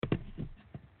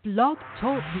Blog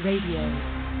Talk Radio.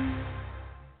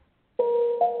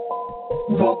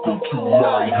 Welcome to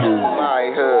my hood.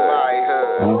 My hood. My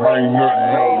hood. Where ain't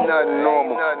nothing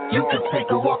normal. You can take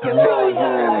a walk in my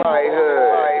hood. My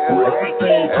hood. Where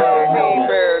everything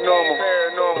paranormal.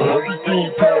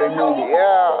 Everything paranormal.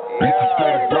 Yeah. Bitches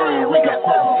got a bird. We got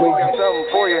something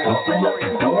for you. Open up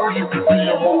the door. You can be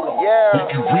immortal. Yeah.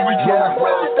 If you really try to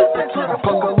run, step into the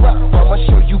buckle up. I'ma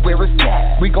show you where it's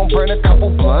at. We gon' burn a couple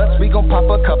blunts. We gon' pop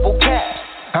a couple caps.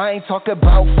 I ain't talking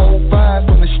about 4-5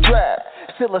 from the strap.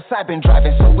 Psilocybin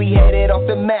driving, so we headed off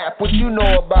the map. What you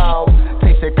know about?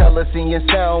 Taste the color, seeing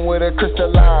sound with a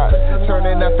crystallize.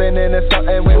 Turning nothing into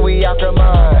something when we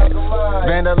alchemize.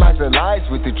 Vandalize the lies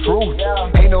with the truth.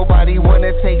 Ain't nobody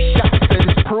wanna take shots to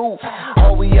this proof.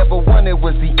 All we ever wanted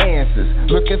was the answers.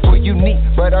 Looking for unique,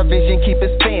 but our vision keep us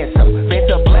phantom.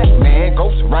 Phantom black man,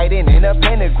 ghost writing in a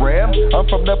pentagram. I'm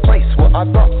from the place where our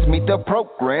thoughts meet the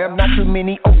program. Not too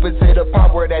many open to the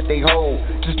power that they hold.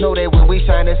 Just know that when we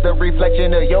shine, it's the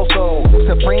reflection of your soul.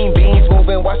 Supreme beings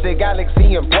moving, watch the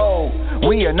galaxy implode.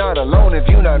 We are not alone. If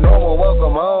you're not normal,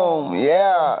 welcome home.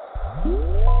 Yeah.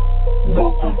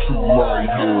 Welcome to my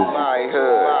hood. My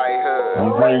hood. My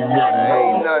hood. Where ain't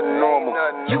nothing normal.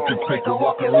 You can take a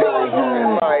walk in my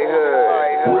hood. My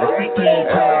hood. Where everything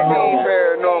paranormal.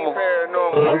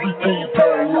 Everything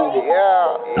paranormal.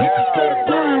 Yeah. Bitches got a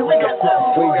bird. We got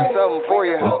something for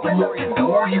you. Open up the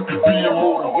door. You can be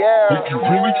immortal. Yeah. If you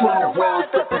really try to run,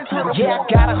 step into the yeah, I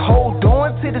gotta hold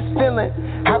on to this feeling.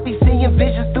 I be seeing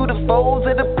visions through the folds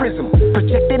of the prism.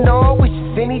 Projecting all wishes.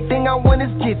 Anything I want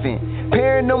is given.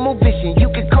 Paranormal vision, you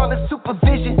can call it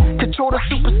supervision. Control the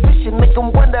superstition, make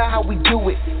them wonder how we do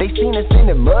it. They seen us in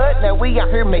the mud, now we out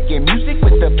here making music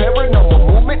with the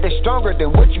paranormal movement that's stronger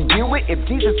than what you deal with. If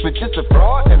Jesus was just a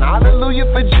fraud, then hallelujah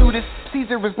for Judas.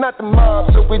 Caesar is not the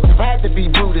mob, so it just had to be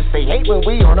Brutus. They hate when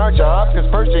we on our job, cause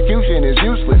persecution is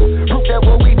useless. Proof that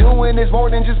what we doing is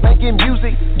more than just making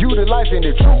music. Utilizing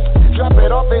the truth, drop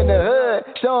it off in the hood,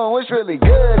 showing what's really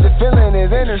good. The feeling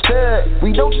is understood.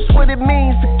 We know just what it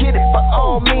means to get it by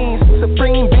all means.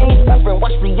 Supreme beings moving,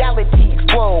 watch reality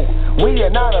explode. We are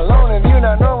not alone. If you're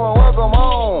not normal, welcome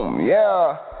home.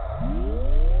 Yeah.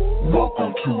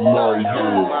 Welcome to my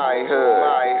hood. My hood.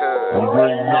 My hood. Where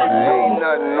ain't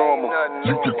nothing normal.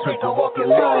 You can take a walk in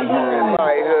my hood.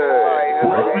 My hood.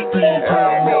 Where everything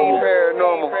paranormal.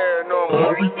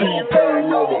 Everything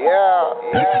paranormal.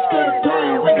 Yeah. Bitches got a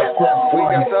bird. We got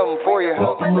something for you.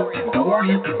 Open up the door.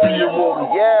 You can be immortal.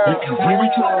 Yeah. If you really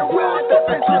try to run, step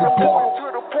into the portal.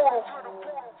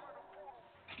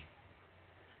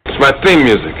 It's my theme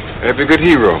music. Every good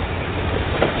hero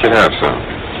should have some.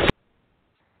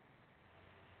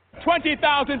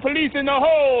 20,000 police in the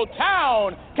whole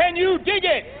town. Can you dig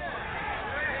it?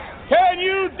 Can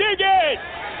you dig it?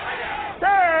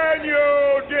 Can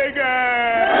you dig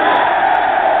it?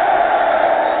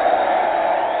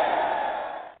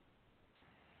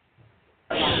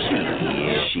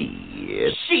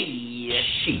 She.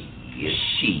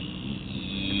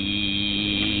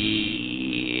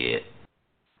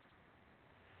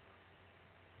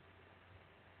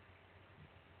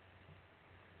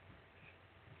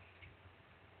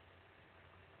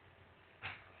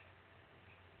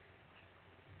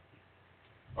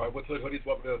 All right, what's up, HoodeeZ?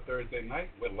 Welcome to Thursday night.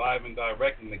 We're live and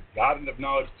direct in the Garden of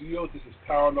Knowledge Studios. This is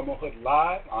ParanormalHood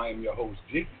Live. I am your host,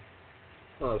 Jiggy.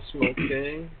 Smoke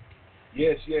King.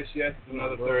 Yes. It's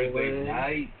another Thursday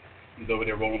night. He's over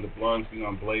there rolling the blunts. We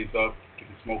gonna blaze up, get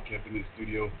the smoke kept in the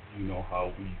studio. You know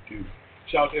how we do.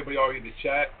 Shout out to everybody already in the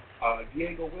chat.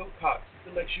 Diego Wilcox,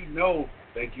 just to let you know,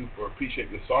 thank you for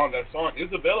appreciating the song. That song is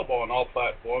available on all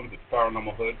platforms. It's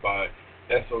Paranormal Hood by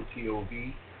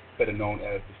SOTOV, better known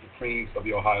as the Supremes of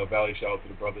the Ohio Valley. Shout out to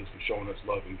the brothers for showing us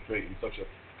love and creating such a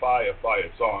fire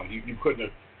song. You couldn't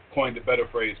have coined a better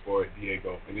phrase for it,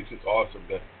 Diego. And it's just awesome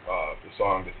that the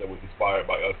song that was inspired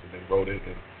by us and they wrote it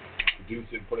and produced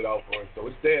it and put it out for us. So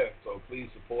it's there. So please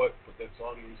support, put that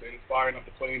song, you know what I'm saying? It's fire enough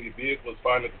to play in your vehicle. It's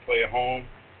fire enough to play at home.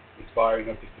 It's fire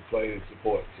enough just to play and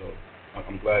support. So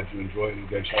I'm glad you enjoyed it.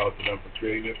 Again, shout out to them for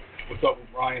creating it. What's up with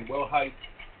Ryan Wellhite?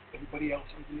 Everybody else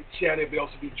who's in the chat, everybody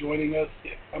else will be joining us.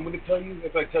 I'm going to tell you,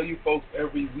 as I tell you folks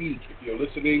every week, if you're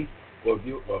listening, there's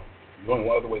only one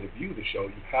other way to view the show.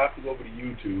 You have to go over to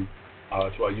YouTube,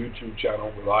 to our YouTube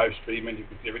channel. We're live streaming. You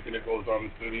can see everything that goes on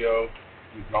in the studio.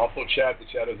 You can also chat. The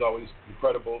chat is always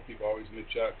incredible. People are always in the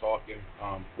chat talking.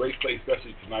 Great place,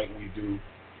 especially tonight when we do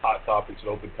hot topics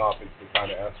and open topics to kind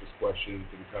of ask us questions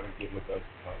and kind of get with us.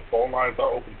 The phone lines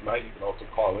are open tonight. You can also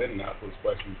call in and ask those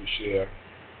questions to share.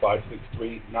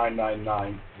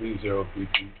 563-999-3032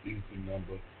 is the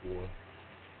number for,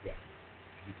 you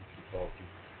can call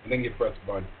and then you press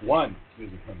one.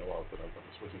 Excuse me, I know I was going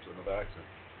to switch into another accent.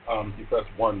 You press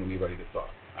 1 when you're ready to talk.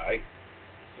 All right.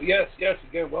 So yes,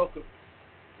 again, welcome.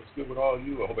 What's good with all of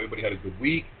you? I hope everybody had a good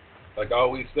week. Like I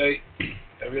always say,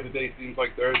 every other day seems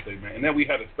like Thursday, man. And then we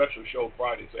had a special show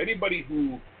Friday. So anybody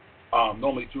who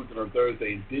normally tuned in on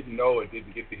Thursday and didn't know or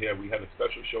didn't get to hear, we had a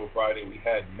special show Friday. We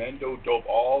had Mendo Dope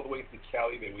all the way from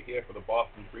Cali. They were here for the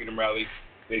Boston Freedom Rally.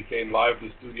 They came live to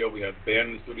the studio. We had the band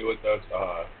in the studio with us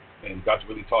and got to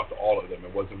really talk to all of them.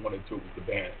 It wasn't one or two, it was the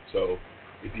band. So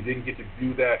if you didn't get to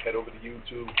view that, head over to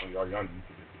YouTube. Well, you're already on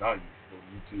YouTube. If you're not on YouTube, go to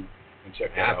YouTube and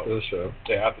check that out. After the show.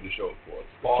 Yeah, after the show, of course.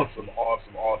 Awesome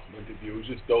interview. It was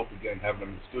just dope, again, having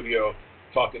them in the studio,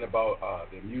 talking about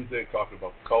their music, talking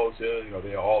about the culture. You know,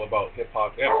 they're all about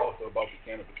hip-hop and also about the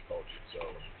cannabis culture. So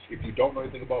if you don't know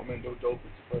anything about Mendo Dope,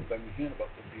 it's the first time you're hearing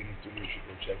about them being in the studio, you should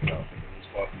go check it out. It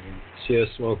was awesome. She has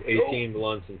smoked 18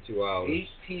 blunts in 2 hours.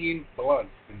 18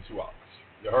 blunts in 2 hours.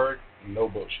 You heard? No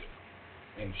bullshit.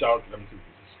 And shout out to them, too.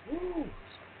 Woo!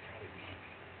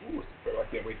 I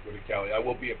can't wait to go to Cali. I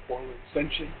will be at Portland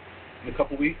Ascension in a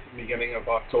couple weeks, in the beginning of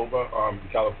October, in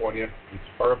California. It's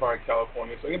Irvine,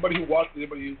 California. So anybody who watches,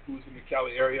 anybody who's in the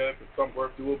Cali area, if it's some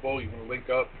work doable, you want to link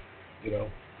up, you know,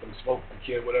 some smoke, some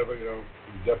kid, whatever, you know,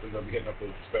 you're definitely going to be hitting up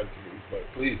those dispensaries. But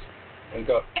please, link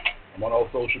up. I'm on all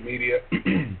social media.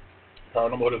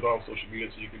 ParanormalHood is on social media,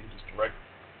 so you can just direct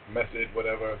message,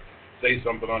 whatever, say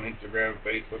something on Instagram,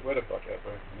 Facebook, where the fuck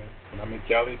ever. You know? When I'm in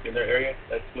Cali, in their area,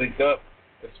 let's link up.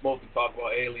 Let's smoke and talk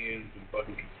about aliens and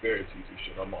fucking conspiracies and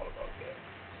shit. I'm all about that.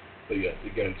 So yes,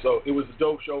 again, so it was a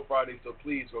dope show Friday, so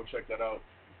please go check that out.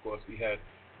 Of course, we had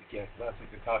the guest last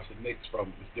week, Natasha Nix from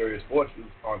Mysterious Forces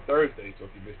on Thursday, so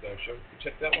if you missed that show, you can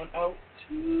check that one out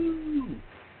too.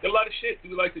 There's a lot of shit.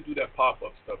 We like to do that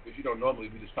pop-up stuff, because, you know, normally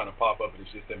we just kind of pop up and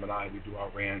it's just them and I, we do our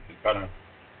rants and kind of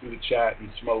do the chat and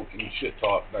smoke and shit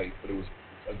talk night, but it was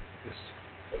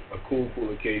a cool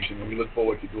occasion, and we look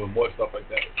forward to doing more stuff like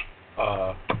that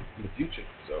in the future.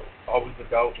 So always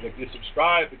look out, and if you're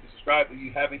subscribed and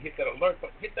you haven't hit that alert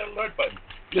button, hit that alert button.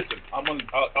 Listen,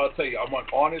 I'll tell you, I'm on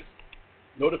honest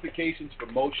notifications for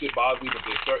most shit bothers me, but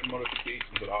there's certain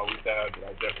notifications that I always have that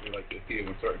I definitely like to hear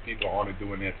when certain people are on and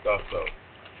doing their stuff. So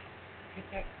hit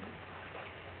that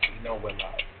so you know we're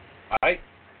live. Alright?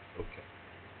 Okay.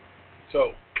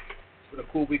 So it's been a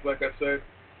cool week, like I said.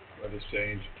 Weather's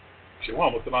changed. Shit, we're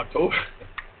almost in October.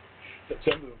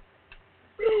 September.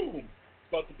 Boom! It's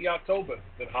about to be October.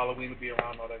 Then Halloween will be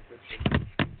around, all that good shit.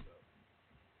 So,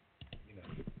 you know,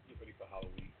 get ready for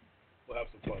Halloween. We'll have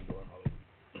some fun during Halloween.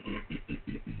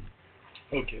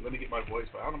 Okay, let me get my voice.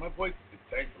 I don't know, my voice has been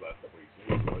tanked the last couple weeks.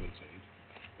 So it's going to change.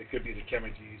 It could be the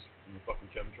chemtrails and the fucking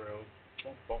chemtrails.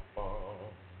 Bum, bum,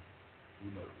 bum.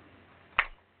 Who knows?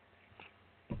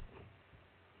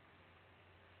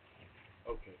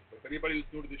 Okay, so if anybody who's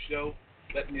new to the show,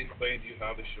 let me explain to you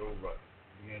how the show runs.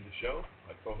 At the end of the show,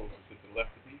 my co-host is to the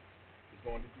left of me, is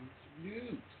going to do some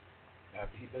news.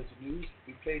 After he does the news,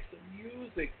 we play some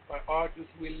music by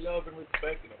artists we love and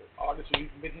respect, you know, artists who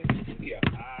we've been here in the studio.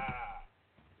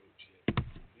 Dope shit.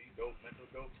 See, dope, mental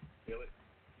dope, feel it.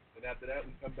 Then after that,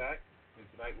 we come back, and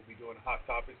tonight we'll be doing hot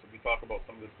topics, and we talk about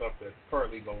some of the stuff that's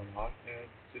currently going on, and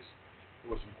just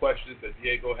there were some questions that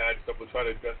Diego had and stuff. We'll try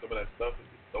to address some of that stuff and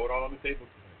just throw it all on the table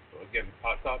tonight. So again, it's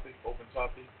hot topic, open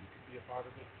topic. You can be a part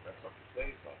of it. Have something to say,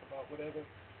 talk about whatever.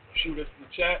 Shoot us in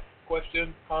the chat,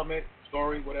 question, comment,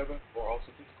 story, whatever, or also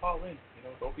just call in. You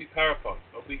know, don't be paraphones.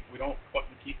 We don't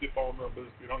fucking keep your phone numbers.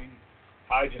 We don't even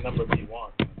hide your number if you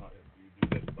want. You know, if you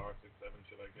do that star 67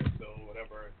 shit like that, so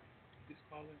whatever. Just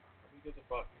call in. Who gives a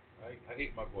fuck? Right? I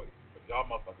hate my voice, but y'all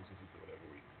motherfuckers just do whatever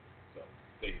we do. So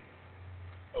there you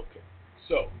go. Okay.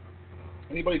 So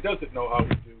anybody doesn't know how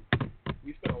we do,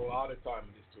 we spend a lot of time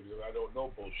in this studio. I don't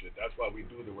know bullshit. That's why we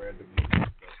do the random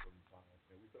music stuff sometimes.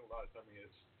 And we spend a lot of time here.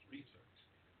 It's research.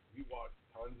 We watch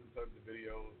tons and tons of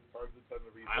videos, tons and tons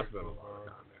of research. I spent a lot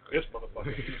of time there. This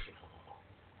motherfucker.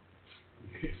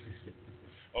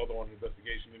 Although on the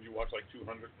investigation, did you watch like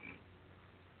 200?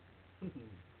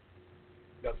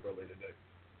 That's for a later day.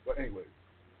 But anyway,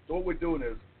 so what we're doing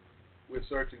is we're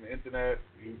searching the internet,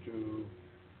 YouTube,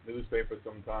 newspapers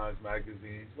sometimes,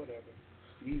 magazines, whatever.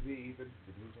 TV even,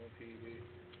 the news on TV.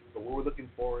 But what we're looking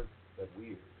for is that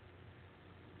weird,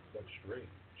 that strange,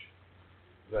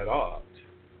 that odd,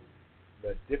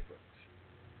 that different,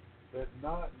 that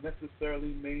not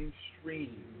necessarily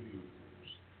mainstream news.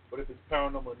 But if it's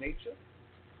paranormal nature,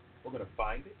 we're going to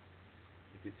find it.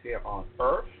 If it's here on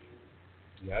Earth,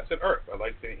 yeah, I said Earth. I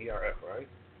like saying ERF, right?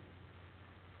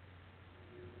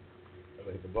 I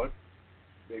like the button.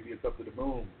 Maybe it's up to the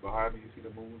moon. Behind me, you see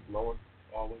the moon blowing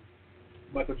always.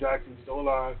 Michael Jackson's still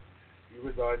alive. He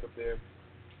resides up there.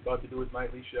 about to do his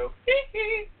nightly show.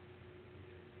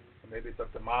 Or maybe it's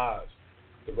up to Mars,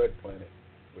 the red planet,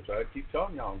 which I keep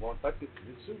telling y'all, I'm going to touch it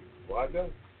in this suit before I go.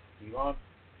 Elon,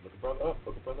 look a brother up,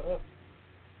 look a brother up.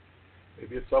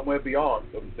 Maybe it's somewhere beyond,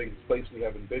 something, place we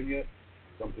haven't been yet,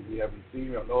 something we haven't seen,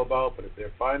 we don't know about, but if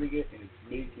they're finding it and it's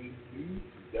making news,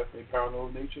 it's definitely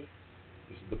paranormal nature.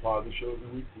 This is the part of the show of the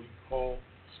week we call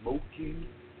Smoking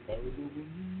Paranormal News.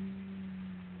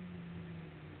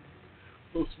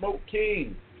 So, Smoke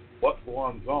King, what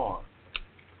goes on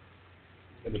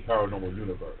in the paranormal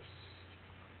universe?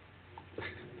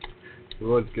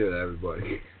 What's good,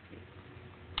 everybody?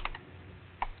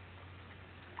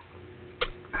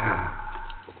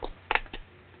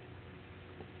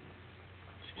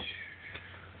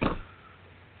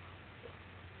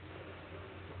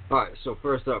 Alright, so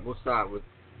first up, we'll start with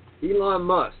Elon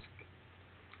Musk.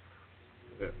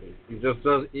 He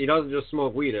doesn't just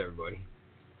smoke weed, everybody.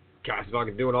 Guy's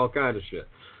fucking doing all kinds of shit.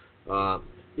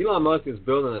 Elon Musk is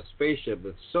building a spaceship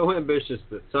that's so ambitious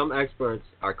that some experts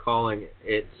are calling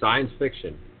it science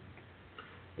fiction.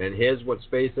 And here's what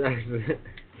SpaceX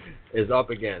is up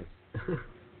against.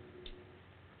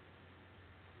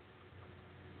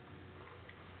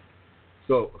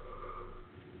 So,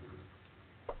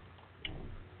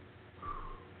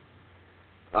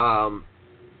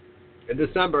 in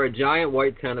December, a giant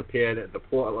white tent appeared at the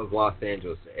port of Los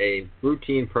Angeles. A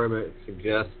routine permit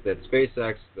suggests that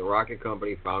SpaceX, the rocket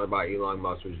company founded by Elon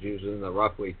Musk, was using the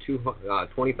roughly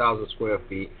 20,000 square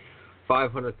feet,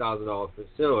 $500,000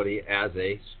 facility as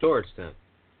a storage tent.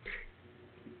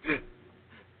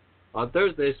 On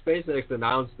Thursday, SpaceX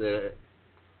announced that,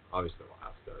 obviously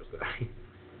last Thursday,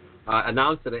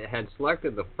 announced that it had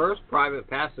selected the first private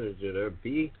passenger to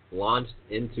be launched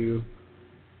into.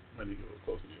 I need to go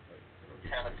closer to your mic.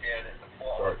 Appeared at the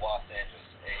port of Los Angeles.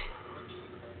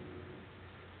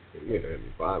 You're gonna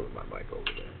be fine with my mic over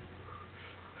there.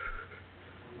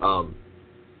 Now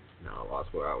I lost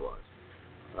where I was.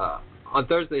 On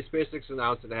Thursday, SpaceX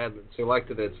announced it had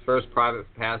selected its first private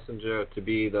passenger to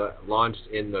be launched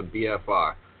in the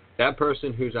BFR. That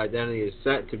person, whose identity is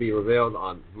set to be revealed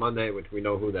on Monday, which we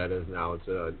know who that is now, it's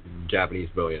a Japanese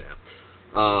billionaire,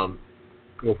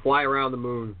 will fly around the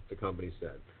moon, the company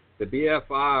said. The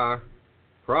BFR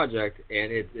project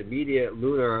and its immediate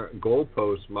lunar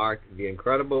goalposts marked the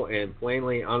incredible and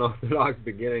plainly unorthodox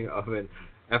beginning of an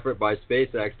effort by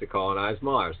SpaceX to colonize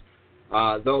Mars.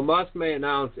 Though Musk may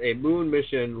announce a moon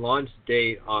mission launch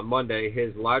date on Monday,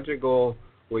 his larger goal,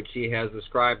 which he has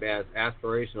described as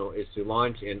aspirational, is to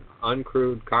launch an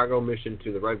uncrewed cargo mission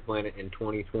to the Red Planet in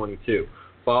 2022,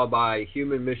 followed by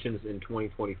human missions in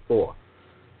 2024.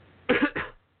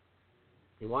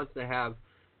 He wants to have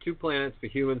 2 planets for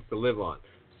humans to live on.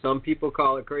 Some people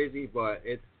call it crazy, but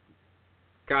it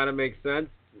kind of makes sense.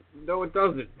 No, it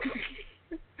doesn't.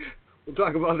 We'll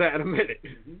talk about that in a minute.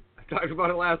 I talked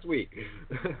about it last week.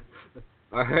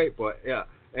 All right, but yeah.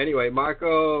 Anyway,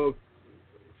 Marco,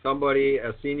 somebody,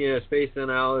 a senior space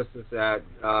analyst at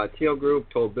Teal Group,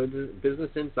 told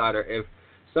Business Insider, if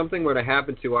something were to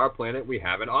happen to our planet, we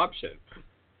have an option.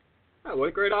 Oh, what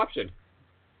a great option.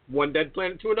 One dead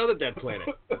planet to another dead planet.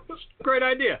 Great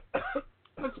idea.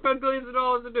 Let's spend billions of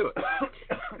dollars to do it.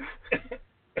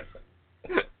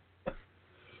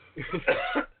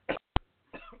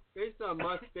 Based on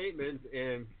Musk's statements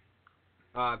and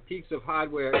peaks of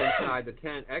hardware inside the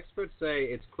tent, experts say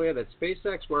it's clear that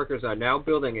SpaceX workers are now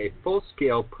building a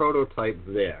full-scale prototype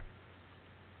there.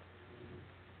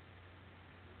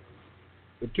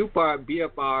 The 2-part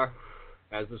BFR,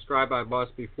 as described by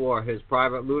Musk before, his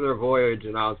private lunar voyage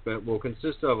announcement will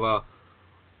consist of a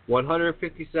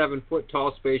 157-foot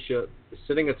tall spaceship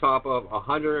sitting atop of a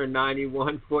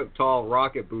 191-foot tall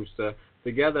rocket booster.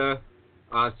 Together,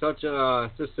 such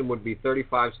a system would be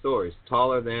 35 stories,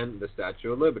 taller than the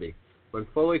Statue of Liberty. When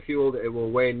fully fueled, it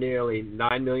will weigh nearly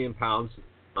 9 million pounds,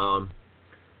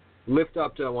 lift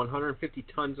up to 150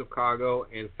 tons of cargo,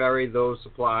 and ferry those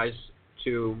supplies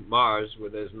to Mars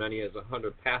with as many as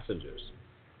 100 passengers.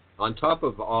 On top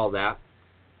of all that,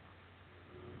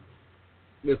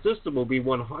 the system will be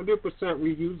 100%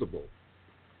 reusable.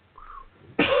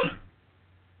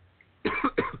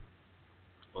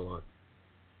 Hold on.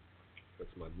 That's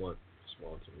my blunt.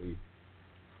 Swallow some weed.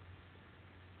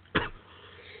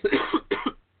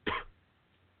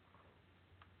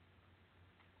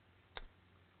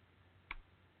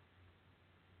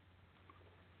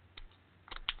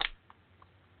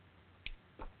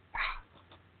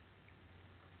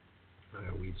 I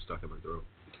got weed stuck in my throat.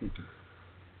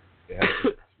 They have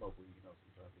to smoke weed,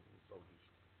 sometimes it's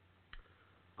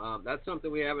soldiers. That's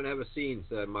something we haven't ever seen,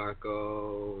 said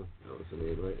Marco.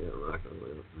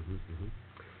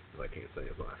 I can't say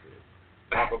his last name.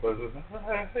 Papa Buzzes.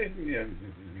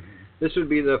 This would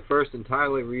be the first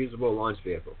entirely reusable launch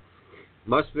vehicle.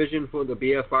 Musk's vision for the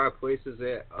BFR places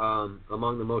it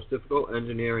among the most difficult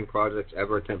engineering projects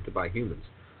ever attempted by humans.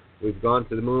 We've gone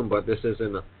to the moon, but this is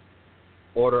an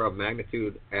order of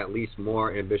magnitude at least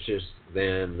more ambitious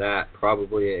than that,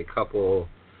 probably a couple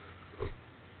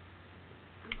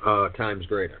times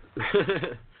greater.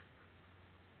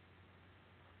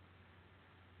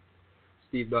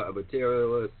 Steve Nutt, a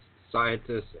materialist,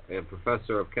 scientist, and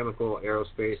professor of chemical,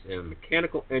 aerospace, and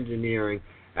mechanical engineering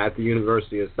at the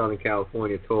University of Southern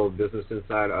California, told Business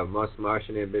Insider of Musk's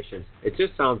Martian ambitions. It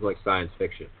just sounds like science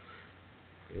fiction.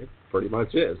 It pretty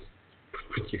much is.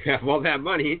 You have all that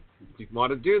money, if you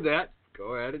want to do that,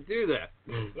 go ahead and do that.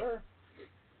 Yes, sir.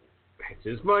 It's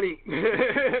his money.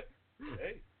 Hey.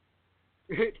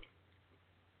 Shit,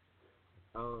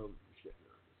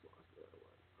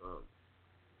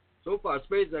 so far,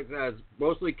 SpaceX has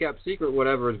mostly kept secret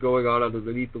whatever is going on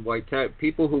underneath the white tent.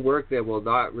 People who work there will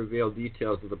not reveal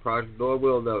details of the project, nor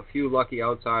will the few lucky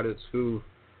outsiders who've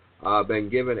been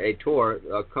given a tour.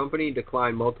 The company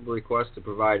declined multiple requests to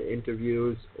provide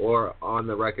interviews or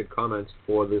on-the-record comments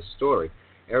for this story.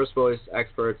 Aerospace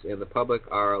experts and the public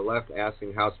are left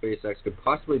asking how SpaceX could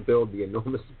possibly build the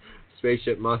enormous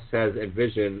spaceship Musk has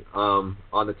envisioned on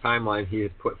the timeline he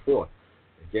has put forth.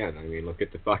 Again, I mean, look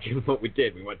at the fucking what we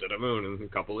did. We went to the moon in a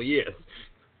couple of years.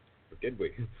 Or did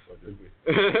we?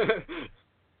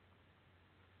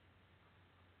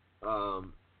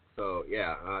 So,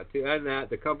 yeah, to end that,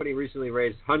 the company recently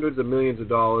raised hundreds of millions of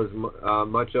dollars,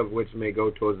 much of which may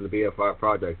go towards the BFR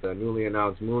project. The newly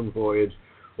announced moon voyage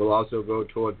will also go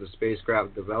towards the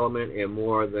spacecraft development, and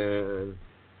more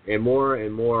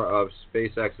and more of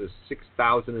SpaceX's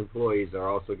 6,000 employees are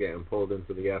also getting pulled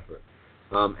into the effort.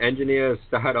 Engineers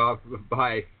start off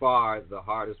by far the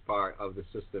hardest part of the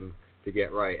system to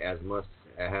get right, as Musk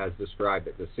has described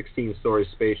it. The 16-story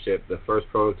spaceship, the first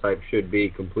prototype, should be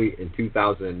complete in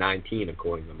 2019,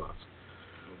 according to Musk.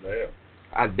 Damn.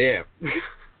 God damn.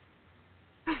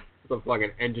 It's a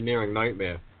fucking engineering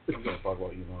nightmare. We're going to talk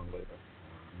about Elon later.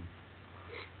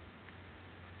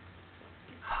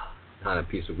 Not a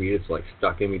piece of weed. It's like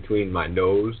stuck in between my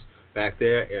nose back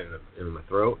there and my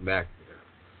throat and back.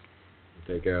 I'll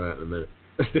take care of that in a minute.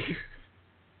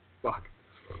 Fuck.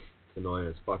 It's annoying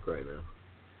as fuck right now.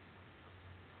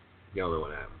 Y'all know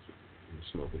what happens when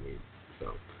you're smoking weed. So,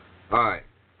 alright.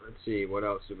 Let's see. What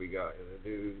else have we got in the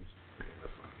news?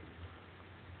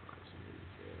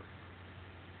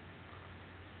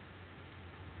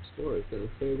 The story's going to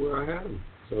say where I had them.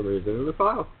 So there's in the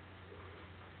file.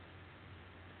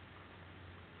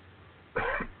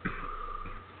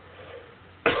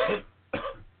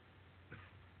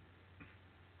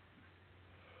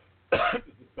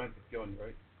 The suspense is killing you,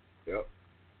 right? Yep.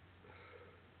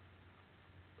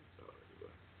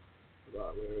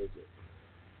 Where is it?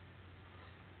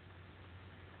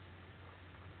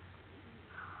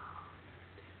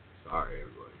 Sorry,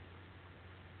 everybody.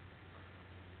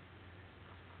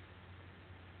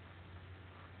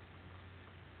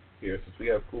 Here, since we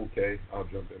have Cool K, I'll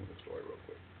jump in with the story real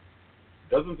quick.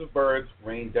 Dozens of birds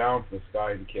rained down from the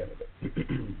sky in Canada.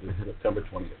 This is September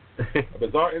 20th. A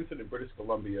bizarre incident in British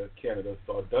Columbia, Canada,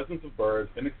 saw dozens of birds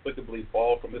inexplicably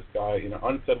fall from the sky in an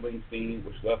unsettling scene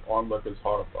which left onlookers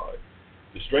horrified.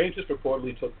 The strangest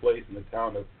reportedly took place in the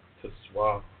town of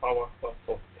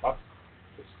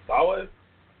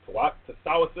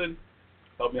Tassawason.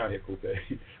 Help me out here, Cool K.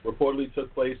 Reportedly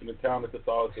took place in the town of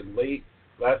Tassawason late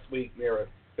last week near a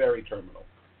ferry terminal.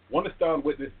 One astounded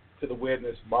witness to the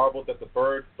weirdness marveled that the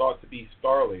birds, thought to be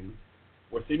starlings,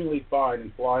 were seemingly fine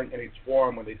and flying in a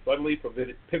swarm when they suddenly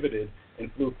pivoted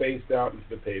and flew face down into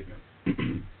the pavement.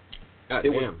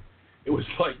 It was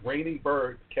like raining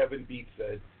birds, Kevin Beach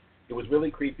said. It was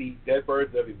really creepy, dead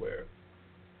birds everywhere.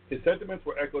 His sentiments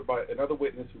were echoed by another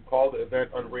witness who called the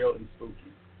event unreal and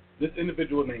spooky. This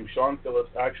individual named Sean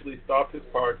Phillips actually stopped his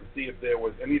car to see if there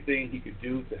was anything he could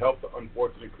do to help the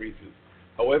unfortunate creatures.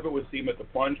 However, it would seem that the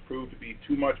plunge proved to be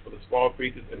too much for the small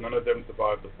creatures and none of them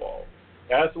survived the fall.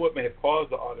 As to what may have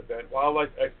caused the odd event, wildlife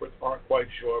experts aren't quite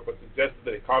sure, but suggested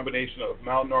that a combination of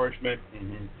malnourishment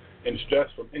and stress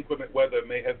from inclement weather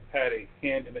may have had a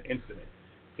hand in the incident.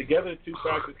 Together, the two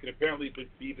factors can apparently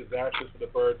be disastrous for the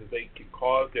birds, as they can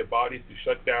cause their bodies to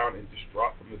shut down and just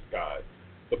drop from the sky.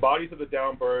 The bodies of the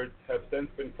downed birds have since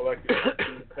been collected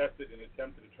and tested in an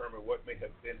attempt to determine what may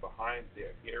have been behind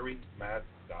their eerie mass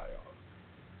die-off.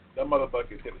 That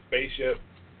motherfuckers hit a spaceship,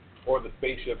 or the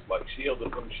spaceship's like shield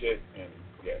or some shit, and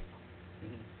yeah.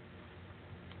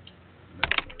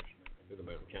 Think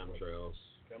about chemtrails.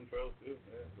 Chemtrails too,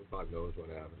 yeah. Who the fuck knows what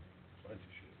happened? Bunch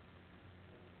of shit.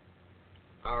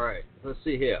 All right, let's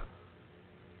see here.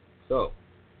 So,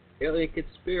 alien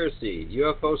conspiracy.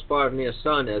 UFO spotted near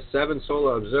sun as 7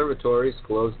 solar observatories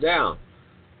closed down.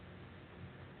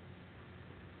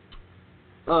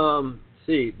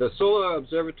 The Solar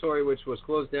Observatory, which was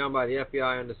closed down by the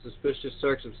FBI under suspicious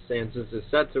circumstances, is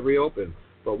set to reopen,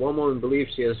 but one woman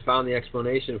believes she has found the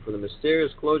explanation for the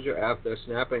mysterious closure after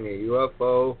snapping a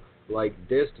UFO-like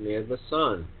disc near the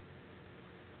sun.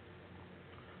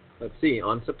 Let's see.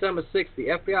 On September 6th, the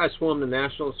FBI swarmed the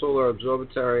National Solar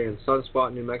Observatory in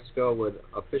Sunspot, New Mexico, with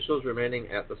officials remaining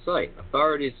at the site.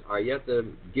 Authorities are yet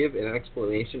to give an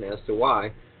explanation as to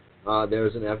why there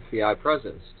is an FBI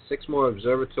presence. 6 more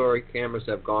observatory cameras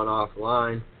have gone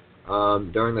offline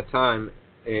during the time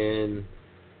in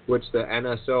which the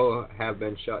NSO have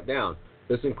been shut down.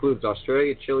 This includes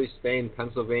Australia, Chile, Spain,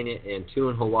 Pennsylvania, and 2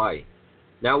 in Hawaii.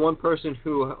 Now, one person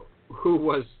who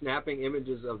was snapping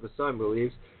images of the sun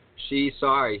believes she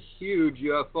saw a huge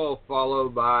UFO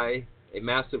followed by a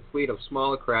massive fleet of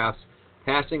smaller crafts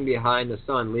passing behind the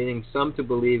sun, leading some to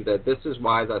believe that this is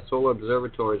why the solar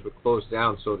observatories were closed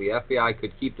down, so the FBI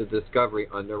could keep the discovery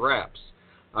under wraps.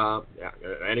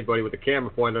 Anybody with a camera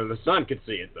pointed at the sun could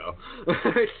see it, though.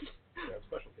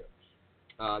 Special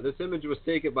cameras. This image was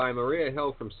taken by Maria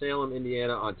Hill from Salem,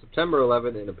 Indiana, on September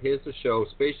 11th and appears to show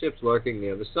spaceships lurking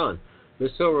near the sun.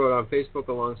 Ms. Hill wrote on Facebook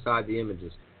alongside the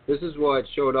images. This is what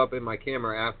showed up in my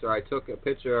camera after I took a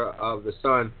picture of the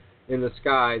sun in the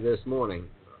sky this morning.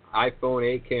 iPhone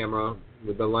 8 camera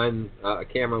with the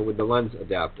lens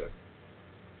adapter.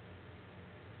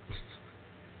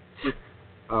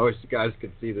 I wish you guys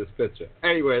could see this picture.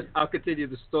 Anyways, I'll continue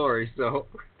the story. So,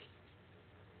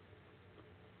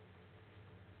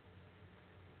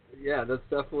 yeah, that's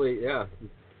definitely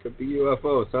could be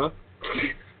UFOs, huh?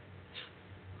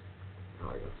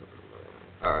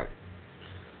 All right.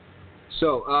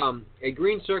 So, a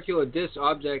green circular disc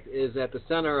object is at the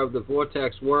center of the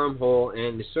vortex wormhole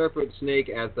and the serpent snake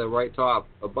at the right top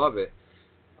above it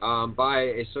by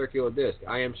a circular disc.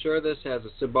 I am sure this has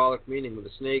a symbolic meaning with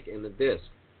the snake and the disc.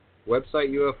 Website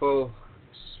UFO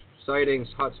Sightings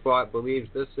Hotspot believes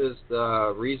this is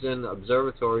the reason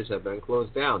observatories have been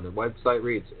closed down. The website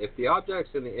reads, if the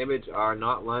objects in the image are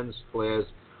not lens flares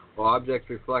or objects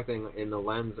reflecting in the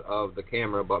lens of the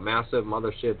camera, but massive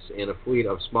motherships and a fleet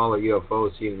of smaller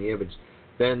UFOs seen in the image,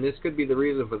 then this could be the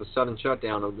reason for the sudden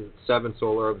shutdown of the 7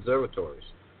 solar observatories.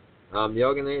 The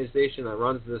organization that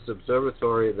runs this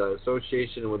observatory, the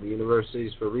Association with the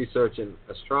Universities for Research in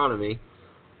Astronomy,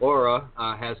 AURA,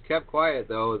 has kept quiet,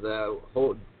 though,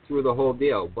 through the whole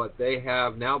deal, but they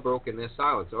have now broken their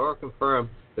silence. AURA confirmed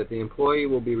that the employee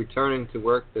will be returning to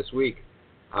work this week,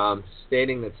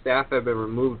 stating that staff have been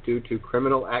removed due to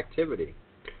criminal activity.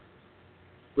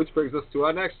 Which brings us to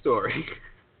our next story.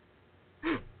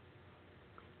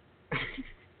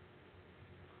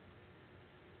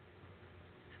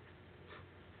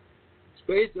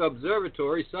 Space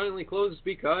Observatory suddenly closes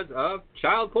because of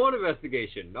child porn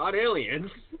investigation, not aliens.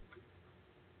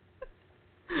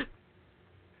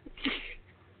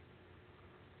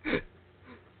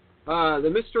 The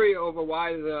mystery over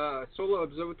why the Solar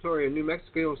Observatory in New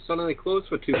Mexico suddenly closed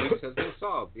for 2 weeks has been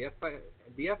solved. The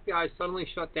FBI suddenly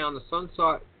shut down the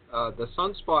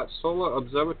Sunspot Solar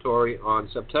Observatory on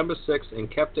September 6th and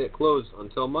kept it closed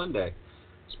until Monday,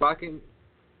 sparking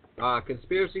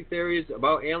conspiracy theories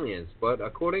about aliens. But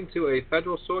according to a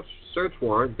federal search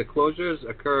warrant, the closures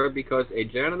occurred because a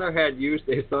janitor had used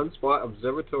a Sunspot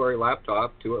Observatory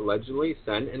laptop to allegedly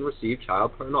send and receive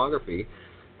child pornography,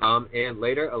 and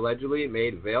later allegedly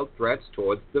made veiled threats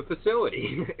towards the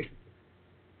facility.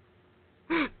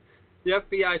 The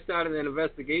FBI started an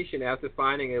investigation after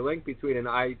finding a link between an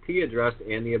IP address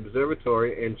and the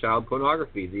observatory and child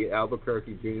pornography, the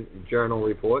Albuquerque Journal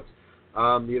reports.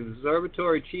 The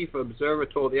observatory chief observer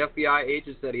told the FBI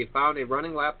agents that he had found a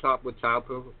running laptop with child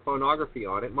pornography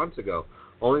on it months ago.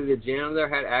 Only the janitor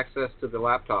had access to the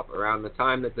laptop around the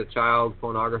time that the child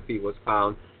pornography was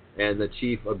found, and the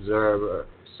chief observer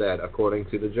said, according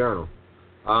to the Journal.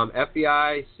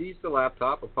 FBI seized the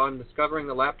laptop. Upon discovering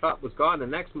the laptop was gone the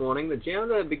next morning, the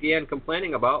janitor began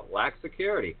complaining about lax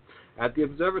security at the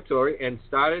observatory and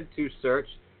started to search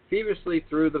feverishly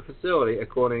through the facility,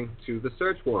 according to the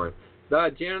search warrant.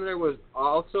 The janitor was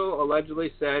also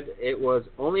allegedly said it was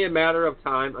only a matter of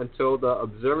time until the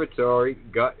observatory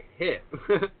got hit.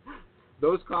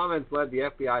 Those comments led the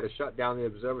FBI to shut down the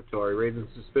observatory, raising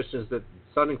suspicions that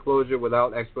sudden closure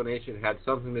without explanation had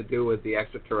something to do with the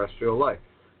extraterrestrial life.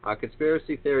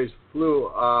 Conspiracy theories flew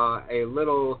as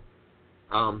little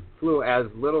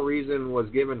reason was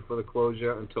given for the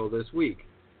closure until this week.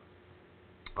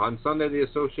 On Sunday, the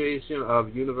Association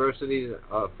of Universities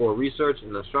for Research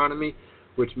in Astronomy,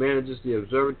 which manages the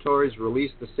observatories,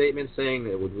 released a statement saying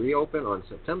that it would reopen on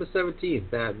September 17th,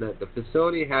 that the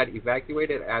facility had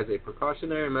evacuated as a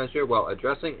precautionary measure while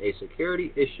addressing a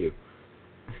security issue.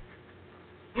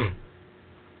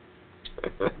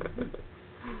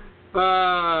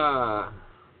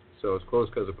 So it's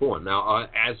closed because of porn. Now,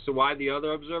 as to why the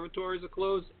other observatories are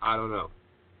closed, I don't know.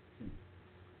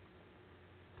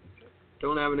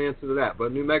 Don't have an answer to that.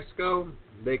 But New Mexico,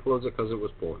 they closed it because it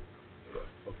was porn.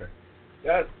 Okay.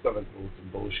 That's some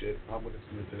bullshit. I'm going to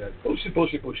submit to that. Bullshit.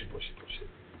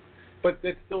 But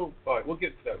that's still, all right, we'll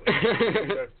get to that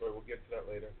later. We'll get to that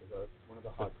later because it's one of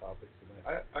the hot topics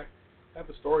tonight. I have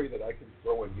a story that I can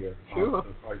throw in here. Sure.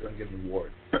 I'm probably going to get an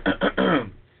award.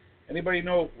 Anybody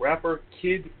know rapper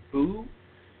Kid Buu?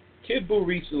 Kid Buu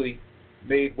recently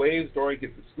made waves during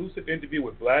his exclusive interview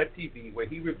with Vlad TV where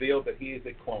he revealed that he is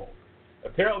a clone.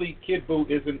 Apparently, Kid Buu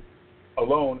isn't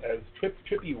alone as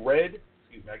Trippie Redd,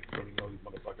 excuse me, I don't even know who these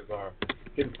motherfuckers are,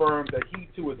 confirmed that he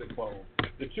too is a clone.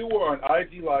 The two were on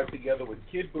IG Live together when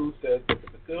Kid Buu said that the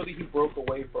facility he broke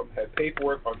away from had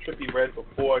paperwork on Trippie Redd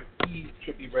before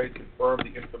Trippie Redd, confirmed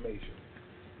the information.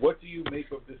 What do you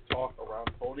make of this talk around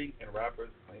cloning and rappers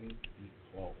claiming to be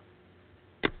clones?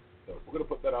 So we're going to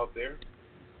put that out there.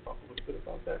 Talk a little bit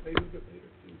about that maybe a bit later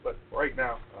too. But right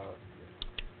now,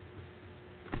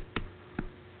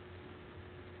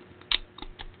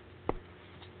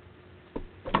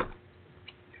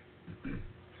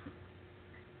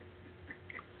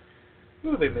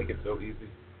 they make it so easy.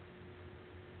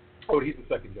 Oh, he's the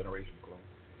second generation clone.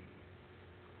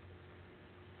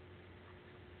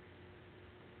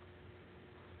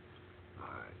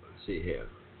 Alright, let's see here.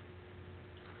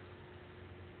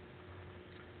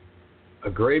 A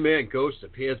gray man ghost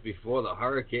appears before the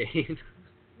hurricane.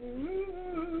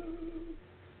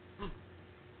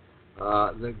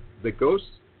 The ghost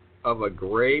of a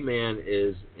gray man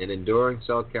is an enduring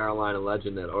South Carolina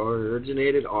legend that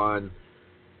originated on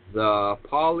the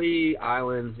Pali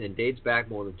Islands and dates back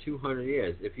more than 200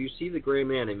 years. If you see the gray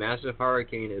man, a massive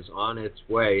hurricane is on its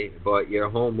way, but your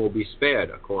home will be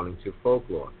spared, according to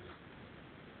folklore.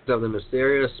 Of the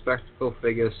mysterious spectacle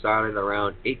figure started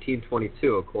around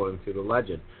 1822, according to the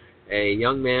legend. A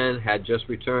young man had just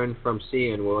returned from sea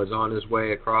and was on his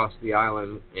way across the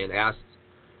island and asked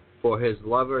for his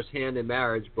lover's hand in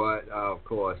marriage, but, of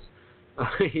course,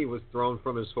 he was thrown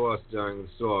from his horse during the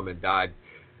storm and died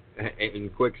in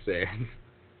quicksand.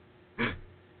 Of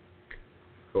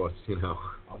course, you know.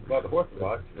 I'm glad the horse is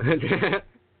alive.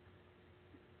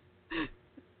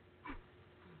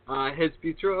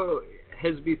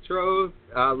 His betrothed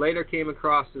later came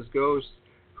across his ghost,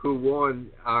 who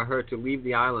warned her to leave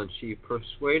the island. She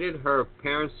persuaded her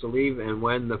parents to leave, and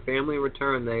when the family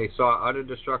returned, they saw utter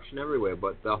destruction everywhere,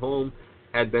 but the home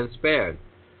had been spared.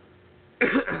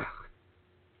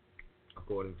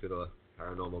 According to the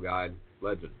Paranormal Guide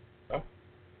legend.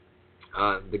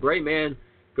 Huh? The Gray Man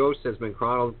ghost has been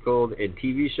chronicled in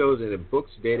TV shows and in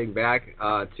books dating back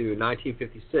to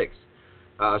 1956.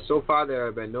 So far, there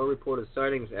have been no reported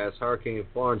sightings as Hurricane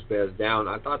Florence bears down.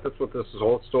 I thought that's what this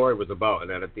whole story was about,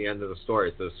 and then at the end of the story,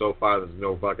 it says, so far, there's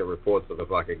no fucking reports of the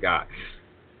fucking guy.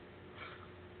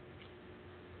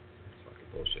 That's fucking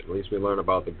bullshit. At least we learn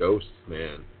about the ghosts,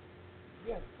 man.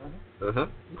 Yeah. Uh-huh.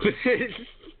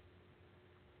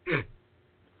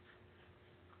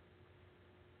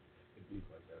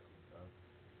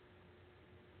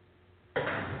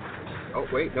 Oh,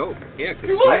 wait, no. Yeah,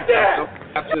 because somebody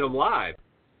captured him live.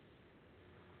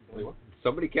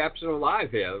 Somebody captured him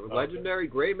live here. The legendary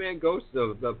Gray Man ghost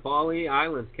of the Pali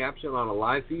Islands captured on a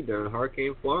live feed during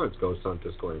Hurricane Florence, Ghost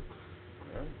Hunters claim.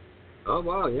 Yeah. Oh,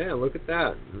 wow, yeah, look at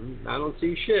that. I don't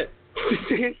see shit.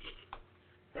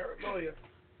 Paranoia.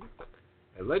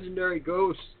 A legendary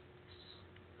ghost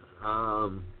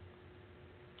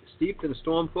steeped in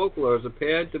storm folklore has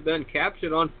appeared to have been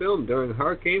captured on film during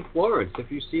Hurricane Florence. If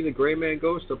you see the Gray Man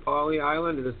ghost of Pali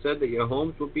Island, it is said that your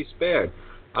homes will be spared.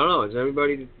 I don't know. Does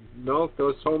everybody know if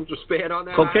those homes were spared on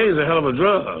that Cocaine island? is a hell of a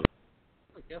drug.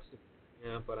 I guess.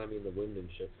 Yeah, but I mean, the wind and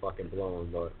shit's fucking blowing,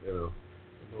 but, you know,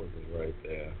 the nose is right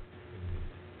there.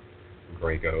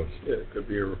 Gray ghost. Yeah, it could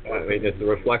be a reflection. I mean, it's a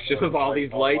reflection of all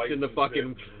these lights and the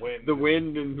fucking the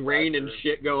wind and rain and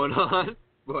shit going on.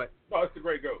 But no, it's a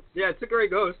gray ghost. Yeah, it's a gray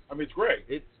ghost. I mean, it's gray.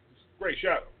 It's gray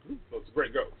shadow, so it's a gray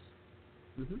ghost.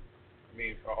 Mm-hmm. I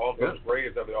mean, are all ghosts gray?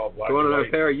 Is that they all black? One and of white?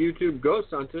 a pair of YouTube ghost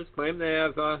hunters claim they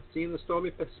have seen the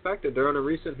stormy specter during a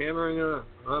recent hammering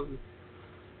of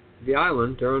the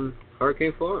island during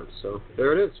Hurricane Florence. So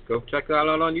there it is. Go check that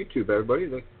out on YouTube, everybody.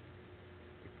 The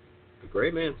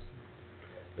Gray Man,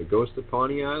 the ghost of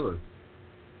Pawnee Island.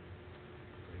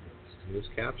 He was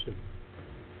captured.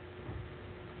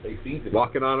 They seem to be.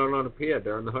 Walking on a pier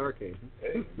during the hurricane.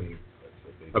 Hey, I mean, that's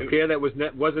what they A do. pier that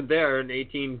wasn't there in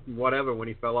 18 whatever when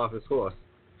he fell off his horse.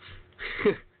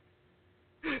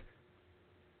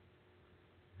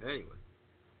 Anyway.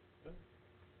 I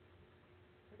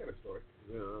got a story.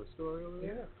 You know, a story over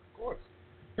there? Yeah, of course.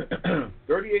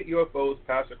 38 UFOs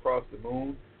passed across the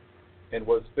moon and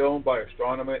was filmed by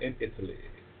astronomer in Italy.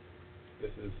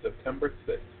 This is September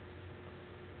 6th.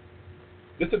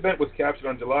 This event was captured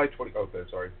on July 29,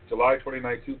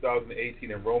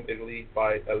 2018 in Rome, Italy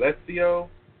by Alessio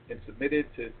and submitted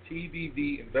to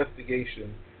TVV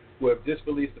Investigation, who have just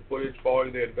released the footage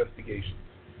following their investigations.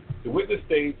 The witness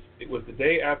states it was the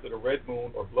day after the red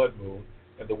moon or blood moon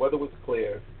and the weather was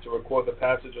clear. To record the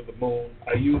passage of the moon,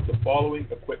 I used the following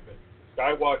equipment: the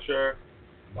Skywatcher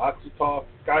Matsutov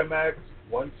SkyMax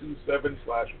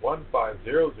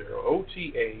 127/1500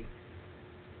 OTA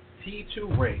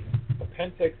T2 ring, a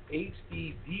Pentex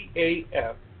HD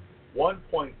DAF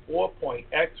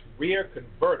 1.4.x rear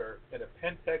converter, and a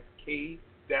Pentex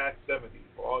K-70.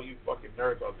 For all you fucking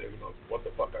nerds out there who knows what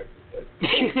the fuck I just said.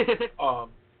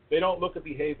 They don't look or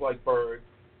behave like birds,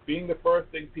 being the first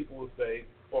thing people will say,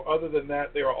 or other than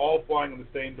that, they are all flying in the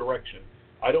same direction.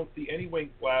 I don't see any wing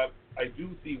flaps. I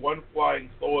do see one flying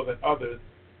slower than others.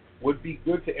 Would be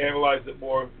good to analyze it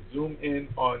more, zoom in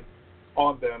on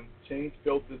them, change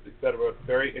filters, etc.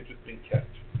 Very interesting catch.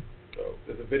 So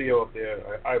there's a video up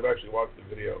there. I've actually watched the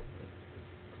video.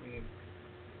 I mean,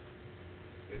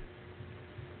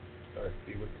 let's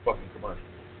see what's the fucking commercial.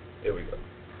 Here we go.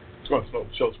 Just going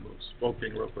to show some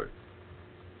smoking real quick.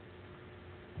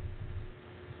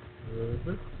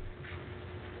 Mm-hmm.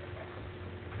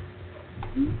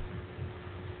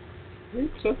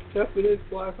 So definitely did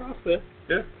fly across there.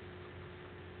 Yeah.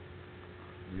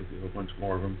 You see a whole bunch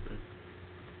more of them.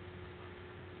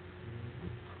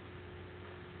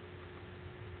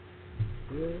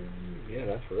 Yeah,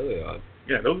 that's really odd.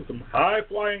 Yeah, those are some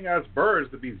high-flying ass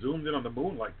birds to be zoomed in on the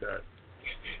moon like that.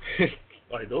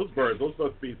 Like those birds, those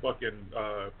must be fucking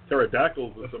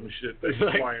pterodactyls or some shit that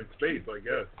fly in space, I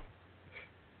guess.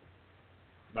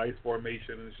 Nice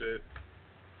formation and shit.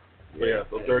 But yeah,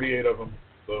 so 38 of them.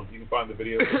 So you can find the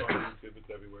videos on YouTube. It's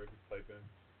everywhere. Just type in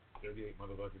 38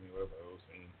 motherfucking whatever I was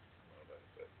saying.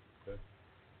 Okay.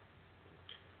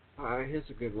 All right, here's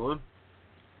a good one.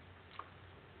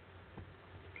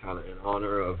 Kind of in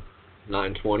honor of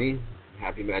 9/20.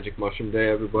 Happy Magic Mushroom Day,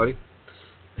 everybody.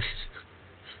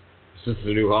 Since it's a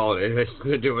new holiday, they're just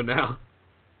going to do it now.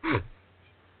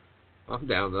 I'm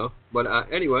down, though. But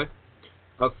anyway,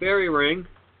 a fairy ring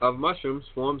of mushrooms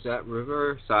forms at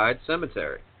Riverside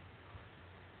Cemetery.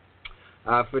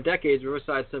 For decades,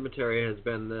 Riverside Cemetery has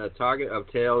been the target of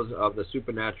tales of the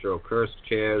supernatural, cursed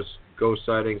chairs, ghost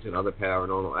sightings, and other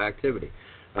paranormal activity.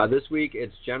 This week,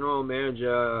 its general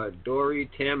manager, Dory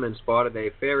Tamman, spotted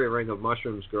a fairy ring of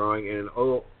mushrooms growing in an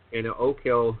Oak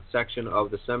Hill section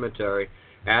of the cemetery,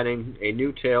 adding a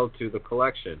new tale to the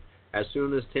collection. As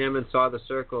soon as Tamman saw the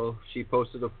circle, she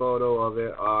posted a photo of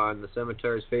it on the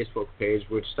cemetery's Facebook page,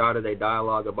 which started a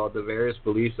dialogue about the various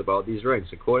beliefs about these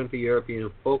rings. According to European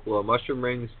folklore, mushroom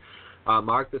rings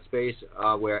mark the space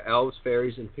where elves,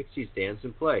 fairies, and pixies dance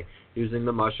and play, using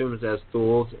the mushrooms as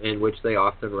tools in which they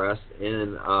often rest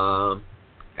in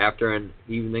after an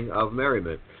evening of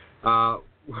merriment.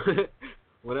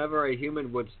 Whenever a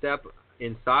human would step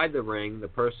inside the ring, the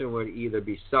person would either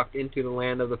be sucked into the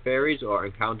land of the fairies or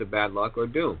encounter bad luck or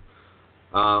doom.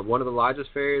 One of the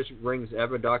largest fairy rings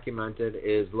ever documented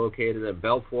is located in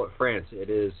Belfort, France.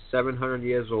 It is 700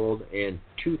 years old and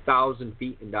 2,000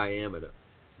 feet in diameter.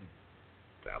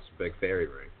 That's a big fairy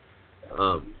ring.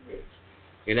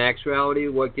 In actuality,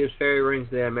 what gives fairy rings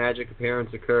their magic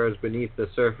appearance occurs beneath the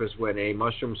surface when a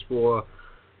mushroom spore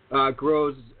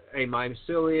grows a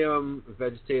mycelium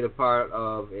vegetative part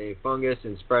of a fungus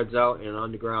and spreads out in an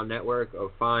underground network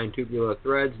of fine tubular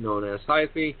threads known as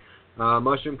hyphae.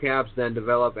 Mushroom caps then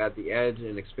develop at the edge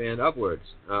and expand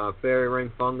upwards. Fairy ring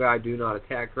fungi do not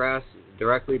attack grass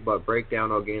directly but break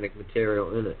down organic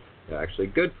material in it. They're actually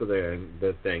good for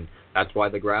the thing. That's why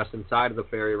the grass inside of the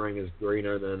fairy ring is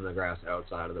greener than the grass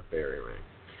outside of the fairy ring.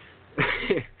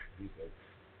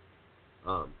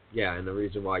 Yeah, and the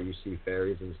reason why you see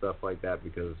fairies and stuff like that,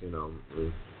 because, you know,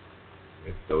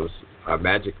 if those are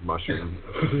magic mushroom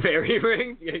fairy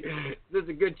rings, there's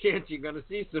a good chance you're going to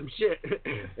see some shit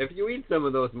if you eat some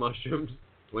of those mushrooms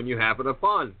when you happen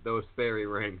upon those fairy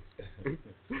rings.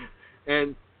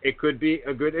 And it could be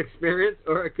a good experience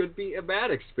or it could be a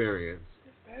bad experience,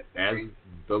 as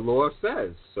the lore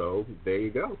says. So there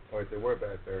you go. Or if they were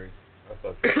bad fairies. I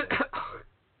thought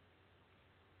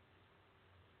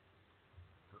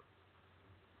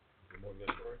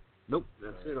Nope,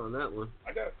 that's it on that one.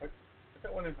 I got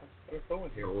one in. I got a phone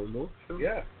in here. One more? Sure.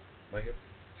 Yeah. I have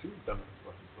 2 dumbass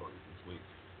fucking stories this week.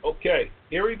 Okay.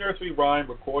 Eerie nursery rhyme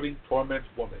recording torments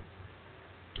woman.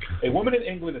 A woman in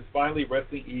England is finally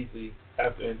resting easy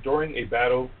after enduring a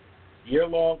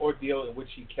year-long ordeal in which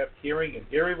she kept hearing an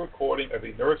eerie recording of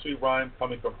a nursery rhyme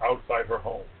coming from outside her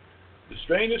home. The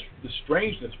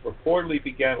strangeness reportedly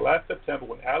began last September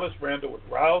when Alice Randall was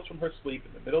roused from her sleep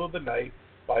in the middle of the night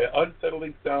by an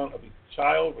unsettling sound of a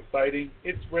child reciting,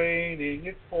 "It's raining,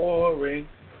 it's pouring."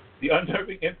 The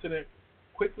unnerving incident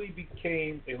quickly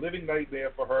became a living nightmare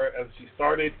for her as she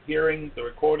started hearing the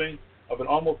recording of an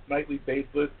almost nightly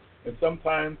basis, and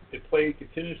sometimes it played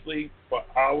continuously for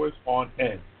hours on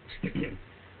end.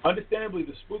 Understandably,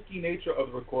 the spooky nature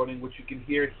of the recording, which you can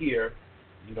hear here,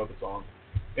 you know the song,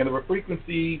 and the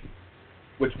frequency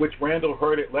which Randall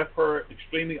heard it left her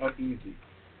extremely uneasy.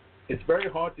 It's very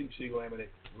haunting, she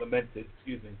lamented.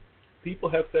 People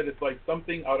have said it's like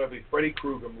something out of a Freddy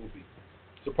Krueger movie.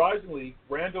 Surprisingly,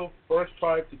 Randall first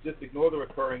tried to just ignore the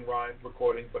recurring rhyme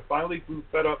recording, but finally grew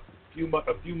fed up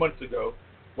a few months ago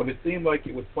when it seemed like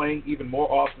it was playing even more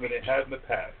often than it had in the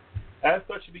past. As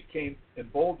such, she became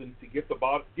emboldened to get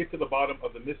to the bottom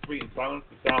of the mystery and silence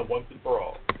the sound once and for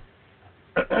all.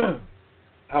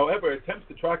 However, attempts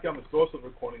to track down the source of the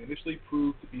recording initially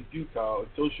proved to be futile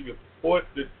until she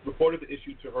reported the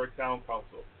issue to her town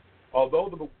council.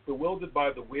 Although bewildered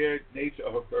by the weird nature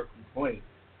of her complaint,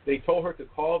 they told her to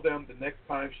call them the next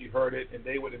time she heard it and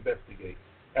they would investigate.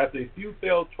 After a few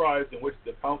failed tries in which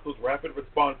the council's rapid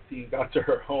response team got to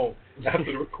her home after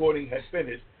the recording had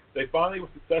finished, they finally were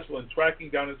successful in tracking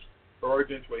down its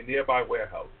origin to a nearby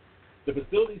warehouse. The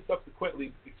facility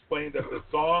subsequently explained that the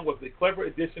song was a clever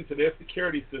addition to their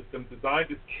security system designed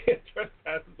to scare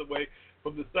trespassers away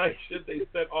from the site should they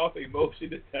set off a motion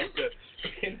detector.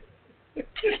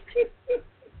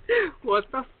 What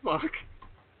the fuck?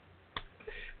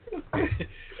 An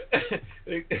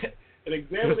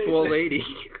examination. Full lady.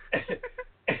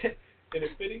 In a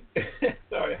fitting.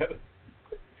 Sorry,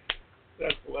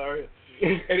 that's hilarious.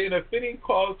 And in a fitting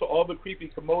cause to all the creepy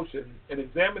commotion, an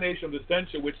examination of the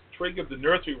censure which triggered the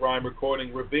nursery rhyme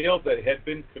recording revealed that it had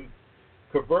been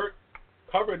covered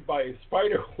by a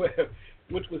spider web,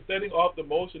 which was setting off the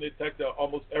motion detector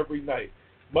almost every night.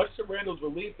 Much to Randall's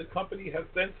relief, the company has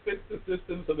since fixed the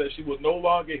system so that she will no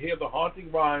longer hear the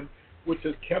haunting rhyme, which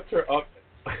has kept her up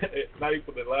at night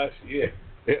for the last year.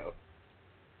 Yeah.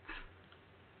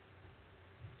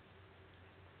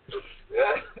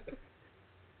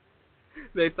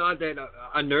 They thought that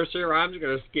a nursery rhyme is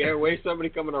going to scare away somebody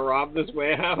coming to rob this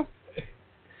warehouse.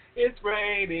 It's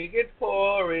raining, it's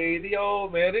pouring, the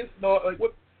old man is not like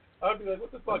what. I'd be like,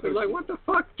 what the fuck? Like, what the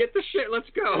fuck? Get the shit, let's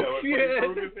go. Yeah.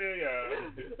 What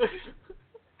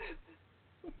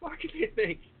the fuck do you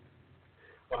think?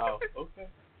 Wow. Okay.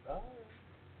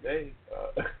 Hey.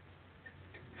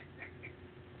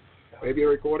 Maybe a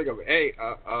recording of, hey,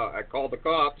 I called the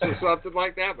cops or something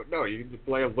like that, but no, you just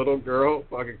play a little girl,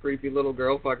 fucking creepy little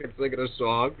girl, fucking singing a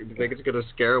song. You think it's gonna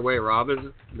scare away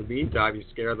robbers? In the meantime, you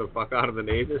scare the fuck out of the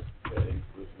neighbors. Hey,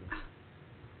 listen.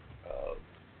 I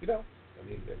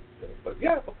mean, but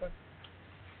yeah, okay.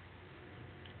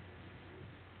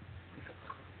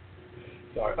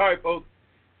 Sorry. All right, folks.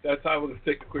 That's time. We're gonna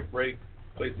take a quick break,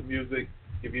 play some music,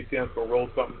 give you a chance to roll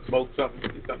something, smoke something,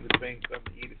 get something to drink,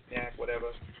 something to eat, a snack,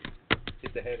 whatever.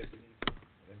 Hit the head if you need to,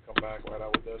 and then come back right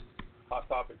out with us. Hot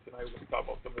topic tonight, we're going to talk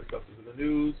about some of the stuff that's in the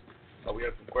news. We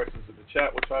have some questions in the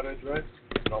chat we'll try to address.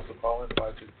 You can also call in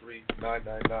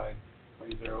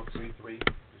 563-999-3033.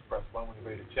 Just press 1 when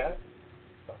you're ready to chat.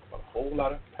 Talk about a whole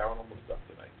lot of paranormal stuff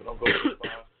tonight. So don't go too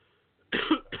far.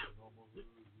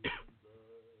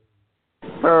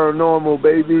 Paranormal,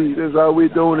 baby. This is how we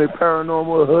doing it.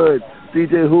 Paranormal Hood.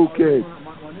 DJ HoodeeZ.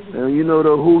 And you know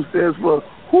the Who stands for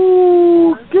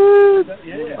HoodeeZ.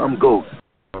 I'm Ghost.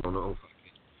 I don't know if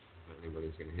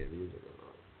anybody's going to hear music or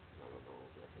not. I don't know.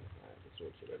 I have to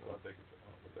switch it. I'll take it.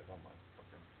 I'll put that on mine.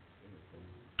 Okay.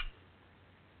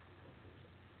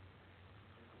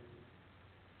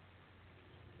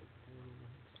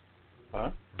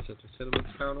 Huh?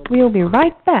 We'll be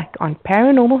right back on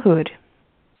Paranormal Hood.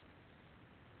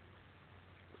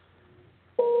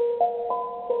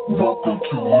 Welcome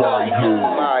to my hood.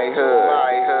 My hood.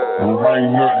 My hood. There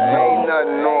ain't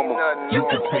nothing normal. You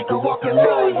can take a look at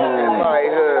my hood. My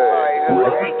hood.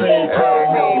 Where everything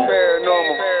paranormal.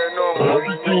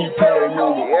 Everything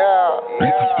paranormal. Yeah.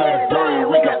 Instead of dying,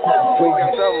 we got something for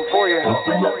you.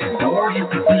 Open up the door, you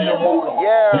can be immortal.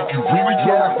 Yeah. If you really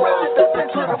try to step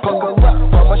into the buckle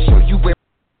up, I'ma show you where.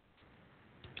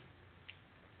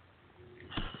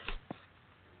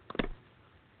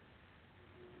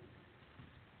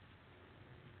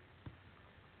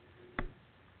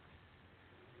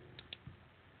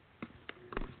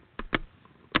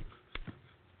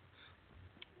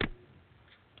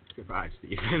 Goodbye,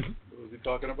 Stephen. What was he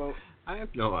talking about? I have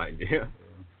no idea.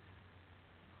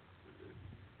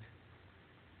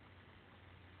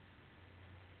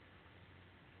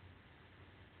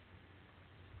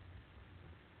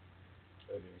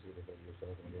 I didn't see what he was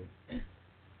talking about.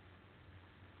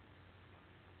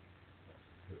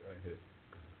 I hit.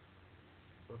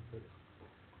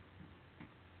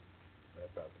 That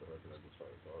passed the record. I just tried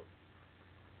to talk.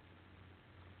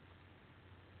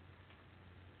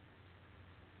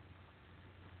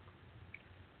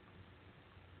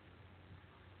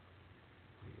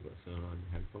 You listen on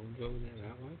headphones over there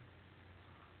that way?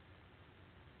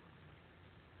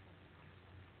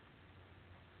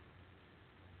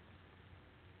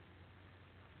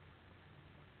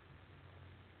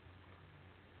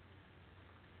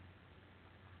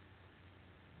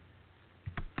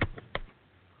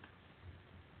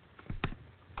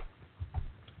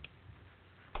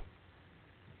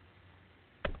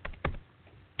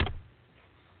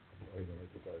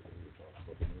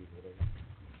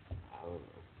 I don't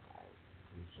know.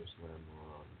 He's just letting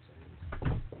more on things.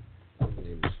 It wasn't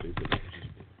even stupid.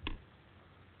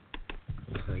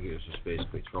 I think he was just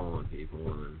basically trolling people,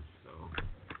 and so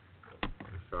I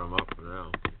shut him up for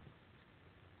now.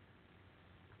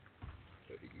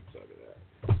 So he keeps out of that.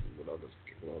 See what others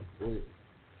people are doing.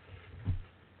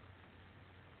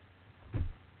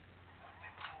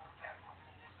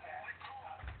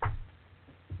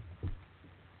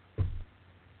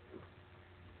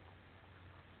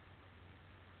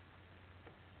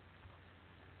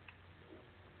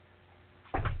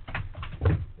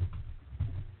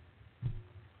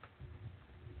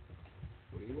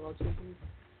 What are you watching, dude?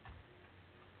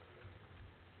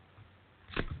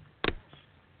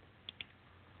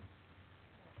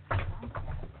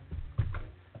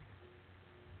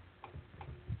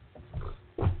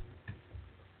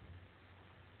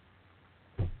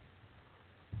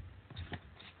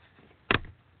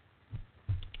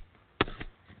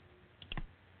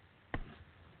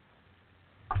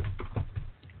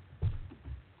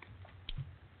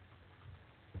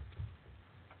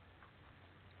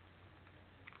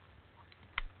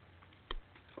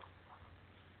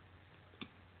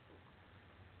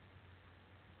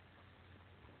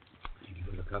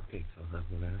 Cupcakes. I'll have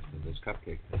one after this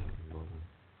cupcake thing.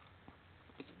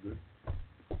 Good.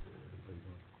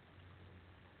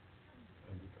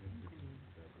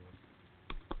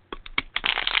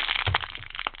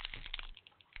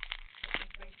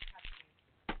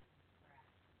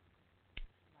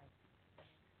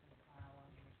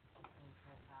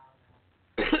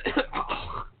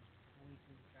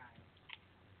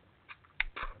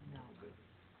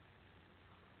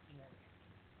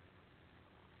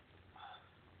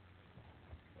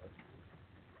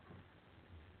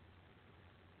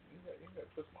 You ain't got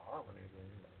to twist my arm or anything.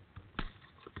 You know.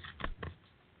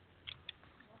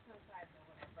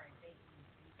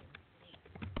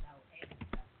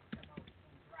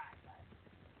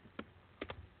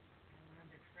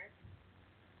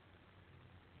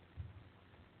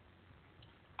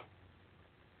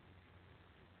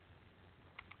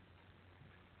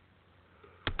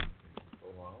 So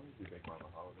long, you make around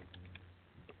the holidays.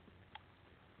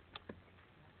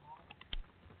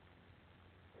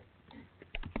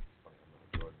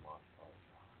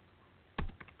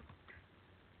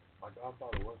 My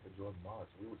godfather worked for Jordan Mars,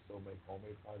 so we would still make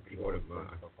homemade pies. Jordan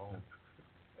Mars. Home.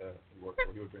 Yeah, he worked,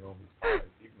 so he would bring home these pies,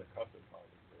 even the custard pies.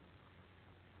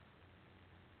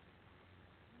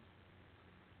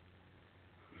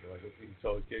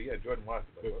 So yeah, Jordan Mars.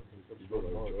 Like, what's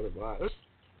Jordan Mars?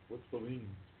 What's Celine?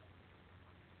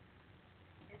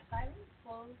 Is Celine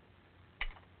closed?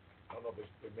 I don't know.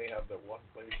 They may have that one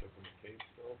place that's in the Cape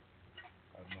still.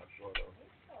 I'm not sure though.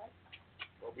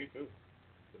 Well, me too.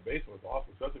 The basement was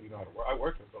awesome, especially if you know how to work. I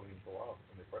worked for Celine for a while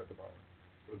in the credit department.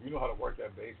 But if you know how to work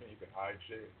that basement, you can hide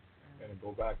shit and then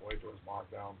go back and wait till it's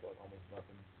marked down to almost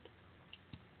nothing.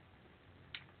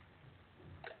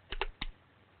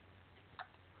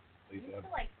 I used to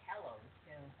like Tellos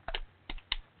too.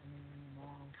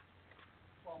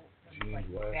 Like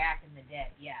back in the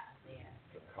day, yeah.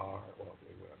 The car, well,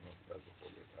 wait, I don't know if that's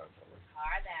before your time. The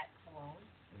car, that cologne.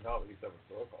 No, they used to have a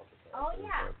store called the car. Oh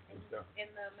yeah,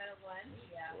 in the Meadow Glen,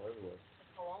 yeah. Everywhere. The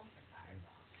cologne for cars.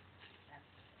 That's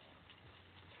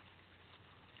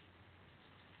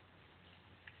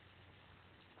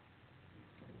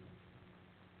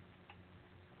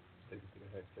Take it to the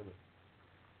head, kill it.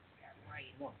 Yeah,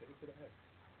 right. Come on, take it to the head.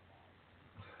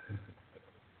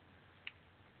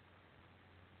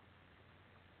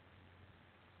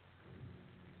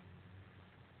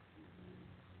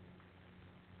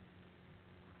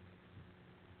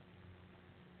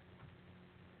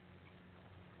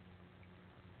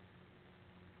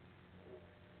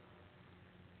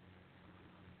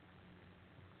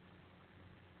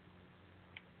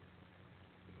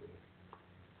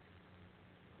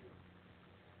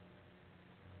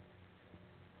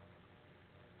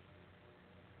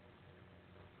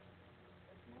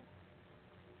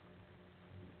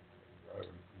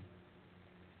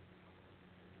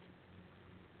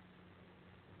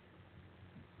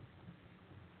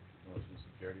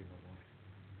 scared of you no more.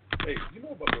 Hey, you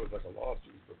know about there was like a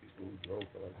lawsuit for people who drove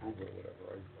for like Uber or whatever,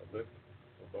 right? A Lyft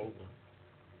or Bolt.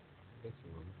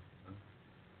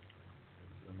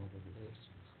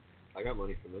 I got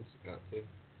money from Instacart too.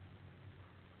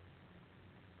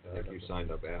 Yeah, If you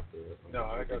signed up after it. No,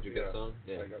 I got. Did you get some?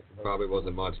 Yeah. I got some. Probably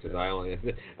wasn't much because I only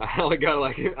got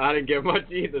like I didn't get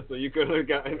much either, so you could have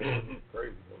gotten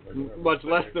crazy. Much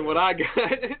less than what I got.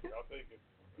 I'll take it.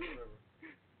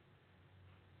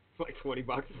 Like $20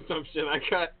 or some shit I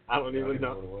got. I don't even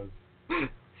know. What it was. I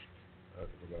have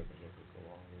to go back and look for so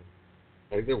long.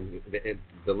 I think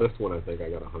the Lyft one I think I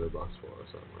got $100 for or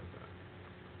something like that.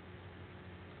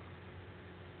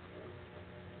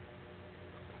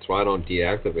 That's why I don't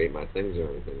deactivate my things or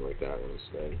anything like that when I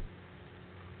stay.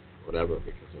 Whatever,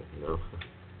 because of,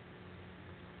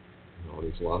 all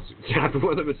these lawsuits happen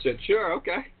with them and shit. Sure,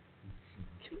 okay.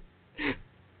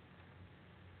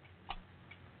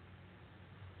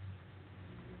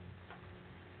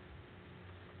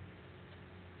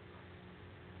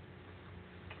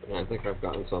 And I think I've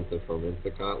gotten something from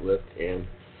Instacart, Lyft, and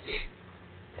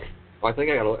I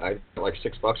think I got like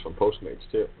 $6 from Postmates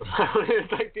too. I don't even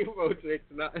think do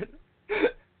Postmates or nothing.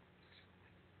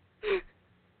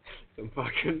 Some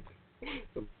fucking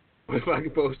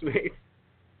Postmates.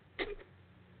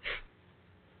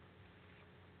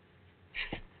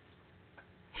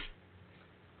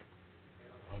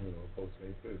 I don't know what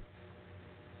Postmates is.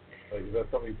 Like, is that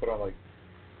something you put on like?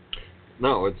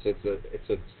 No, it's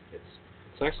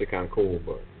actually kind of cool,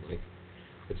 but like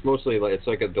it's mostly like it's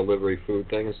like a delivery food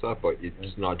thing and stuff, but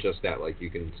it's not just that. Like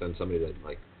you can send somebody to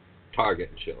like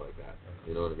Target and shit like that.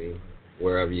 You know what I mean?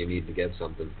 Wherever you need to get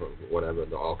something from whatever,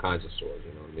 all kinds of stores.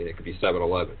 You know what I mean? It could be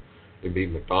 7-Eleven, it could be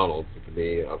McDonald's, it could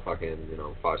be a fucking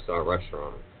 5-star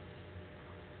restaurant,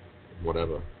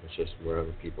 whatever. It's just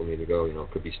wherever people need to go. You know,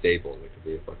 it could be Staples, it could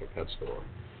be a fucking pet store.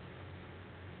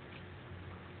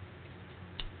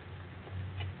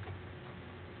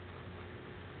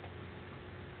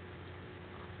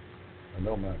 I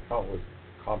know my account was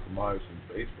compromised from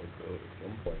Facebook, though. At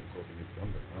some point, so to get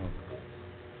something. I don't know.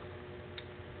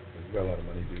 You got a lot of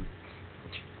money, dude.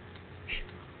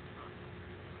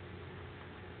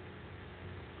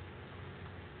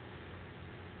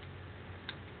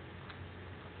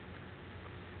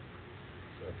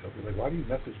 So I tell people, like, why do you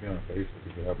message me on Facebook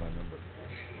if you have my number?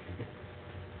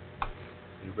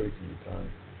 You're wasting your time.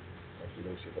 Especially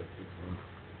those shit like 6 months.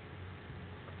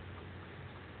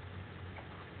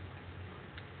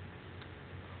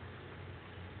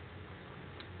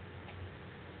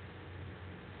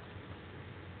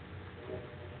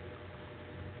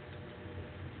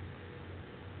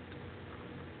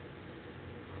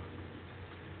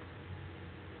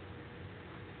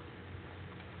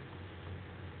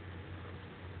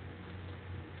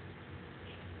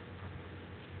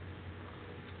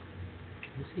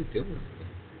 What's he doing?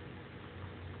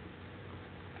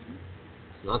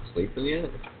 He's not sleeping yet?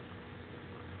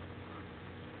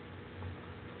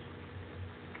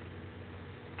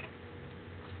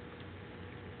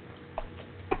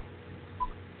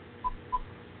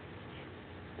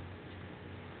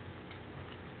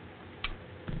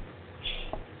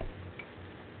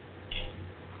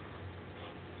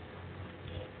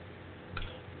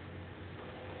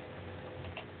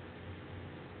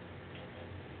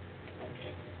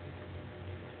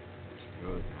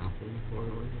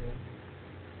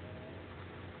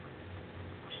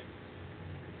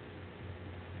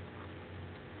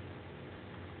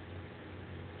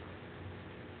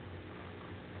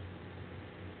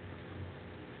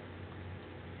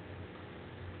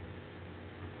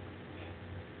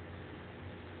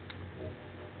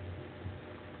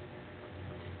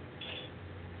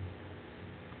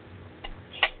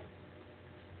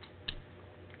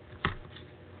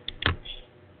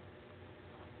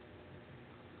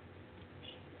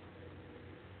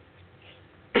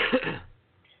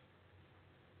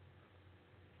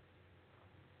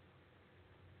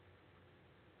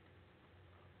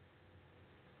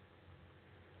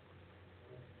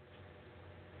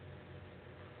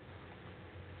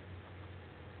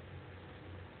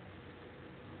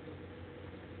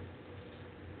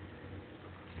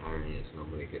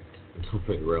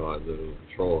 Nobody realized it was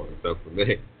a troll except for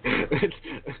me.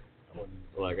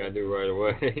 Like I knew right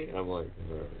away. I'm like,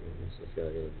 alright, what's this guy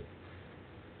gonna do?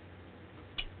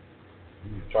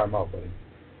 You need to try him out, buddy.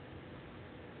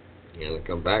 Yeah, they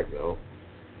come back though.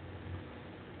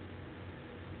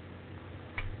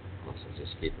 Also,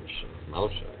 just keeping his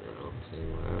mouth shut,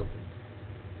 seeing what happens.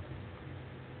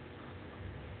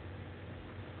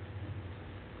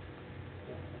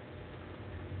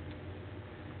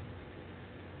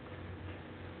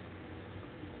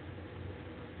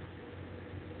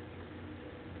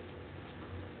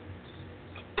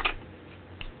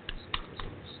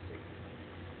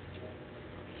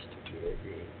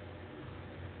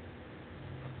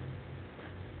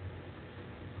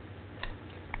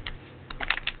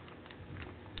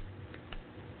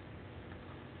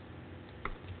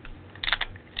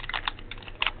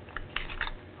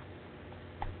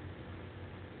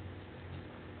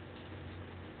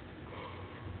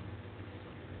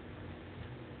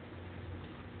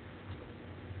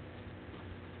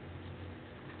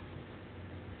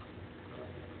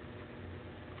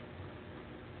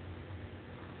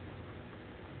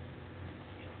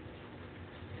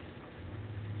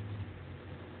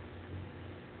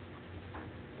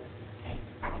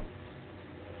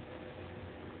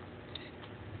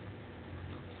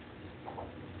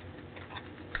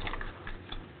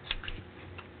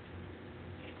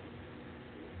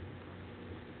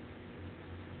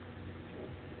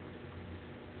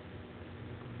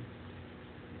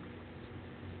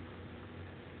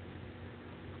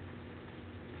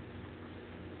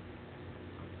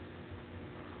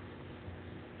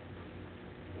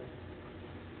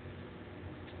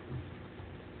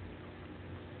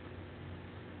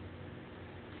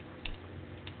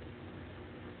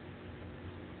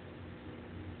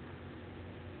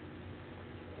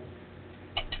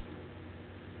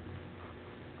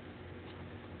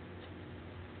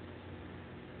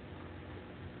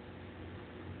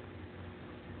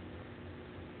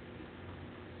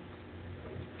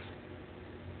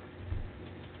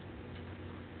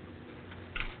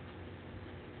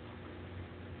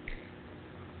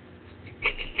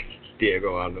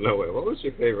 Diego out of nowhere. What was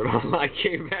your favorite online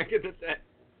game back in the day?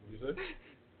 What you say?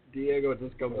 Diego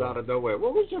just comes out of nowhere.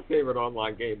 What was your favorite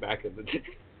online game back in the day?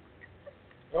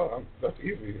 Oh, that's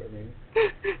easy. I mean,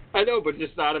 I know, but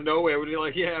just out of nowhere, when you're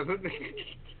like, yeah.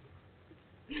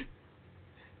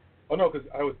 oh no, because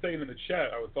I was saying in the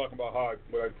chat, I was talking about how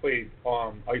when I played,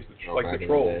 I used to like back the in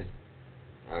trolls.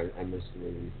 I missed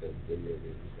when you said video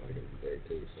games back in the day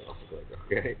too. So I was like,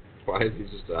 okay, why is he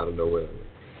just out of nowhere?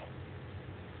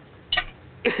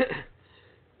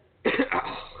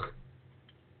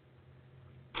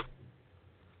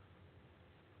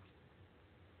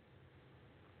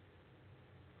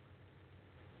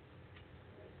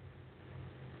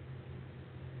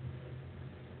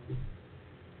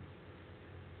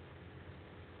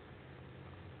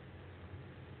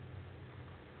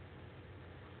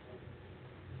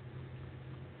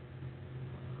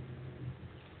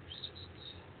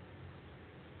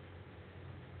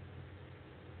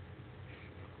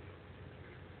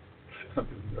 I'm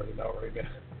just nerding out right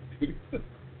now.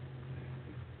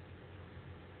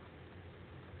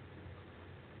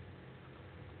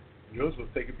 Yours was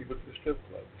taking people to the strip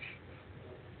club.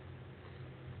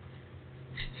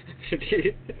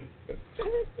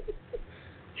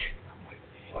 I'm like,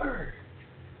 word.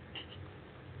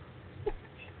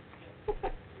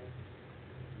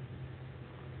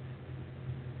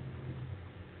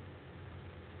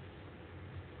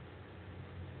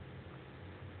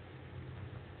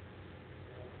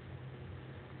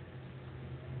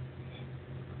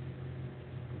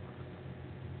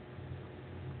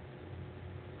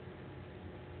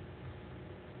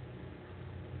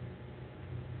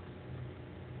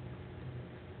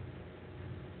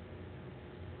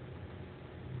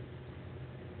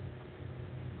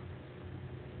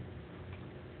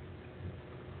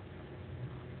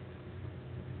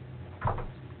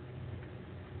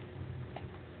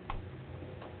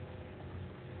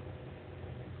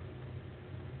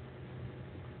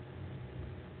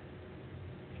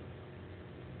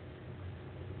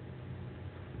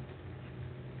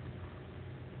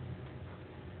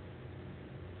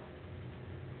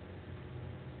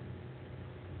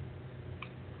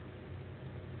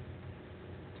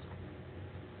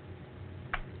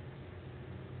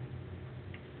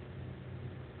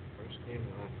 Game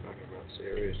that I fucking got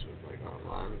serious with, like,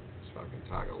 online, was fucking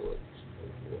Tiger Woods.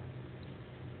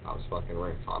 I was fucking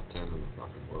ranked top 10 in the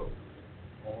fucking world.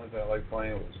 Only thing I like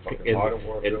playing was fucking in, Modern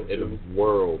Warfare 2. In the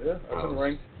world. Yeah, I've been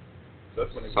ranked.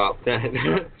 That's when it top 10.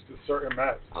 Just certain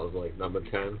maps. I was like number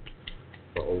 10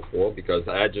 for 04 because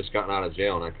I had just gotten out of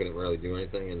jail and I couldn't really do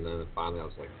anything, and then finally I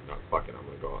was like, no, fuck it, I'm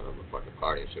gonna go out, I'm gonna fucking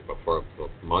party and shit. But for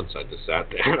months I just sat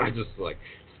there and I just like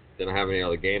didn't have any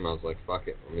other game. I was like, fuck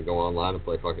it, I'm gonna go online and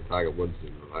play fucking Tiger Woods,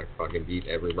 and I fucking beat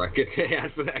every record they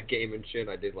had for that game and shit.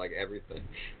 I did like everything.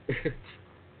 That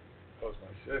was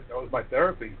my shit. That was my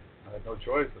therapy. I had no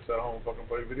choice. I sat home and fucking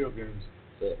play video games.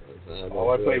 All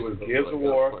I played was Gears of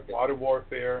War, Modern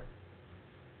Warfare.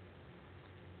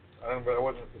 I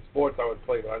wasn't the sports I would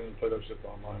play, but I didn't play those shit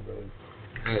online really.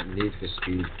 I had Need for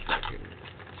Speed fucking.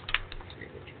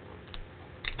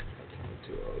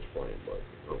 I was playing, but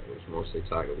it was mostly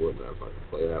Tiger Woods. I fucking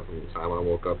played that from the time I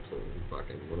woke up to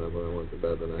fucking whenever I went to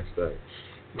bed the next day.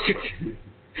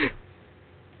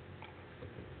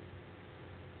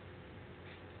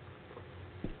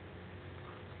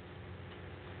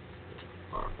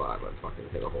 R5, I fucking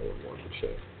hit a hole in one and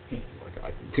shit. Like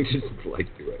I can just like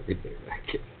do everything in that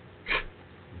game.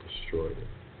 Destroyed it.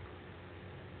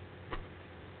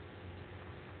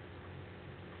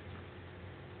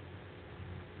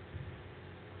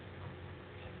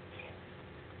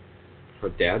 Her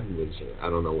dad was,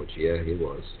 I don't know which year he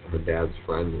was, her dad's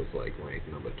friend was like ranked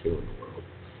number 2 in the world.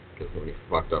 Because when he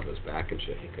fucked up his back and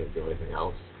shit, he couldn't do anything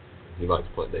else. He likes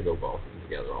to play, they go golfing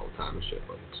together all the time and shit.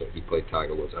 But so he played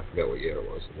Tiger Woods, I forget what year it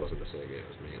was. It wasn't the same year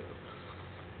as me,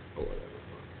 or whatever.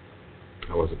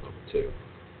 I wasn't number 2.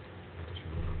 I just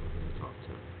remember I was in the top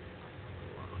 10.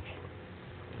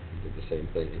 He did the same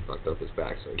thing, he fucked up his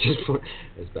back, so he just put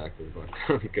his back was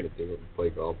fucked. He couldn't do it and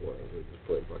play golf well, he just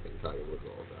played fucking Tiger Woods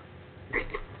all the time.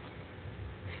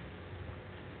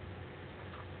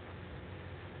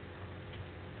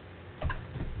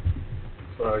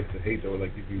 So I used to hate though,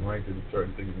 like you'd be ranked in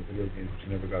certain things in video games, but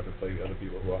you never got to play the other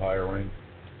people who are higher ranked.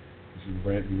 Because you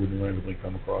wouldn't randomly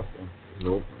come across them.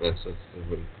 Nope, it was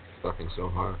fucking so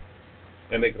hard.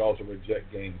 And they could also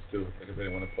reject games too. Like if they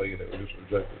didn't want to play you, they would just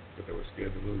reject it because they were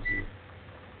scared to lose you.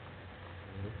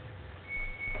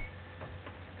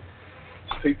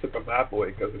 They took a map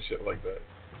away because of shit like that.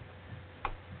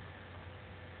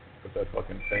 But that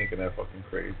fucking tank and that fucking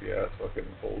crazy ass fucking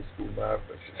old school map,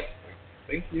 that shit. Like,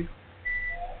 thank you.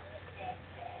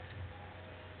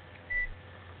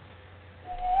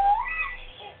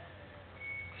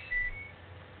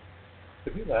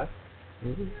 He left.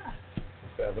 Mm-hmm.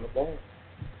 He's having a ball.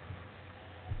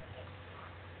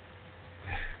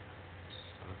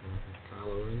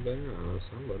 Kylo in there or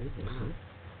somebody. Mm-hmm.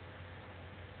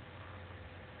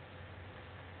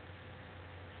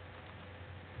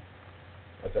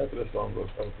 After this song goes,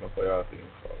 I'm going to play our theme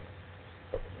song.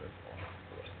 A couple minutes long.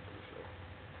 For the rest of the show.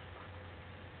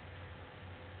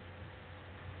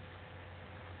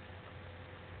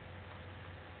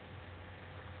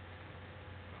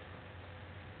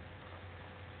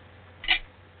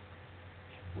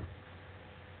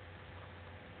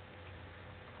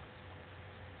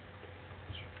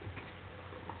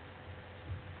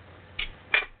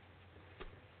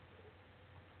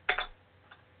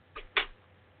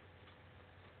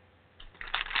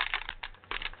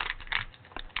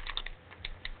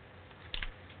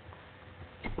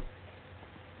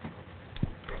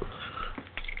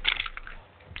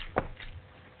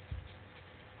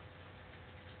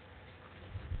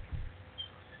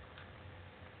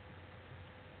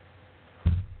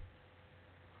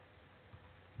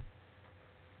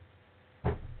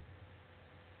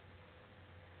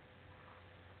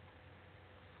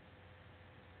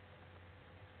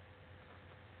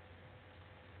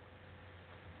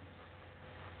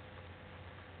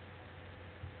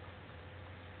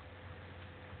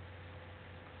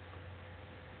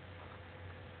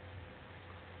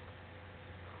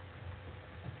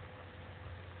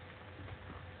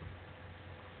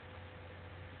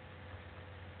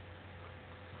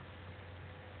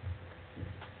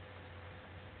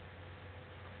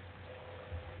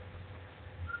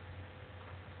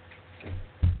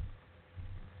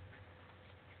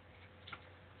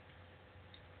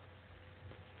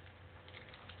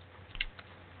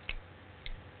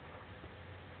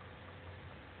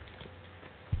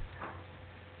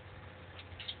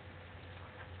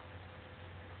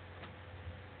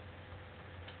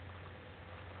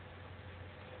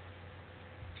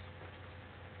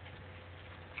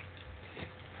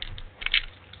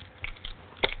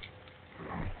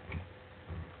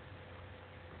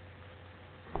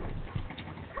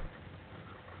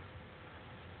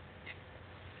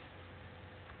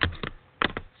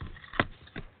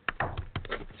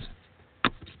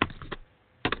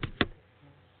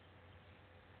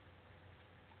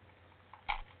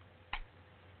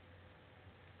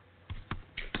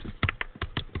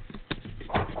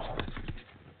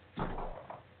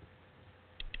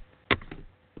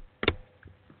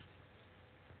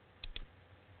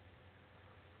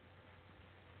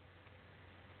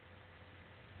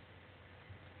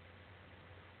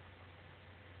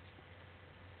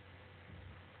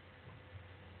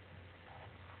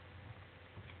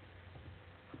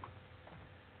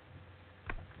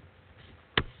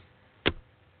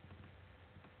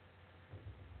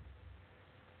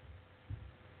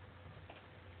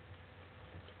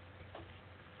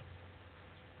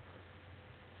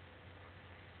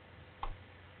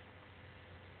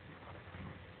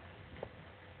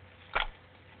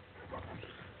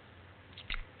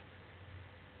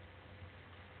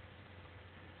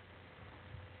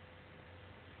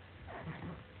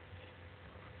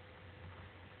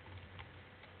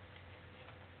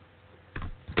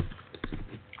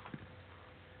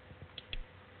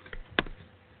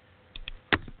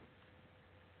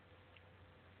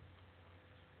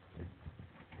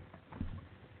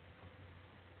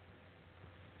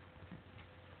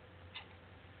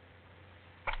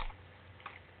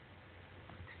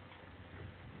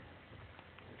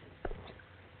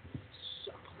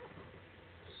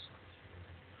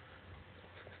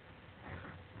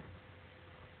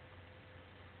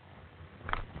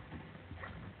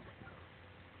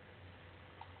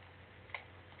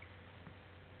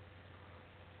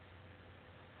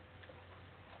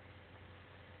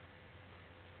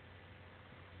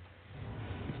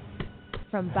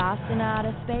 From Boston to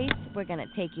outer space, we're going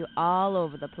to take you all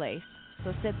over the place.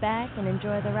 So sit back and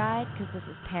enjoy the ride, because this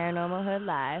is Paranormal Hood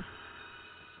Live.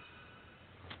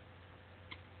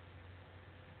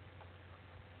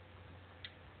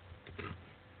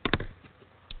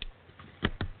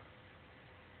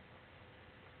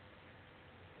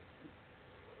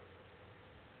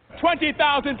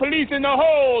 $20,000 police in the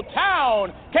whole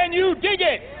town. Can you dig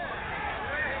it?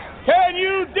 Can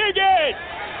you dig it?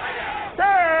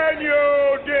 Can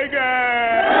you dig it?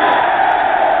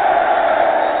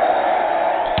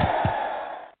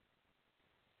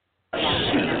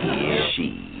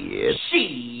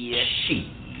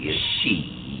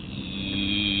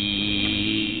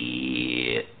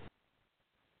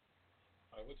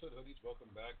 Alright, what's up, hoodies? Welcome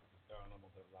back to the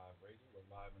Paranormal Hood Live Radio. We're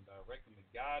live and direct from the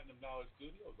Garden of Knowledge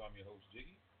Studios. I'm your host,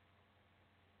 Jiggy.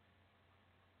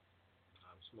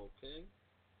 I'm Smoke King.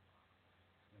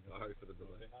 Sorry for the delay.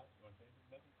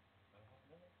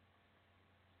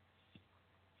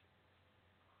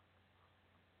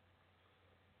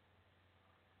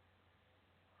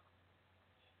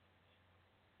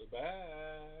 We're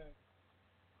back.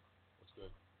 What's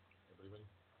good? Everybody?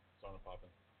 It's on and popping.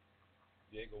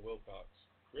 Diego Wilcox.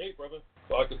 Great, brother.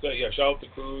 So I could say, yeah, shout out to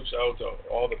Cruz, shout out to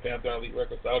all the Panther Elite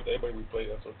Records, shout out to everybody we played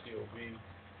SOTOB.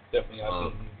 Definitely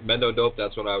Mendo Dope,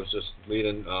 that's what I was just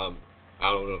leading. I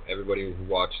don't know, everybody who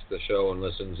watched the show and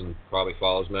listens and probably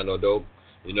follows Mendo Dope,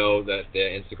 you know that their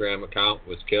Instagram account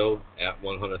was killed at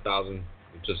 100,000,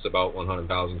 just about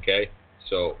 100,000K.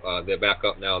 So they're back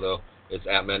up now, though. It's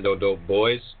at Mendo Dope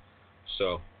Boys.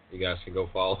 So you guys can go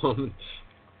follow them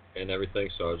and everything.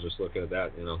 So I was just looking at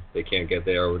that. You know, they can't get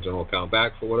their original account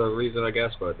back for whatever reason, I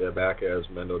guess, but they're back as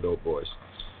Mendo Dope Boys.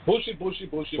 Bullshit.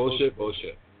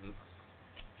 Yep.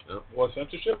 More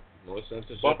censorship? More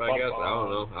censorship, I guess. I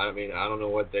don't know. I mean, I don't know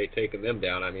what they taking them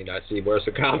down. I mean, I see worse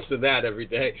accounts than that every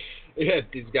day. Yeah,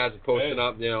 these guys are posting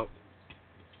up, you know,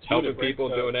 helping people,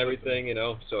 doing everything, you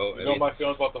know. So you know my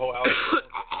feelings about the whole Alex.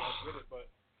 But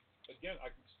again, I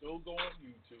can still go on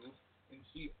YouTube and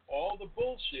see all the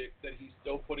bullshit that he's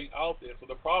still putting out there. So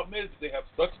the problem is they have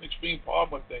such an extreme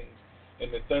problem with things,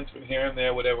 and they're censoring here and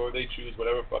there, whatever they choose,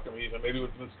 whatever fucking reason. Maybe it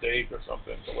was a mistake or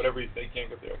something. So whatever they can't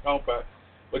get their account back.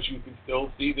 But you can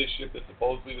still see this shit that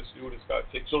supposedly the dude has got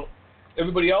ticked. So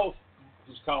everybody else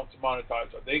whose accounts are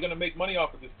monetized, are they going to make money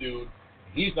off of this dude?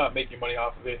 He's not making money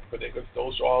off of it, but they could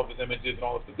still show all of his images and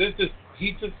all this.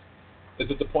 He just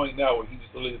is at the point now where he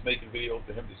just literally is making videos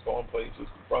to him just going places,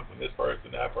 confronting this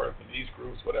person, that person, these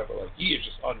groups, whatever. Like, he is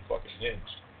just unfucking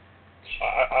hinged.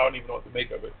 I don't even know what to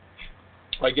make of it.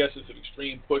 I guess it's an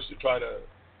extreme push to try to,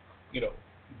 you know,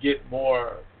 get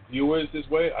more viewers this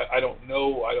way. I don't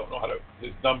know. I don't know how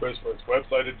his numbers for his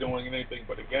website are doing anything.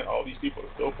 But again, all these people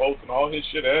are still posting all his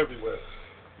shit everywhere.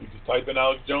 You just type in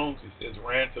Alex Jones, his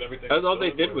rants and everything. That's all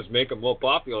they did was make him more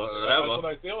popular. That's what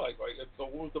I feel like. So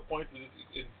what was the point of it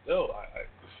still?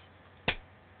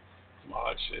 Some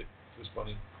odd shit. Just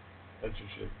funny. Extra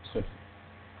shit.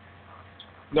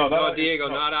 No, Diego,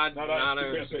 not on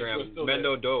Instagram.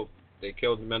 Mendo Dope. They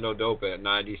killed Mendo Dope at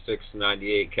 96,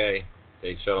 98K.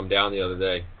 They shut him down the other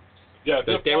day. Yeah,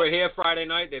 they were here Friday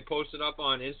night. They posted up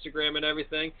on Instagram and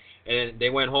everything, and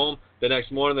they went home. The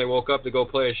next morning, they woke up to go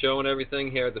play a show and everything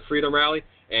here at the Freedom Rally,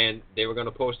 and they were going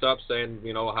to post up saying,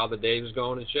 you know, how the day was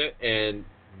going and shit, and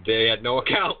they had no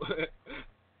account.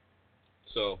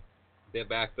 So they're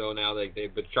back, though, now.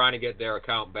 They've been trying to get their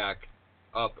account back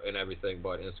up and everything,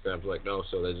 but Instagram's like, no,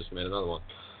 so they just made another one.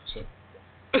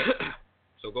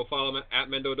 So go follow them at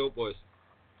Mendo Dope Boys.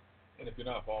 And if you're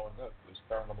not following us, there's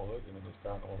ParanormalHood and then there's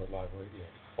ParanormalHood Live Radio.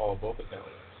 Follow both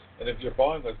accounts. And if you're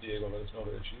following us, Diego, let us know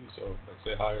that it's you. So let's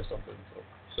say hi or something.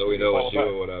 So we know it's you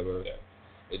or whatever. Yeah.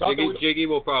 Jiggy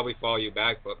will probably follow you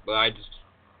back, but I just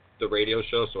the radio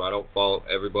show, so I don't follow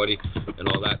everybody and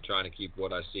all that. Trying to keep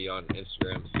what I see on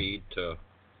Instagram feed to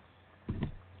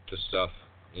stuff,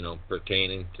 you know,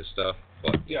 pertaining to stuff.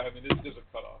 But yeah, I mean, there's a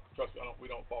cutoff. Trust me, we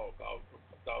don't follow thousands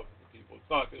of people. It's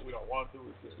not that we don't want to.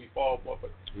 It's just we follow more. But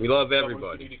we love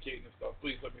everybody. Communicating and stuff.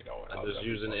 Please let me know. I'm just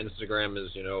using Instagram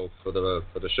as, you know, for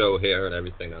the show here and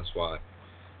everything. That's why.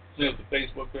 There's the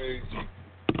Facebook page,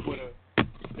 Twitter,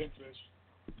 Pinterest,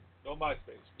 no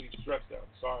MySpace. Please stress that.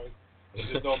 I'm sorry.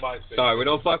 There's no MySpace. Sorry, we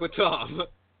don't fuck with Tom.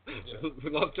 Yeah. We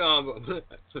love Tom.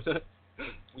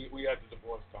 we had to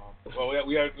divorce Tom. Well,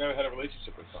 we never had a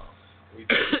relationship with Tom. We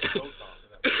didn't know Tom.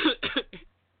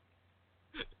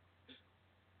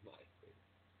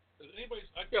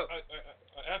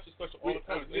 I ask this question all the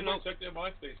time. Check their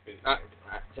MySpace page. I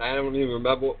don't even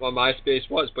remember what my MySpace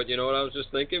was, but you know what I was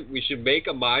just thinking? We should make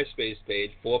a MySpace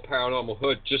page for Paranormal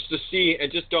Hood just to see,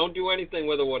 and just don't do anything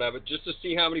with it or whatever, just to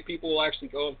see how many people will actually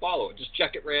go and follow it. Just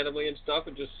check it randomly and stuff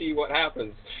and just see what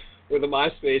happens with a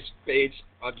MySpace page,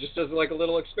 just as like a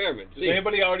little experiment. Does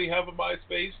anybody already have a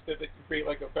MySpace that they can create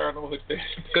like a Paranormal Hood page?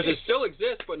 Because it still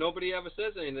exists, but nobody ever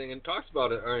says anything and talks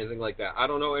about it or anything like that. I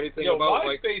don't know anything about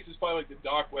MySpace is probably like the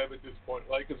dark web at this point,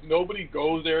 like, because nobody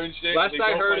goes there and shit. Last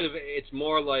I heard of it, it's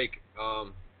more like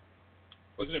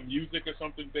isn't it music or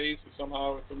something based or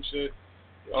somehow or some shit?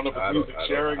 I don't know if it's music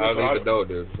sharing. I don't even know,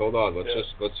 dude. Hold on. Let's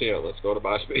see it. Let's go to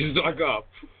MySpace.com.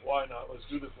 Why not? Let's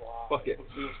do this live. Fuck it.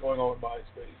 Let's see what's going on with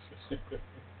MySpace.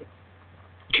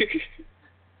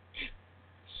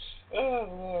 Oh,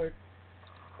 Lord.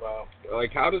 Wow.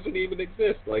 Like, how does it even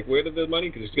exist? Like, where did the money?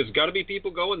 Because there's got to be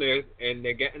people going there, and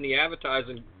they're getting the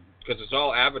advertising Because it's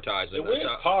all advertising. And where's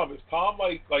Tom? Is Tom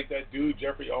like that dude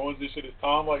Jeffrey Owens and shit? Is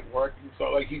Tom like working? So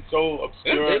like he's so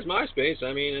obscure. There's MySpace.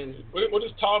 I mean, what is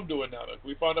Tom doing now? Like,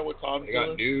 we find out what Tom's doing.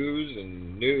 Got news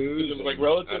and news. Is it like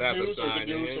relative I'd news or the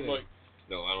news from like?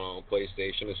 No, I don't know.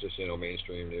 PlayStation. It's just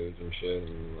mainstream news and shit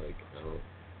and like I don't.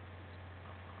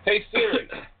 Hey Siri,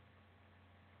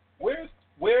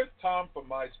 where's Tom from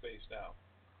MySpace now?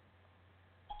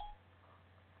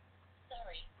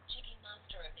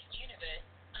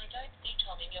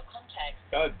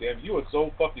 God damn, you are so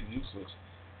fucking useless.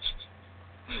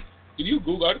 Can you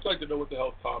Google? I'd just like to know what the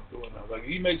hell Tom's doing now. Like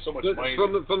he makes so much money.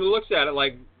 From the looks at it,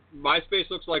 like MySpace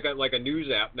looks like a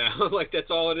news app now. Like that's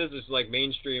all it is. It's like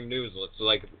mainstream news. It's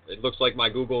like it looks like my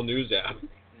Google News app.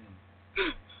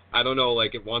 I don't know.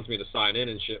 Like it wants me to sign in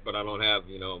and shit, but I don't have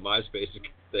MySpace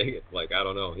thing. Like I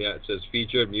don't know. Yeah, it says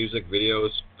featured music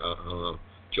videos. I don't know.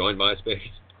 Join MySpace.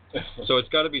 So it's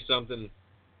got to be something.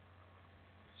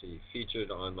 See,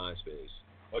 featured on MySpace.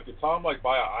 Like, did Tom buy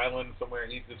an island somewhere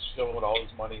and he's just chilling with all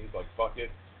his money? He's like, fuck it.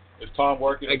 Is Tom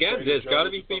working? Again, there's got to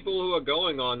be people who are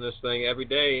going on this thing every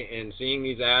day and seeing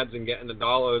these ads and getting the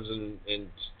dollars and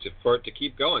for it to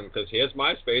keep going. Because here's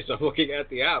MySpace. I'm looking at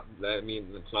the app. I mean,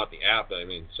 it's not the app. I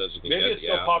mean, it says you can maybe get it's the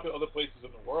still app. popular other places in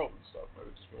the world and stuff.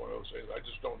 Maybe it's just one of those things. I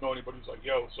just don't know anybody who's like,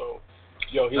 here's no,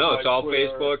 it's all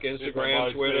Twitter, Facebook,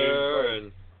 Instagram, Twitter,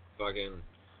 and fucking,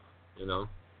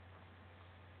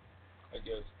 I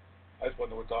guess. I just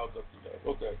wonder what Tom's up to guys.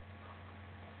 Okay.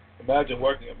 Imagine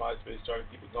working at MySpace trying to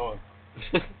keep it going.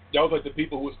 Y'all was like the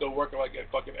people who were still working like at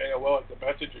fucking AOL, like the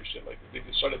messenger shit. Like they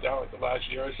just shut it down like the last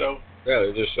year or so. Yeah,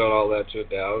 they just shut all that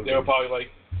shit down. They were probably like,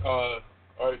 all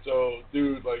right, so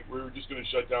dude, like we were just gonna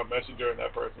shut down Messenger, and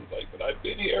that person's like, but I've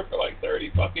been here for like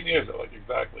 30 fucking years. They're like,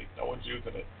 exactly. No one's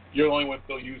using it. You're the only one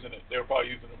still using it. They were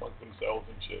probably using it amongst themselves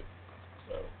and shit.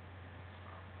 So.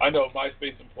 I know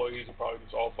MySpace employees are probably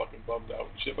just all fucking bummed out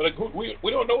and shit. But like, we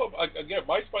don't know. Again,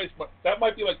 MySpace, that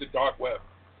might be like the dark web.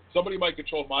 Somebody might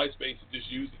control MySpace and just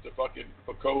use it to fucking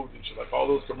for codes and shit. Like all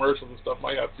those commercials and stuff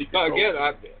might have secret codes.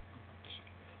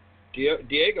 Again,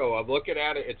 Diego, I'm looking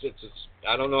at it. It's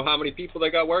I don't know how many people they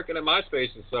got working at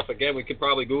MySpace and stuff. Again, we could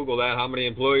probably Google that. How many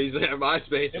employees they have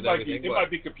MySpace and everything. It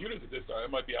might be computers at this time. It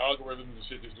might be algorithms and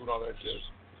shit just doing all that shit.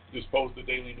 Just post the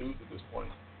daily news at this point.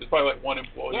 There's probably like one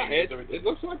employee. Yeah, it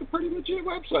looks like a pretty legit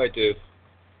website, dude.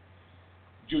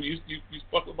 Jude, you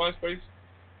fuck with MySpace?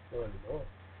 I don't know.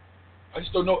 I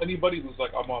just don't know anybody who's like,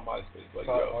 I'm on MySpace. Like,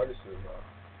 artists is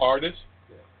artists?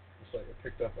 Yeah. It's like it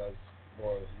picked up as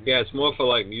more. Yeah, it's more for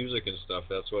like music and stuff.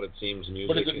 That's what it seems. Music.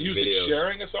 But is it and music videos.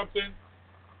 sharing or something?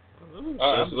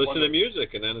 Just listen to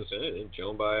music and then it's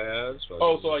joined by ads. So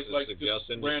like just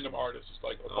random artists, just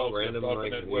like random stuff,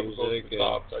 like and then whoever goes to the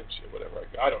top type shit, whatever.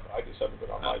 I don't know. I just haven't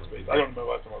been on MySpace. I don't remember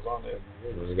last time I was on there.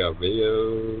 We got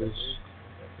videos.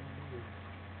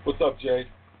 What's up, Jay?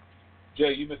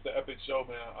 Jay, you missed the epic show,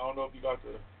 man. I don't know if you got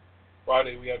the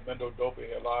Friday. We had Mendo Dope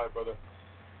here live, brother.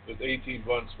 There's 18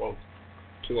 blunts, folks.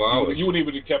 2 hours. You wouldn't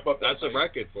even have kept up. That's a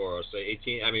record for us.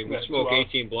 18. I mean, we smoke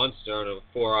 18 blunts during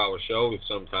a 4-hour show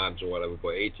sometimes or whatever,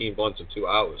 but 18 blunts in 2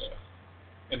 hours. Yeah.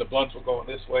 And the blunts were going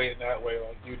this way and that way.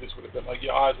 Like you just would have been like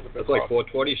your eyes would have been. It's like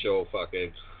 420 show,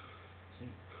 fucking.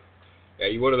 Yeah,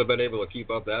 you wouldn't have been able to keep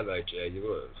up that night, Jay. You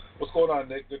would. What's going on,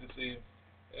 Nick? Good to see you.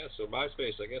 Yeah, so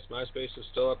MySpace. I guess MySpace is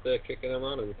still up there kicking and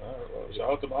running. All right, well,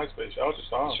 shout out to MySpace. Shout out to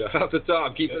Tom. Shout out to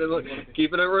Tom. Keeping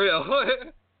it real.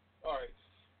 All right.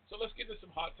 So let's get into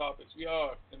some hot topics. We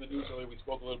are in the news earlier. We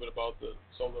spoke a little bit about the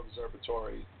Solar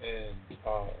Observatory and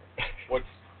what's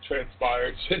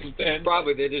transpired since then.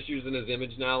 Probably they're just using his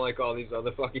image now, like all these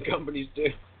other fucking companies do.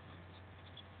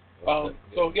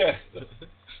 So yeah,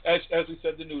 as we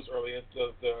said in the news earlier,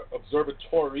 the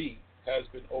observatory has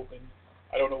been opened.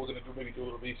 I don't know what we're gonna do. Maybe do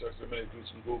a little research in a minute, do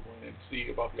some googling, and see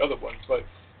about the other ones. But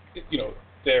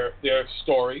their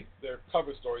story, their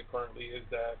cover story currently is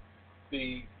that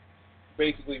the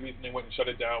basically reason they went and shut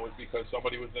it down was because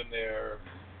somebody was in there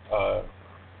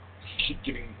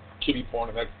getting kitty porn,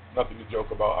 and that's nothing to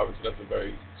joke about. Obviously, that's a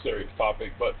very serious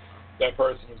topic, but that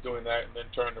person was doing that and then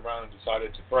turned around and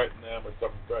decided to threaten them or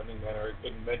something threatening them, or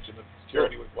didn't mention that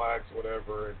security was lax or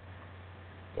whatever, and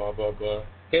blah, blah, blah.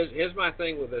 Here's my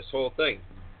thing with this whole thing.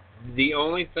 The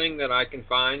only thing that I can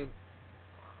find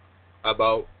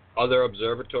about other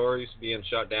observatories being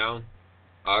shut down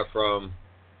are from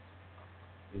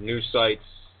news sites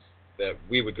that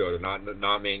we would go to,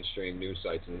 not mainstream news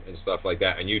sites and stuff like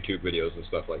that, and YouTube videos and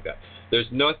stuff like that. There's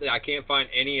nothing. I can't find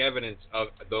any evidence of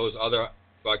those other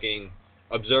fucking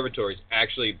observatories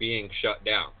actually being shut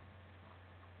down,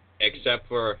 except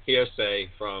for hearsay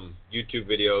from YouTube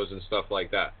videos and stuff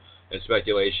like that. and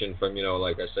speculation from,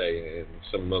 like I say, in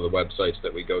some of the websites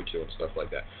that we go to and stuff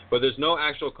like that. But there's no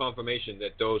actual confirmation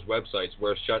that those websites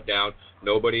were shut down.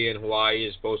 Nobody in Hawaii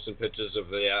is posting pictures of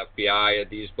the FBI at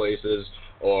these places,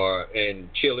 or in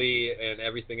Chile and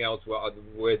everything else,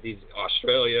 where these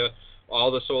Australia, all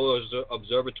the solar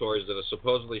observatories that are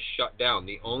supposedly shut down.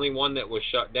 The only one that was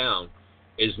shut down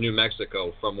is New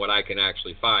Mexico, from what I can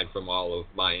actually find from all of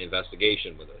my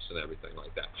investigation with this and everything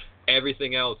like that.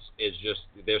 Everything else is just,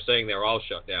 they're saying they're all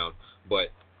shut down,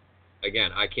 but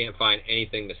again, I can't find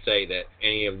anything to say that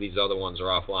any of these other ones are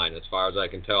offline. As far as I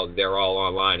can tell, they're all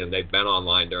online, and they've been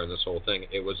online during this whole thing.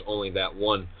 It was only that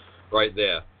one right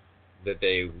there that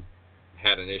they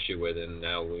had an issue with, and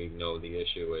now we know the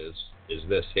issue is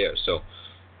this here. So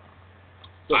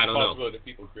I don't know. That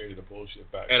people created a bullshit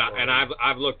back. And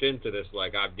I've looked into this.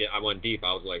 Like I went deep.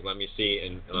 I was like, let me see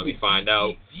and let me find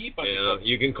out.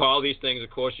 You can call these things. Of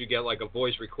course, you get like a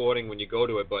voice recording when you go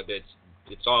to it, but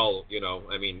it's all,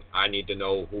 I mean, I need to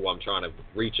know who I'm trying to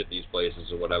reach at these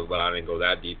places or whatever, but I didn't go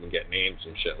that deep and get names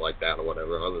and shit like that or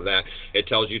whatever. Other than that, it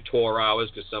tells you tour hours,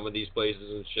 because some of these places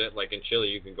and shit, like in Chile,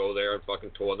 you can go there and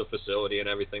fucking tour the facility and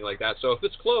everything like that. So if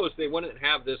it's closed, they wouldn't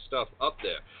have this stuff up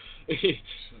there.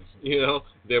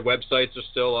 Their websites are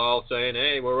still all saying,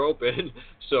 hey, we're open.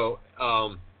 So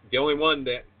the only one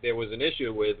that there was an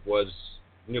issue with was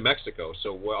New Mexico.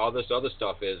 So where all this other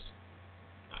stuff is,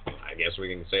 I guess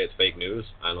we can say it's fake news.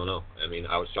 I don't know. I mean,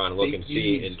 I was trying to look and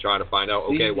see and try to find out,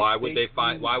 okay, why would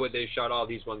they shut all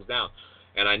these ones down?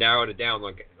 And I narrowed it down,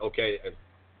 like, okay,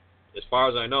 as far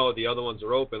as I know, the other ones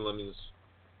are open. That means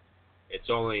it's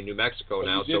only New Mexico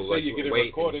now, so let's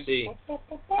wait and see.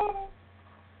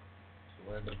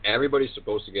 Everybody's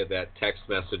supposed to get that text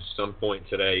message some point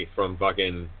today from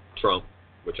fucking Trump,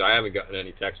 which I haven't gotten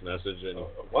any text message. And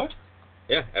what?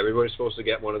 Yeah, everybody's supposed to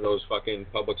get one of those fucking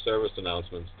public service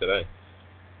announcements today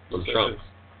from Trump.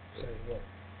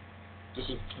 This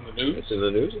is in the news? It's in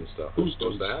the news and stuff. Who's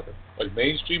supposed to happen? Like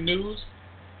mainstream news?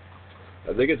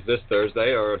 I think it's this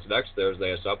Thursday or it's next Thursday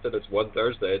or something. It's one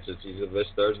Thursday. It's either this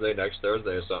Thursday, next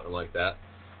Thursday, or something like that.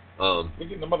 We're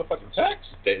getting the motherfucking text?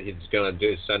 He's gonna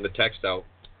send a text out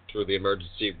through the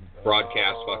emergency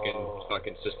broadcast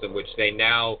fucking system, which they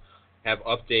now have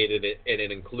updated it, and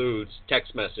it includes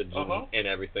text messaging and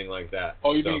everything like that.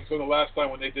 Oh, you mean from the last time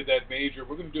when they did that major,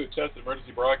 we're going to do a test,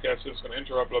 emergency broadcast, it's going to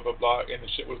interrupt, blah, blah, blah, and the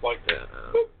shit was like,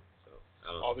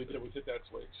 all they did was hit that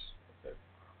switch. Okay.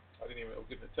 I didn't even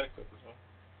get the text message, huh?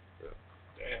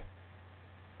 Yeah.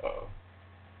 Damn.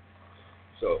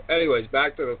 So, anyways,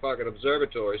 back to the fucking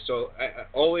observatory. So,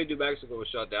 only New Mexico was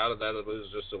shut down, and that was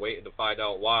just waiting to find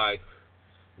out why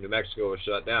New Mexico was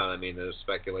shut down. I mean, there's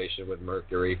speculation with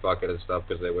mercury fucking and stuff,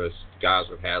 because there was guys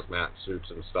with hazmat suits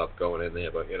and stuff going in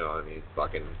there, but, I mean,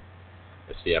 fucking,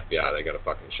 it's the FBI, they gotta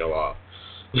fucking show off.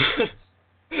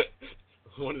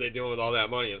 What are they doing with all that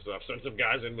money and stuff? Send some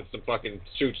guys in with some fucking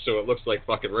suits so it looks like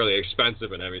fucking really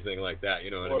expensive and everything like that,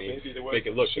 you know what I mean? Make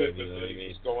it look good, you know what I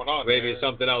mean? Going on maybe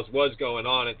something else was going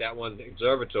on at that one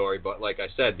observatory, but like I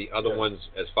said, the other ones,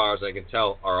 as far as I can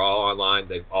tell, are all online.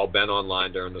 They've all been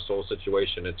online during this whole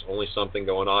situation. It's only something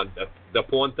going on. The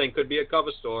porn thing could be a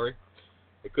cover story.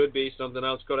 It could be something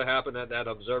else could have happened at that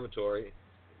observatory,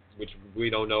 which we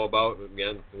don't know about.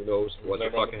 Again, who knows what the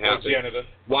fucking happened.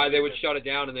 Why they would shut it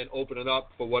down and then open it up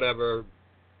for whatever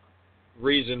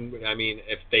reason. I mean,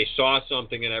 if they saw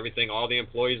something and everything, all the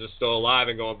employees are still alive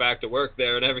and going back to work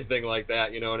there and everything like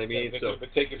that, you know what I mean? They're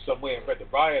taking somewhere and to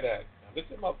buy it at. Now,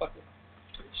 listen, motherfucker.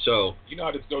 So. You know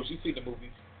how this goes. You see the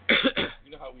movies.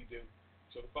 You know how we do.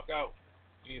 So the fuck out.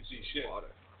 You didn't see shit.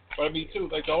 But I mean, too,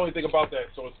 like, the only thing about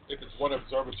that, so if it's one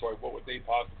observatory, what would they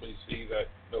possibly see that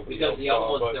nobody because else the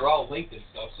other saw? ones, they're all linked and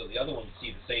stuff, so the other ones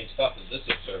see the same stuff as this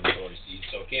observatory sees,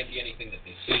 so it can't be anything that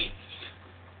they've seen,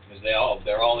 because they're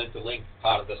all interlinked,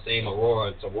 part of the same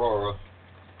aurora. It's Aurora.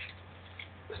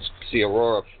 It's the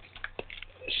Aurora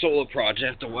solar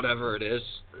project or whatever it is,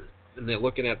 and they're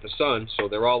looking at the sun, so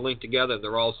they're all linked together.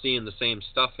 They're all seeing the same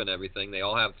stuff and everything. They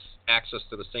all have access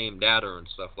to the same data and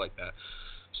stuff like that.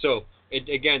 So,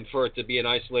 again, for it to be an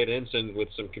isolated incident with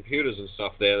some computers and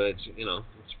stuff there, it's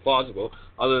plausible.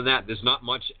 Other than that, there's not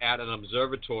much at an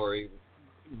observatory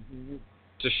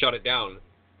to shut it down,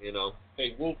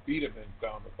 Hey, Wolf Biederman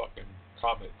found the fucking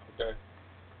comet, okay?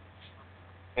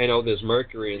 I know there's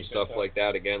mercury and stuff like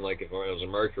that, again, like if it was a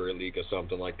mercury leak or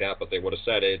something like that, but they would have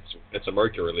said it's a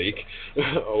mercury leak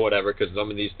or whatever, because some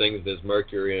of these things, there's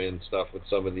mercury and stuff with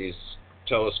some of these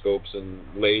telescopes and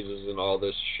lasers and all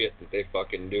this shit that they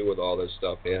fucking do with all this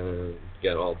stuff, and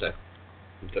get all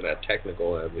into that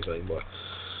technical and everything, but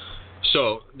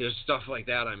so there's stuff like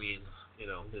that. I mean, you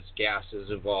know, this gas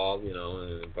is involved, you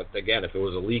know. But again, if it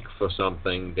was a leak for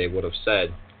something, they would have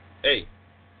said, hey,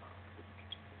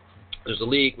 there's a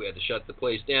leak, we had to shut the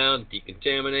place down,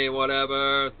 decontaminate,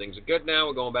 whatever, things are good now,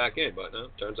 we're going back in. But no,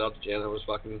 turns out the janitor was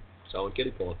fucking selling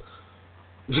kiddie porn.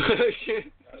 Well,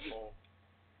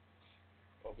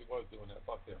 he was doing that.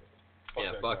 Fuck him.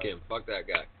 Fuck him. Fuck that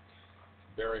guy.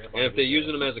 Bury him. And if they're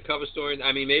using him as a cover story,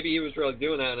 I mean, maybe he was really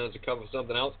doing that as a cover for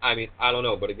something else. I mean, I don't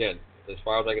know. But again, as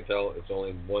far as I can tell, it's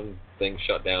only one thing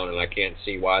shut down, and I can't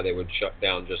see why they would shut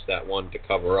down just that one to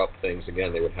cover up things.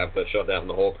 Again, they would have to shut down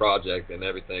the whole project and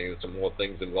everything. There's some more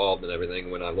things involved and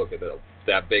everything. When I look at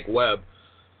that big web,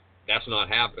 that's not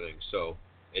happening. So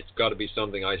it's got to be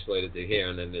something isolated to here,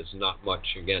 and then there's not much,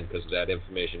 again, because that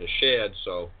information is shared,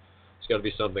 so it's got to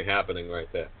be something happening right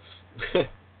there.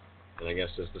 And I guess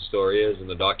as the story is and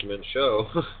the documents show,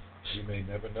 you may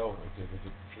never know if it was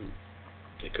the truth.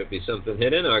 It could be something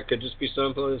hidden, or it could just be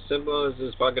something as simple as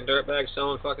this fucking dirtbag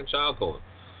selling fucking child porn.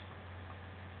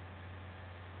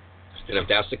 And if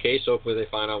that's the case, hopefully they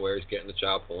find out where he's getting the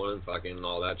child porn and fucking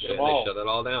all that shit. They shut it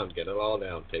all down. Get it all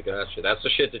down. Take that shit. That's the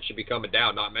shit that should be coming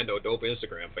down, not Mendo dope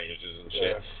Instagram pages and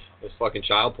shit. This fucking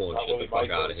child porn shit the fuck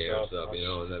out of here and stuff, you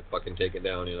know, and then fucking take it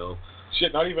down, you know.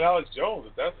 Shit, not even Alex Jones.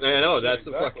 If that's I know, that's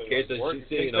exactly. the fucking case that you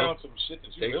see, you know. Take down some shit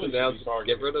that you take really them down, should be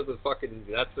targeting. get rid of the fucking,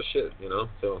 that's the shit, you know.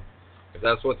 So if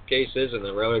that's what the case is and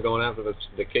they're really going after the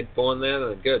kid porn there,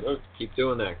 then good. Keep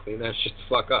doing that. Clean that shit the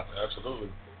fuck up. Absolutely.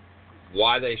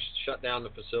 Why they shut down the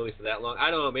facility for that long,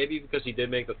 I don't know. Maybe because he did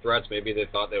make the threats. Maybe they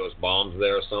thought there was bombs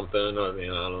there or something. I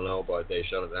mean, I don't know. But they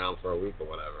shut it down for a week or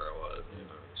whatever it was. You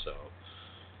know, so.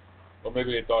 Or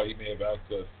maybe they thought he may have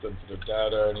access to sensitive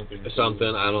data or anything.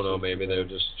 Something, I don't know. Maybe they were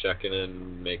just checking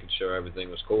in, making sure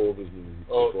everything was cool.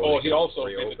 He also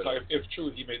made if true,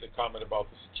 he made the comment about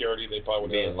the security. They probably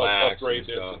would have upgraded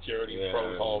their security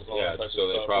protocols and all that type of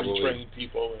stuff. Retrain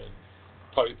people and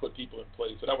probably put people in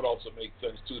place. And that would also make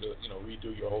sense too to, you know,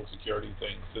 redo your whole security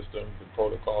thing, systems and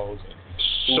protocols and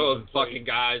so the fucking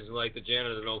guys like the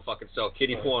janitor don't fucking sell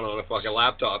kiddie porn on a fucking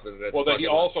laptop. Well, then he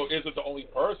also isn't the only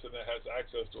person that has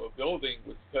access to a building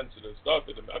with sensitive stuff.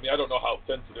 I mean, I don't know how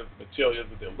sensitive the material is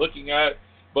that they're looking at,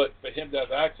 but for him to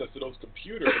have access to those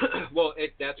computers. Well,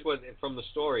 that's what from the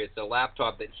story. It's a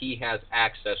laptop that he has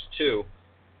access to.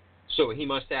 So he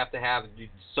must have to have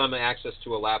some access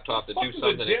to a laptop to do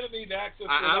something. Does the janitor need access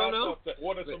to I don't know. To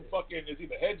order some fucking, is he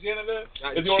the head janitor?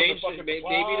 Is he maybe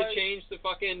to change the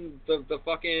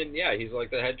fucking, yeah, he's like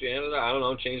the head janitor. I don't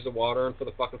know, change the water and for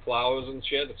the fucking flowers and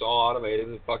shit. It's all automated.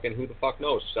 And fucking who the fuck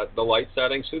knows? Set the light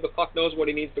settings. Who the fuck knows what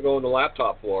he needs to go in the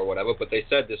laptop for or whatever. But they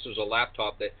said this was a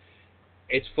laptop that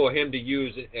it's for him to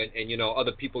use, and you know,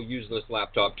 other people use this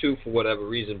laptop too for whatever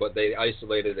reason, but they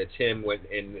isolated it's him when,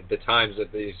 in the times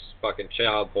that these fucking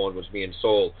child porn was being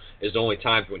sold, is the only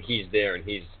times when he's there and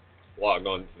he's logged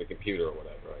on to the computer or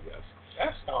whatever, I guess.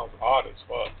 That sounds odd as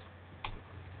fuck.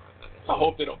 I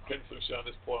hope they don't pin some shit on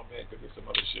this poor man because there's some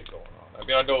other shit going on. I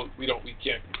mean, I know we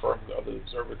can't confirm the other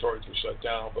observatories were shut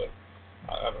down, but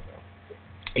I don't know.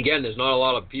 Again, there's not a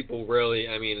lot of people really,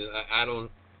 I mean, I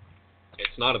don't,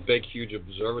 it's not a big, huge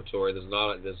observatory. There's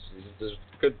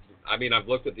good. I mean, I've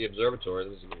looked at the observatory.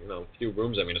 There's, you know, a few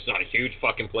rooms. I mean, it's not a huge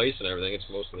fucking place and everything. It's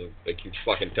mostly a big, huge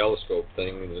fucking telescope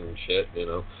things and shit. You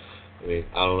know, I mean,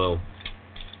 I don't know.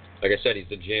 Like I said, he's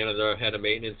the janitor, head of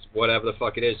maintenance, whatever the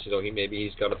fuck it is. So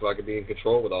he's got to fucking be in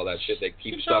control with all that shit. They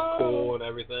keep stuff cool and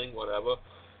everything, whatever.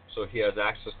 So if he has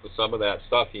access to some of that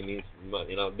stuff, he needs,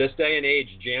 you know, this day and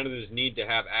age, janitors need to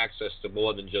have access to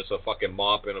more than just a fucking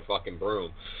mop and a fucking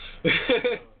broom. I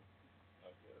guess.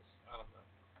 I don't know.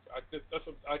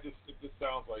 It just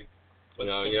sounds like. You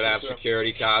know, you'd have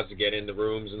security cards to get into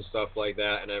rooms and stuff like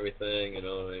that and everything, you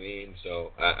know what I mean?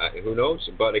 So, who knows?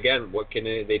 But again, what can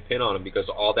they pin on him? Because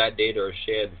all that data is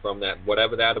shared from that,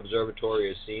 whatever that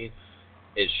observatory is seeing,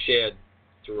 is shared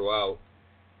throughout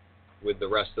with the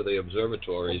rest of the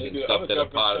observatories and stuff that are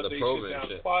part of the program.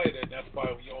 And that's why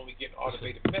we only get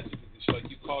automated messages. It's like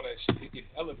you call that shit, you get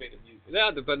elevator music.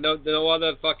 Yeah, but no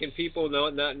other fucking people,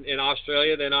 not in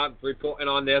Australia, they're not reporting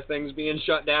on their things being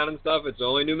shut down and stuff. It's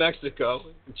only New Mexico.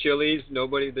 Chile's,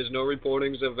 there's no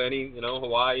reportings of any, you know,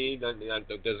 Hawaii.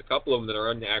 There's a couple of them that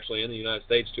are actually in the United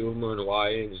States. 2 of them are in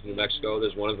Hawaii. There's New Mexico.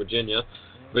 There's one in Virginia.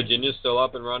 Virginia's still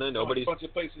up and running. Nobody's. A bunch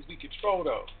of places we control,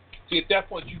 though. See, at that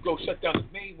point, you go shut down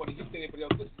the main one and you say everybody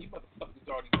else, listen, you motherfuckers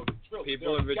already know the drill.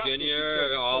 People in Virginia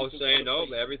are all saying, no,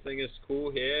 everything is cool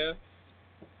here.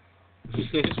 This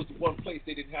was the one place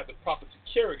they didn't have the proper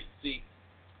security. See,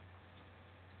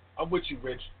 I'm with you,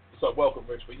 Rich. So welcome,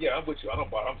 Rich. But yeah, I'm with you.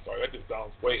 I'm sorry, that just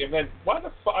sounds great. And then why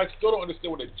the fuck? I still don't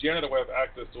understand what a janitor would have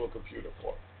access to a computer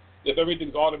for. If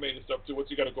everything's automated stuff too,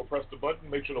 what's you got to go press the button,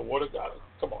 make sure the water got it?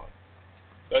 Come on.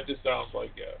 That just sounds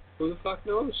like, yeah. Who the fuck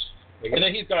knows? And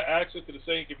then he's got access to the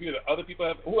same computer that other people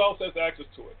have. Who else has access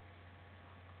to it?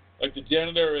 Like the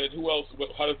janitor and who else?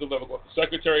 How does the level go? The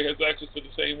secretary has access to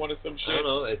the same one or some shit? I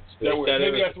don't know.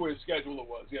 Maybe that's where his scheduler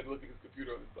was. He had to look at his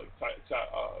computer and like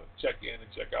check in and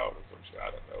check out or some shit. I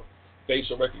don't know.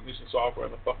 Facial recognition software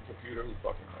on the fucking computer. Who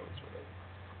fucking knows? Whatever.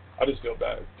 I just feel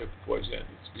bad if the poison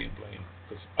is being blamed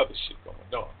because other shit going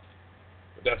on.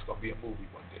 But that's going to be a movie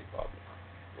one day probably.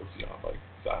 We'll see on like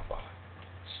sci-fi.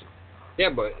 Yeah,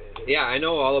 but I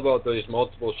know all about those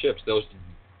multiple ships.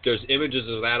 There's images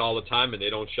of that all the time, and they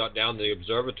don't shut down the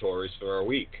observatories for a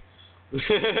week.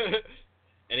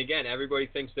 And again, everybody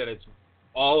thinks that it's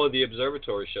all of the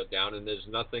observatories shut down, and there's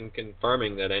nothing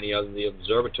confirming that any of the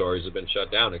observatories have been shut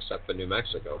down except for New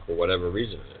Mexico for whatever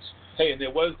reason it is. Hey, and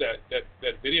there was that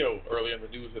video earlier in the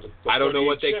news that I don't know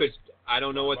what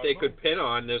they could pin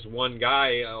on this one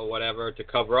guy or whatever to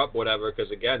cover up whatever,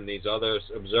 because again, these other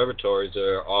observatories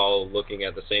are all looking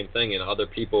at the same thing, and other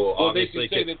people obviously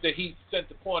they could say that he sent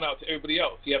the porn out to everybody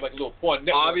else. He had like a little porn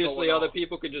network. Obviously, other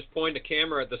people could just point a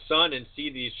camera at the sun and see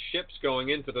these ships going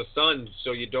into the sun,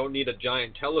 so you don't need a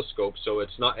giant telescope. So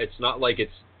it's not like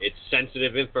it's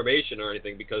sensitive information or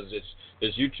anything, because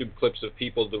there's YouTube clips of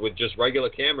people with just regular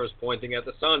cameras pointing at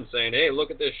the sun saying, hey, look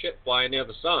at this ship flying near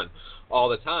the sun all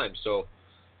the time. So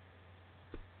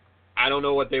I don't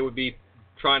know what they would be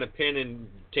trying to pin and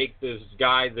take this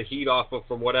guy the heat off of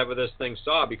from whatever this thing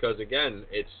saw, because again,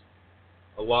 it's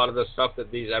a lot of the stuff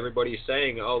that everybody's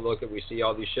saying, oh, look, we see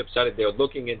all these ships headed. They're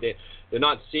looking at it, they're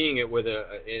not seeing it with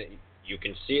you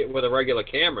can see it with a regular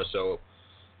camera, so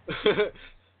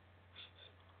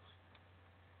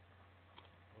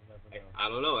I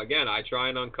don't know. Again, I try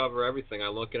and uncover everything.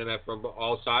 I'm looking at it from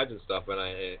all sides and stuff,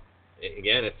 and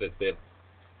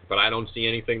but I don't see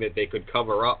anything that they could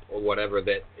cover up or whatever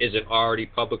that isn't already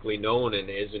publicly known and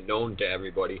isn't known to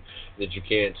everybody that you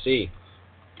can't see.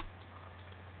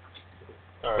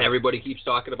 All right. Everybody keeps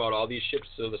talking about all these ships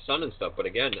to the sun and stuff, but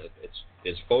again,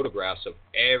 it's photographs of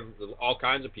all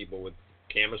kinds of people with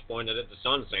cameras pointed at the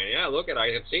sun saying, yeah, look at it,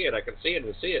 I can see it,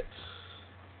 and see it.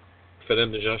 For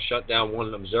them to just shut down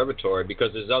one observatory,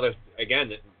 because there's other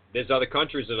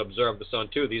countries that observe the sun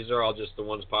too. These are all just the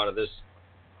ones part of this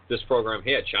program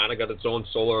here. China got its own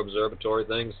solar observatory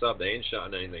thing and stuff. They ain't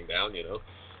shutting anything down, you know.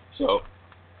 So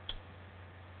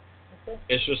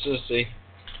interesting to see.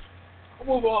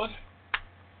 We'll move on.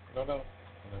 No.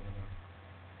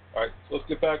 All right, so let's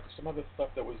get back to some other stuff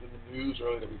that was in the news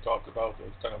earlier that we talked about. That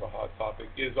was kind of a hot topic.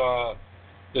 Is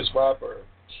this rapper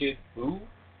Kid Boo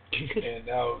and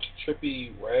now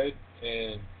Trippie Redd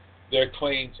and their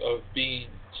claims of being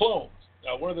clones.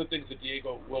 Now, one of the things that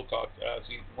Diego Wilcox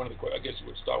asked, I guess you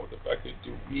would start with the fact that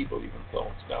do we believe in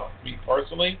clones? Now, me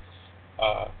personally,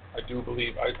 I do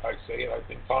believe, I say it, I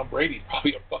think Tom Brady's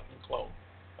probably a fucking clone.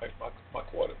 Like my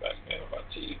quarterback, man, of our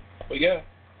team. But yeah,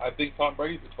 I think Tom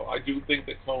Brady's a clone. I do think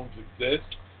that clones exist.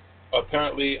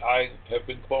 Apparently, I have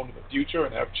been cloned in the future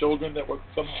and have children that were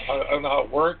somehow, I don't know how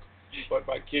it worked, but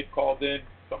my kid called in.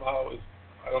 Somehow,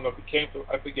 I don't know if it came through.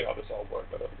 I forget how this all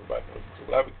worked. I'd have to go back and listen to it.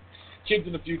 But I have kids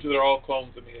in the future that are all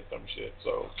clones of me or some shit.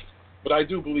 So, but I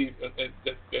do believe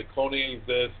that cloning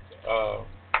exists.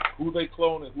 Who they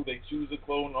clone and who they choose to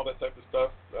clone, all that type of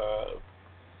stuff. I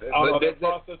don't know how that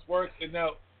process works. And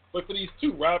now, but for these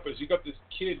two rappers, you got this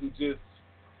kid who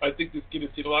I think this kid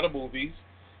has seen a lot of movies,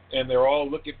 and they're all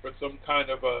looking for some kind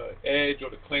of edge or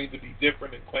to claim to be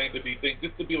different and claim to be things,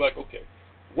 just to be like, okay.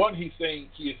 One, he's saying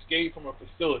he escaped from a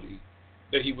facility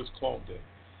that he was cloned in.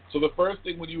 So the first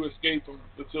thing when you escape from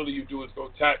the facility you do is go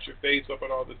tatch your face up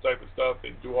and all this type of stuff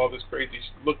and do all this crazy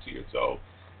look to yourself.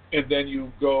 And then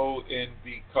you go and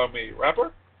become a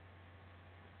rapper.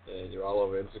 And you're all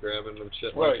over Instagram and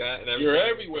shit right. like that. And you're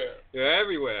everywhere. You're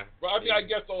everywhere. Well, I mean, I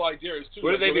guess the whole idea is, too.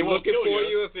 What do they be looking for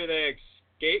you if it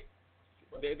escape?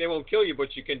 They won't kill you,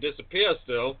 but you can disappear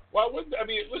still. Why wouldn't? I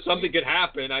mean, listen. Something could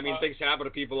happen. I mean, things happen to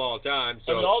people all the time.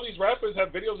 So. I mean, all these rappers have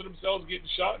videos of themselves getting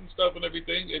shot and stuff and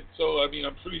everything. And so, I mean,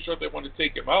 I'm pretty sure if they want to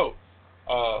take him out,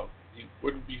 he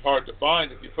wouldn't be hard to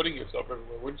find if you're putting yourself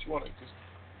everywhere. Wouldn't you want to just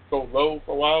go low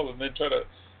for a while and then try to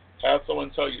have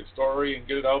someone tell you a story and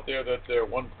get it out there that they're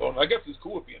one clone? I guess it's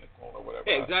cool with being a clone or whatever.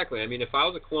 Yeah, exactly. I mean, if I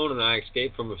was a clone and I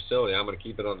escaped from a facility, I'm going to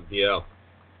keep it on the DL.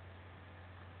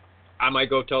 I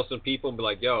might go tell some people and be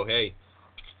like, yo, hey,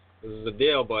 this is the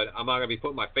deal, but I'm not going to be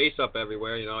putting my face up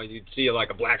everywhere. You know, you'd see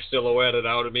like a black silhouette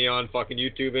out of me on fucking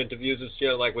YouTube interviews and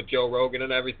shit, like with Joe Rogan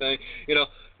and everything, you know.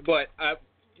 But,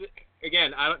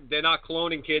 again, they're not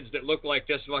cloning kids that look like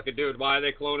this fucking dude. Why are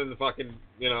they cloning the fucking,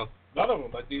 you know, None of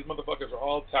them. Like, these motherfuckers are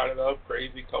all tatted up,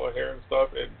 crazy color hair and stuff,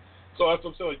 and so that's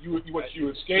what I'm saying. Like, you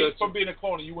escaped from being a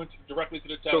clone and you went directly to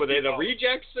the tattoo. So were they the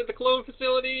rejects at the clone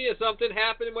facility? Or something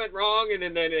happened and went wrong, and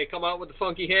then they come out with the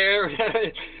funky hair?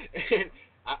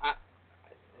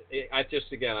 I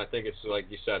just, again, I think it's like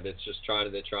you said. It's just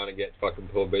they're trying to get fucking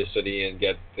publicity and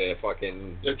get their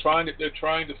fucking. They're trying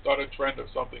to start a trend of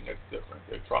something that's different.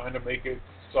 They're trying to make it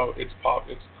so it's pop.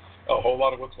 It's a whole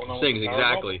lot of what's going on. Things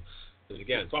exactly.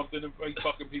 Again, it's something to make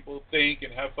fucking people think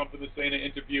and have something to say in an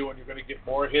interview, and you're going to get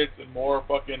more hits and more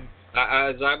fucking.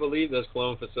 I believe there's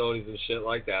clone facilities and shit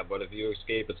like that, but if you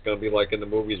escape, it's going to be like in the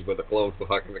movies where the clone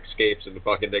fucking escapes and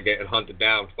they're getting hunted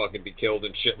down, fucking be killed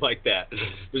and shit like that.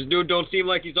 This dude don't seem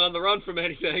like he's on the run from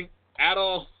anything at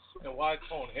all. And why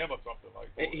clone him or something like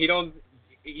that? He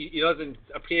doesn't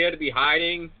appear to be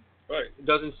hiding. Right.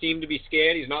 Doesn't seem to be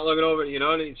scared. He's not looking over.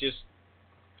 He's just.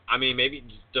 I mean, maybe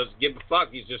he doesn't give a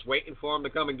fuck. He's just waiting for him to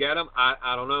come and get him.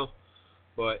 I don't know.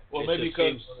 But well, maybe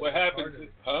because what happens is,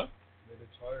 huh? Maybe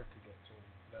it's harder to get to him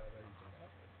now that he's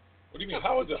happened. What do you mean?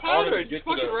 How is it harder to get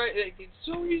to them? Right. It's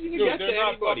so easy to get to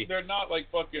anybody. They're not like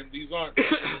fucking. These aren't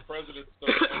presidents of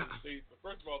the United States. But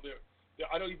first of all,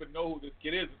 I don't even know who this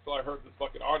kid is until I heard this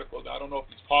fucking article. Now, I don't know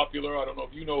if he's popular. I don't know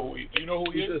if you know who he. Do you know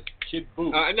who he is? Kid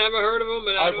Boo. I never heard of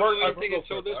him, and I don't know anything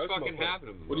until this fucking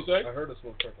happened. What do you say? I heard of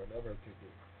Smoke Perk. I never heard of Kid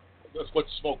Boo. That's what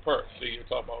Smoke Perk. See, you're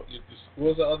talking about. What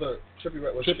was the other? Trippie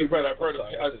Redd. Trippie Redd. I've heard of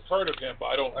him, but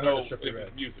I don't know his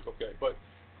music. Okay, but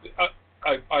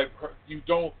I've heard you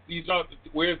don't. These aren't.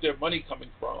 Where's their money coming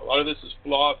from? A lot of this is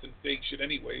floss and fake shit,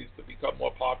 anyways, to become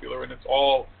more popular, and it's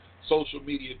all social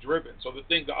media driven. So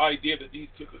the idea that these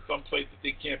kids are someplace that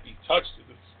they can't be touched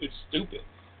is stupid.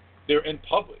 They're in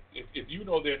public. If you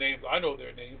know their names, I know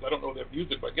their names. I don't know their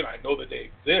music, but again, I know that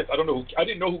they exist. I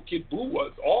didn't know who Kid Boo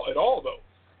was at all though.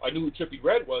 I knew who Trippie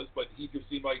Redd was, but he just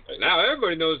seemed like... Now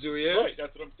everybody knows who he is. Right, that's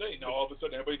what I'm saying. Now all of a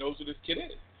sudden everybody knows who this kid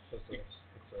is. That's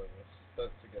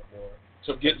to get more...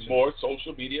 To get more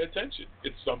social media attention.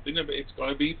 It's something that it's going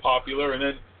to be popular, and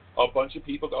then a bunch of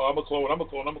people go, I'm a clone.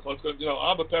 It's going to,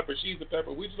 I'm a pepper, she's a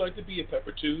pepper. We'd like to be a pepper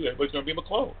too. Everybody's going to be a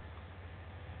clone.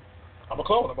 I'm a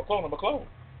clone.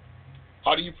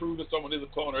 How do you prove that someone is a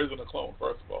clone or isn't a clone,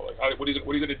 first of all? Like, what are you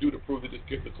going to do to prove that this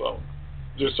kid's a clone?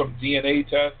 There's some DNA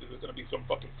test. Is there going to be some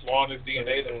fucking flaw in his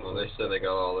DNA? Well, they said they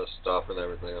got all this stuff and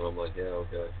everything, and I'm like, yeah,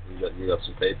 okay. You got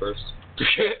some papers.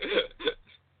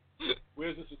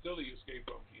 Where's the facility you escaped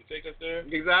from? Can you take us there?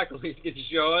 Exactly. Can you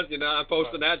show us? I'm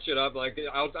posting that shit up. Like,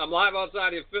 I'm live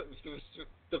outside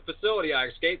the facility I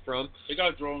escaped from. They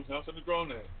got drones now. Send a drone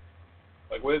there.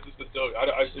 Like, where's this facility?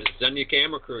 Send your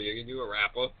camera crew. You a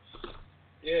rapper.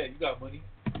 Yeah, you got money.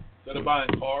 Instead of buying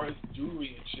cars,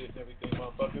 jewelry, and shit and everything,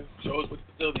 motherfucker, show us what the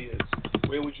facility is.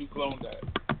 Where would you clone that?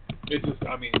 It's just,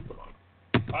 I mean, come on.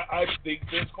 I think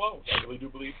there's clones. I really do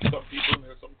believe some people, and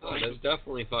there's some clones. There's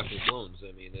definitely fucking clones.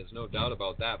 I mean, there's no doubt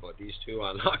about that, but these two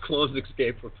are not clones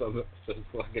escaped from some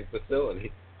fucking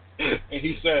facility. And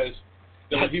he says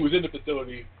that when he was in the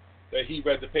facility, that he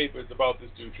read the papers about this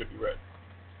dude, Trippie Redd.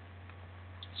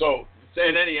 So,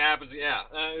 and then he happens, yeah.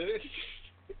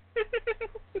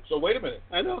 So wait a minute.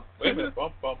 I know. Wait a minute.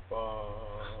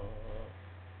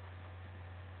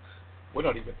 We're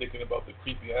not even thinking about the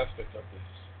creepy aspect of this.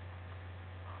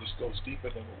 This goes deeper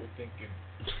than what we're thinking.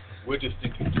 We're just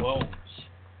thinking clones.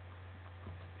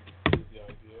 Is the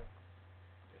idea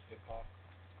that hip hop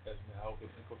has now been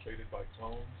infiltrated by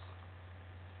clones?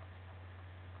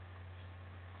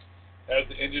 As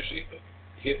the industry,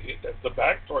 that's the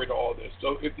backstory to all this.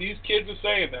 So if these kids are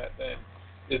saying that, then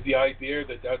is the idea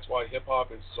that that's why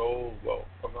hip-hop is so, well,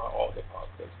 not all hip-hop,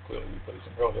 because clearly we put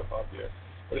some real hip-hop there,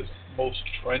 but it's most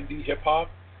trendy hip-hop?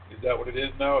 Is that what it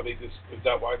is now? Is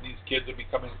that why these kids are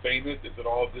becoming famous? Is it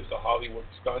all just a Hollywood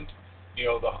stunt? You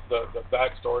know, the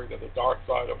backstory, the dark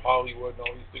side of Hollywood and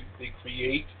all these things they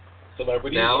create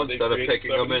celebrities. Now, instead of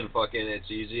picking them in, fucking,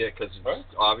 it's easier, because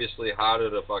it's obviously harder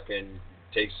to fucking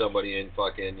take somebody in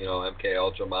fucking, MK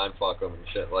Ultra, mindfuck them and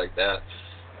shit like that.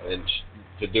 And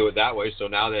to do it that way, so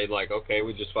now they like, okay,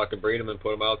 we just fucking breed them and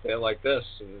put them out there like this,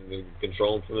 and we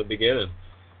control them from the beginning.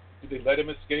 Did they let him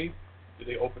escape? Did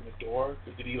they open the door?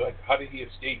 How did he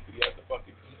escape? Did he have to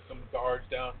fucking beat some guards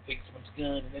down, take someone's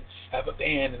gun, and then have a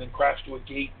van, and then crash to a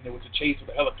gate, and there was a chase with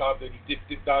a helicopter, and he did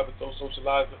dive with those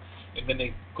socializer, and then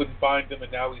they couldn't find him,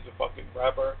 and now he's a fucking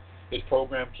rapper. His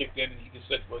program kicked in, and he just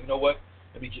said, well, you know what?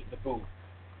 Let me get in the booth.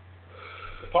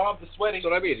 The palms are sweating. That's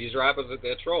what I mean. These rappers,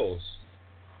 they're trolls.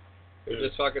 They're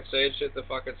just fucking saying shit to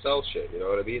fucking sell shit, you know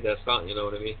what I mean? That's not, you know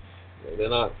what I mean? They're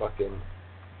not fucking...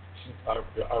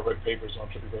 I read papers on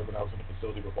Trippie Redd when I was in the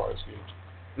facility before I escaped.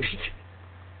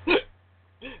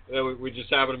 We just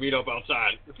happened to meet up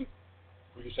outside.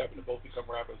 We just happen to both become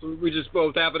rappers. We just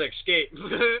both have an escape.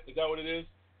 Is that what it is?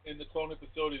 In the cloning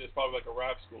facility, there's probably like a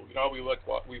rap school. You know how we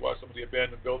watch some of the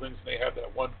abandoned buildings, and they have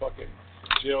that one fucking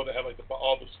jail that have like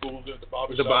all the schools in it, the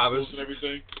barbershop schools and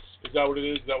everything. Is that what it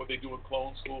is? Is that what they do in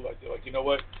clone school? Like they're like, you know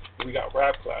what? We got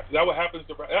rap class. Is that what happens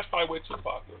to rap? That's probably where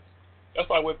Tupac is. That's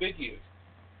probably where Biggie is.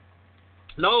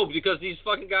 No, because these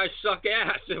fucking guys suck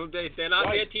ass. They're not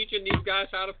there teaching these guys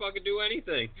how to fucking do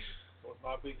anything. So it's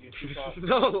not Biggie and Tupac.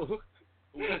 No.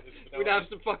 We'd have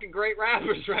some fucking great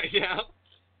rappers right now.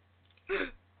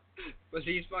 But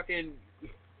these fucking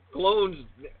clones,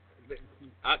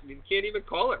 you can't even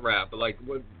call it rap. But like,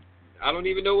 I don't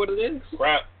even know what it is.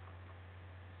 Rap.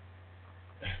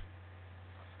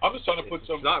 I'm just trying to put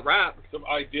some not rap. Some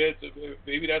ideas.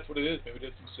 Maybe that's what it is. Maybe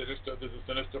there's some sinister. There's a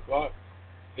sinister plot.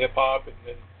 Hip hop, and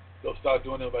then they'll start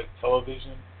doing it like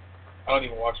television. I don't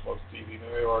even watch most TV.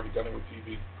 Maybe they've already done it with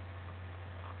TV.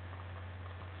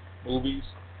 Movies.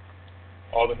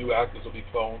 All the new actors will be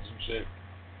clones and shit.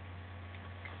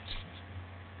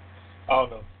 I don't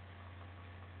know.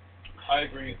 I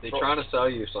agree. If they're trying to sell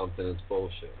you something, it's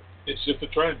bullshit. It's just a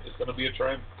trend. It's going to be a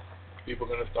trend. People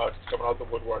are going to start coming out the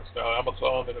woodworks now. I'm a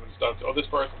clone. They're going to start, this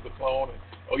person's a clone. And,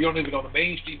 you don't even know the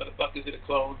mainstream motherfuckers that are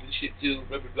clones and shit too.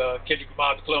 Blah, blah, blah. Kendrick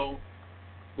Lamar's a clone.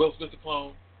 Will Smith's a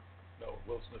clone. No,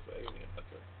 Will Smith's an alien. That's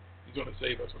it. He's going to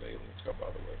save us when aliens come,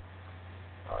 by the way.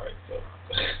 All right, so.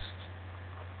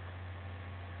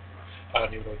 I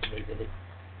don't even know what to make of it.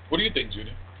 What do you think,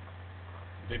 Junior?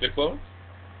 You think they're clones?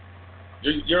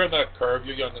 You're on that curve.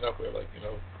 You're young enough where, like, you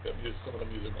know, some of the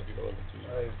music might be relevant to you.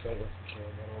 I don't listen to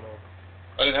them. I don't know.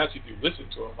 I didn't ask you if you listened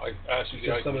to them. I asked you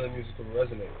some of the music will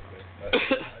resonate with me.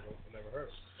 I never heard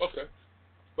it. Okay.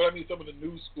 But I mean, some of the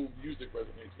new school music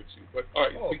resonates with you. But all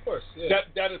right. Oh, of course, yeah.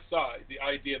 That aside, the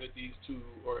idea that these two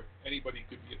or anybody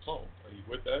could be a clone. Are you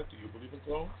with that? Do you believe in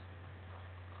clones?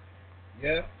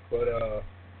 Yeah, but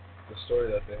the story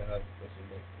that they have doesn't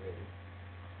make really.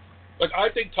 Like,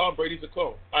 I think Tom Brady's a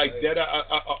clone. I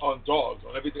on dogs,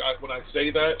 on everything. When I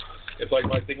say that, it's like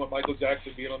my thing with Michael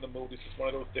Jackson being on the moon. It's just one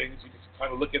of those things. You just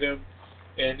kind of look at him,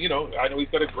 and, you know, I know he's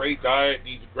got a great diet, and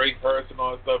he's a great person,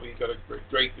 all that stuff. He's got a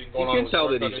great thing going on. You can tell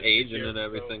that he's aging and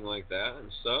everything like that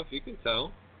and stuff. You can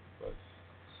tell.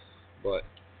 But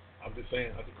I'm just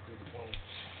saying, I think he's a clone.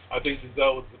 I think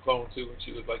Giselle was a clone, too, and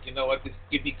she was like, you know what, just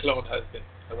give me clone husband.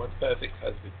 I want perfect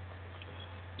husband.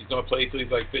 He's going to play till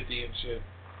he's like 50 and shit.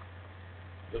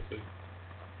 Listen,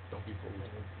 don't be fooled.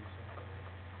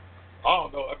 I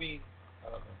don't know. I mean, I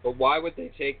don't know. But why would they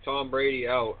take Tom Brady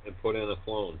out and put in a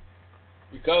clone?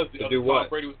 Because Tom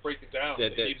Brady was breaking down.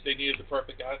 They needed the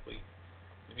perfect athlete.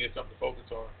 They needed something to focus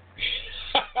on.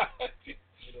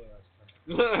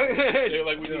 They're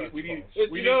like,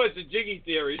 it's a jiggy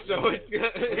theory, so it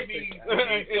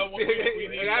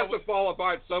has to fall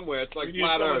apart somewhere. It's like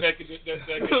flat Earth. Listen,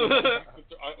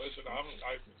 I was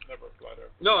never a flat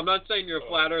Earth. No, I'm not saying you're a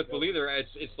flat Earth believer.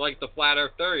 It's like the flat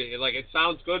Earth theory. Like, it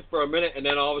sounds good for a minute, and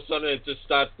then all of a sudden it just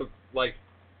starts to, like...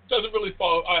 Doesn't really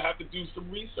fall. I have to do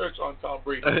some research on Tom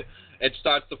Brady. It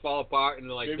starts to fall apart, and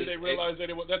like... Maybe they realize that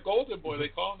that golden boy, they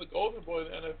call him the golden boy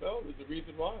in the NFL. There's a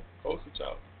reason why. Poster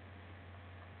child.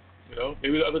 You know,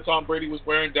 maybe the other Tom Brady was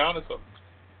wearing down or something.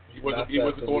 He wasn't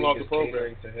going off the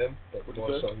program. To him,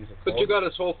 but you got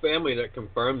his whole family that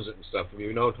confirms it and stuff. I mean,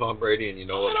 you know Tom Brady, and you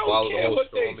know follow the whole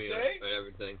story and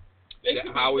everything.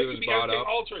 How he was brought up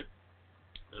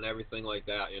and everything like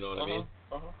that. You know what I mean?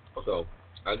 Okay. So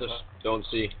I just don't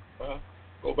see.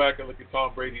 Go back and look at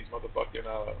Tom Brady's motherfucking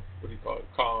what do you call it?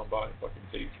 Combine fucking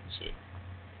tapes and shit.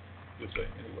 Just saying,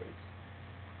 anyways.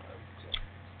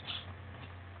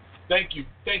 Thank you,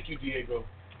 Diego.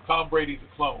 Tom Brady's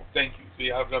a clone. Thank you. See,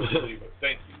 I've never believed it.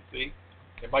 Thank you. See,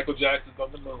 and Michael Jackson's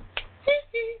on the moon.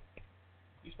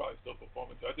 He's probably still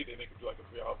performing. I think they make him do like a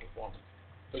 3-hour performance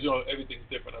because you know everything's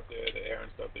different up there, the air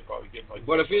and stuff. They probably give him like.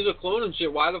 But if he's a clone and shit,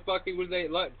 why the fuck would they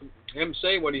let him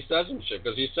say what he says and shit?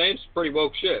 Because he's saying some pretty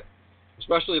woke shit,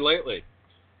 especially lately.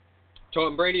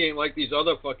 Tom Brady ain't like these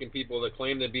other fucking people that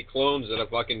claim to be clones that are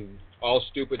fucking all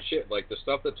stupid shit. Like, the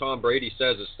stuff that Tom Brady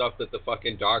says is stuff that the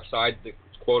fucking dark side, the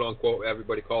quote unquote,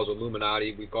 everybody calls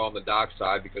Illuminati. We call them the dark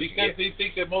side because they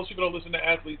think that most people don't listen to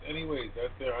athletes anyways.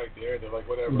 That's their idea. They're like,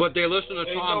 whatever. But they listen to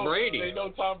Tom Brady. They know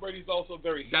Tom Brady's also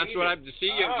very hated. That's what I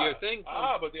see your thing.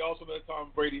 But they also know that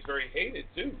Tom Brady's very hated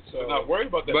too. So they're not worried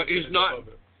about that. But he's not.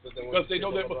 Because they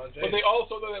know that, but they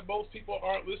also know that most people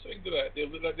aren't listening to that.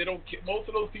 They don't. Most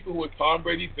of those people who are Tom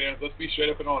Brady fans, let's be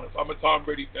straight up and honest. I'm a Tom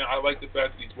Brady fan. I like the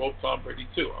fact that he's woke Tom Brady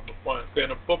too. I'm a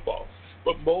fan of football.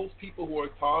 But most people who are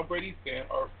Tom Brady fan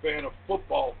are a fan of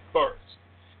football first.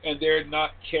 and they're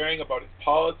not caring about his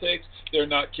politics. They're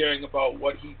not caring about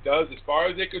what he does. As far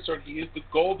as they're concerned, he is the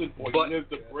golden boy. He lives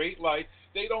the great life.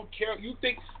 They don't care. You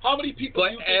think how many people?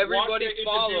 But you think everybody watch their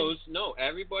follows.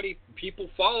 interviews? No, people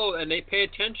follow and they pay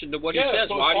attention to what he Yeah, says.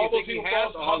 so Why do you all think those he people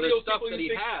has follow- all how many this of those stuff people that you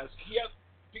he think- has?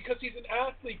 Because he's an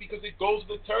athlete. Because it goes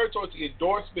with the territory, the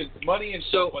endorsements, money, and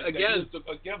So, stuff like again- that.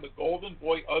 He's the golden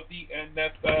boy of the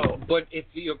NFL. But if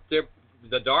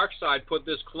the dark side put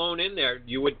this clone in there,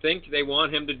 you would think they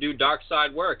want him to do dark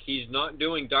side work. He's not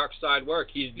doing dark side work.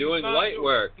 He's doing light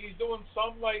work. He's doing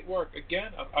some light work.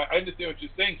 Again, I understand what you're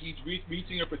saying. He's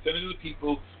reaching a percentage of the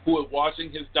people who are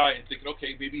watching his diet and thinking,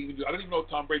 okay, maybe even I don't even know if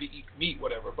Tom Brady eats meat,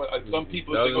 whatever. But some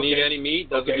people doesn't think, okay, eat any meat.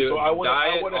 Doesn't okay, do so I wanna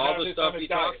diet. have All the this stuff kind he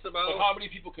of diet. talks about. But how many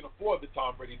people can afford the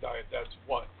Tom Brady diet? That's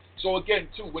one. So again,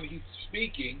 too, when he's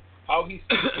speaking, how he's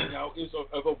speaking now is of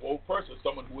a woke person,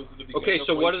 someone who was in the beginning. Okay,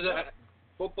 so what is that? it?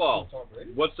 Football.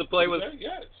 What's the play with?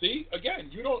 Yeah, see, again,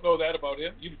 you don't know that about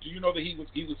him. Do you know that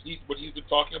what he's been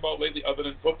talking about lately, other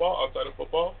than football, outside of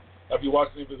football? Have you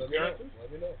watched any of his appearances?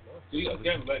 Let me know. See,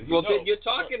 again, Well, know. you're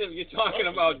talking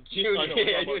about Junior.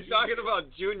 You're talking about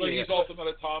Junior. But he's also not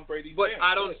a Tom Brady But fan.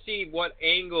 I don't see what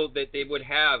angle that they would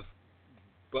have.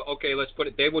 But okay, let's put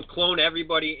it. They would clone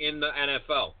everybody in the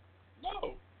NFL.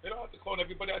 No, they don't have to clone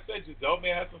everybody. I said Giselle may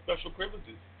have some special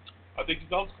privileges. I think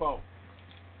Giselle's clone.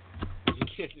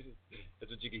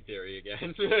 That's a jiggy theory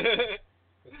again.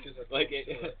 Like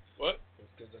what? Those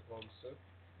kids are clones too?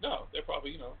 No, they're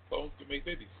probably clones can make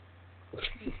babies.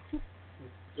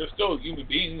 They're still human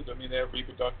beings. I mean, they have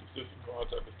reproductive systems and all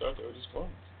that type of stuff. They're just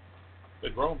clones. They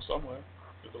grow them somewhere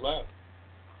at the lab.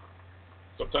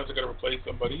 Sometimes I got to replace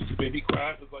somebody. Baby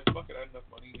Kraft is like, fuck it, I had enough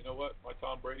money. You know what? My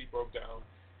Tom Brady broke down.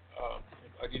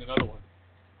 I need another one.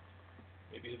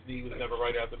 Maybe his knee was never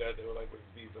right after that. They were like, well,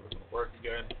 his knee's never going to work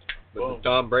again. But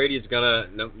Tom Brady's gonna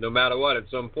no matter what. At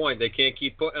some point, they can't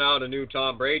keep putting out a new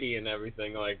Tom Brady and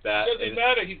everything like that. It doesn't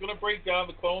matter. He's gonna break down.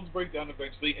 The clones break down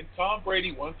eventually. And Tom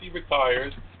Brady, once he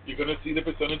retires, you're gonna see the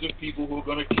percentage of people who are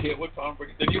gonna care what Tom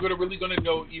Brady. Then you're really gonna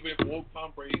know, even if woke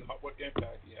Tom Brady, what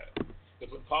impact he had.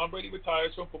 Because when Tom Brady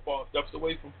retires from football and steps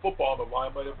away from football in the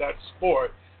limelight of that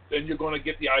sport, then you're going to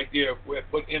get the idea of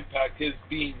what impact his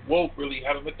being woke really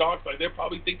had on the dark side. They're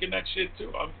probably thinking that shit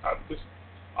too.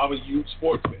 I'm a huge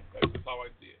sports fan. That's just how I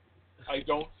see it. I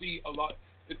don't see a lot.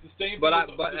 It's the same. But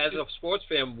as a sports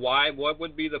fan, what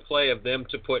would be the play of them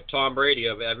to put Tom Brady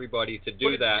of everybody to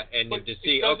do that and to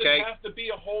see? It doesn't okay, have to be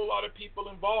a whole lot of people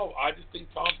involved. I just think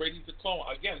Tom Brady's a clone.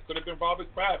 Again, it could have been Robert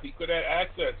Kraft. He could have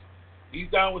access. He's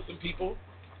down with some people.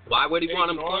 Why would he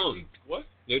want him cloned? What?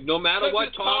 No matter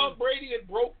what, Tom Brady had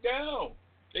broke down.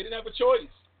 They didn't have a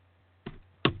choice.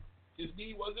 His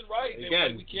knee wasn't right. They were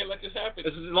like, we can't let this happen.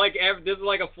 This is like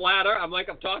a flat earth. I'm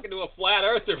talking to a flat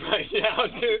earther right now,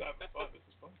 dude. This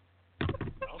is fun.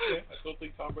 Okay, I still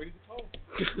think Tom Brady's a clone.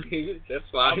 That's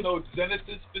fine. I'm no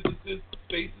geneticist, physicist,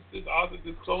 physicist,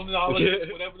 osmosis,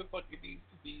 clonologist, whatever the fuck it needs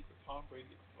to be for Tom Brady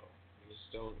is a clone. Just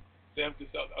don't. Sam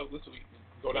Cassell. Listen, we can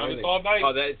go down this all night. Oh,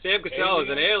 Sam Cassell is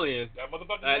an alien. That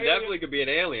motherfucker. Definitely could be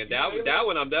an alien. That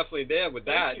one, I'm definitely there with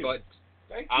that. But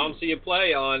I don't see a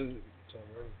play on.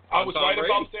 I was Tom right Brady.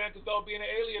 about Sam Cassell being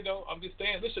an alien, though. I'm just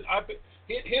saying. Listen,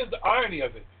 here's the irony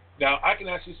of it. Now, I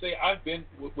can actually say I've been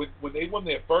when they won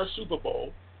their first Super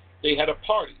Bowl. They had a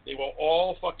party. They were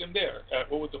all fucking there.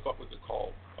 What the fuck was it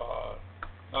called?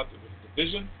 Not the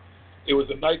Division. It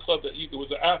was a nightclub it was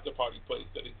an after party place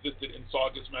that existed in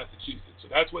Saugus, Massachusetts.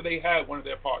 So that's where they had one of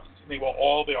their parties. And they were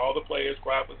all there. All the players,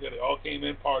 Kraft was there. They all came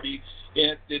in, party,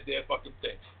 and did their fucking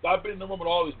thing. So I've been in the room with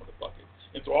all these motherfuckers.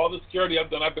 And so all the security I've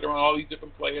done, I've been around all these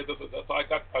different players. That's how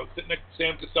I was sitting next to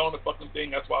Sam Cassell on the fucking thing.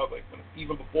 That's why I was like,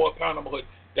 even before ParanormalHood,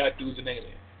 that dude's an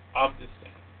alien. I'm just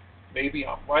saying. Maybe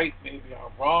I'm right, maybe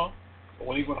I'm wrong. But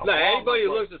when I'm wrong, anybody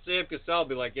who looks at Sam Cassell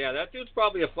be like, yeah, that dude's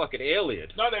probably a fucking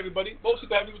alien. Not everybody. Most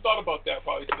people haven't even thought about that.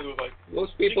 Probably it was like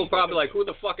most people probably like, who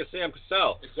the fuck is Sam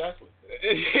Cassell? Exactly.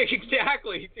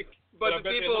 Exactly. But the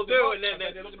people do, and then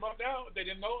they're looking him up now. They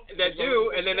didn't know. That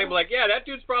do, and then they're like, yeah, that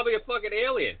dude's probably a fucking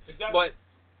alien. Exactly. But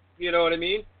you know what I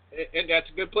mean? And that's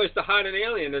a good place to hide an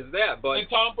alien, is that? But and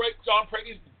Tom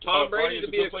Brady to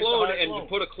be a clone and to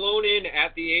put a clone in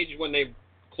at the age when they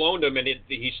cloned him, and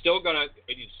he still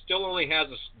only has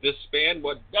this span.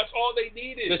 What? That's all they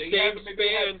needed. The same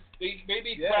span.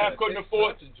 Maybe Kraft couldn't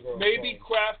afford. Maybe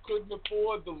Kraft couldn't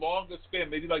afford the longer span.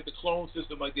 Maybe like the clone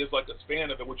system, like there's like a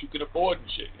span of it, which you can afford and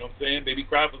shit. You know what I'm saying? Maybe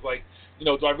Kraft was like,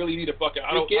 do I really need a fucking?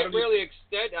 I don't really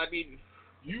extend. I mean.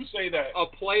 You say that a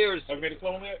player's have you made a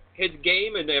clone yet? His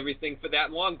game and everything for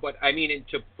that long, but I mean,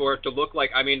 for it to look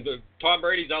like, I mean, Tom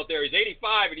Brady's out there, he's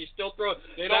 85 and he's still throwing.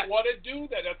 They don't want to do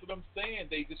that. That's what I'm saying.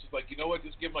 They just is like, you know what?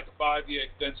 Just give him like a 5-year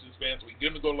extension span, so we can get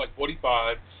him to go to like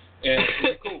 45, and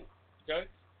it'll be cool. Okay,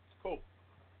 cool.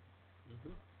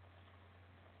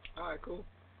 All right, cool.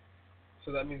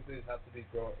 So that means they have to be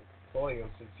cloning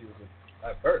him since he was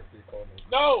at birth. They cloned him.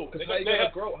 No, because how you gonna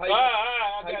grow?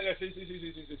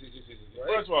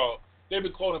 First of all, they've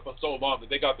been cloning for so long that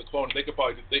they got the cloning. They could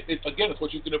probably again, it's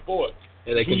what you can afford.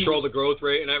 Yeah, they control the growth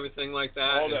rate and everything like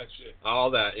that. All that shit.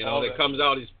 All that, you know, it comes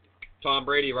out. He's Tom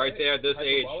Brady right there at this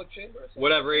age,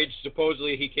 whatever age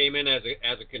supposedly he came in as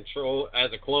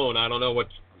a clone. I don't know what.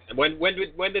 When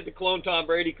did the clone Tom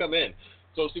Brady come in?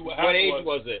 So see what happened. What age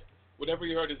was it? Whenever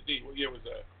you heard his D, what year was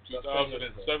that?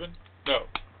 2007? No.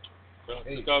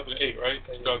 2008, right?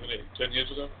 2008. 10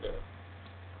 years ago? Yeah.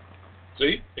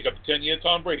 See? They got the 10-year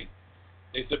Tom Brady.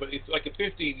 They said, but it's like a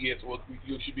 15 years, so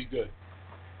you should be good.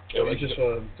 Yeah, he just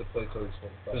wanted to play till he's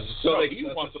 25. He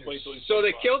wants to play till he's 25. So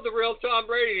they killed the real Tom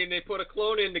Brady and they put a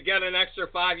clone in to get an extra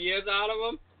 5 years out of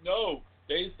him? No.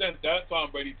 They sent that Tom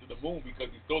Brady to the moon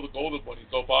because he's still the golden one. He's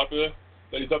so popular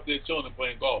that he's up there chilling and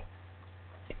playing golf.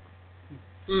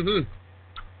 Mm-hmm.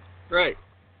 Right.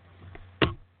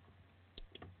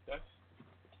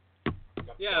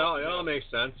 Yeah, it all makes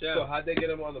sense, yeah. So how'd they get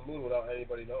him on the moon without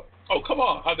anybody knowing? Oh, come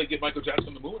on. How'd they get Michael Jackson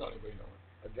on the moon without anybody knowing?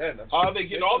 Again, how'd they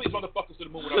get all these motherfuckers to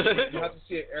the moon without anybody knowing? You have to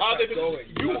see an aircraft going.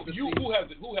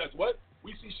 Who has what?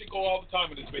 We see shit go all the time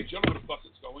in this space. You don't know where the fuck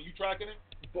it's going. You tracking it?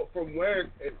 But from where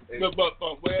but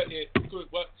from where it could,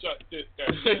 what? Shut this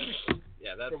down.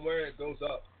 Yeah, that's... From where it goes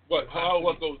up. What?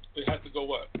 What goes? It has to go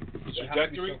what? The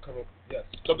trajectory? Yes.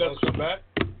 Something has to come back?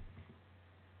 What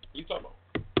are you talking about?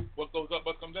 What goes up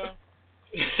must come down?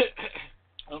 I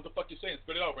don't know what the fuck you're saying.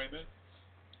 Spit it out, Raymond.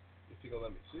 If you gonna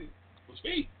let me see. Well,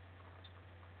 speak.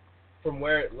 From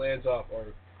where it lands off, or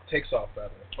takes off,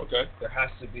 rather. Okay. There has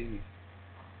to be...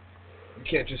 You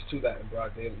can't just do that in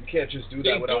broad daylight. You can't just do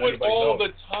that without anybody knowing. They do it all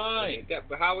the I time. mean,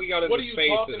 but how we got into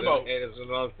space is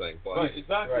another thing. But right,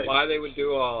 exactly. Why they would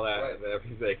do all that and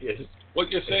everything is...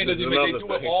 What you're saying is they do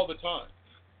it all the time.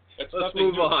 Let's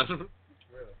move on.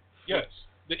 Yes.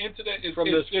 The internet is...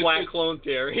 From this flat clone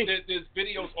theory. There's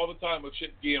videos all the time of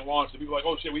shit being launched. And people are like,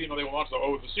 oh shit, we didn't know they were launched.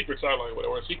 Oh, it's a secret satellite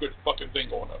or a secret fucking thing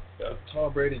going up. Yeah.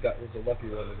 Tom Brady was the lucky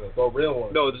one. The real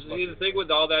one. No, the thing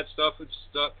with all that stuff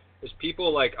is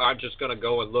people like aren't just gonna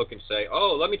go and look and say,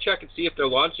 oh, let me check and see if they're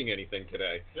launching anything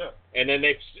today. Yeah. And then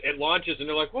it launches and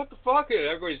they're like, what the fuck? And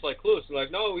everybody's like clueless. They're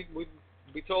like, no,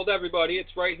 we told everybody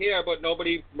it's right here, but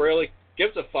nobody really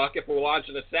gives a fuck if we're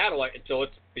launching a satellite until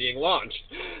it's being launched.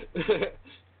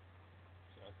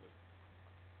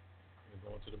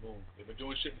 To the moon. They've been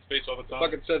doing shit in space all the time.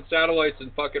 Fucking send satellites and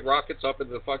fucking rockets up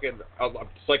into the fucking.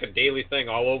 It's like a daily thing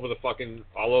all over the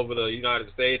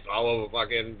United States, all over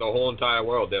fucking the whole entire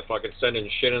world. They're fucking sending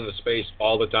shit into space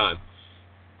all the time.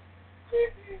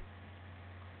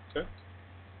 Okay.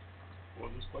 What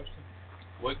was this question?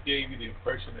 What gave you the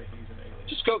impression that he's an alien?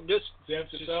 Just Google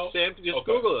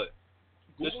it.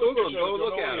 Just Google him. Go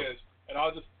look at him. And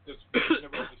I'll just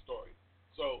never heard the story.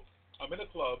 So I'm in a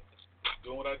club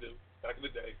doing what I do back in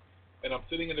the day, and I'm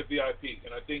sitting in the VIP,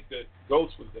 and I think that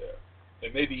Ghost was there,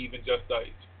 and maybe even Just Ice,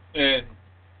 and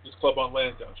this club on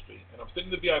Lansdowne Street, and I'm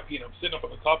sitting in the VIP, and I'm sitting up on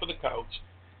the top of the couch,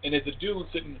 and there's a dude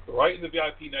sitting right in the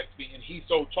VIP next to me, and he's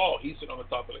so tall, he's sitting on the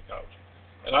top of the couch,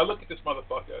 and I look at this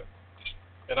motherfucker,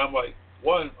 and I'm like,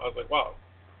 one, I was like, wow,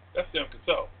 that's Sam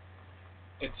Cassell,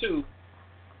 and two,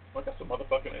 I'm like, that's a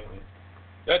motherfucking alien.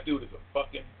 That dude is a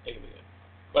fucking alien.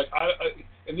 Like,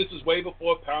 and this is way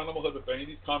before ParanormalHood, before any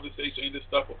of these conversations, any of this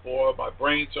stuff, before my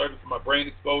brain started, my brain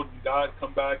exploded and died,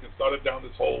 come back and started down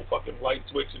this whole fucking light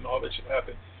switch and all that shit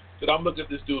happened. That I'm looking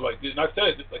at this dude like this, and I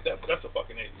said it just like that, but that's a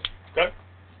fucking alien, okay?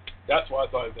 That's why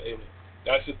I thought he was an alien.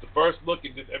 That's just the first look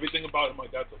and just everything about him,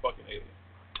 like, that's a fucking alien.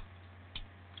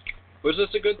 Was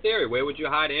this a good theory? Where would you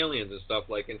hide aliens and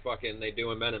stuff like in fucking, they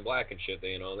do in Men in Black and shit,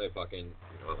 they fucking,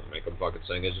 make them fucking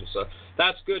singers and stuff.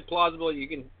 That's good, plausible,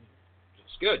 you can...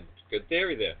 Good. Good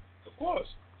theory there. Of course.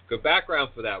 Good background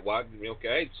for that. Why?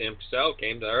 Okay, Sam Cassell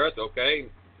came to Earth. Okay,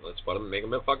 let's make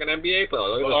him a fucking NBA player.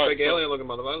 Look at this big alien looking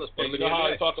motherfucker. Let's put him in the NBA.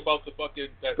 How I talk about the fucking...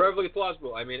 Perfectly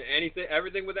plausible. I mean,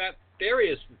 everything with that theory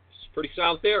is pretty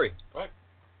sound theory. Right.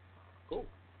 Cool.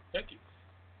 Thank you.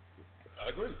 I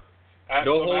agree.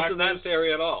 No holes in that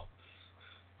theory at all.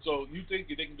 So you think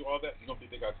they can do all that? You don't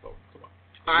think they got cloning? Come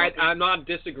All on. I'm not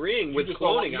disagreeing with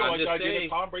cloning. I'm just saying...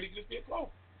 Tom Brady can just be a clone.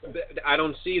 I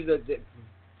don't see that.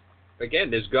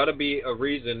 Again, there's got to be a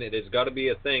reason. There's got to be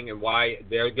a thing, and why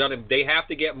they have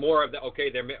to get more of that. Okay,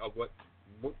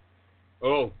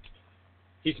 oh,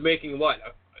 he's making what?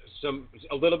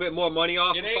 A little bit more money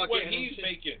off. It ain't what he's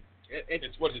making.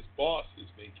 It's what his boss is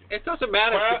making. It doesn't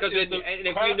matter because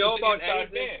if you know about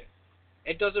anything, man.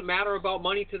 It doesn't matter about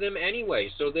money to them anyway.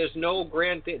 So there's no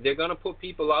grand thing. They're gonna put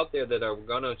people out there that are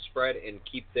gonna spread and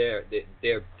keep their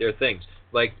things.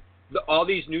 Like all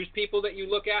these news people that you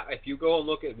look at. If you go and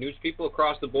look at news people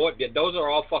across the board, those are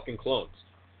all fucking clones.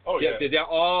 Oh yeah. They're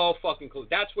all fucking clones.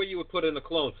 That's where you would put in a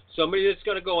clone. Somebody that's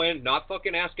gonna go in, not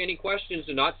fucking ask any questions,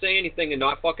 and not say anything, and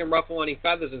not fucking ruffle any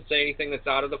feathers, and say anything that's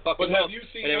out of the fucking. But have you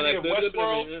seen any of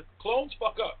Westworld? Clones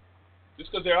fuck up.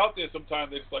 Just because they're out there,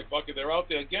 sometimes it's like fuck it. They're out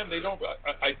there again. They don't.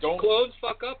 I don't. Clones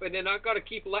fuck up, and they're not gonna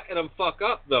keep letting them fuck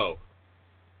up though.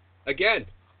 Again,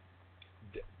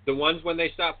 the ones when they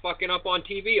start fucking up on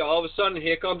TV, all of a sudden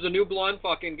here comes a new blonde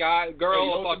fucking girl, hey, you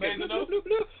know fucking blue, blue,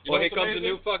 blue. Or here comes a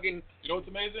new fucking. You know what's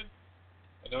amazing?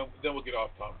 And then we'll get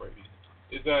off Tom Brady.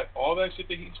 Is that all that shit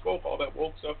that he spoke, all that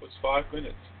woke stuff was 5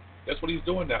 minutes. That's what he's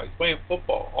doing now. He's playing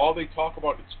football. All they talk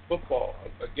about is football.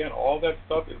 Again, all that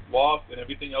stuff is lost in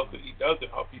everything else that he does and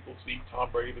how people see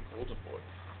Tom Brady, the golden boy.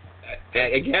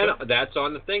 Again, that's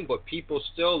on the thing, but people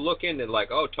still look into like,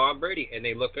 oh, Tom Brady, and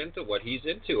they look into what he's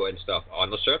into and stuff.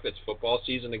 On the surface, football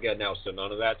season again now, so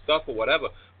none of that stuff or whatever.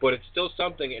 But it's still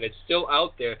something, and it's still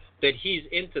out there that he's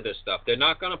into this stuff. They're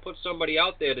not going to put somebody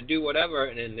out there to do whatever,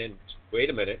 and then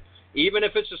wait a minute. Even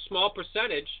if it's a small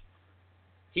percentage,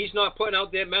 he's not putting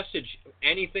out their message,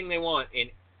 anything they want, in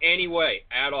any way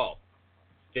at all.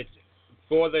 It's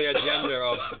for the agenda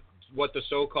of what the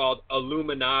so-called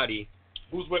Illuminati.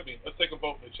 Who's with me? Let's take a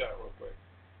vote in the chat real quick.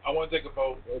 I want to take a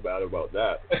vote. No bad about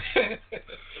that.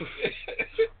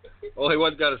 Only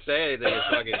one's got to say anything is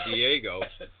fucking Diego.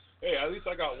 Hey, at least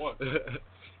I got one.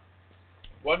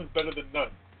 One is better than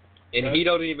none. And right? He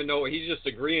don't even know. He's just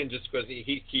agreeing just because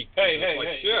he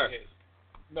sure. Hey.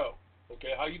 No.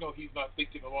 Okay, how you know he's not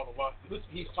thinking along the line? Listen,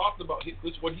 he's talking about.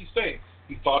 Listen, what he's saying.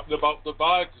 He's talking about the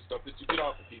vibes and stuff that you get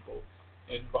off of people.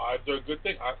 And vibes are a good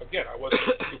thing.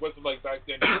 It wasn't like back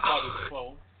then you thought it was a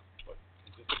clone, but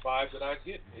it's just the vibes that I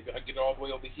get. Maybe I get it all the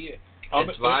way over here.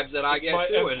 It's vibes that I get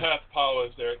too. My empath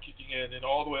powers there kicking in and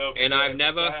all the way over and there. I've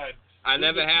never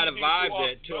had a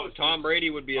vibe that Tom Brady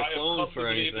would be a clone for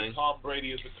anything. Tom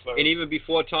Brady is a clone. And even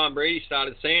before Tom Brady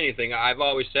started saying anything, I've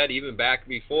always said, even back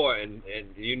before, and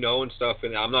you know and stuff,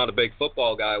 and I'm not a big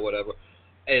football guy or whatever,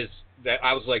 is that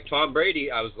I was like, Tom Brady,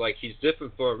 I was like, he's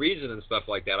different for a reason and stuff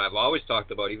like that. I've always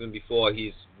talked about, even before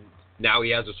now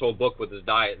he has this whole book with his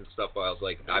diet and stuff. I was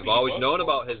like, I've always known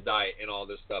about his diet and all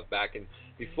this stuff back in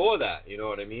before that, you know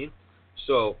what I mean?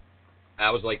 So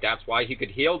I was like, that's why he could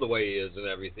heal the way he is and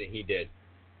everything he did.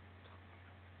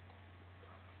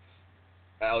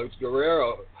 Alex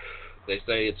Guerrero, they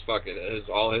say it's fucking,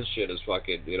 all his shit is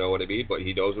fucking, you know what I mean? But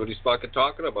he knows what he's fucking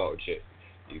talking about and shit.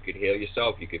 You can heal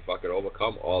yourself. You can fucking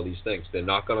overcome all these things. They're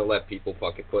not going to let people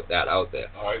fucking put that out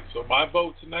there. All right, so my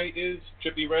vote tonight is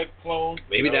Trippy Red clone.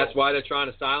 Maybe that's why they're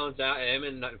trying to silence him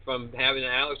and from having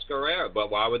Alex Guerrero.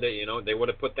 But why would they, you know, they would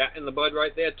have put that in the bud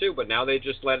right there too. But now they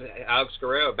just let Alex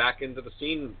Guerrero back into the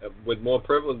scene with more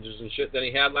privileges and shit than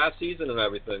he had last season and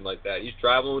everything like that. He's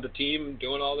traveling with the team and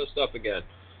doing all this stuff again.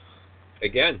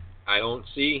 Again, I don't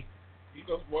see. He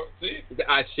does what? See?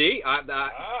 I see.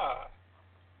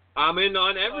 I'm in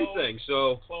on everything,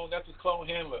 That's his clone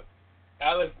handler.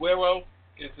 Alex Guerrero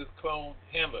is his clone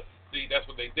handler. See, that's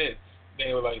what they did.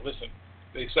 They were like, listen,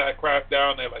 they sat Kraft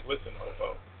down, they're like, listen,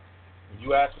 mofo, when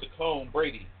you asked for the clone,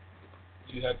 Brady,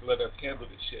 you had to let us handle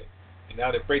this shit. And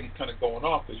now that Brady's kind of going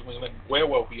off, because when you let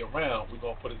Guerrero be around, we're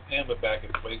going to put his handler back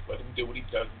in place, let him do what he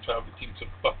does, and try to keep him the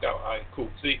fuck out. All right, cool.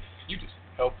 See, you just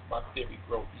helped my theory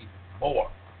grow even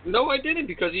more. No, I didn't,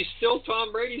 because he's still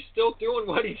Tom Brady's still doing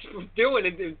what he's doing,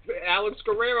 and Alex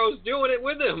Guerrero's doing it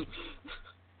with him.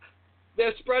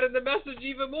 They're spreading the message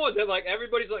even more. They're like,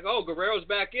 everybody's like, oh, Guerrero's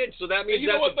back in, so that means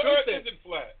that's a good thing. Isn't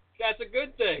flat. That's a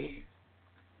good thing.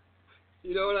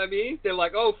 You know what I mean? They're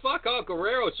like, oh, fuck off,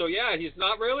 Guerrero. So, yeah, he's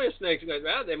not really a snake. Like,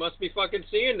 man, they must be fucking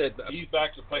seeing that. He's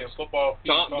back to playing football.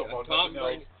 Tom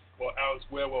Brady. Well, Alex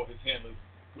Guerrero, his handlers,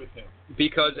 with him.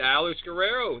 Because Alex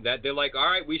Guerrero, that they're like, all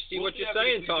right, we see what you're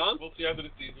saying, Tom. We'll see after the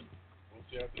season. We'll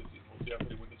see after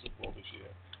they win the Super Bowl this year.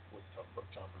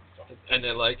 And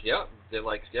they're like, because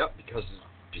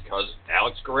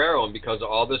Alex Guerrero and because of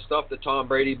all this stuff that Tom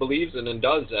Brady believes in and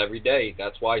does every day.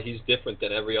 That's why he's different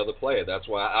than every other player. That's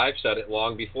why I've said it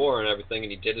long before and everything,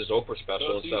 and he did his Oprah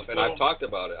special and stuff, and I've talked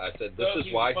about it. I said, this is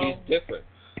why he's different.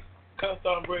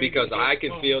 Because I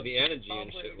can feel the energy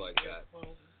and shit like that.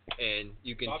 And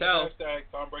you can tell.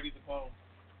 Tom Brady's a clone.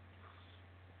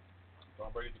 Tom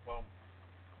Brady's a clone.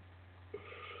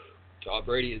 Tom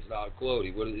Brady is not a clone.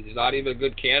 He's not even a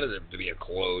good candidate to be a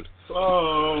clone.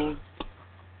 Clone.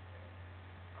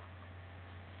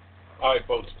 All right,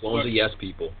 folks. Clones are yes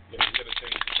people. Yeah, we got to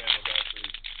change the channel actually.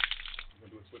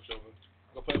 We're going to do a switch over.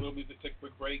 We'll play a little music, take a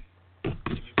quick break.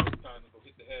 Give you some time to go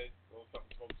hit the head, roll something,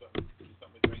 smoke something, do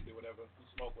something to drink, do whatever. Who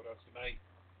smoke with us tonight?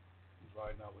 Who's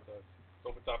riding out with us?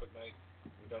 Open topic night.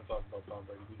 We're done talking about Tom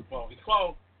Brady. He's a clone. He's a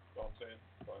clone. That's all I'm saying.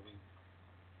 Probably.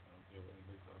 I don't care what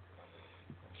anybody says.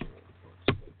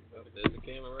 There's the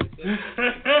camera right there.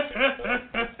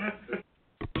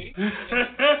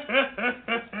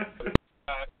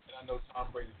 And I know Tom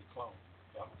Brady's a clone.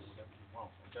 So I'm going to do whatever you want,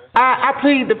 okay? I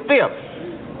plead the fifth.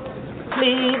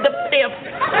 Plead the fifth.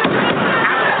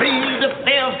 I plead the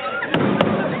fifth.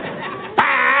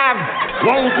 5,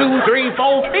 1, 2, 3,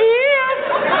 4, 5.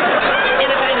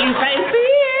 Anything you say,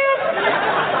 fifth.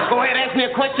 Go ahead, ask me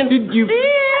a question. Did you fifth?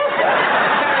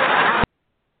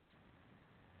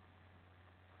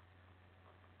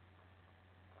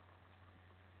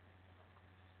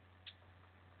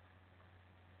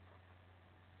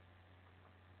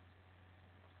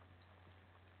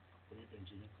 What do you think,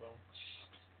 Junior? Clone?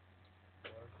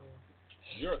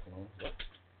 You're a clone. What?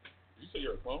 Did you say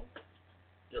you're a clone?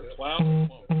 You're a clown or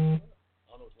a clone?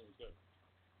 I don't know which one you said.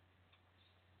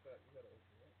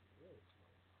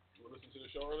 You were listening to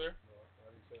the show earlier? No, I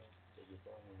didn't say that. So your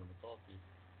phone was on the call to you.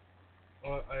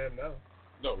 I am now.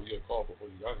 No, you had called before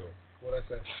you got here. What'd I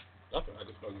say? Nothing. I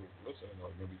just know you were listening, or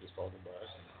maybe you just called in by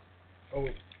accident. Oh,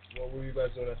 what were you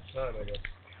guys doing at the time, I guess?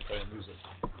 Playing music.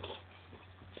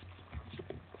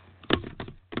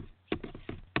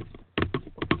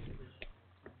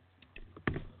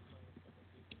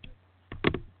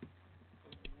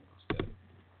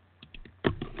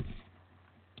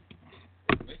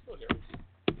 They still hear us.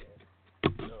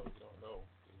 No, we don't know.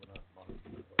 We're not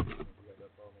monitoring. We had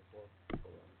that problem before.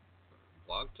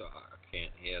 Blog Talk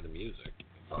can't hear the music.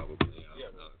 Probably. I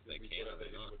don't know if they can or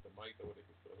not. With the mic, though, they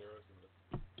can still hear us.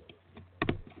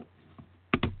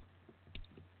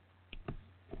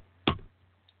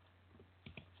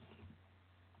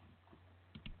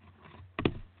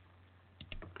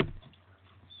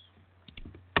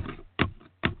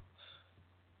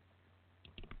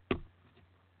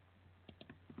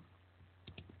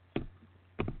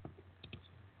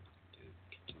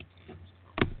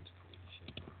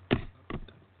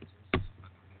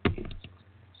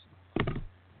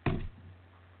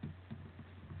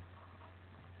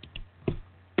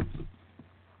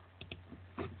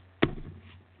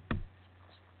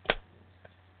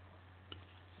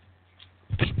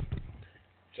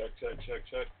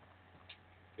 Check.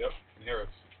 Yep, can hear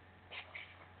us.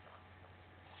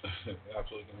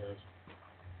 Absolutely can hear us.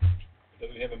 It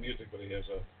doesn't hear the music, but it hears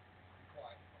us.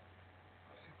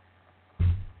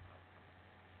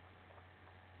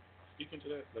 Speak into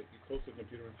that, like you close to the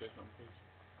computer and say something, please.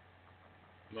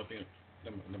 Nothing.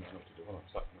 Never mind, I know what to do. Hold on,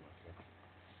 stop. Never mind.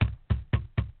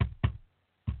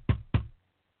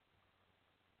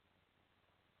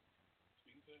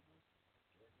 Speaking to that, please.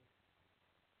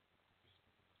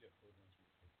 Directly.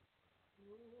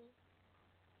 Yeah, hold on.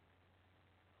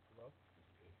 Hello?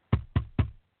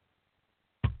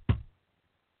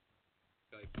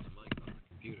 Skype the mic on the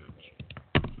computer.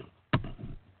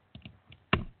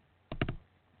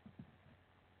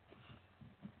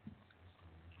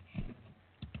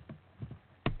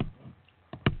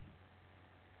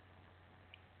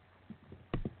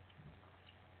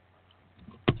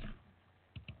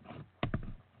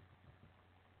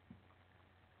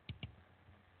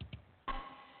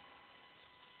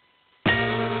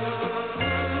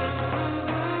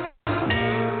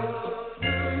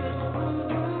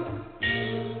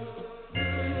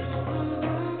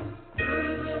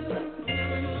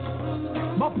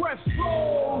 My breath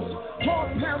flows,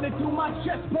 heart pounding through my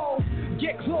chest bones.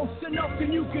 Get close enough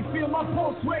and you can feel my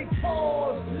pulse rate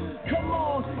pause. Come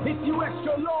on, if you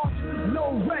extra large,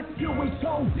 no rescue, we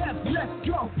tone death, let's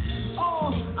go.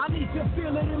 I need to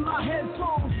feel it in my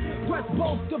headphones. Press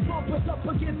both the bumpers up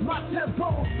against my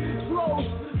tempo. Flows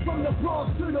from the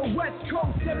Bronx to the West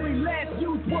Coast. Every last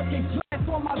youth working class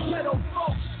on my ghetto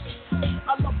folks.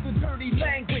 I love the dirty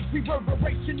language,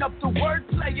 reverberation of the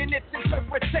wordplay and its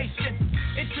interpretation.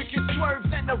 Intricate swerves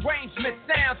and arrangement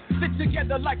sounds fit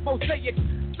together like mosaic.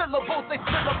 Syllables they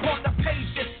fill up on the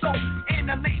page. It's so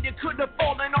animated, could have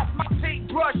fallen off my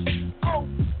paintbrush. Oh,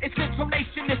 it's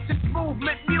intonation, it's just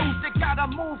movement, music. Gotta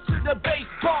move to the bass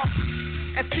bar.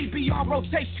 And CBR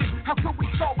rotation, how could we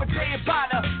start with Jay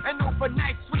Bada? And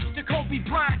overnight switch to Kobe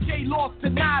Bryant. Jay lost to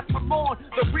Nas, come on.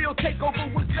 The real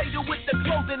takeover was later with the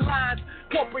clothing lines.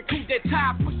 corporate coup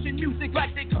d'etat, pushing music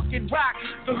like they cooking rock.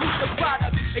 So who's the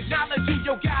product? Acknowledge who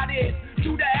your God is.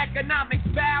 Do the economics,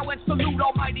 bow and salute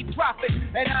Almighty Prophet.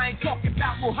 And I ain't talking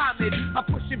about Muhammad. I'm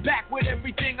pushing back with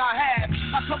everything I have.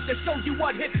 I come to show you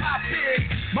what hip hop is.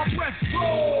 My breath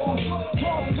flows,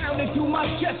 pulse pounding through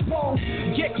my chest bones.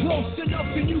 Get close enough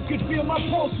and you can feel my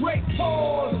pulse rate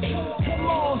pause. Come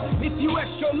on, if you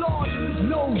extra large,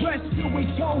 no rest till we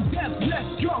tone death.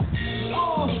 Let's go.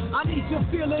 I need to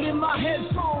feel it in my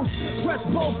headphones. Press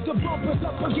both the bumpers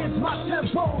up against my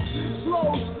tempo.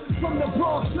 Flows from the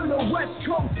Bronx to the West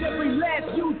Coast. Every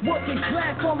last youth working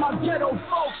class on my ghetto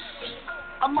folks.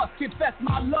 I must confess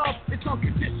my love, it's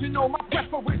unconditional. My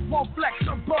preference won't flex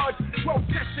or budge.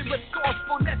 Protesting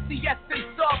resourcefulness, the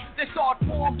essence of this art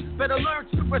form. Better learn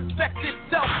to respect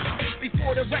itself.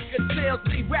 Before the record sales,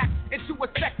 they rap into a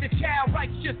sector child.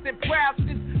 Righteous and proud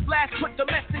since Flash put the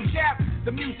message out.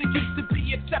 The music used to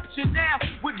be exceptional.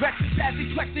 With records as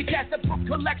eclectic as a book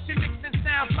collection. Mixing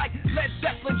sounds like Led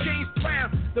Zeppelin, James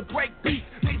Brown. The break beat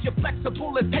made you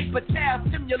flexible as paper towels.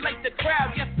 Stimulate the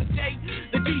crowd. Yesterday,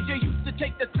 the DJ used to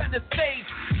take the center stage.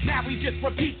 Now he just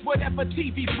repeats whatever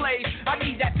TV plays. I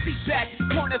need that feedback.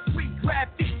 Corner street grab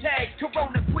beat tag.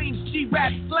 Corona Queens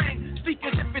G-rap slang.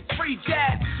 Speakers if it's free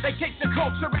jazz. They take the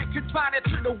culture and confine it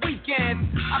to the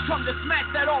weekend. I come to smack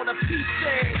that all to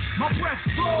pieces. My breath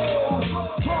flows,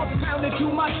 heart pounding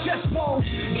through my chest bones.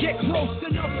 Get close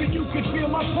enough and you can feel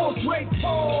my pulse rate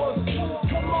pause.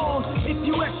 Come on, if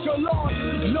you extra large,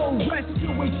 no rest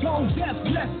till we tone death.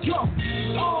 Let's go.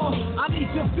 I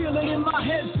need to feel it in my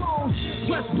headphones.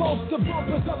 Press both the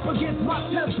bumpers up against my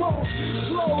tempo.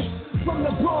 Flows from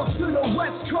the Bronx to the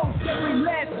West Coast. Every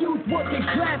last youth working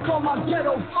class on my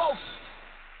ghetto folks.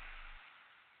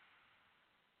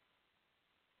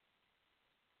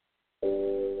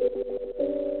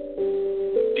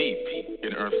 Deep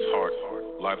in Earth's heart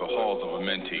lie the halls of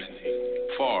Amenti,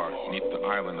 far beneath the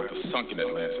island of the sunken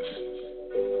Atlantis.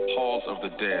 Halls of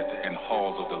the dead and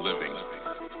halls of the living,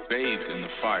 bathed in the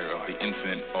fire of the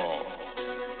infinite all.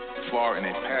 Far in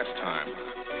a past time,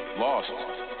 lost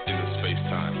in the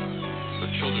space-time, the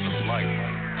children of light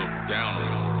look down on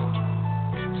the world,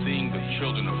 seeing the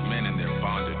children of men in their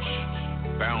bondage,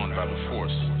 bound by the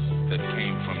force that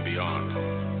came from beyond.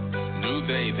 Knew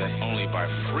they that only by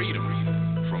freedom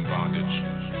from bondage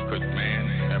could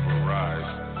man ever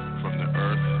rise from the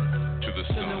earth to the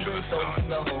sun.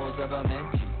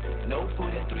 No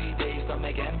food in 3 days, don't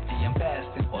make empty, I'm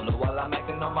fasting. All the while I'm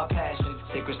acting on my passion.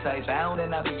 Sacred sites bound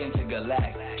and I be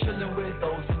intergalactic. Chilling with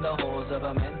those in the halls of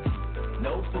Amenti.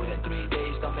 No food in 3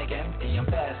 days, don't make empty, I'm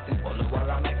fasting. All the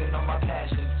while I'm acting on my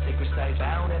passion. Sacred sites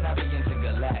bound and I be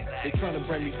intergalactic. They trying to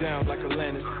bring me down like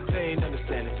Atlantis. They ain't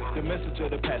understanding the message of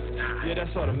the passage. Yeah,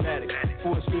 that's automatic.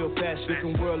 Force field fast,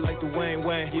 different world like the Wayne.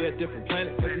 Yeah, different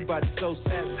planet. Everybody's so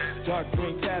savage. Dark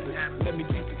green tablet. Let me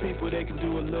teach the people they can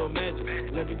do a little magic.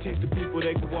 Let me teach the people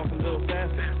they can walk a little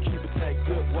faster. Keep it tight,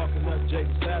 good, walking up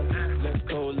Jacob Salad. Let's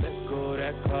go,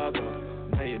 that cargo.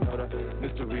 Now you know the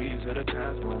mysteries of the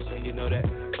cosmos. And you know that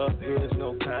up here's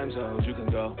no time zones. You can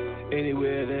go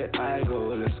anywhere that I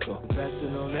go. Let's go.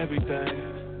 Investing on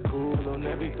everything, cool on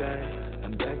everything.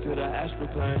 I'm back to the astral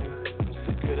plane. I'm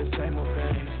sick of the same old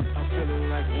thing. I'm feeling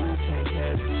like Wu-Tang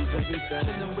Cats lose everything.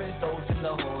 Chilling with those in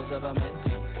the halls of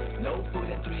Amenti. No food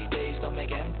in 3 days, don't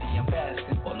make empty, I'm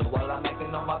fasting. All the while I'm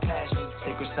acting on my passion.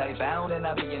 Sacred site bound and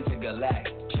I be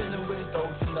intergalactic. Chilling with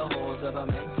those in the halls of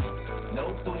Amenti.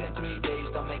 No food in 3 days,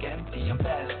 don't make empty, I'm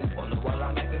fasting. All the while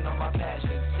I'm acting on my passion.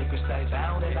 Sacred site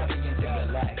bound and I be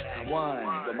intergalactic.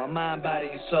 One, with my mind, body,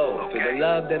 and soul. Feel the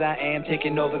love that I am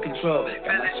taking over control.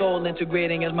 Got my soul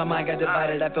integrating as my mind got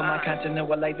divided. I feel my continent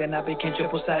with light, then I became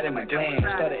triple-sided. My glands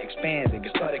started expanding,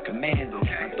 it started commanding.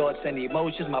 My thoughts and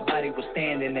emotions, my body was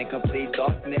standing in complete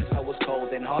darkness. I was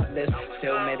cold and heartless.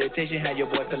 Still meditation, had your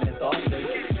boy feeling thoughtless.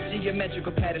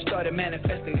 Geometrical pattern started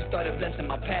manifesting, started blessing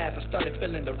my path. I started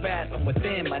feeling the wrath from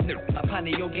within. My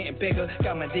panio getting bigger,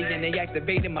 got my DNA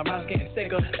activated, my rhymes getting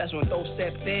sicker. That's when those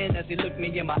stepped in as he looked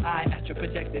me in my eye. Astro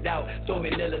projected out, throw me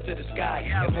lila to the sky.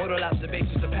 Immortal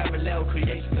observations of parallel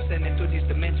creations, ascending through these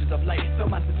dimensions of light. Feel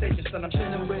my sensations, son, I'm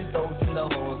chilling with those in the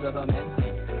halls of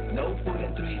Amenti. No food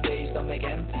in 3 days, don't make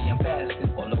empty, I'm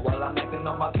fasting. All the while I'm acting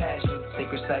on my passion.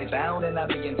 Sacred site bound and I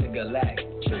be intergalactic.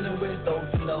 Chilling with those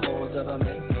in the halls of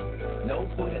Amenti. No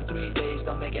food in 3 days,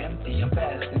 don't make empty, I'm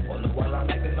fasting. All the while I'm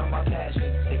acting on my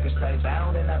passion. Sacred site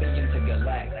bound and I be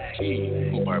intergalactic. He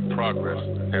who by progress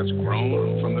has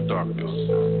grown from the darkness,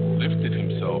 lifted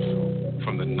himself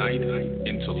from the night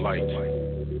into light.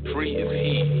 Free is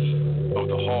he of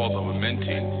the halls of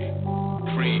Amenti,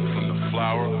 free from the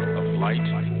flower of light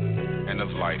and of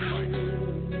life.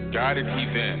 Guided he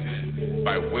then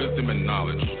by wisdom and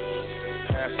knowledge,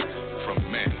 passed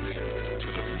from men to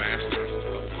the master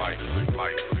of life.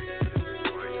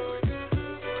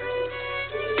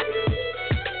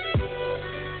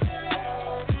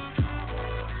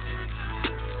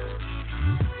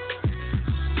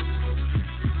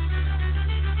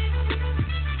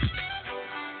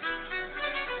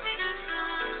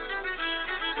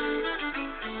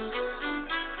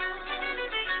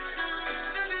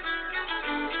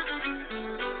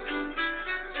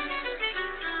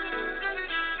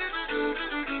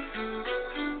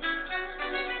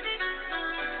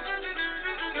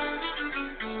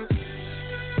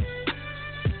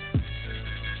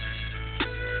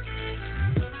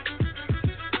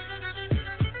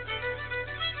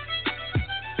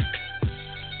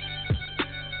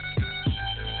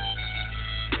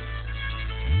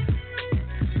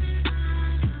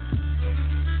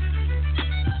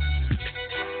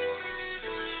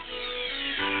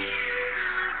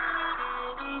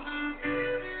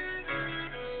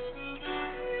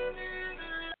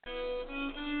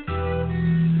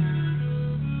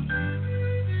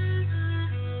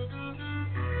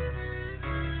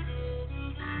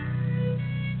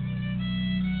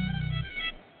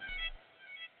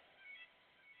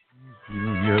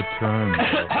 Your turn.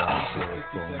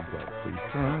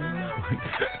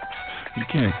 You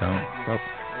can't count.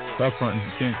 Stop fronting.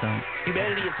 You can't count.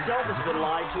 Humanity itself has been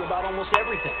lied to about almost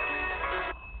everything.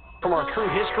 From our true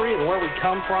history and where we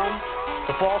come from,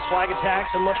 to false flag attacks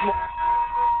and much more.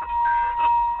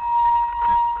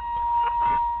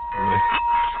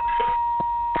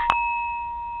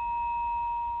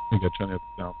 I think I turn it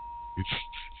down.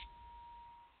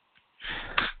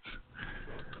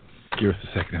 Give us a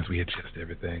second as we adjust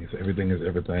everything. So everything is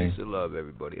everything. Peace and love,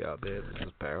 everybody out there. This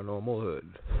is Paranormal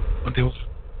Hood.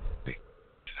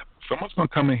 Someone's gonna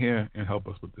come in here and help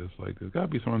us with this. Like, there's gotta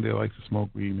be someone there that likes to smoke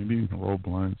weed, maybe even roll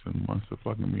blunts, and wants to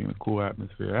fucking be in a cool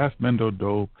atmosphere. Ask Mendo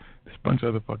Dope. There's a bunch of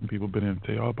other fucking people been in and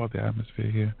tell you all about the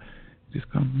atmosphere here. Just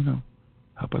come,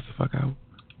 help us the fuck out.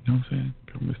 You know what I'm saying?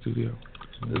 Come to the studio.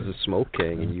 This is Smoke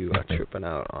King, and you are tripping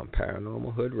out on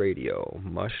Paranormal Hood Radio.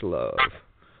 Much love.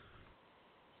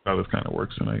 How this kind of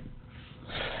works tonight.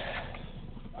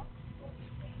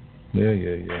 Yeah.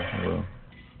 Hello.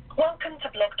 Welcome to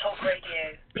Blog Talk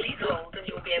Radio. Please hold and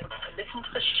you'll be able to listen to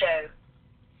the show.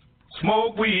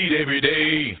 Smoke weed every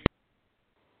day.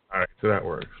 All right, so that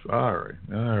works. All right.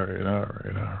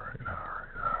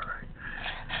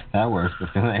 That works,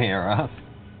 but can they hear us?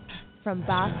 From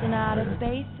Boston outer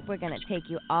space, we're going to take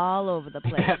you all over the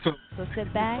place. So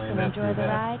sit back and enjoy the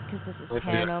ride, because this is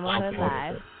Paranormal Hood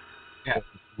Live. Yeah,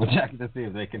 we're checking to see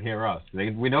if they can hear us.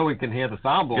 We know we can hear the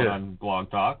soundboard on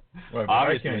Blog Talk. Well,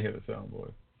 I can't hear the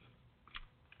soundboard.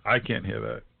 I can't hear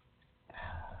that.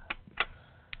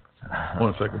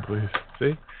 1 second, please.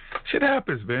 See? Shit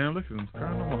happens, man. Listen,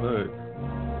 Paranormal Hood.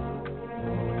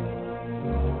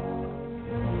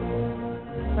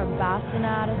 From Boston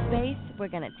outer space, we're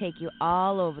going to take you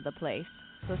all over the place.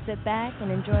 So sit back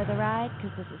and enjoy the ride,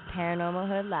 because this is Paranormal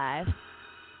Hood Live.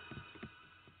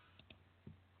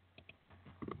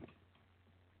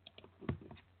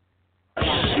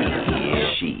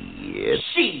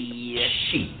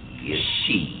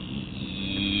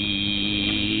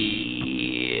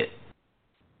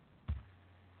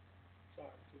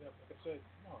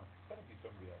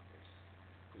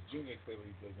 Junior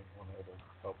clearly doesn't want to ever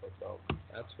help us out.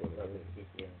 That's what it is.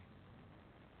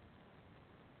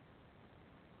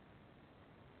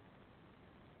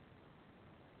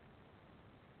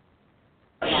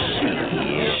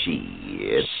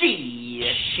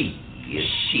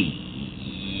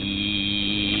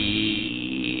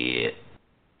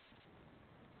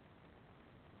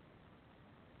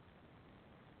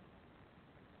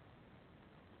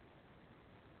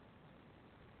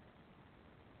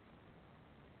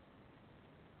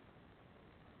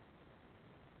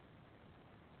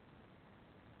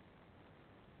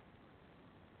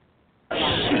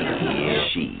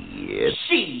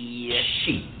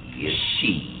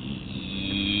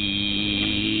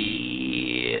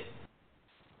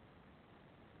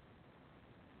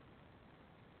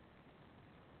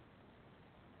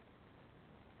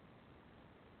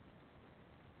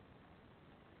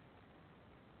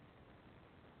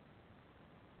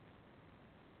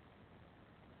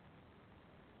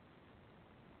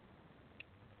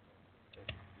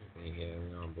 Can you hear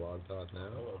me on Blog Talk now?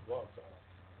 Hello, Blog Talk.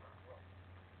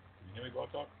 Can you hear me,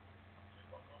 Blog Talk?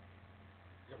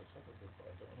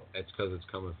 It's because it's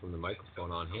coming from the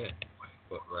microphone on here.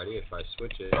 But ready if I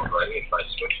switch it.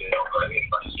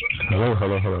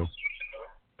 Hello.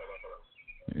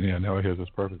 Yeah, now it hears us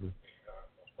perfectly.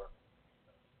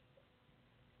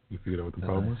 You figured out what the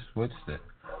problem was? Switched it.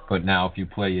 But now if you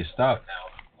play your stuff.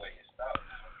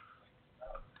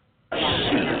 Shit.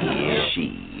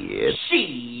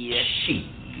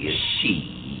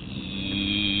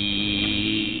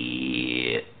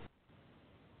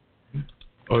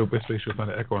 Oh, best make sure to find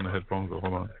an echo on the headphones.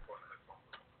 Hold on.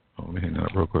 Oh, let me hang that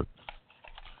up real quick.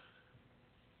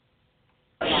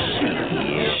 Shit.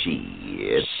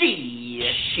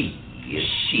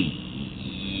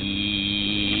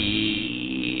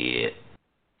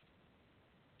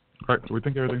 All right, so we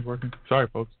think everything's working. Sorry,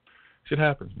 folks. Shit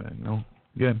happens, man. You know,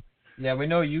 again. Yeah, we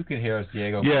know you can hear us,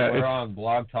 Diego. Yeah, we're on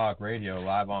Blog Talk Radio,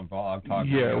 live on Blog Talk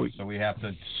Radio, so we have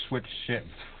to switch shit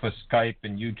for Skype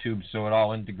and YouTube so it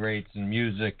all integrates and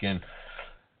music and.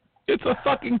 It's a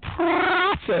fucking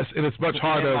process, and it's much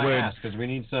harder when. Because we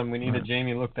need a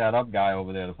Jamie look that up guy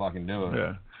over there to fucking do it.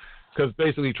 Yeah. Because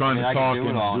basically trying to talk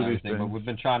and do these things. things. But we've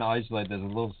been trying to isolate. There's a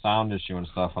little sound issue and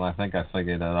stuff, and I think I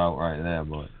figured that out right there.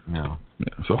 But Yeah,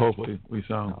 so hopefully we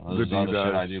sound good to you guys. There's other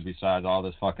shit I do besides all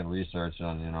this fucking research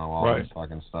on all this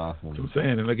fucking stuff. And, that's what I'm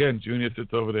saying. And again, Junior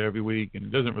sits over there every week and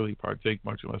doesn't really partake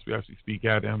much unless we actually speak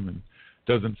at him, and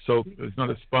doesn't soak. He's not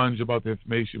a sponge about the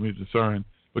information we discern.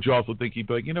 But you also think he'd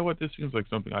be like, you know what, this seems like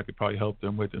something I could probably help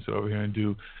them with and sit over here and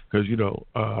do, because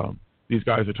these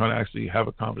guys are trying to actually have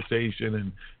a conversation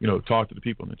and talk to the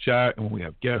people in the chat, and when we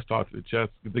have guests, talk to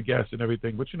the guests and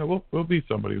everything. But we'll be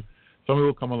somebody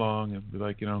will come along and be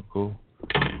like, cool.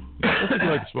 If you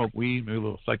like to smoke weed, maybe a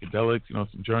little psychedelics, some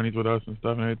journeys with us and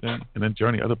stuff and everything, and then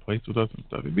journey other places with us and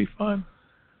stuff. It'd be fun.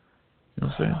 You know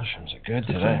what I'm saying? Mushrooms are good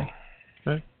today.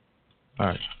 Okay. All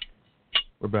right.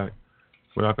 We're back.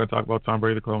 We're not going to talk about Tom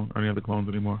Brady the clone or any other clones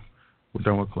anymore. We're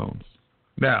done with clones.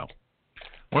 Now,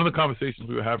 one of the conversations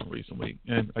we were having recently,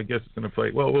 and I guess it's going to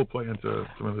play, we'll play into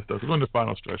some of this stuff. We're in the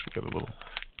final stretch. We got a little,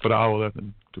 but an hour left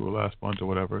and do a last bunch or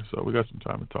whatever, so we got some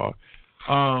time to talk.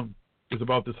 It's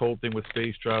about this whole thing with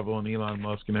space travel and Elon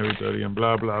Musk and everybody and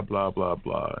blah, blah, blah, blah,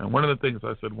 blah. And one of the things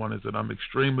I said, one is that I'm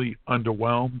extremely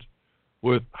underwhelmed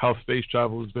with how space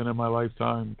travel has been in my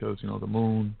lifetime because, the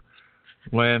moon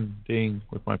landing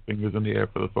with my fingers in the air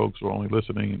for the folks who are only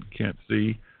listening and can't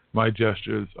see my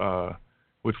gestures,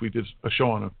 which we did a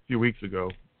show on a few weeks ago,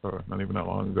 or not even that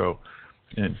long ago,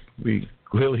 and we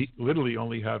literally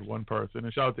only had one person.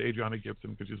 And shout out to Adriana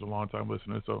Gibson because she's a long-time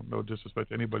listener, so no disrespect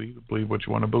to anybody. Believe what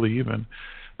you want to believe,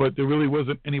 but there really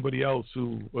wasn't anybody else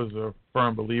who was a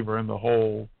firm believer in the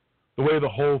way the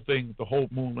whole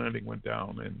moon landing went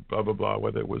down and blah, blah, blah,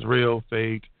 whether it was real,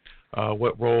 fake,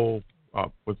 what role.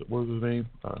 What was his name?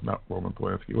 Not Roman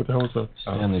Polanski. What the hell was that?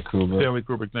 Stanley Kubrick. Stanley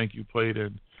Kubrick, thank you, played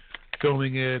in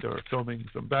filming it or filming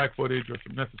some back footage or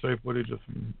some necessary footage or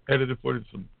some edited footage,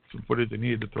 some footage they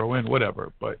needed to throw in,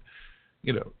 whatever. But,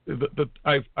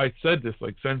 I said this,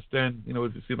 like, since then,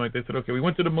 it seemed like they said, okay, we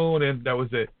went to the moon and that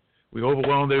was it. We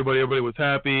overwhelmed everybody. Everybody was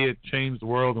happy. It changed the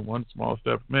world in one small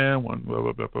step for man, one blah,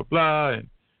 blah, blah, blah, blah. And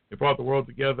it brought the world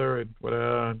together and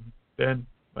whatever. And then,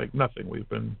 like, nothing. We've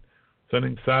been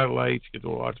sending satellites, you get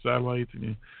to watch satellites,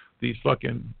 and these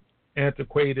fucking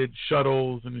antiquated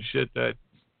shuttles and shit that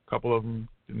a couple of them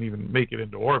didn't even make it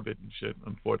into orbit and shit,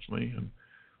 unfortunately. And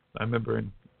I remember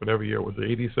in whatever year, was it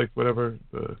 86, whatever,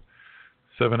 the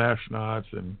 7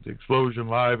 astronauts and the explosion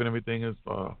live and everything, is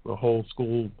the whole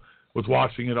school was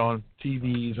watching it on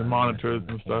TVs and monitors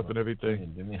and stuff and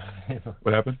everything.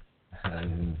 What happened? I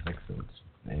didn't fix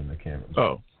name the camera.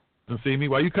 Oh, don't see me?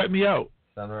 Why are you cutting me out?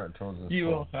 Turn towards the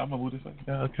you. I'm gonna move this way.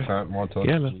 Yeah, okay. Turn more towards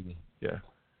the TV. Yeah.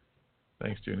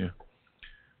 Thanks, Junior.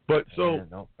 But so.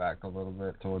 No, back a little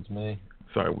bit towards me.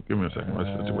 Sorry, give me a second. Let's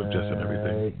switch it with Jess and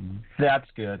everything.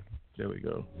 That's good. There we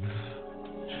go.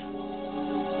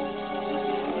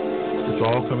 It's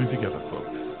all coming together, folks.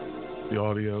 The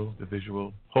audio, the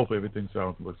visual. Hopefully everything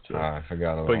sounds and looks good. I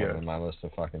forgot about my list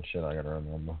of fucking shit I gotta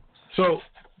remember. So,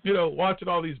 watching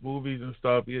all these movies and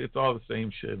stuff, it's all the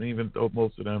same shit. And even though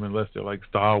most of them, unless they're like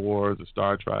Star Wars or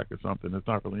Star Trek or something, it's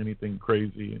not really anything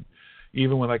crazy. And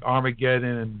even with like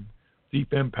Armageddon and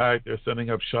Deep Impact, they're sending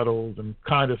up shuttles and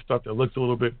kind of stuff that looks a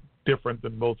little bit different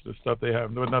than most of the stuff they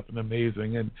have. There's nothing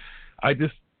amazing. And I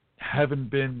just haven't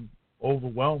been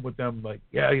overwhelmed with them. Like,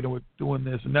 we're doing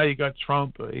this. And now you got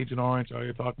Trump, Agent Orange, out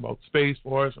here talking about Space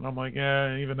Force. And I'm like,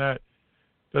 even that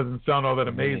doesn't sound all that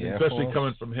amazing, especially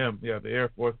coming from him. Yeah, the Air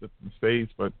Force that's in space,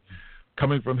 but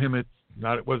coming from him, it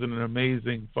wasn't an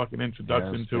amazing fucking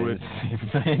introduction to it.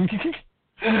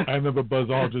 I remember Buzz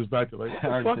Aldrin's back there like,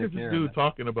 what the fuck is this dude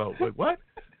talking about? Like, what?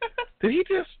 Did he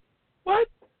just, what?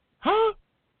 Huh?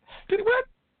 Did what?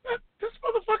 This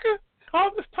motherfucker,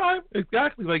 all this time?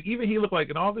 Exactly. Like, even he looked like,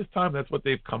 in all this time, that's what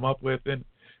they've come up with. And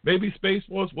Maybe Space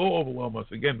Force will overwhelm us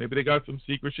again. Maybe they got some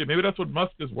secret shit. Maybe that's what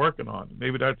Musk is working on.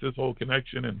 Maybe that's his whole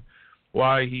connection and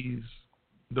why he's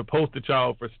the poster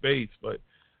child for space. But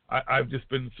I've just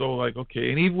been so like, okay.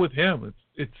 And even with him,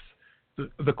 it's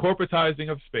the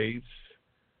corporatizing of space.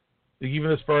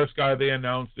 Even this first guy they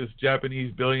announced, this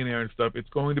Japanese billionaire and stuff, it's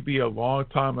going to be a long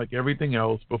time like everything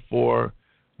else before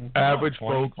average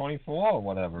folks. 2024 or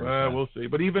whatever. We'll see.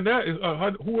 But even that,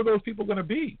 who are those people going to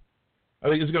be? I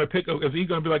think he's going to pick. Is he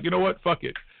going to be like, you know what? Fuck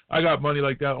it. I got money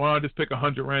like that. Why don't I just pick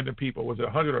 100 random people? Was it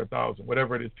 100 or 1,000?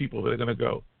 Whatever it is, people that are going to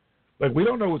go. Like, we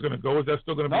don't know who's going to go. Is that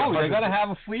still going to be? No, they're going to have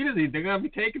a fleet of these. They're going to be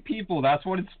taking people. That's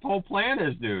what its whole plan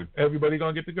is, dude. Everybody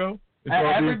going to get to go?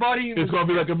 Everybody. It's going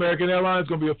to be like American Airlines. It's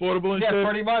going to be affordable and shit? Yeah,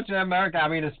 pretty much. America. I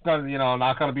mean, it's going to,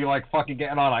 not going to be like fucking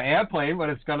getting on an airplane, but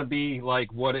it's going to be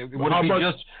like what it would be.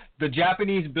 Just the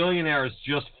Japanese billionaires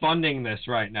just funding this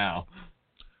right now.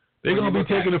 They're going to be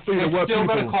taking a fleet of what people. It's still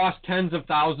going to cost tens of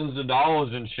thousands of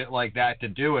dollars and shit like that to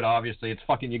do it, obviously. It's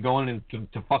fucking, you're going into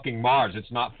fucking Mars.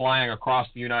 It's not flying across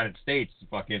the United States.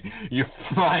 You're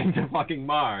flying to fucking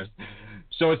Mars.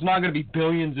 So it's not going to be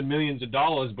billions and millions of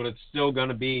dollars, but it's still going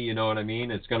to be, you know what I mean?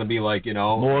 It's going to be like,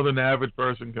 more than the average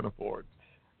person can afford.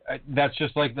 That's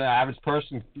just like the average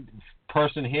person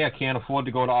here can't afford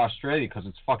to go to Australia because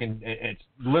it's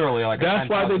literally like that's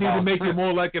why they need to make it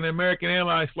more like an American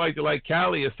Airlines flight to like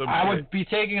Cali or something. I would be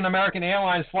taking an American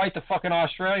Airlines flight to fucking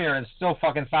Australia and still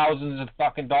fucking thousands of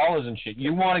fucking dollars and shit.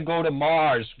 You want to go to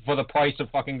Mars for the price of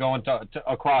fucking going to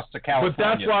across to California. But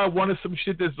that's why I wanted some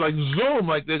shit that's like Zoom,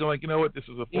 like they're like, you know what, this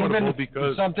is affordable. Even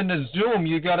because something to Zoom,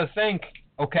 you got to think.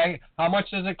 Okay, how much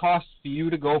does it cost for you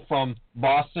to go from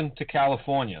Boston to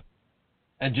California?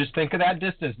 And just think of that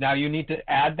distance. Now you need to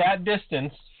add that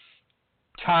distance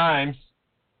times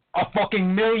a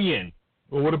fucking million.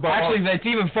 Well, what about... Actually, that's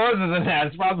even further than that.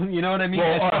 It's probably, you know what I mean?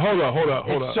 Well, hold on.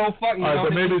 It's so fucking... All right,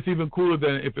 but maybe it's even cooler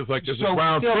than if it's like a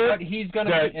round trip. But he's going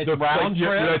to... It's round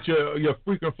trip. That your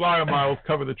frequent flyer miles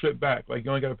cover the trip back. Like,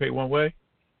 you only got to pay one way?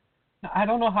 I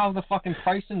don't know how the fucking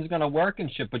pricing is going to work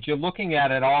and shit, but you're looking at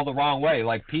it all the wrong way.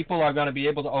 Like, people are going to be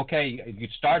able to, okay, you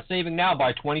start saving now.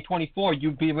 By 2024,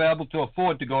 you'll be able to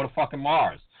afford to go to fucking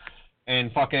Mars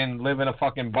and fucking live in a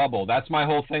fucking bubble. That's my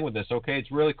whole thing with this, okay?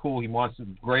 It's really cool. He wants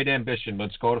great ambition.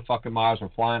 Let's go to fucking Mars. We're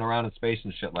flying around in space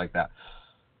and shit like that.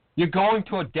 You're going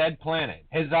to a dead planet.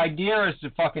 His idea is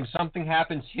to fucking something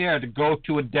happens here to go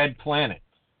to a dead planet.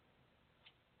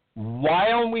 Why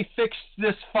don't we fix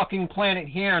this fucking planet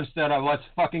here instead of let's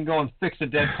fucking go and fix a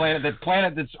dead planet, that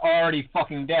planet that's already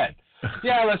fucking dead?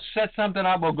 Yeah, let's set something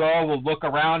up, we'll look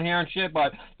around here and shit,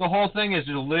 but the whole thing is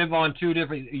to live on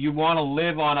you want to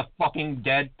live on a fucking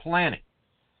dead planet.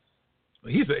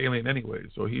 He's an alien anyway,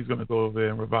 so he's going to go over there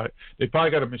and revive. They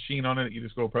probably got a machine on it, you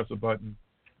just go press a button,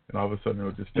 and all of a sudden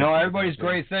it'll just... everybody's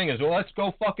great thing is, well, let's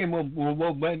go fucking,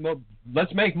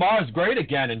 let's make Mars great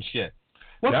again and shit.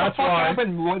 What the fuck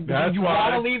happened? You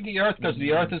want to leave the Earth because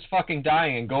the Earth is fucking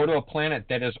dying and go to a planet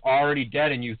that is already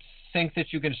dead and you think that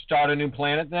you can start a new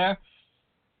planet there?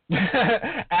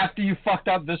 After you fucked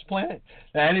up this planet?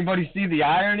 Anybody see the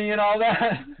irony in all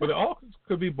that? But it all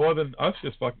could be more than us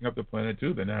just fucking up the planet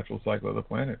too, the natural cycle of the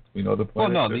planet. We know the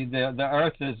planet... Well, no, the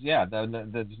Earth is,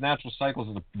 the natural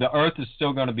cycles of the Earth is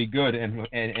still going to be good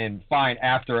and fine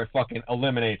after it fucking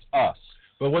eliminates us.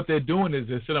 But what they're doing is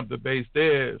they're setting up the base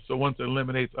there, so once it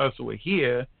eliminates us who are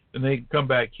here, then they can come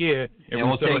back here and it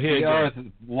will take the Earth a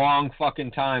long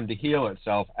fucking time to heal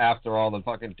itself after all the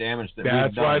fucking damage that we've done.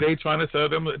 That's why they're trying to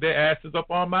set their asses up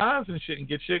on Mars and shit and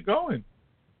get shit going.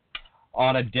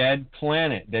 On a dead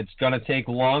planet that's going to take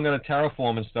longer to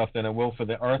terraform and stuff than it will for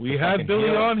the Earth to fucking heal itself. We had Billy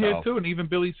on here too, and even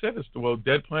Billy said it's well,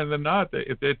 dead planet or not,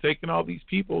 if they're taking all these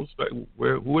people,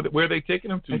 where are they taking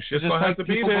them to? Shit's going to have to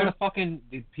be there.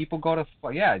 People go to,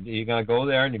 you're going to go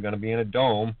there and you're going to be in a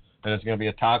dome, and it's going to be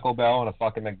a Taco Bell and a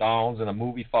fucking McDonald's and a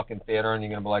movie fucking theater, and you're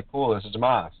going to be like, cool, this is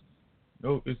Mars.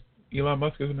 No, Elon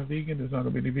Musk isn't a vegan. There's not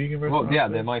going to be any vegan restaurants. Well, yeah,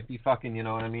 there might be fucking, you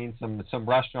know what I mean, some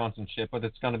restaurants and shit, but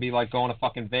it's going to be like going to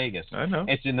fucking Vegas. I know.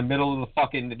 It's in the middle of the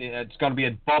fucking, it's going to be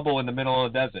a bubble in the middle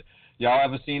of the desert. Y'all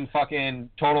ever seen fucking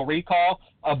Total Recall?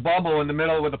 A bubble in the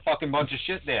middle with a fucking bunch of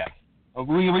shit there.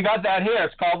 We got that here.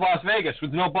 It's called Las Vegas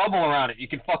with no bubble around it. You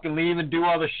can fucking leave and do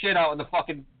all the shit out in the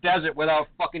fucking desert without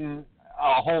fucking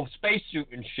a whole spacesuit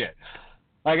and shit.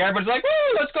 Like, everybody's like,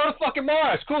 "Woo, let's go to fucking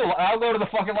Mars. Cool, I'll go to the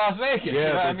fucking Las Vegas." Yeah, you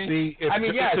know what I mean?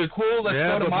 It's cool. Let's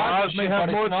go to Mars. Mars may have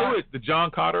more to it. The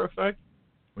John Carter effect.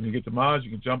 When you get to Mars,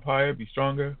 you can jump higher, be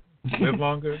stronger, live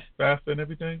longer, faster, and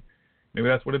everything. Maybe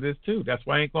that's what it is, too. That's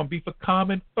why it ain't going to be for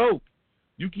common folk.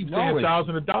 You keep saying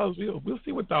thousands of dollars. We'll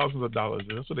see what thousands of dollars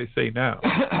is. That's what they say now.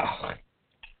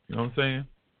 You know what I'm saying?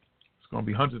 It's going to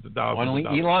be hundreds of dollars. When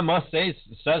Elon Musk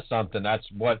says something, that's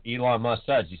what Elon Musk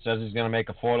says. He says he's going to make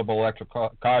affordable electric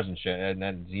cars and shit, and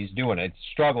then he's doing it. It's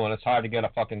struggling. It's hard to get a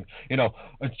fucking,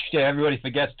 everybody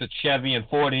forgets that Chevy and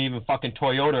Ford and even fucking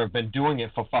Toyota have been doing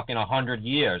it for fucking 100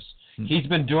 years. He's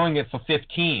been doing it for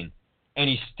 15. And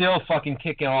he's still fucking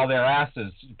kicking all their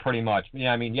asses, pretty much.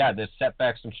 Yeah, I mean, there's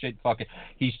setbacks and shit. Fucking,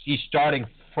 he's starting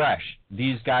fresh.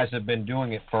 These guys have been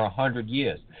doing it for 100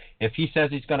 years. If he says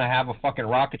he's gonna have a fucking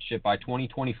rocket ship by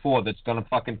 2024 that's gonna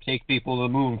fucking take people to the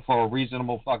moon for a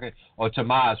reasonable fucking, or to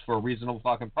Mars for a reasonable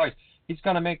fucking price, he's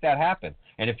gonna make that happen.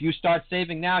 And if you start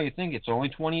saving now, you think it's only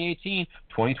 2018,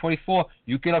 2024,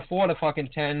 you can afford a fucking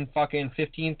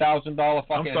 $15,000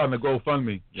 fucking. I'm starting to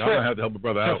GoFundMe. Y'all gonna have to help a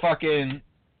brother out. Fucking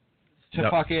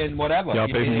whatever. Y'all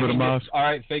pay me with a Mars? All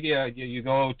right, figure you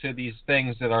go to these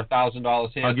things that are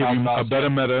 $1,000 here. I'll give you a better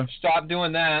meta. Stop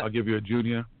doing that. I'll give you a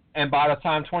junior. And by the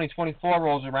time 2024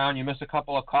 rolls around, you miss a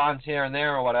couple of cons here and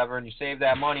there or whatever, and you save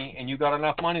that money, and you got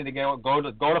enough money to go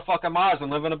to fucking Mars and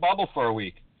live in a bubble for a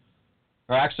week.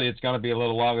 Or actually, it's gonna be a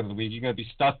little longer than a week. You're gonna be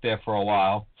stuck there for a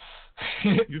while.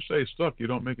 You say stuck. You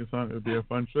don't make it sound it'd be a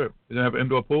fun trip. You have an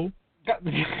indoor pool?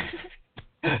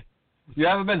 You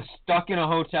ever been stuck in a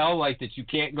hotel like that you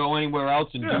can't go anywhere else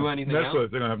and do anything Netflix. else?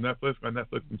 They're going to have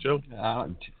Netflix and chill?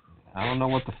 I don't know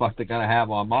what the fuck they're going to have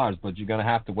on Mars, but you're going to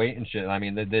have to wait and shit. I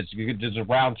mean, there's a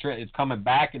round trip. It's coming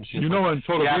back and shit. You know, in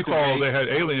Total Recall, they had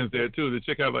aliens there, too. The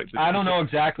chick had, I don't know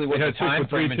exactly what the time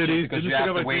frame is, titties. because you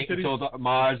have to wait until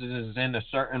Mars is in a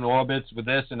certain orbits with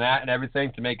this and that and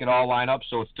everything to make it all line up,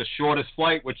 so it's the shortest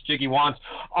flight, which Jiggy wants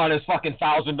on his fucking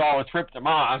 $1,000 trip to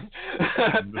Mars.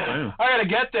 I got to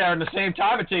get there in the same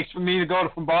time it takes for me to go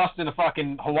from Boston to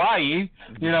fucking Hawaii,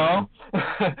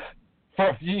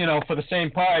 for the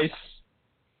same price.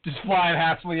 Just flying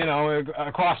halfway,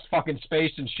 across fucking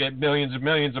space and shit, millions and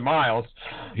millions of miles.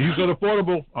 He's not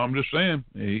affordable. I'm just saying.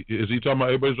 Is he talking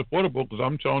about everybody's affordable? Because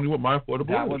I'm telling you what my affordable is.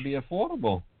 That would be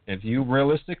affordable. If you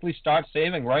realistically start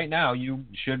saving right now, you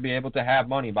should be able to have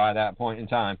money by that point in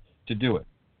time to do it.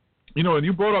 And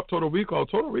you brought up Total Recall.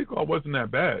 Total Recall wasn't that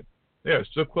bad. Yeah,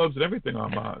 strip clubs and everything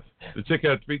on Mars. The chick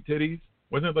had 3 titties.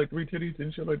 Wasn't it like 3 titties?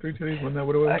 Didn't she have like 3 titties? Wasn't that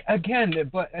what it was? Again,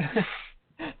 but...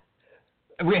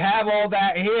 We have all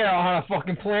that here on a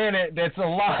fucking planet that's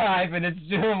alive and it's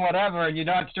doing whatever, and you're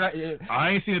not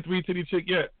I ain't seen a 3-titty chick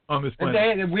yet on this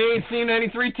planet. We ain't seen any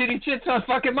 3-titty chicks on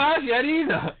fucking Mars yet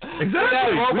either. Exactly.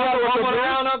 That robot roaming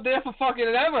around up there for fucking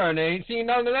ever, and they ain't seen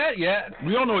none of that yet.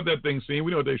 We don't know what that thing's seen. We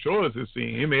know what they show us is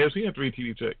seen. He may have seen a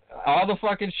 3-titty chick. All the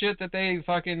fucking shit that they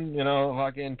fucking,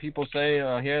 fucking people say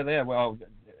here, there, well...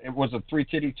 It was a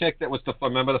 3-titty chick that was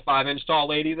remember the 5-inch tall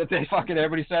lady that they fucking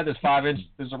everybody said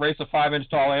there's a race of 5-inch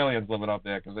tall aliens living up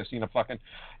there because they've seen a fucking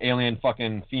alien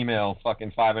fucking female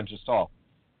fucking 5 inches tall.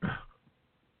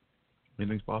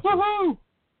 Anything's possible. Woohoo!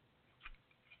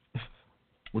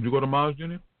 Would you go to Mars,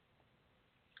 Junior?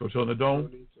 Go chill in the dome?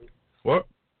 Don't need to. What?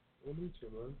 Don't need to,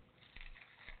 man.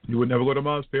 You would never go to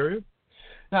Mars, period?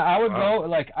 No, I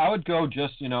would go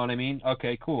just, you know what I mean?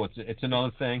 Okay, cool. It's another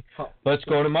thing. Let's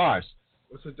go to Mars.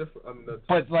 What's the difference?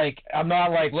 But I'm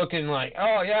not looking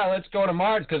oh yeah, let's go to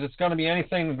Mars because it's going to be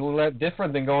anything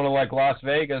different than going to Las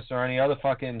Vegas or any other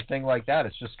fucking thing like that.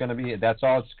 It's just going to be that's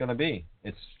all it's going to be.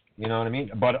 It's you know what I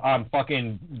mean. But I'm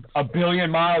fucking 1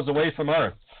 billion miles away from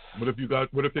Earth. What if you got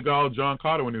all John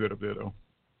Carter when you get up there though?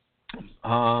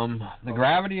 The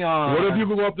gravity on. What if you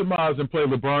go up to Mars and play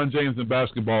LeBron James in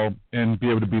basketball and be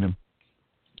able to beat him?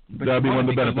 But that'd be one of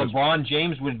the benefits. LeBron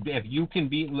James would, if you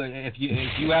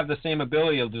have the same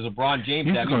ability as LeBron James,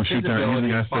 he's that going means to shoot his ability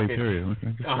is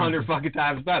fucking 100 fucking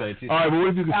times better. All right, but what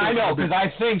if you could? I know, because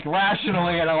I think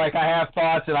rationally, and I have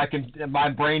thoughts, and my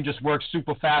brain just works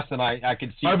super fast, and I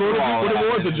can see. What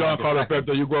was the John Carter effect?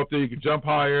 You go up there, you can jump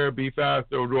higher, be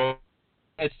faster.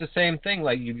 It's the same thing.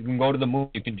 You can go to the moon,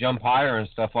 you can jump higher and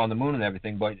stuff on the moon and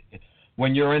everything, but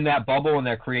when you're in that bubble and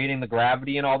they're creating the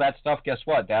gravity and all that stuff, guess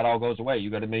what? That all goes away. You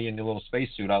got to be in your little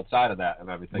spacesuit outside of that and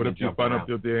everything. What if you find out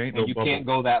that there ain't no bubble? You can't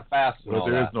go that fast. What if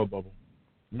there is no bubble?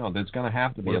 No, there's going to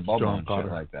have to be a bubble and shit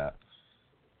like that.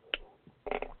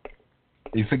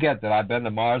 You forget that I've been to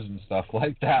Mars and stuff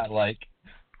like that.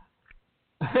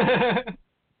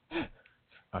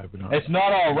 It's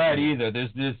not all red either.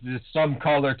 There's some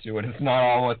color to it. It's not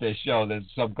all what they show. There's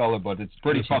some color, but it's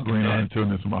pretty fucking green red. on too,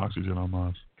 and there's some oxygen on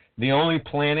Mars. The only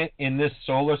planet in this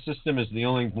solar system is the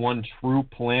only one true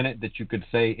planet that you could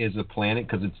say is a planet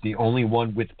because it's the only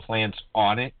one with plants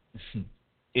on it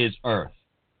is Earth.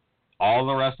 All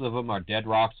the rest of them are dead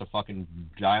rocks or fucking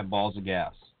giant balls of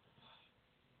gas.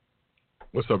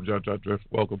 What's up, Judge Drift?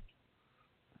 Welcome.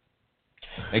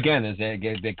 again, is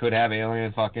they could have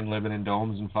aliens fucking living in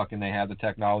domes and fucking they have the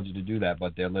technology to do that,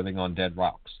 but they're living on dead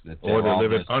rocks. Or they're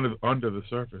living under the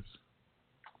surface.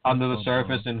 Under the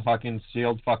surface in fucking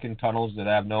sealed fucking tunnels that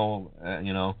have no,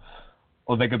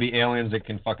 or they could be aliens that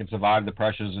can fucking survive the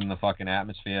pressures in the fucking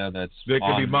atmosphere. They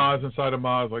could be Mars inside of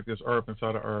Mars, like this Earth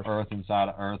inside of Earth. Earth inside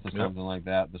of Earth or something like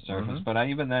that, the surface. Mm-hmm. But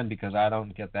even then, because I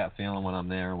don't get that feeling when I'm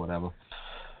there or whatever.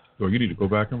 So you need to go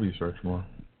back and research more.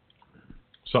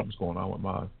 Something's going on with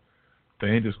Mars. They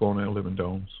ain't just going there and live in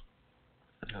domes.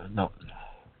 No.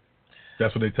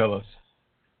 That's what they tell us.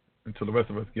 Until the rest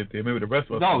of us get there. Maybe the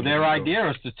rest of us... No, their idea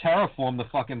is to terraform the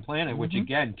fucking planet, which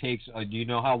again takes... do you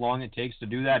know how long it takes to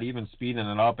do that? Even speeding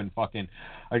it up and fucking...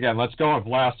 Again, let's go and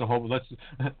blast a whole... Let's...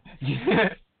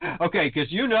 Okay,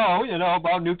 because you know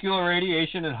about nuclear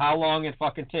radiation and how long it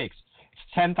fucking takes.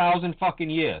 It's 10,000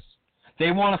 fucking years.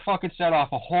 They want to fucking set off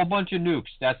a whole bunch of nukes.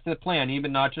 That's the plan,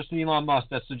 even not just Elon Musk.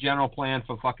 That's the general plan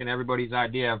for fucking everybody's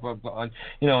idea,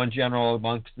 in general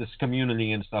amongst this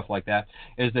community and stuff like that,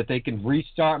 is that they can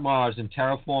restart Mars and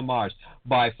terraform Mars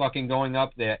by fucking going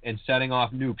up there and setting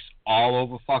off nukes all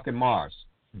over fucking Mars.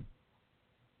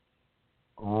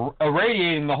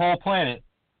 Irradiating the whole planet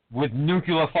with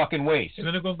nuclear fucking waste. And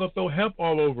then they're going to throw hemp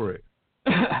all over it.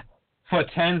 For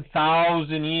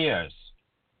 10,000 years.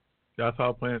 That's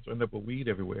how plants end up with weed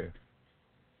everywhere.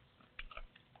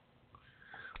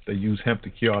 They use hemp to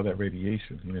cure all that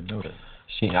radiation. You didn't know that.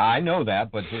 See, I know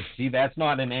that, but that's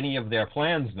not in any of their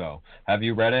plans, though. Have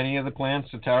you read any of the plans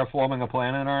for terraforming a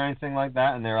planet or anything like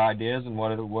that, and their ideas and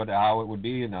how it would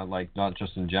be? Like not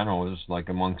just in general, just like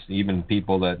amongst even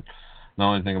people that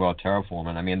know anything about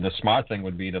terraforming. I mean, the smart thing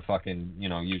would be to fucking,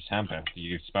 use hemp,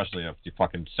 especially if you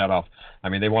fucking set off. I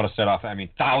mean, they want to set off,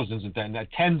 thousands and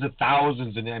tens of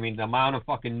thousands, and the amount of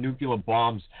fucking nuclear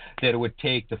bombs that it would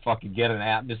take to fucking get an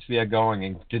atmosphere going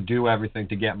and to do everything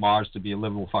to get Mars to be a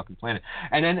livable fucking planet.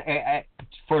 And then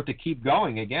for it to keep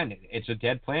going, again, it's a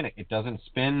dead planet. It doesn't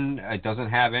spin. It doesn't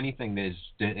have anything.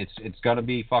 It's gonna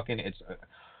be fucking.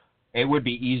 It would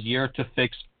be easier to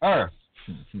fix Earth.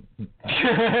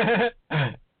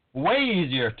 Way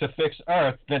easier to fix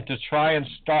Earth than to try and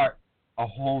start a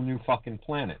whole new fucking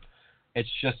planet. It's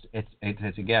just it's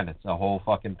a whole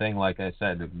fucking thing. Like I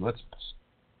said,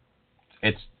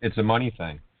 it's a money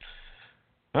thing.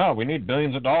 Oh, we need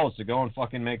billions of dollars to go and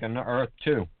fucking make an Earth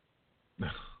 2.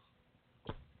 If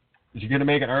you're gonna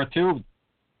make an Earth 2,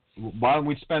 why don't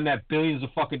we spend that billions of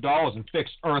fucking dollars and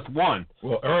fix Earth 1?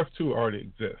 Well, Earth 2 already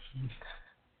exists.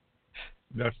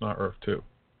 That's not Earth 2.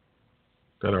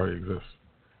 That already exists.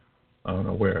 I don't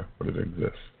know where, but it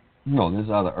exists. No, there's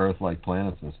other Earth-like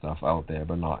planets and stuff out there,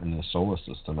 but not in the solar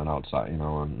system and outside,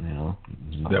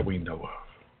 that we know of.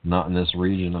 Not in this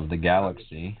region of the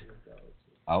galaxy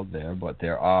out there, but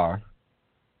there are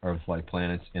Earth-like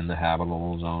planets in the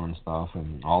habitable zone and stuff,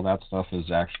 and all that stuff is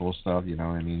actual stuff, you know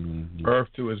what I mean? Earth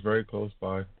 2 is very close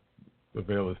by. The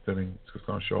veil is thinning. It's just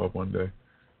going to show up one day.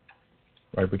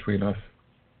 Right between us.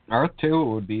 Earth 2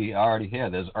 would be already here.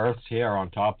 There's Earths here on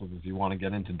top of, if you want to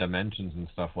get into dimensions and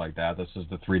stuff like that. This is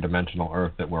the 3-dimensional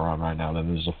Earth that we're on right now. Then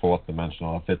there's a 4th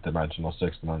dimensional, a 5th dimensional,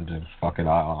 6th dimensional, fucking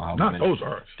not those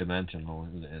Earths. Dimensional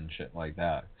and shit like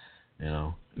that.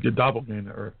 Your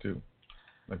doppelganger Earth too,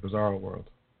 like Bizarro World.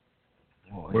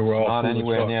 Well, it's not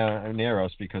anywhere near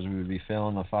us because we would be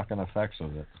feeling the fucking effects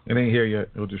of it. It ain't here yet.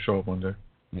 It'll just show up one day.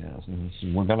 Yeah,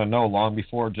 we're gonna know long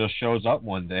before it just shows up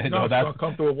one day. No, it's gonna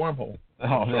come through a wormhole.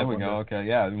 Oh, there we go. Okay,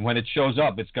 yeah. When it shows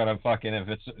up, it's gonna fucking, if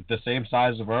it's the same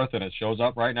size of Earth and it shows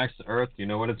up right next to Earth, you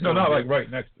know what it's gonna do? No, not do? like right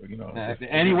next to it,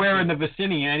 anywhere in the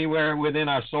vicinity, anywhere within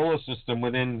our solar system,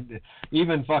 within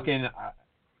even fucking,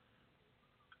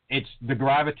 it's the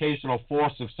gravitational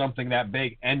force of something that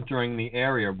big entering the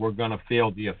area. We're gonna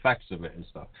feel the effects of it and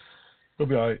stuff. It'll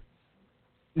be alright.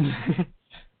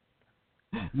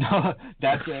 No,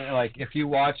 that's like if you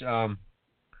watch.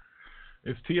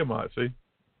 It's Tiamat, see.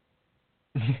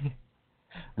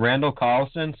 Randall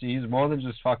Carlson, see, he's more than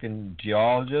just fucking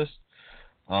geologist,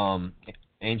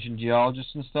 ancient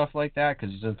geologist and stuff like that,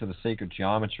 because he's into the sacred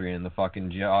geometry and the fucking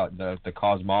the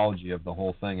cosmology of the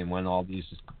whole thing, and when all these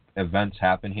events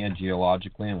happen here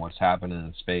geologically and what's happening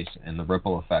in space and the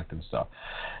ripple effect and stuff,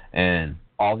 and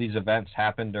all these events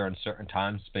happen during certain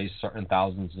time, space, certain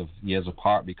thousands of years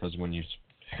apart, because when you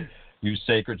use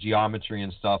sacred geometry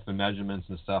and stuff and measurements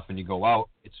and stuff and you go out,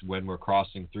 it's when we're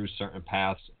crossing through certain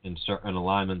paths and certain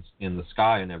alignments in the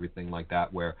sky and everything like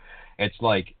that, where it's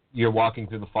like you're walking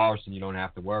through the forest and you don't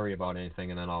have to worry about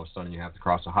anything, and then all of a sudden you have to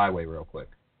cross a highway real quick.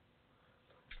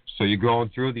 So you're going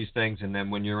through these things, and then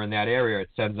when you're in that area, it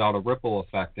sends out a ripple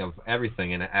effect of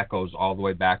everything, and it echoes all the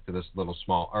way back to this little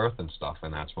small Earth and stuff,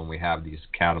 and that's when we have these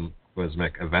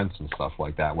cataclysmic events and stuff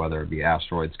like that, whether it be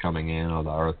asteroids coming in or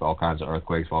the Earth, all kinds of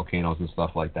earthquakes, volcanoes and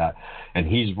stuff like that. And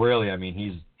he's really, I mean,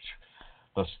 he's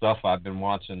the stuff I've been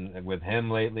watching with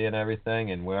him lately and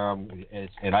everything, and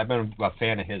and I've been a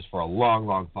fan of his for a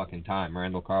long fucking time.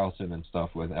 Randall Carlson and stuff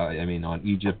with, on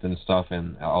Egypt and stuff,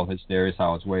 and all his theories,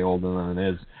 how it's way older than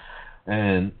it is,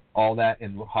 and all that,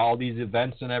 and how these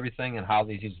events and everything, and how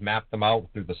he's mapped them out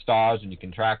through the stars, and you can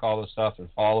track all the stuff and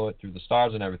follow it through the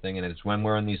stars and everything, and it's when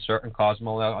we're in these certain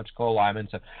cosmological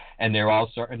alignments, and they're all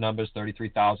certain numbers,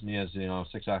 33,000 years,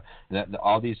 6 hours,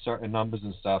 all these certain numbers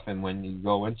and stuff, and when you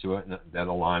go into it, that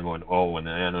align with, and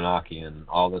the Anunnaki and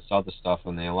all this other stuff,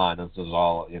 and they align, this is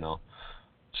all,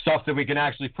 stuff that we can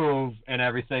actually prove and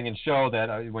everything, and show that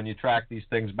when you track these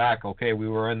things back, okay, we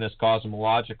were in this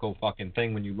cosmological fucking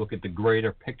thing. When you look at the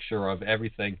greater picture of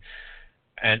everything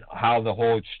and how the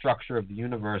whole structure of the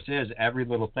universe is, every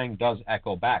little thing does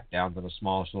echo back down to the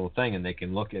smallest little thing, and they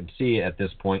can look and see at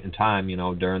this point in time,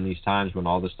 during these times when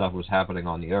all this stuff was happening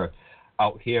on the Earth.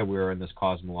 Out here, we were in this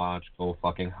cosmological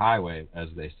fucking highway, as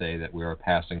they say, that we were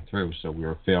passing through. So we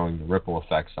were feeling the ripple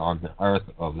effects on the Earth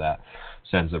of that.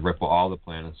 Sends a ripple, all the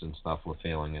planets and stuff were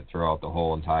feeling it throughout the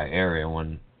whole entire area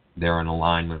when they're in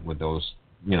alignment with those,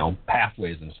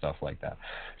 pathways and stuff like that.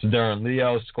 So during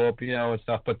Leo, Scorpio and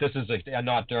stuff, but this is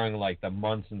not during like the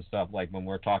months and stuff. Like when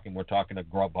we're talking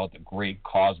about the great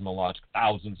cosmological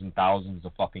thousands and thousands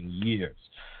of fucking years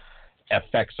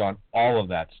effects on all of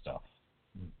that stuff.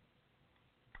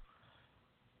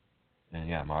 And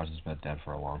yeah, Mars has been dead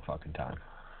for a long fucking time.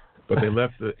 But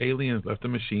the aliens left the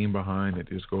machine behind. They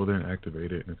just go there and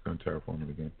activate it, and it's going to terraform it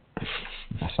again.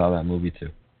 I saw that movie too.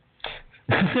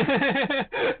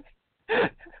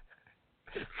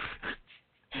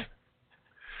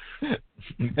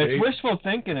 It's wishful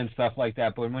thinking and stuff like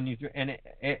that, but when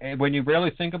you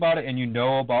really think about it, and you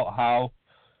know about how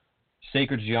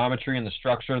sacred geometry and the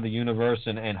structure of the universe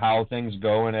and how things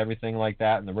go and everything like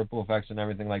that, and the ripple effects and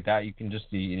everything like that, you can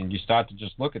just you start to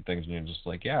just look at things and you're just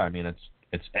like, yeah, I mean,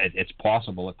 it's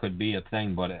possible, it could be a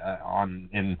thing, but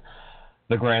in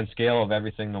the grand scale of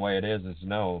everything the way it is,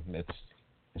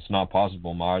 it's not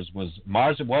possible. Mars was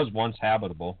once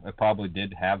habitable. It probably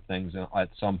did have things at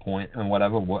some point and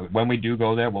whatever. When we do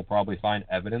go there, we'll probably find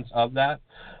evidence of that,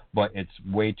 but it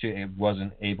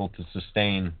wasn't able to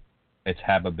sustain its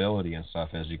habitability and stuff,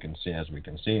 as we can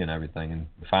see and everything, and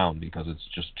found, because it's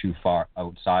just too far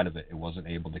outside of it. It wasn't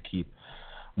able to keep.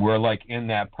 We're like in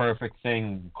that perfect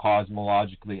thing,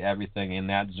 cosmologically, everything in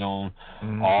that zone,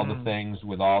 all the things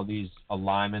with all these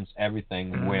alignments,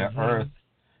 everything, where Earth,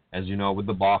 as you know, with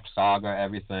the Bach saga,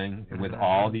 everything, with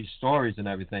all these stories and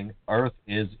everything, Earth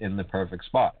is in the perfect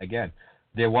spot. Again,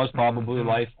 there was probably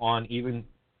life on even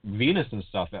Venus and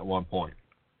stuff at one point.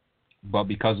 But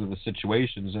because of the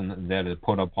situations that it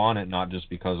put upon it, not just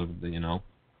because of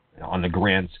on the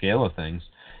grand scale of things,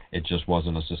 it just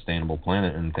wasn't a sustainable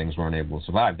planet, and things weren't able to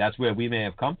survive. That's where we may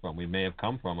have come from. We may have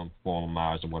come from a form of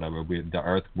Mars or whatever. The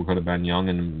Earth could have been young,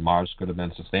 and Mars could have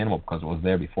been sustainable because it was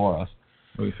there before us.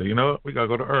 We say, you know what? We got to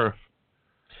go to Earth.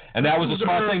 And that was a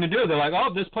smart thing to do. They're like,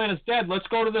 oh, this planet's dead. Let's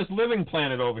go to this living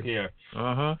planet over here.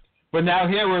 Uh-huh. But now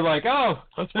here we're like, oh,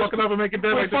 let's fuck it up and make it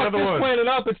dead like the other one. Let's fuck this planet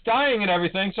up. It's dying and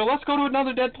everything, so let's go to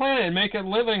another dead planet and make it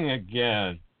living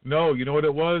again. No, you know what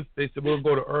it was? They said we'll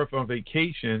go to Earth on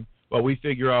vacation while we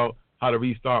figure out how to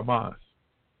restart Mars.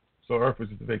 So Earth was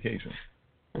just a vacation.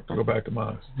 Go back to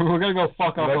Mars. We're going to go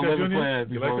fuck up a living planet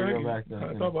before we go back there.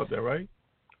 I thought about that, right?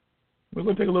 We're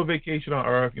going to take a little vacation on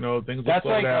Earth. Things will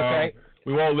slow down. Okay.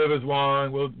 We won't live as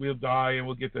long. We'll die, and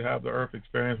we'll get to have the Earth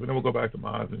experience. But then we'll go back to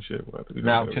Mars and shit.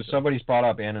 Now, because somebody's brought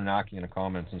up Anunnaki in the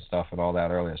comments and stuff and all that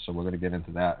earlier, so we're going to get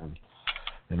into that. And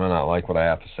they might not like what I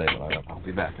have to say, but I'll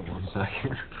be back in 1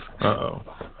 second. Uh-oh.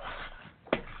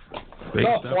 It's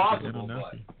not plausible,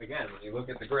 but again, when you look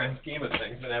at the grand scheme of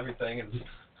things and everything and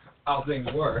how things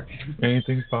work.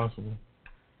 Anything's possible.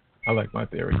 I like my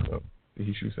theory, though.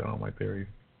 He shoots out on my theory.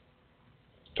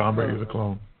 Tom Brady is a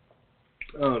clone.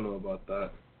 I don't know about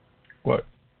that. What?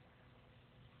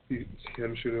 Him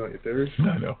shooting out your theory?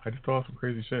 I know. I just thought some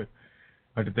crazy shit.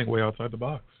 I had to think way outside the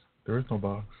box. There is no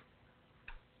box.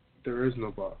 There is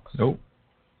no box. Nope.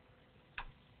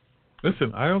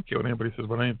 Listen, I don't care what anybody says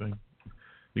about anything.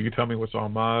 You can tell me what's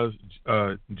on Mars.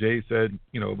 Jay said,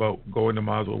 about going to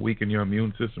Mars will weaken your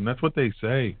immune system. That's what they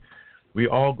say. We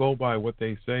all go by what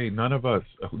they say. None of us.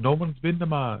 No one's been to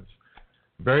Mars.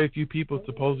 Very few people have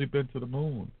supposedly been to the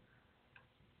moon.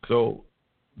 So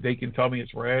they can tell me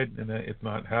it's red and that it's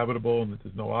not habitable and that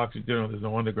there's no oxygen or there's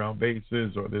no underground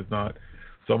bases or there's not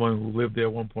someone who lived there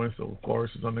at one point, so the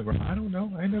forest is underground. I don't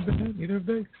know. I ain't never been there. Neither have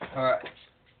they. All right.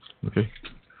 Okay.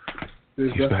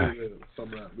 There's definitely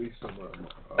somewhere, at least somewhere on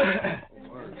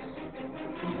Mars.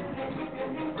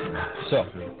 So,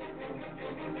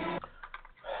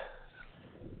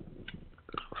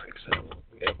 fix that.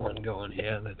 We got one going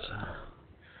here that's.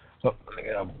 Oh, I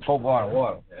got a full bottle of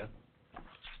water, man.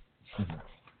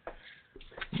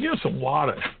 You need some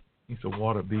water. Need some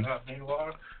water, B. Need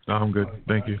water? No, I'm good.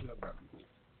 Thank you.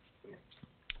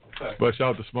 But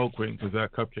shout out to Smoke Queen because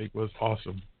that cupcake was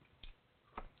awesome.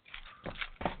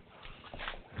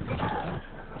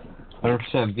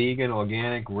 100% vegan,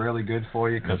 organic, really good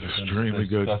for you because it's extremely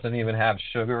good. It doesn't even have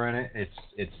sugar in it.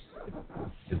 It's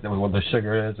what the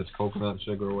sugar is. It's coconut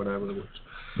sugar or whatever.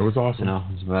 It was awesome. You know,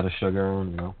 it's better sugar.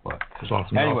 You know, but it's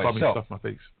awesome. Anyway, stuff my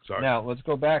face. Sorry. Now let's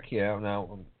go back here.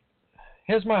 Now,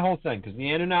 here's my whole thing because the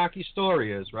Anunnaki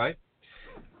story is right.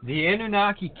 The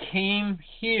Anunnaki came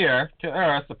here to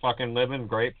Earth, the fucking living,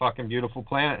 great, fucking beautiful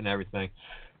planet and everything,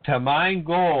 to mine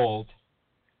gold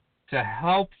to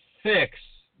help fix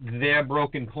their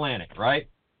broken planet, right?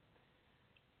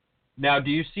 Now, do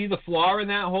you see the flaw in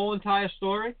that whole entire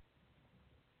story?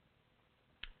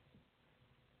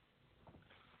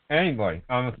 Anybody?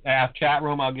 Chat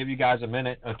room, I'll give you guys a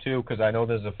minute or two because I know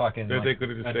there's a fucking... They could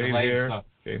have just stayed here,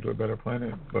 came to a better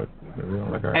planet, but we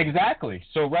don't like our... Exactly.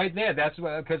 So right there, that's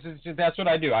what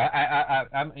I do. I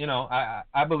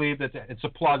believe that it's a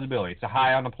plausibility. It's a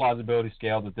high on the plausibility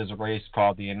scale that there's a race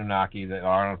called the Anunnaki that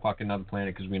are on a fucking another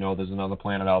planet because we know there's another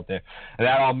planet out there. And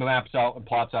that all maps out and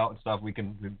plots out and stuff.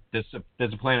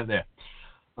 There's a planet there.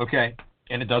 Okay?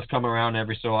 And it does come around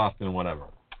every so often and whatever.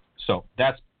 So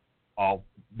that's all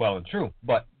well and true.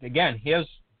 But again, here's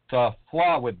the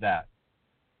flaw with that.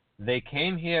 They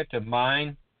came here to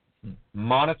mine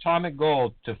monatomic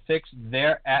gold to fix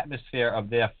their atmosphere of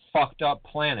their fucked up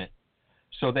planet.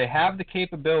 So they have the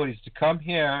capabilities to come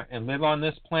here and live on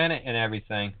this planet and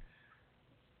everything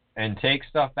and take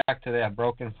stuff back to their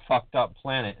broken, fucked up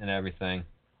planet and everything.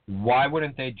 Why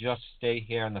wouldn't they just stay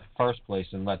here in the first place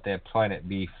and let their planet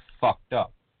be fucked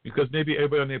up? Because maybe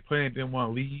everybody on their planet didn't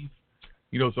want to leave.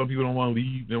 You know, some people don't want to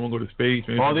leave. They want to go to space.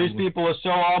 Well, these people are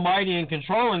so almighty and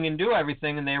controlling and do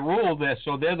everything, and they rule this.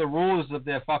 So they're the rulers of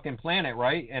their fucking planet,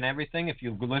 right? And everything. If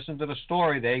you listen to the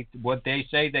story, what they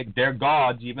say, they're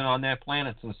gods, even on their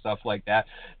planets and stuff like that.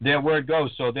 Their word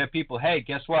goes. So they're people, hey,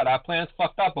 guess what? Our planet's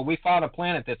fucked up, but we found a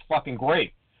planet that's fucking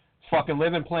great. Fucking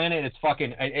living planet. It's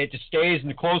fucking, it just stays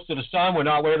close to the sun. We're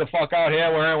not way the fuck out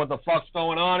here. We're what the fuck's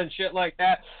going on and shit like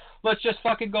that. Let's just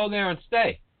fucking go there and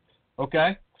stay.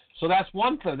 Okay? So that's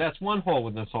one thing. That's one hole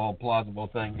with this whole plausible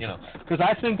thing, you know. Because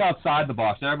I think outside the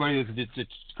box. Everybody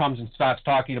just comes and starts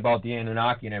talking about the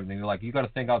Anunnaki and everything. They're like, you got to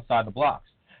think outside the box.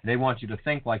 They want you to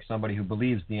think like somebody who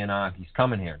believes the Anunnaki's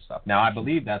coming here and stuff. Now, I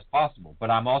believe that's possible, but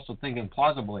I'm also thinking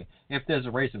plausibly, if there's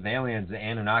a race of aliens, the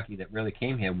Anunnaki, that really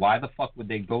came here, why the fuck would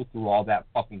they go through all that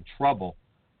fucking trouble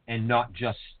and not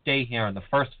just stay here in the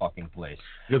first fucking place?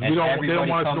 Because they don't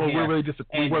want us to know we're really just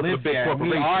we work for a big corporation.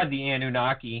 We are the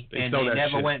Anunnaki, and they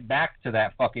never went back to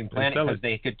that fucking planet because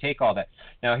they could take all that.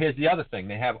 Now, here's the other thing.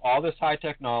 They have all this high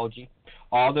technology,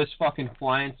 all this fucking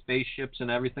flying spaceships and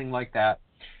everything like that.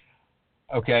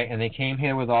 Okay, and they came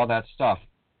here with all that stuff.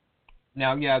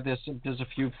 Now, yeah, there's a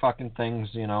few fucking things,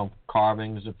 you know,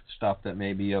 carvings of stuff that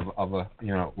may be of a,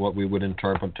 you know, what we would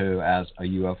interpret to as a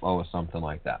UFO or something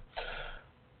like that.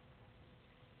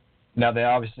 Now, they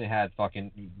obviously had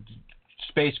fucking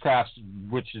spacecrafts,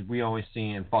 which we only see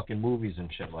in fucking movies and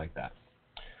shit like that.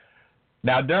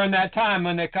 Now, during that time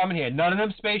when they're coming here, none of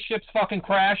them spaceships fucking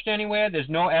crashed anywhere. There's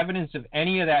no evidence of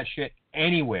any of that shit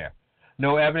anywhere.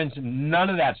 No evidence, none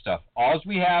of that stuff. All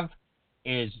we have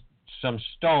is some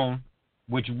stone,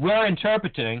 which we're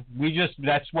interpreting.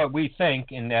 That's what we think,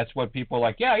 and that's what people are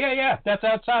like, yeah, that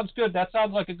sounds good. That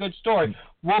sounds like a good story.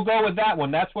 We'll go with that one.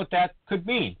 That's what that could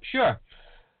mean. Sure.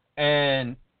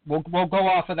 And we'll go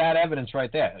off of that evidence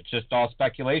right there. It's just all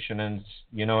speculation, and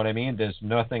you know what I mean? There's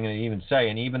nothing to even say.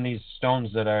 And even these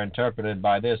stones that are interpreted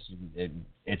by this,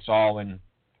 it's all in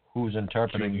who's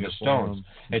interpreting the stones.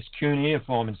 It's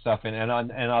cuneiform and stuff, and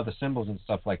other symbols and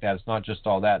stuff like that. It's not just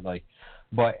all that,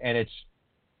 and it's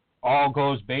all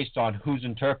goes based on who's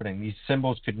interpreting. These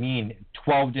symbols could mean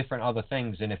 12 different other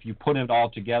things, and if you put it all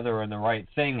together in the right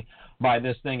thing by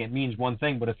this thing, it means one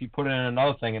thing, but if you put it in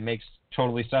another thing, it makes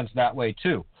totally sense that way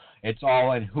too. It's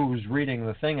all in who's reading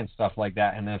the thing and stuff like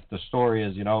that, and if the story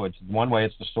is, you know, it's one way,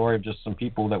 it's the story of just some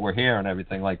people that were here and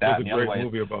everything like that. There's a great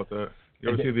movie about that.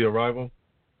 You ever see The Arrival?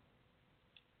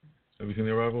 Have you seen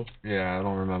The Arrival? Yeah, I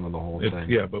don't remember the whole thing.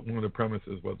 Yeah, but one of the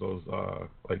premises was those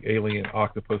like alien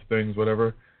octopus things,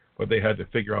 whatever. But they had to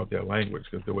figure out their language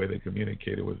because the way they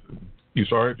communicated was. You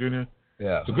saw it, Junior?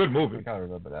 Yeah. It's a good movie. I kind of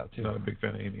remember that too. Not a big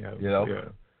fan of Amy Adams. Yeah.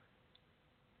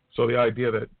 So the idea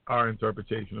that our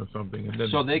interpretation of something, and then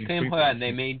so they came here and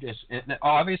they made this.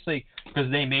 Obviously,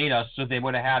 because they made us, so they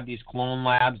would have had these clone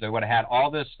labs. They would have had all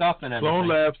this stuff and everything. Clone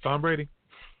labs, Tom Brady.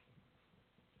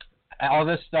 All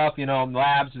this stuff,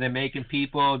 labs. They're making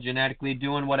people genetically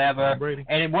doing whatever,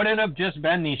 and it wouldn't have just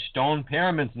been these stone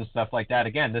pyramids and stuff like that.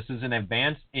 Again, this is an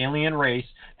advanced alien race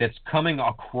that's coming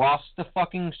across the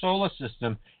fucking solar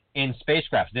system in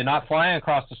spacecrafts. They're not flying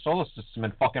across the solar system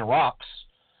in fucking rocks.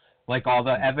 Like all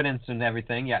the evidence and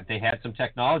everything, yeah, they had some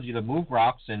technology to move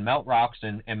rocks and melt rocks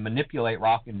and manipulate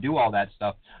rock and do all that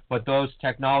stuff. But those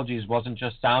technologies wasn't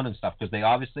just sound and stuff, because they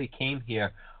obviously came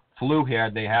here, flew here.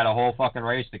 They had a whole fucking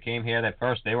race that came here that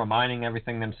first they were mining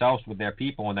everything themselves with their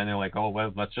people, and then they're like, oh,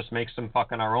 well, let's just make some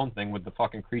fucking our own thing with the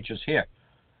fucking creatures here.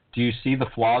 Do you see the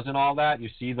flaws in all that? You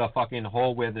see the fucking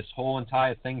hole where this whole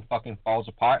entire thing fucking falls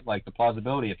apart, like the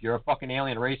plausibility. If you're a fucking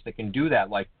alien race that can do that,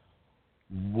 like,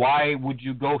 why would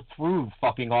you go through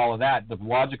fucking all of that? The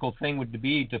logical thing would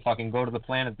be to fucking go to the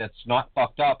planet that's not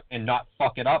fucked up and not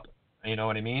fuck it up. You know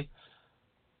what I mean?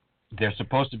 They're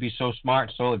supposed to be so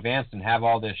smart, so advanced, and have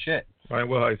all this shit. Right.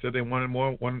 Well, I said they wanted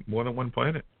more than one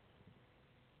planet.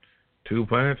 2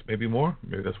 planets, maybe more.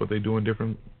 Maybe that's what they do in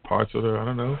different parts of I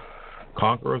don't know.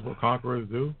 Conquerors, what conquerors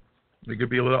do. They could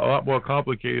be a lot more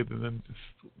complicated than just.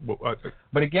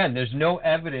 But again, there's no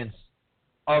evidence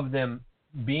of them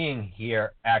being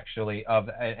here, actually.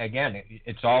 Again,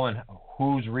 it's all in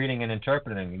who's reading and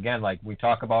interpreting. Again, like we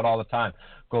talk about all the time,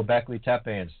 Göbekli Tepe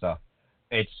and stuff.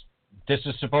 This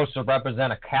is supposed to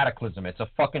represent a cataclysm. It's a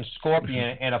fucking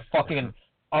scorpion and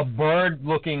a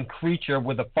bird-looking creature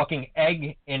with a fucking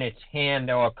egg in its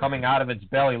hand or coming out of its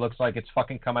belly. Looks like it's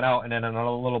fucking coming out, and then another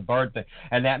little bird thing.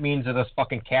 And that means that this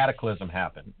fucking cataclysm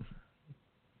happened.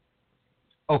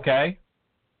 Okay?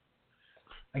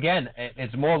 Again,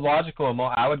 it's more logical and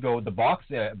more. I would go with the box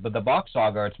there, but the box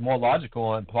saga. It's more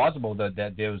logical and plausible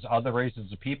that there's other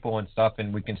races of people and stuff,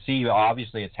 and we can see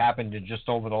obviously it's happened in just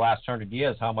over the last 100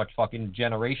 years how much fucking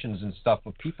generations and stuff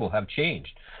of people have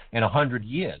changed in 100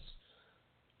 years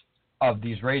of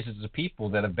these races of people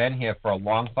that have been here for a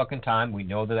long fucking time. We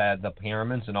know that the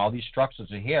pyramids and all these structures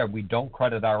are here. We don't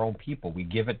credit our own people. We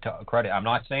give it to credit. I'm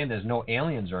not saying there's no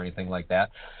aliens or anything like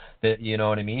that. That you know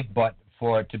what I mean, but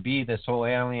for it to be this whole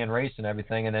alien race and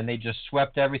everything, and then they just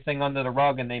swept everything under the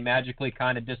rug and they magically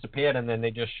kind of disappeared, and then they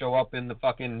just show up in the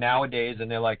fucking nowadays and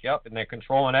they're like, yep, and they're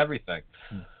controlling everything.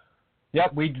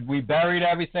 Yep, we buried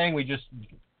everything. We just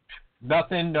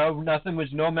nothing was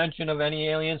no mention of any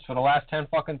aliens for the last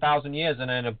 10,000 years, and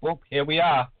then boom, here we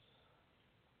are.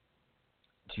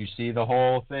 Do you see the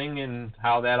whole thing and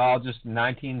how that all just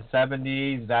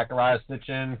 1970s, Zachariah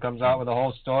Sitchin comes out with a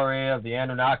whole story of the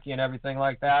Anunnaki and everything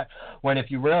like that? When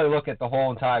if you really look at the whole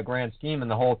entire grand scheme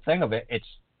and the whole thing of it,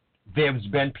 there's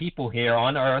been people here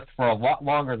on Earth for a lot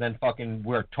longer than fucking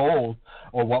we're told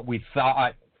or what we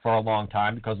thought for a long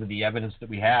time because of the evidence that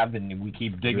we have, and we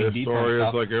keep digging deeper and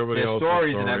stuff. Like everybody else's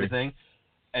stories story. And everything.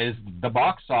 Is the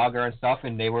box saga and stuff,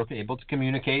 and they were able to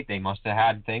communicate. They must have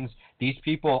had things. These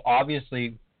people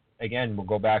obviously, again, we'll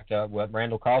go back to what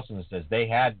Randall Carlson says.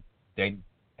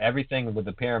 Everything with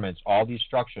the pyramids, all these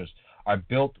structures are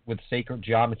built with sacred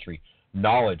geometry,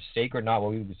 sacred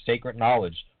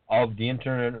knowledge of the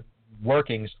internal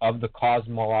workings of the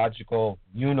cosmological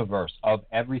universe, of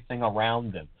everything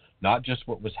around them, not just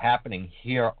what was happening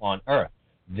here on Earth.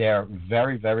 They're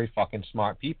very, very fucking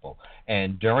smart people.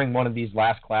 And during one of these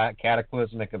last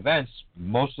cataclysmic events,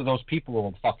 most of those people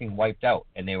were fucking wiped out,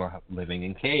 and they were living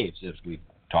in caves, as we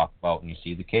talked about, and you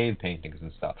see the cave paintings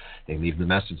and stuff. They leave the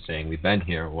message saying, we've been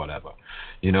here or whatever.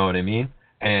 You know what I mean?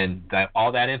 And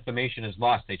all that information is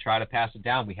lost. They try to pass it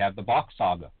down. We have the box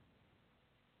saga.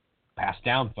 Passed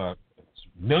down for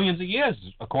millions of years,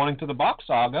 according to the box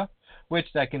saga, which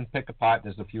that can pick apart.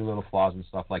 There's a few little flaws and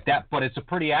stuff like that, but it's a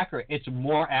pretty accurate. It's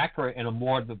more accurate and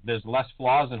there's less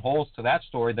flaws and holes to that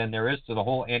story than there is to the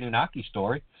whole Anunnaki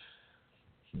story.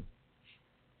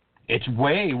 It's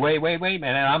way,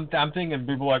 man. And I'm thinking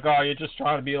people are like, oh, you're just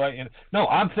trying to be like. No,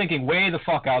 I'm thinking way the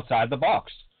fuck outside the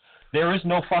box. There is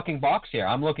no fucking box here.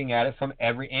 I'm looking at it from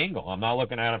every angle. I'm not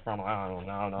looking at it from,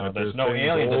 no. There's no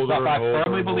aliens. I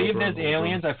firmly believe there's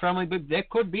aliens. I firmly believe there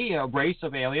could be a race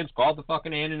of aliens called the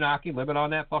fucking Anunnaki living on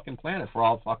that fucking planet for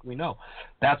all the fuck we know.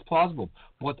 That's plausible.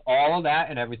 But all of that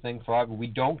and everything, we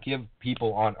don't give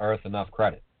people on Earth enough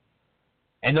credit.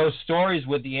 And those stories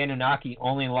with the Anunnaki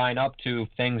only line up to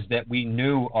things that we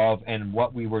knew of and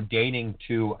what we were dating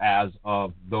to as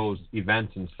of those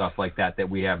events and stuff like that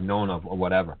we have known of or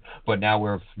whatever. But now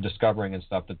we're discovering and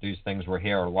stuff that these things were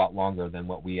here a lot longer than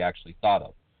what we actually thought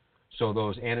of. So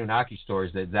those Anunnaki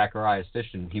stories that Zachariah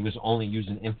Sitchin, he was only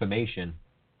using information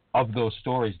of those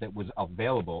stories that was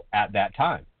available at that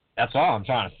time. That's all I'm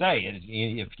trying to say. Is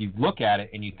if you look at it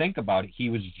and you think about it, he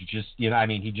was just, he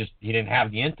didn't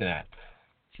have the internet.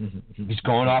 He's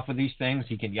going off of these things.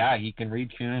 He can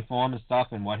read cuneiform and stuff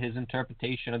and what his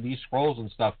interpretation of these scrolls and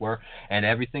stuff were and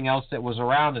everything else that was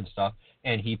around and stuff.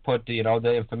 And he put, the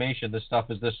information, this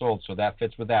stuff is this old, so that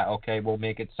fits with that. Okay, we'll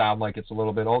make it sound like it's a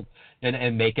little bit old.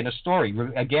 And making a story.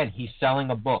 Again, he's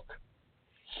selling a book.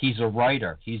 He's a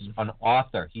writer. He's an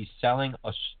author. He's selling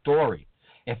a story.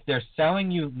 If they're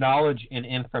selling you knowledge and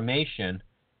information,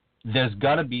 there's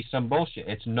got to be some bullshit.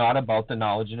 It's not about the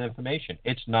knowledge and information.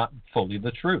 It's not fully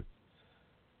the truth.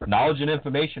 Knowledge and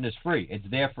information is free. It's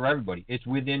there for everybody. It's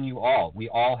within you all. We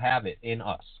all have it in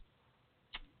us.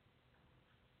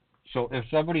 So if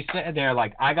somebody's sitting there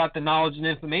like, I got the knowledge and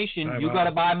information, you got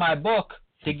to buy my book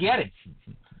to get it.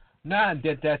 Nah,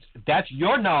 that's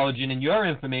your knowledge and your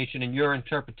information and your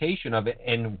interpretation of it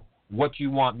and what you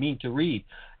want me to read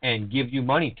and give you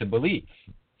money to believe.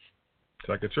 It's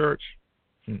like a church.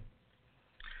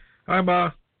 Hi,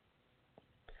 Ma.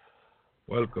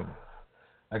 Welcome.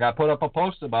 Like I put up a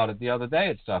post about it the other day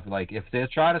and stuff. Like if they're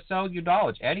trying to sell you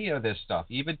knowledge, any of this stuff,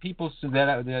 even people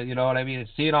that you know what I mean,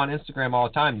 see it on Instagram all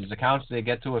the time. These accounts, they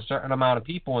get to a certain amount of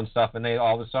people and stuff, and they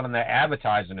all of a sudden they're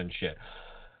advertising and shit,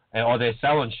 or they're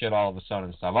selling shit all of a sudden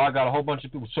and stuff. Oh, I got a whole bunch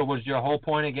of people. So was your whole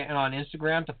point of getting on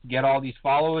Instagram to get all these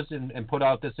followers and put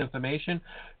out this information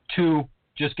to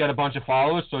just get a bunch of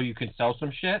followers so you can sell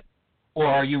some shit, or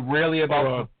are you really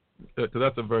about?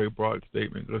 That's a very broad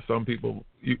statement. There's some people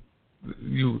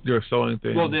you're selling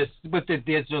things. Well, there's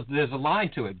a line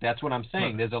to it. That's what I'm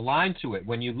saying. There's a line to it.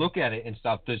 When you look at it and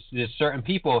stuff, there's certain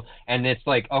people, and it's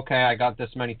like, okay, I got this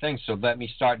many things, so let me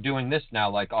start doing this now.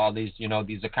 Like all these,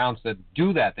 these accounts that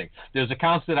do that thing. There's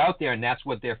accounts that are out there, and that's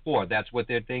what they're for. That's what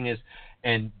their thing is,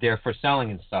 and they're for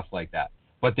selling and stuff like that.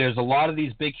 But there's a lot of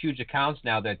these big, huge accounts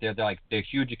now that they're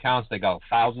huge accounts. They got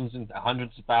thousands and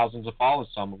hundreds of thousands of followers,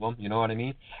 some of them, you know what I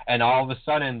mean? And all of a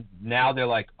sudden, now they're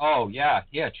like, oh, yeah,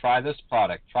 try this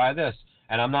product, try this.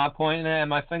 And I'm not pointing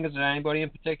my fingers at anybody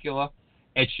in particular.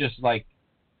 It's just like,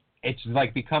 it's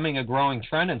like becoming a growing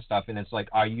trend and stuff. And it's like,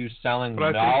 are you selling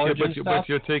knowledge and stuff? But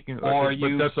you're taking, or are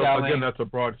you selling that's a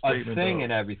broad statement, a thing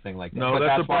and everything like that? No, but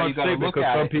that's a broad statement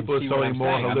because some people are selling more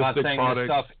holistic I'm not saying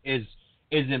products. This stuff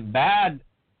isn't bad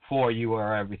for you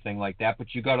or everything like that, but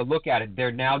you got to look at it. They're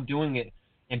now doing it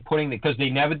and putting it because they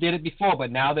never did it before,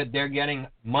 but now that they're getting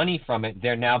money from it,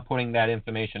 they're now putting that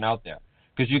information out there.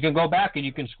 Because you can go back and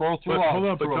you can scroll through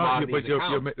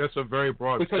that's a very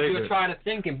broad because statement. You're trying to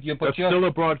think, that's still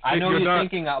a broad statement. I know you're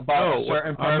thinking about a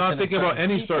certain person. I'm not thinking about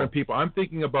any people. certain people. I'm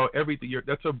thinking about everything.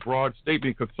 That's a broad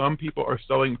statement because some people are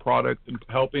selling products and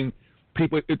helping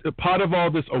people. It's a part of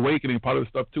all this awakening. Part of the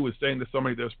stuff too is saying to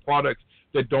somebody, there's products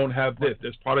that don't have this.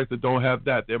 There's products that don't have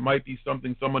that. There might be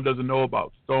something someone doesn't know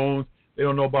about. Stones, they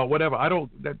don't know about whatever.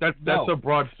 That's a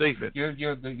broad statement.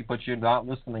 But you're not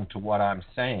listening to what I'm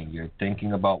saying. You're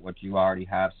thinking about what you already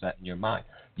have set in your mind.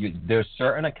 There's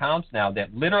certain accounts now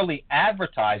that literally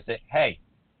advertise that, hey,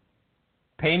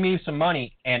 pay me some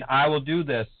money and I will do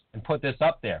this and put this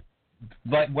up there.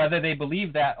 But whether they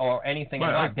believe that or anything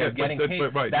or not, they're getting paid.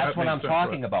 That's what I'm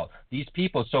talking about. These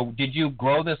people. So did you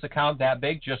grow this account that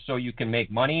big just so you can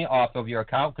make money off of your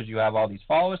account because you have all these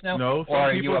followers now? No, or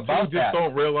are you about just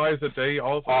don't realize that they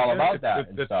also all about that.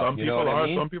 Some people are,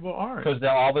 some people aren't. Because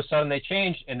all of a sudden they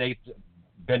change and they've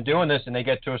been doing this and they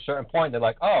get to a certain point. They're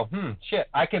like, oh, shit,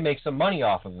 I can make some money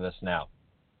off of this now,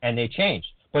 and they change.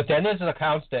 But then there's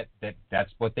accounts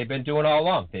that's what they've been doing all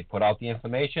along. They put out the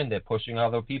information. They're pushing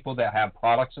other people that have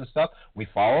products and stuff. We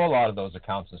follow a lot of those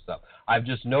accounts and stuff. I've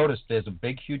just noticed there's a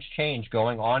big, huge change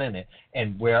going on in it,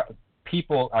 and where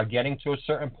people are getting to a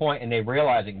certain point and they're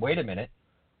realizing, wait a minute,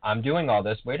 I'm doing all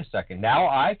this. Wait a second. Now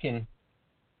I can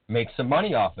make some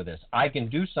money off of this. I can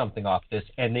do something off this,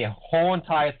 and the whole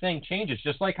entire thing changes.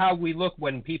 Just like how we look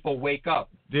when people wake up.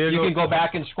 You can go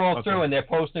back and scroll through, and they're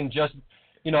posting just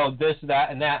this, that,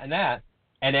 and that, and that.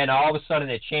 And then all of a sudden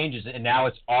it changes, and now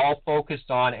it's all focused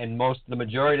on, and the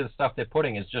majority of the stuff they're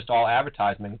putting is just all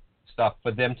advertisement stuff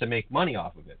for them to make money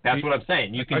off of it. That's what I'm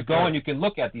saying. You can go and you can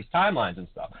look at these timelines and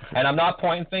stuff. And I'm not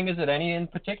pointing fingers at any in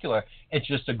particular. It's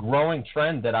just a growing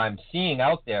trend that I'm seeing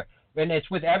out there. And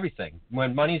it's with everything.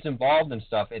 When money's involved and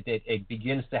stuff, it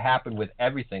begins to happen with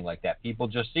everything like that. People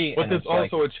just see it. But there's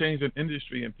also a change in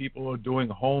industry, and people are doing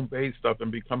home-based stuff and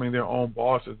becoming their own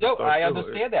bosses. No, I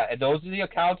understand that. And those are the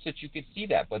accounts that you could see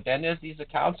that. But then there's these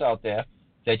accounts out there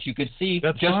that you could see.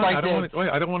 That's just fine. like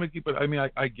I don't want to keep it. I mean,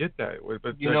 I get that.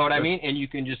 But you know what I mean? And you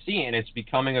can just see it, and it's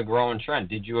becoming a growing trend.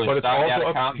 Did you start that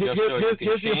account just so you could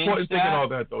change here's the important thing in that? all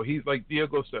that, though. He's like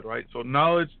Diego said, right? So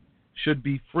knowledge should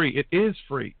be free. It is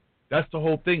free. That's the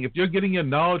whole thing. If you're getting your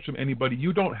knowledge from anybody,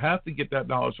 you don't have to get that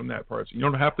knowledge from that person. You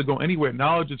don't have to go anywhere.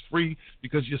 Knowledge is free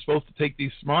because you're supposed to take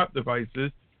these smart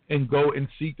devices and go and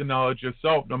seek the knowledge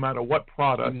yourself, no matter what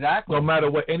product, no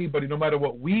matter what anybody, no matter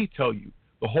what we tell you.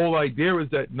 The whole idea is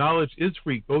that knowledge is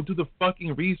free. Go do the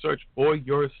fucking research for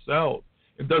yourself.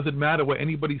 It doesn't matter what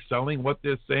anybody's selling, what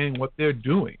they're saying, what they're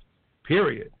doing,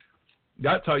 period.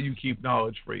 That's how you keep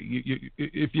knowledge free.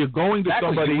 If you're going to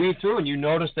somebody, you read through and you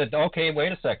notice that, okay,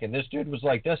 wait a second, this dude was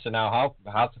like this, and now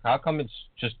how come it's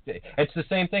the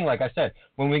same thing? Like I said,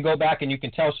 when we go back and you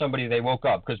can tell somebody they woke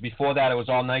up, because before that it was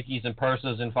all Nikes and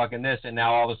purses and fucking this, and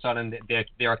now all of a sudden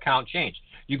their account changed.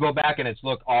 You go back and it's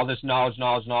all this knowledge,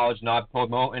 not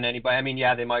promoting anybody. I mean,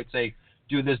 yeah, they might say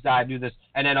do this, do this,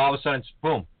 and then all of a sudden it's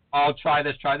boom, I'll try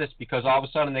this, because all of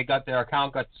a sudden they got their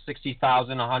account got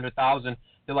 60,000, 100,000.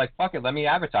 They're like, fuck it, let me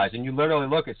advertise. And you literally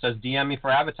look, it says DM me for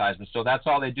advertisement. So that's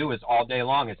all they do is all day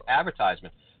long. It's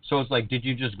advertisement. So it's like, did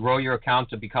you just grow your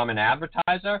account to become an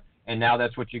advertiser? And now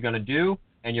that's what you're going to do?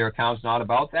 And your account's not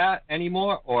about that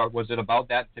anymore? Or was it about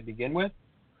that to begin with?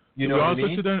 You know what I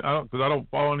mean? Because I don't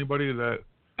follow anybody that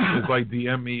is like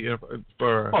DM me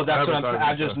for oh, that's what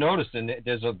I've just noticed. And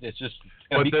it's just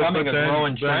becoming a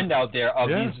growing trend out there of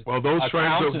these well, those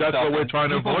trends, that's what we're trying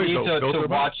to avoid. People need to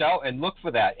watch out and look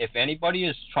for that. If anybody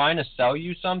is trying to sell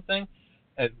you something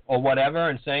or whatever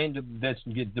and saying,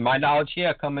 my knowledge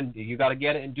here, come and you got to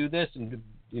get it and do this, and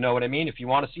you know what I mean? If you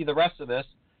want to see the rest of this,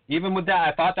 even with that,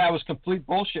 I thought that was complete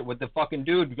bullshit with the fucking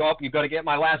dude. Go up, you got to get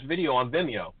my last video on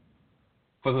Vimeo.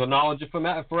 For the knowledge of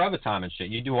forever time and shit.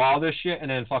 You do all this shit, and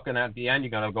then fucking at the end,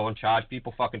 you're going to go and charge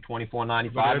people fucking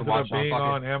 $24.95 and watch being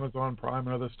on Amazon Prime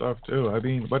and other stuff, too. I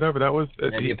mean, whatever. That was...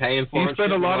 you're paying for he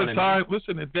spent a lot of time...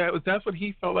 Listen, that's what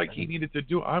he felt like he needed to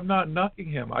do. I'm not knocking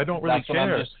him. I don't really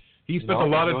care. He spent a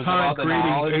lot of time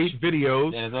creating 8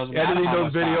 videos, editing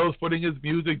those videos, putting his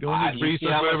music, doing his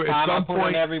research, whatever. At some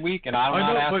point, every week, and I'm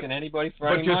not asking anybody for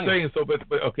any money. But you're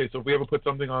saying, okay, so if we ever put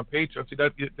something on Patreon, see,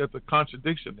 that's a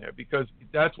contradiction there, because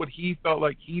that's what he felt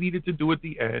like he needed to do at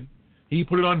the end. He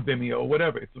put it on Vimeo,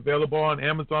 whatever. It's available on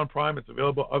Amazon Prime. It's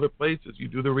available other places. You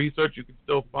do the research, you can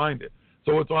still find it.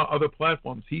 So it's on other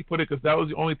platforms. He put it because that was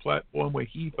the only platform where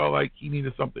he felt like he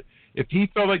needed something. If he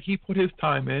felt like he put his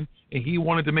time in and he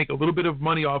wanted to make a little bit of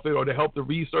money off it, or to help to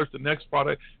research the next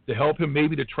product, to help him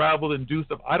maybe to travel and do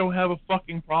stuff, I don't have a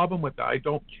fucking problem with that. I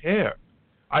don't care.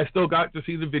 I still got to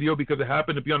see the video because it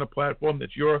happened to be on a platform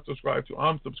that you're subscribed to,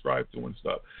 I'm subscribed to and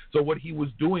stuff. So what he was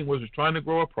doing was trying to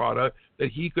grow a product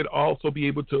that he could also be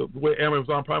able to, where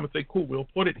Amazon Prime would say, cool, we'll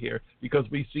put it here because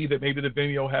we see that maybe the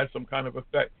Vimeo had some kind of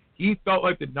effect. He felt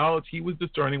like the knowledge he was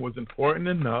discerning was important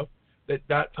enough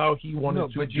that's how he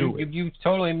wanted to do it. You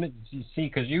totally see,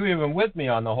 because you were even with me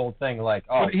on the whole thing, like,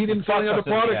 oh, but he didn't sell the other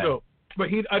product though. But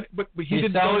he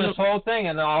didn't sell this whole thing,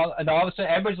 and all of a sudden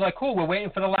everybody's like, cool, we're waiting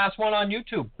for the last one on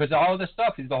YouTube because all of this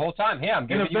stuff is the whole time. Hey, I'm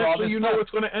giving you all this. And eventually, you know,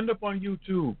 it's going to end up on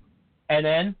YouTube. And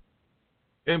then.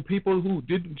 And people who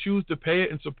didn't choose to pay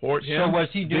it and support him. So was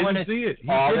he doing it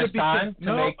all this time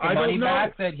to make the money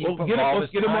back that he put all this time?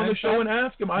 Let's get him on the show and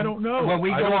ask him. I don't know. When we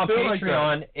go on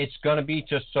Patreon, it's going to be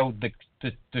just so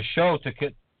the show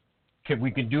we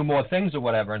can do more things or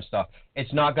whatever and stuff.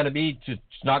 It's not going to be. It's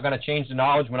not going to change the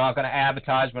knowledge. We're not going to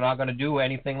advertise. We're not going to do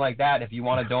anything like that. If you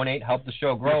want to donate, help the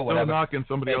show grow, whatever. You're still knocking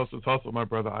somebody else's hustle, my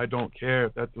brother. I don't care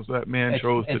if that's what that man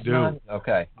chose to do.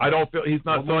 Okay. I don't feel he's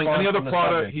not selling any other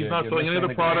product. He's not selling any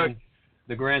other product.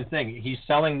 The grand thing. He's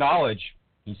selling knowledge.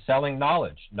 He's selling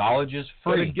knowledge. Knowledge is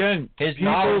free. But again, his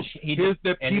knowledge.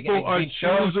 People are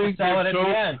choosing to sell it at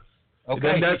the end.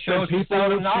 Okay. He chose to sell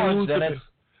the knowledge.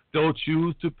 They'll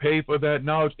choose to pay for that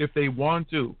knowledge if they want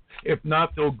to. If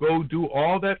not, they'll go do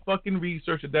all that fucking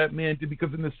research that man did,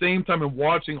 because in the same time and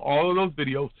watching all of those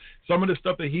videos, some of the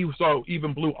stuff that he saw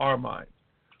even blew our minds.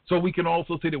 So we can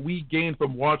also say that we gained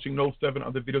from watching those 7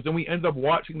 other videos, and we end up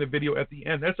watching the video at the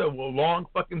end. That's a long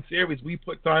fucking series we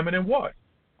put time in and watched.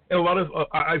 And a lot of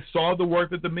I saw the work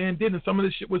that the man did, and some of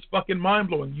this shit was fucking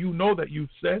mind-blowing. You know that. You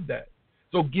said that.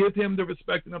 So give him the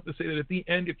respect enough to say that at the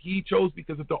end, if he chose,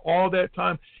 because after all that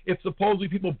time, if supposedly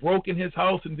people broke in his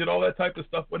house and did all that type of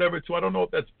stuff, whatever, too, I don't know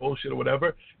if that's bullshit or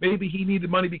whatever. Maybe he needed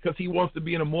money because he wants to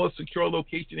be in a more secure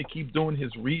location and keep doing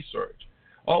his research.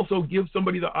 Also, give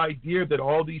somebody the idea that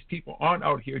all these people aren't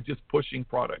out here just pushing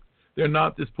products. They're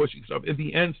not just pushing stuff. In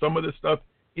the end, some of this stuff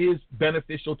is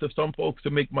beneficial to some folks to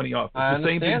make money off. It's the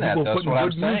same thing, people putting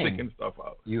good music and stuff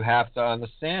out. You have to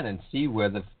understand and see where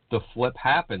the flip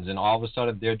happens, and all of a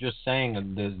sudden they're just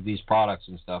saying these products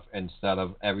and stuff instead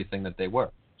of everything that they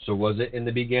were. So was it in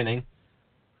the beginning,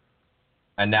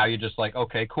 and now you're just like,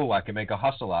 okay, cool, I can make a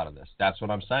hustle out of this. That's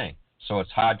what I'm saying. So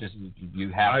it's hard to you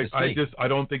have to see. I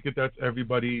don't think that's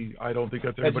everybody. I don't think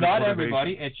that's everybody. It's not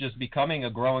everybody. It's just becoming a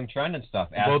growing trend and stuff.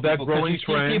 That growing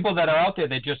trend. See people that are out there,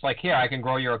 they're just like, here, I can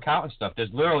grow your account and stuff. There's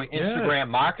literally Instagram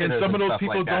marketers and some of those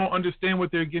people like don't understand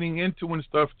what they're getting into and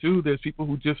stuff too. There's people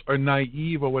who just are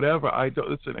naive or whatever.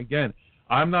 Listen again.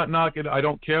 I'm not knocking. I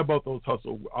don't care about those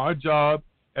hustles. Our job,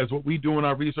 as what we do in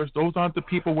our research, those aren't the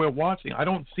people we're watching. I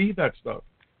don't see that stuff.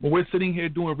 When we're sitting here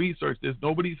doing research, there's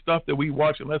nobody's stuff that we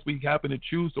watch unless we happen to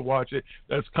choose to watch it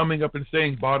that's coming up and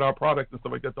saying bought our product and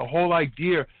stuff like that. The whole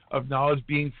idea of knowledge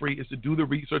being free is to do the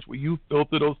research where you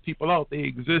filter those people out. They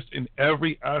exist in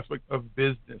every aspect of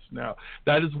business now.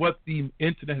 That is what the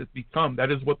internet has become.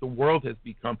 That is what the world has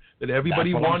become. That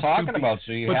everybody wants to be. That's what I'm talking about.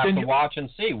 So you have to watch and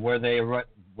see where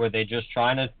they just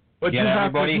trying to get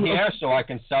everybody here so I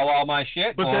can sell all my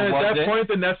shit. But then at that point,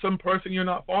 then that's some person you're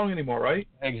not following anymore, right?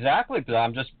 Exactly.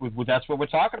 But that's what we're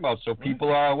talking about. So people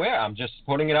are aware. I'm just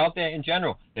putting it out there in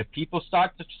general. If people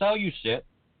start to sell you shit,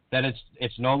 then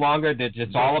it's no longer that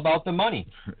it's all about the money.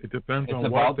 It depends it's on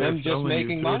about what they're them just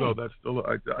making you money. Though. That's still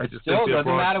I just still think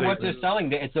doesn't matter what they're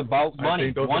selling. It's about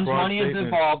money. Once money is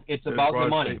involved, it's about the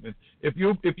money. Statement. If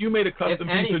you made a custom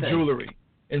piece of jewelry.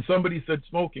 And somebody said,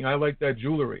 smoking, I like that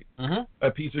jewelry. Mm-hmm.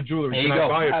 A piece of jewelry. There Can I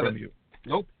buy it have from you?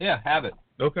 Nope. Yeah, have it.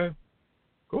 Okay.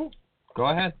 Cool. Go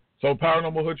ahead. So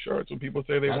Paranormal Hood shirts, when people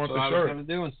say they want the shirt. That's what I was going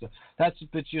to do and stuff.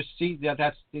 But you see,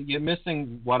 you're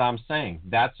missing what I'm saying.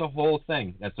 That's a whole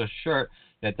thing. That's a shirt.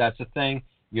 That's a thing.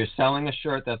 You're selling a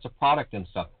shirt that's a product and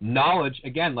stuff. Knowledge,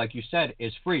 again, like you said,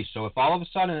 is free. So if all of a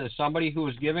sudden somebody who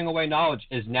is giving away knowledge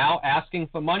is now asking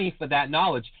for money for that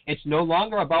knowledge, it's no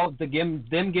longer about them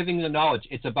giving the knowledge.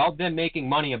 It's about them making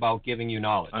money about giving you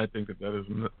knowledge. I think that's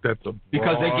a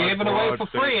because they gave it away for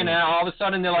free, and now all of a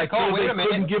sudden they're like, oh, wait a minute.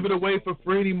 They couldn't give it away for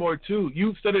free anymore, too.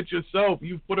 You've said it yourself.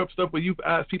 You've put up stuff where you've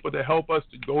asked people to help us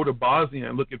to go to Bosnia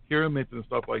and look at pyramids and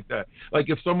stuff like that. Like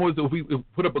if we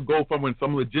put up a GoFundMe and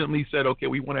someone legitimately said, okay,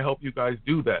 we want to help you guys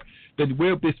do that, then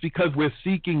it's because we're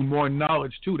seeking more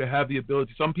knowledge too, to have the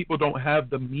ability. Some people don't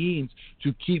have the means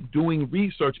to keep doing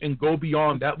research and go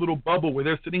beyond that little bubble where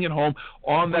they're sitting at home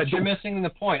on that. But you're missing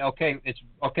the point. Okay,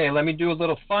 let me do a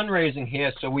little fundraising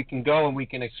here so we can go and we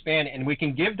can expand and we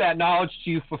can give that knowledge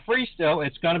to you for free still.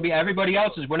 It's going to be everybody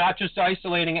else's. We're not just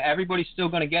isolating it. Everybody's still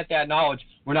going to get that knowledge.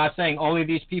 We're not saying only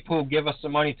these people who give us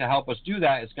some money to help us do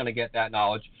that is going to get that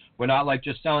knowledge. We're not like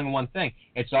just selling one thing.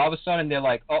 It's all of a sudden they're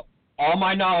like, oh, all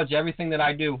my knowledge, everything that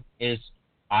I do is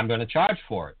I'm going to charge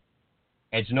for it.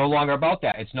 It's no longer about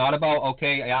that. It's not about,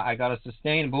 okay, I got to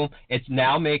sustain, boom. It's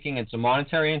now it's a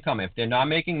monetary income. If they're not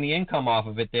making the income off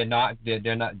of it, they're not,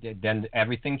 then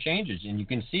everything changes, and you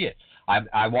can see it.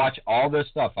 I watch all this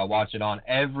stuff. I watch it on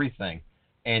everything,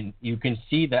 and you can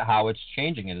see that how it's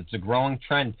changing, and it's a growing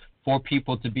trend for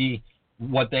people to be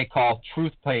what they call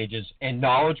truth pages and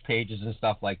knowledge pages and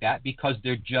stuff like that because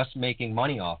they're just making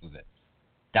money off of it.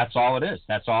 That's all it is.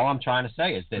 That's all I'm trying to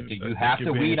say is that you have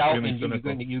to weed out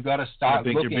and you got to start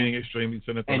looking. I think you're being extremely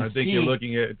cynical. I think you're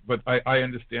looking at, but I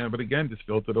understand. But again, just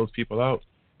filter those people out.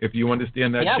 If you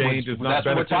understand that change is not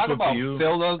beneficial to you.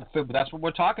 That's what we're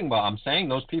talking about. I'm saying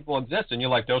those people exist, and you're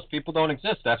like, those people don't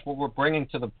exist. That's what we're bringing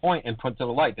to the point and put to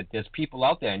the light, that there's people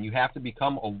out there, and you have to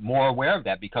become more aware of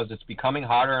that because it's becoming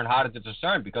harder and harder to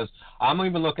discern. Because I'm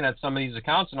even looking at some of these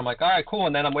accounts, and I'm like, all right, cool.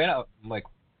 And then I'm like,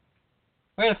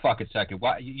 wait a fucking second.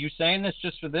 Why you saying this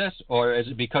just for this, or is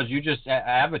it because you just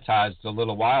advertised a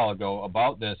little while ago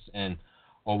about this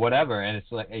or whatever? And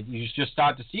it's like you just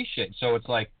start to see shit. So it's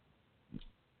like,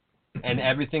 and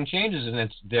everything changes,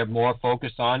 and they're more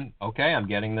focused on, okay, I'm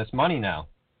getting this money now.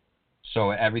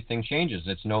 So everything changes.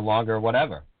 It's no longer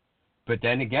whatever. But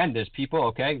then again, there's people.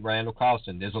 Okay, Randall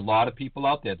Carlson. There's a lot of people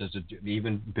out there. There's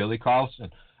even Billy Carlson.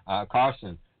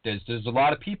 There's a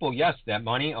lot of people, yes, that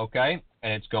money, okay,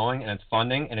 and it's going and it's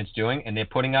funding and it's doing, and they're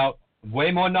putting out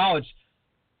way more knowledge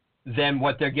than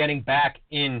what they're getting back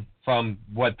in from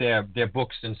what their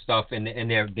books and stuff and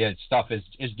their stuff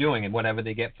is doing, and whatever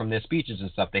they get from their speeches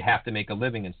and stuff. They have to make a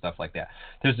living and stuff like that.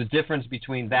 There's a difference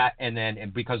between that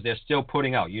and because they're still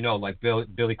putting out, like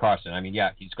Billy Carson. I mean, yeah,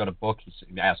 he's got a book. He's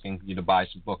asking you to buy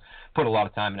some book. Put a lot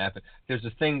of time and effort. There's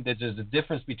a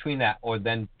difference between that or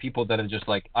then people that are just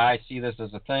like, I see this as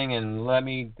a thing and let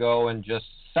me go and just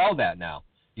sell that now.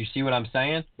 You see what I'm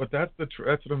saying? But that's what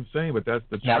I'm saying. But that's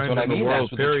the trend what I mean. in the world.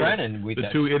 That's period. The trend, and the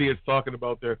two idiots talking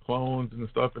about their clones and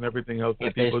stuff and everything else.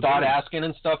 If they start asking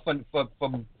and stuff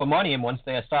for money, and once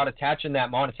they start attaching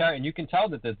that monetary, and you can tell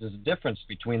that there's a difference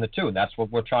between the two. That's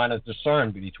what we're trying to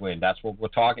discern between. That's what we're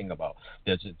talking about.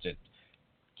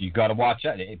 You got to watch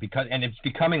out because it's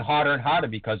becoming harder and harder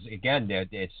because again,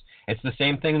 it's the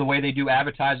same thing the way they do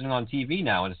advertising on TV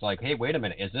now, and it's like, hey, wait a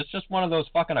minute, is this just one of those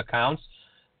fucking accounts?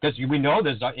 Because we know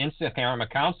there's Instagram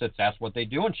accounts that's what they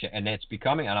do and shit, and it's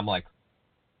becoming, and I'm like,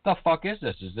 the fuck is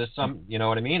this? Is this some, you know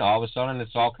what I mean? All of a sudden,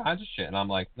 it's all kinds of shit, and I'm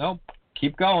like, nope,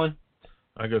 keep going.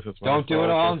 I guess that's why don't do it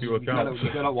all. You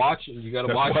gotta watch it. You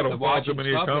gotta watch it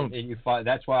stuff, and you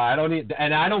that's why I don't need,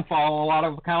 and I don't follow a lot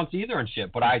of accounts either and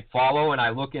shit. But I follow and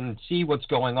I look and see what's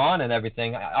going on and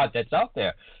everything that's out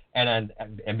there, and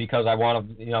because I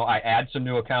want to, I add some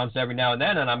new accounts every now and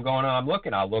then, and I'm going and I'm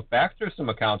looking. I'll look back through some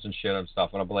accounts and shit and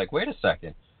stuff, and I'll be like, wait a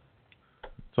second.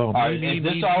 So is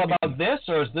this all about this,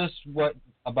 or is this what?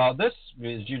 About this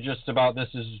is you just about this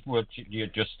is what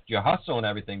you're hustle and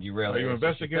everything. You really are you an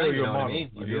investigator or you a model? I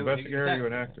mean? Are you an investigator or you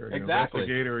an actor? Are you an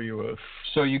investigator or you a...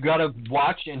 So you got to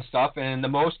watch and stuff. And in the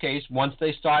most case, once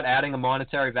they start adding a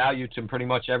monetary value to pretty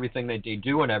much everything that they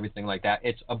do and everything like that,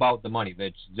 it's about the money.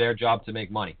 It's their job to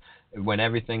make money. When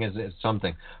everything is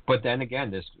something. But then again,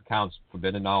 this counts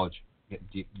forbidden knowledge.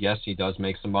 Yes, he does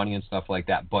make some money and stuff like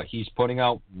that, but he's putting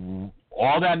out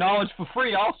all that knowledge for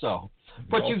free also.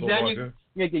 But you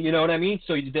know what I mean?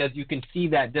 So you can see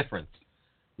that difference.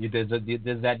 There's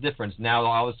that difference. Now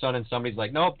all of a sudden somebody's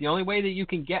like, nope, the only way that you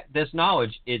can get this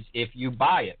knowledge is if you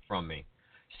buy it from me.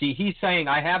 See, he's saying,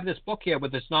 I have this book here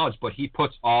with this knowledge, but he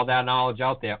puts all that knowledge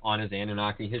out there on his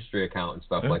Anunnaki history account and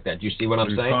stuff like that. Do you see what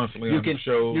I'm saying? You can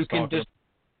start to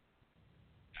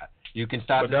see.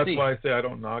 But that's why I say I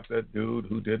don't knock that dude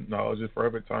who did knowledge at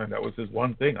Forever Time. That was his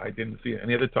one thing. I didn't see it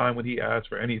any other time when he asked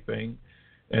for anything.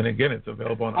 And again, it's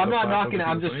available on. I'm not knocking it.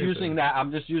 I'm just using that.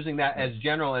 I'm just using that as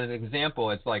general as an example.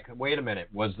 It's like, wait a minute,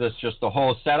 was this just the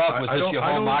whole setup? Was this your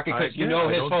whole market? Because you know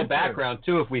his whole background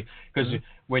too.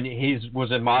 When he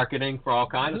was in marketing for all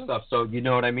kinds of stuff, so you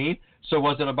know what I mean. So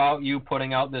was it about you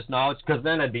putting out this knowledge? Because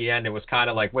then at the end, it was kind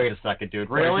of like, wait a second, dude,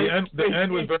 really? The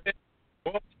end was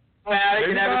very.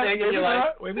 And everything, and you're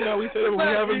like, we said it, we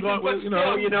haven't gone. You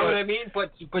know what I mean?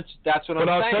 But that's what I'm saying. But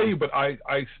I'll tell you, but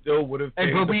I still would have.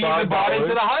 But we even bought into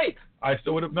the hype. I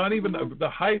still would have not even the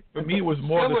hype for me was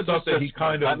more the stuff that he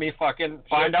kind of. Let me fucking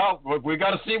find out. We got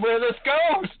to see where this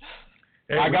goes.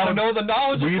 Hey, I got to know the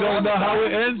knowledge. We don't know how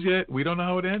it ends yet. We don't know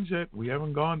how it ends yet. We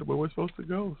haven't gone to where we're supposed to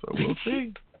go, so we'll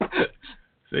see.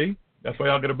 See. That's why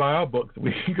y'all got to buy our books.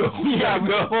 We can go. Yeah,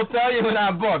 we'll tell you in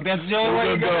our book. That's the only way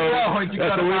you're going to go.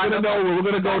 That's what we're going to know. We're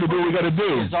going to go to do what we got to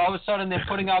do. Because all of a sudden they're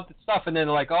putting out the stuff, and then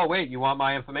they're like, oh, wait, you want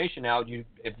my information now?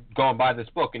 Go and buy this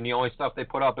book. And the only stuff they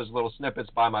put up is little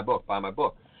snippets, buy my book, buy my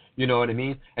book. You know what I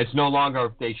mean? It's no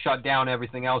longer, they shut down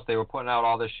everything else. They were putting out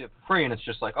all this shit for free, and it's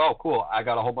just like, oh, cool. I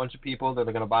got a whole bunch of people that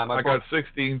are going to buy my book. I got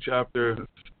 16 chapters.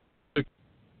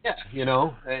 Yeah,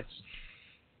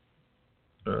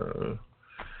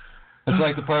 it's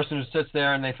like the person who sits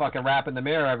there and they fucking rap in the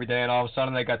mirror every day, and all of a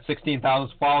sudden they got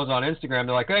 16,000 followers on Instagram.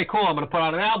 They're like, hey, cool, I'm going to put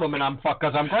out an album, and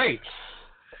because I'm great.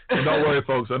 And don't worry,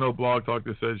 folks. I know Blog Talk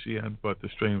just says she ends, but the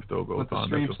stream still goes on.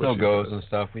 The stream still goes and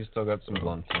stuff. We still got some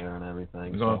blunts here and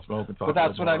everything. We're going to smoke and talk. But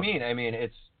that's what I mean. I mean,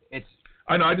 it's.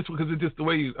 I know. Because it's just the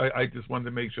way I just wanted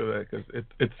to make sure that because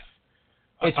it's.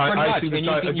 It's pretty much,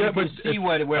 and you can see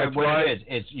what it is.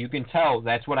 It's you can tell.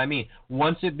 That's what I mean.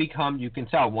 Once it becomes, you can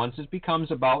tell. Once it becomes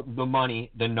about the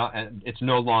money, it's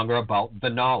no longer about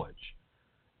the knowledge.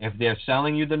 If they're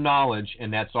selling you the knowledge,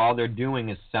 and that's all they're doing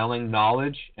is selling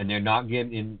knowledge, and they're not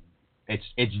giving,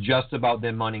 it's just about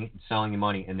their money, selling you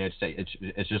money, and they say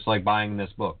it's just like buying this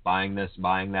book, buying this,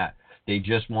 buying that. They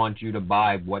just want you to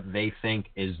buy what they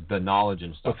think is the knowledge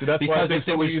and stuff. Well, see, that's because why I think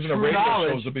even the radio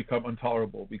shows have have become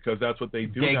intolerable because that's what they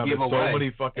do they now. Give There's away. So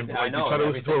many fucking. I know. You try to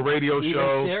listen to a radio show.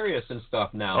 Even serious and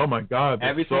stuff now. Oh my God!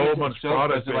 There's so much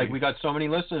product. Like we got so many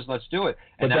listeners. Let's do it.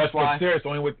 And but that's why. Serious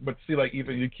only with. But see, like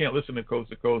even you can't listen to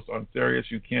Coast to Coast on Sirius.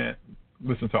 You can't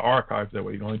listen to archives that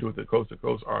way. You can only do it to Coast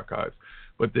archives.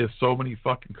 But there's so many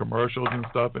fucking commercials and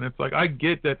stuff, and it's like I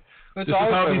get that. It's this always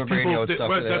is how like these people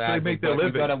stuff that's how they make their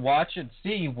living. You got to watch and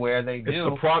see where they do.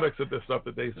 It's the products of the stuff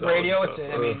that they sell. Radio,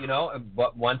 I mean,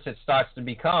 but once it starts to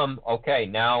become okay,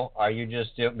 now are you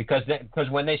just because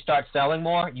when they start selling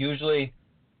more, usually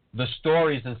the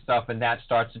stories and stuff and that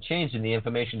starts to change in the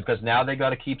information because now they got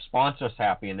to keep sponsors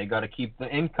happy and they got to keep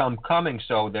the income coming.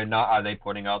 So they're not. Are they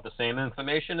putting out the same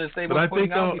information as they were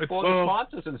putting out before the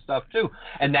sponsors and stuff too?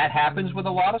 And that happens with a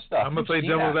lot of stuff. I'm gonna play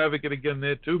devil's advocate again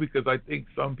there too because I think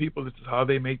some people this is how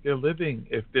they make their living.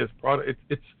 If there's product,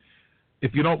 it's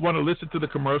if you don't want to listen to the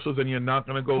commercials and you're not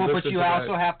going to go listen to that. But you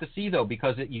also have to see though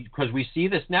because we see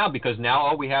this now because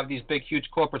now we have these big huge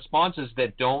corporate sponsors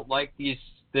that don't like these.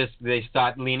 They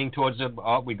start leaning towards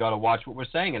we got to watch what we're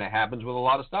saying, and it happens with a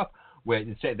lot of stuff. Where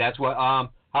that's what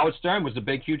Howard Stern was a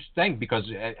big, huge thing because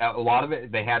a lot of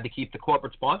it, they had to keep the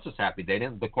corporate sponsors happy.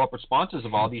 The corporate sponsors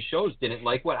of all these shows didn't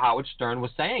like what Howard Stern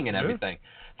was saying and everything.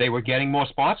 They were getting more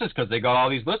sponsors because they got all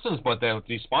these listens, but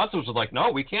these sponsors were like, no,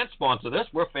 we can't sponsor this.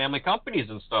 We're family companies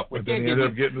and stuff. We can't give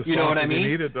you know what I mean?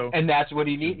 Needed, though. And that's what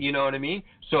he need. You know what I mean?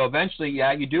 So eventually,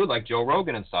 yeah, you do, like Joe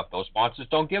Rogan and stuff. Those sponsors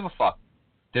don't give a fuck.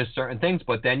 There's certain things,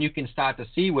 but then you can start to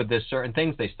see with there's certain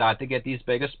things, they start to get these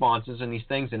bigger sponsors and these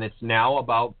things, and it's now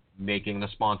about making the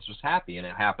sponsors happy, and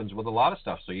it happens with a lot of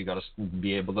stuff. So you got to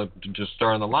be able to just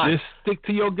stir in the line. Just stick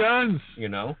to your guns. You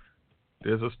know?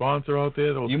 There's a sponsor out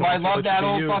there. You might love that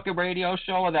old fucking radio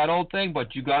show or that old thing,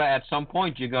 but you got to, at some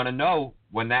point, you're going to know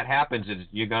when that happens,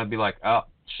 you're going to be like, oh,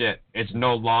 shit. It's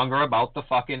no longer about the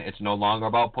fucking, it's no longer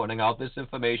about putting out this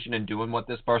information and doing what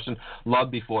this person loved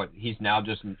before. He's now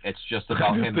just, it's just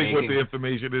about him making what the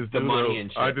information is the too, money though.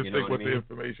 and shit. I just you know think what I mean? the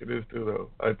information is too,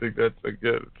 though. I think that's,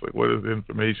 again, it's like, what is the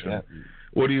information? Yeah.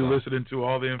 What are you listening to?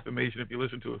 All the information, if you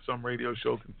listen to some radio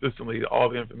show consistently, all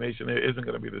the information there isn't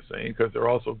going to be the same because they're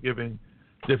also giving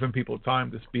different people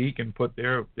time to speak and put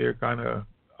their kind of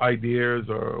ideas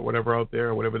or whatever out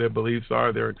there, whatever their beliefs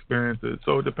are, their experiences.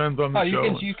 So it depends on the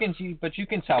show. You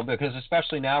can tell because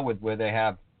especially now with where they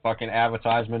have fucking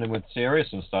advertisement and with Sirius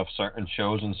and stuff, certain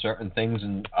shows and certain things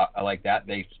and like that,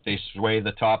 they sway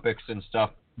the topics and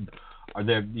stuff.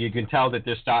 You can tell that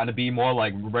they're starting to be more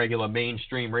like regular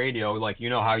mainstream radio. Like, you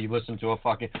know how you listen to a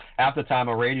fucking, half the time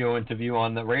a radio interview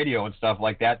on the radio and stuff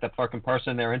like that, the fucking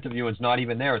person they're interviewing is not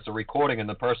even there. It's a recording and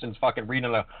the person's fucking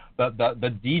reading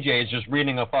the DJ is just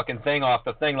reading a fucking thing off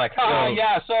the thing like,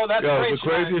 yeah, so that's great. The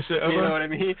craziest shit ever. You know what I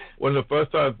mean? When the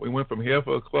first time we went from here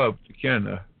for a club to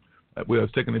Canada, we was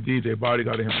taking a DJ,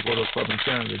 bodyguard him to go to a club in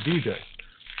Canada, DJ.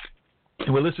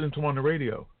 And we're listening to him on the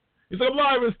radio. He's like, I'm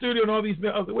live in the studio and all these,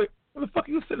 I was like, wait, where the fuck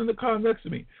are you sitting in the car next to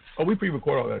me? Oh, we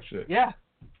pre-record all that shit. Yeah.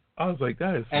 I was like,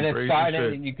 that is some and crazy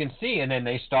shit. And you can see, and then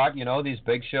they start, these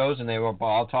big shows, and they were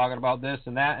all talking about this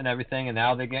and that and everything, and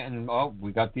now they're getting,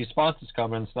 we got these sponsors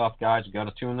coming and stuff, guys. You got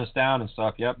to tune this down and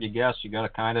stuff. Yep, you guess. You got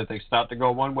to they start to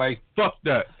go one way. Fuck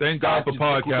that. Thank God for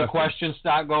podcasting. The questions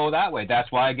start going that way.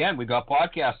 That's why, again, we got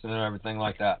podcasting and everything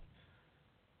like that.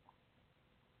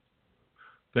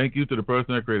 Thank you to the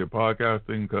person that created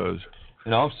podcasting, because...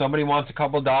 if somebody wants a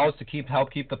couple of dollars to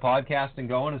help keep the podcasting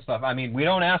going and stuff. I mean, we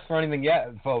don't ask for anything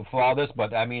yet for all this,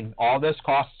 but I mean, all this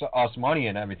costs us money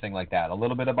and everything like that. A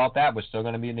little bit about that. We're still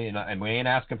going to be, and we ain't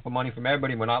asking for money from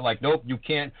everybody. We're not like, nope, you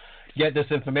can't get this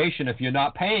information if you're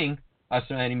not paying us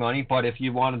any money. But if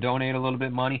you want to donate a little bit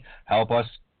of money, help us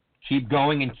keep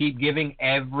going and keep giving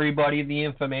everybody the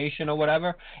information or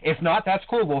whatever. If not, that's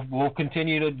cool. We'll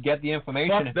continue to get the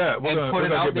information Fuck that. and put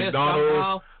it out there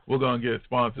somehow. We're going to get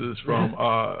sponsors from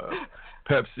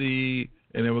Pepsi,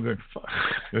 and then we're going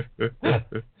to...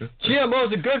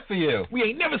 GMOs are good for you. We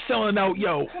ain't never selling out,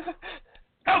 yo.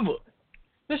 Ever.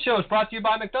 This show is brought to you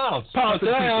by McDonald's. So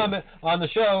today on the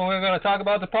show, we're going to talk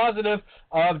about the positive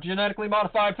of genetically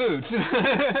modified foods.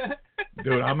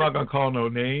 Dude, I'm not going to call no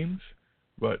names.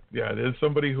 But, yeah, there's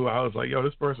somebody who I was like, yo,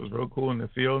 this person's real cool in the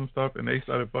field and stuff, and they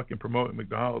started fucking promoting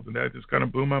McDonald's, and that just kind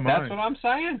of blew my mind. That's what I'm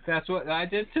saying. That's what I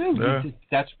did, too. Yeah.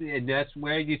 That's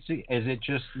where you see, is it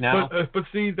just now? But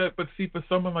see, for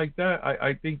someone like that,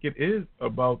 I think it is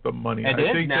about the money. It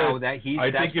is now that he's, I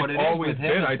that's think what it's it is always with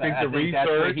him. been. I think the research. That's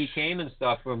where he came and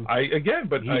stuff from.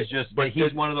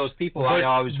 He's one of those people I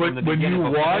always, from the beginning.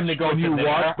 Hold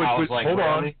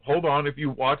on. If you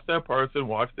watch that person,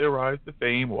 watch their rise to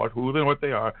fame, watch who and what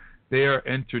they are, their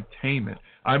entertainment.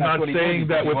 I'm not saying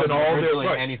that within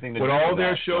all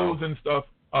their shows and stuff.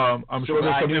 I'm sure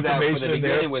there's some information in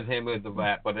there. With him with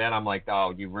that, but then I'm like,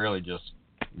 oh, you really just,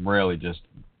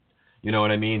 you know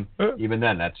what I mean? Even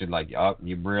then, that's like, oh,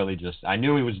 you really just. I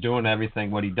knew he was doing everything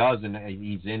what he does, and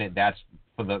he's in it. That's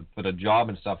for the job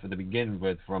and stuff to begin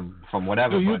with from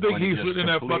whatever. Do you think he's sitting in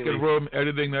that fucking room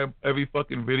editing every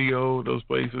fucking video, those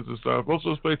places and stuff? Most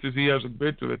of those places he hasn't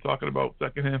been to, they're talking about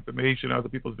secondhand information, other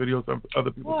people's videos,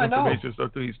 other people's information,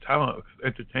 stuff to these talent,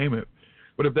 entertainment.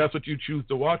 But if that's what you choose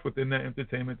to watch within that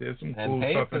entertainment, there's some cool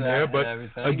stuff in there. But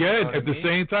again, at the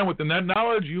same time, within that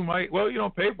knowledge, you might, you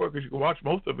don't pay for it because you can watch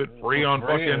most of it free on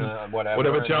fucking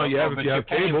whatever channel you have if you have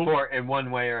cable. For it in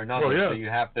one way or another, so you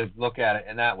have to look at it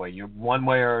in that way. One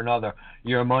way or another,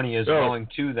 your money is going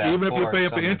to that. Even if you're paying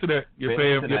for internet, you're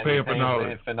paying for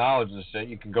knowledge. For knowledge and shit,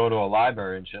 you can go to a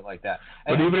library and shit like that.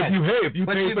 But even if you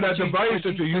pay for that device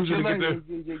that you're using to get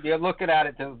the... You're looking at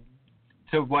it to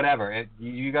whatever.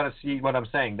 You got to see what I'm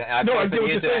saying. I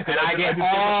get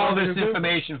all this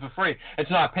information for free.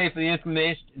 It's not pay for the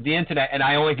internet, and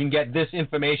I only can get this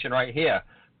information right here.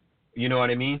 You know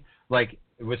what I mean? Like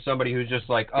with somebody who's just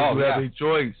like, you have a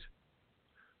choice.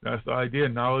 That's the idea.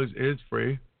 Knowledge is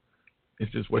free.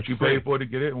 It's just what you pay for to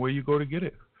get it and where you go to get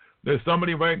it. There's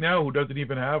somebody right now who doesn't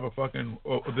even have a fucking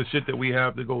the shit that we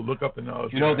have to go look up the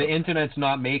knowledge. You know, the internet's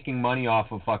not making money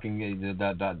off of fucking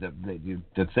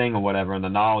the thing or whatever, and the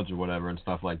knowledge or whatever and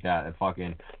stuff like that. And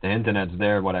fucking the internet's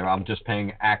there, whatever. I'm just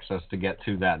paying access to get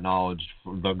to that knowledge,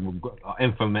 the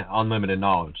infinite, unlimited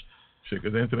knowledge. Shit,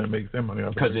 because the internet makes their money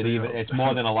off. Because it's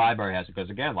more than a library has. Because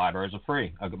again, libraries are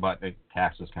free, but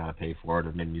taxes kind of pay for it.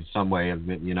 I mean, some way of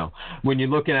when you're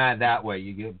looking at it that way,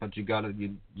 you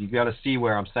gotta see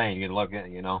where I'm saying. You look at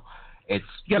it's you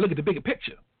gotta look at the bigger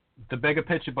picture. The bigger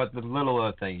picture, but the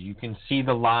littler things. You can see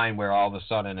the line where all of a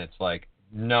sudden it's like,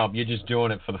 no, you're just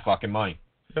doing it for the fucking money.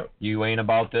 Yep. You ain't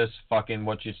about this fucking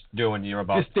what you're doing. You're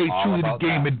about just stay true to the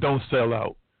game and don't sell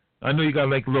out. I know you got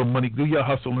like a little money, do your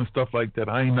hustle and stuff like that.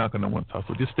 I ain't knocking on one's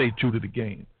hustle. Just stay true to the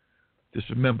game. Just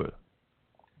remember.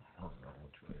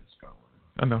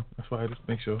 I know. That's why I just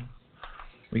make sure.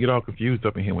 We get all confused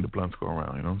up in here when the blunts go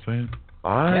around. You know what I'm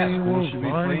saying? School should be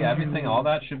free. Everything, all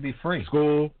that should be free.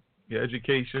 School, your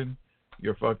education,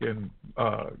 your fucking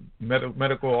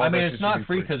medical. All I mean, that it's not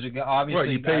free because obviously right,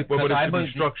 you pay for it, but it should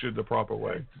be structured the proper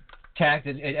way. Tax,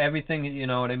 everything, you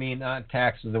know what I mean?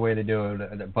 Tax is the way to do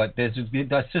it, but there's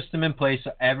a system in place.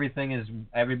 So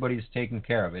everybody's taken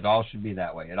care of. It all should be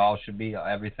that way. It all should be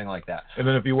everything like that. And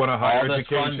then if you want a higher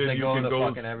education, you can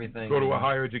go to a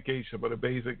higher education, but a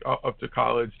basic up to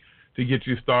college to get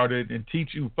you started and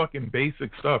teach you fucking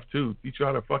basic stuff too. Teach you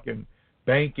how to fucking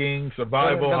banking,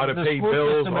 survival, how to pay bills. The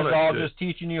school system is all shit. Just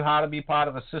teaching you how to be part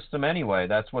of a system anyway.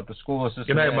 That's what the school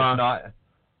system is.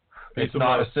 It's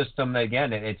not a system.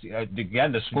 Again, it's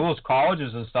the schools,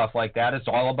 colleges, and stuff like that. It's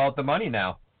all about the money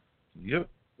now. Yep.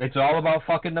 It's all about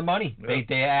fucking the money. Yep.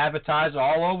 They advertise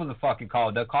all over the fucking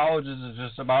college. The colleges is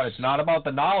just about. It's not about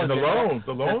the knowledge. And the loans.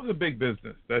 The loans are big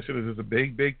business. That shit is just a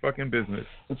big fucking business.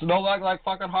 It's no like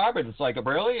fucking Harvard. It's like,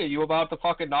 really? Are you about the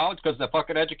fucking knowledge? Because the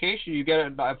fucking education you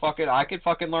get, I could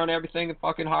fucking learn everything that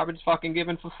fucking Harvard's fucking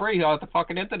giving for free on the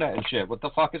fucking internet and shit. What the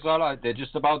fuck is all that? They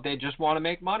just want to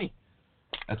make money.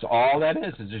 That's all that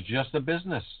is. It's just a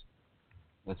business.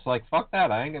 It's like, fuck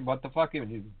that. I ain't. What the fuck?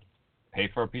 You pay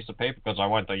for a piece of paper because I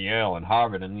went to Yale and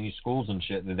Harvard and these schools and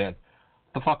shit. And that.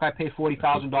 The fuck I pay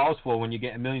 $40,000 for when you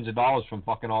get millions of dollars from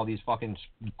fucking all these fucking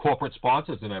corporate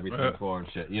sponsors and everything for and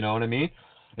shit. You know what I mean?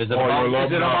 Is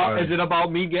it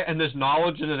about me getting this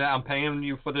knowledge and that I'm paying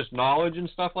you for this knowledge and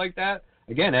stuff like that?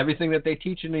 Again, everything that they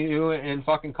teach you in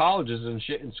fucking colleges and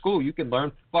shit in school, you can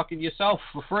learn fucking yourself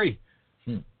for free.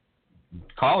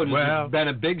 College has been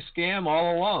a big scam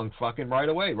all along, fucking right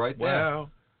away, right there. Wow.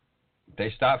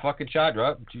 They start fucking charging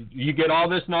up. You get all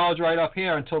this knowledge right up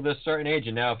here until this certain age,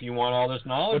 and now if you want all this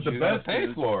knowledge, you got to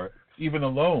pay for it. Even the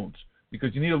loans,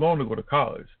 because you need a loan to go to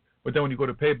college. But then when you go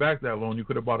to pay back that loan, you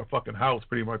could have bought a fucking house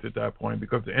pretty much at that point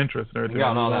because the interest and everything. You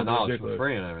got all that knowledge for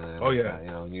free and everything. Oh yeah. You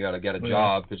know, you got to get a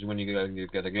job because when you got to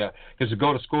because to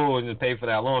go to school and to pay for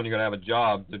that loan, you got to have a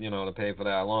job to to pay for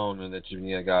that loan and that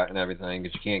you got and everything.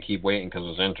 Because you can't keep waiting because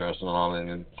there's interest and all that.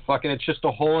 And fucking, it's just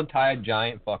a whole entire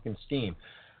giant fucking scheme.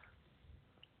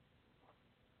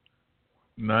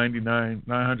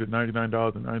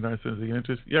 $999.99 the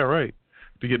interest. Yeah, right.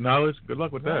 To get knowledge, good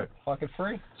luck with that. Fucking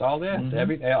free. It's all there.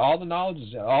 Mm-hmm. All the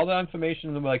knowledge, all the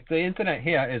information. Like the internet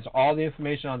here is all the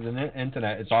information on the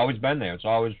internet. It's always been there. It's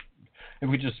always.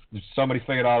 Somebody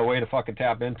figured out a way to fucking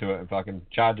tap into it and fucking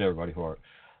charge everybody for it.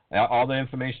 All the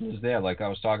information is there. Like I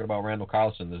was talking about Randall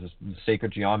Carlson, there's this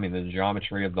sacred geometry, the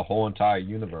geometry of the whole entire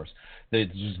universe. There's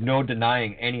no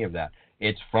denying any of that.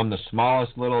 It's from the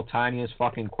smallest little tiniest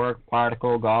fucking quark,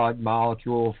 particle, God,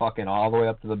 molecule, fucking all the way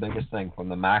up to the biggest thing, from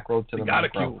the macro to the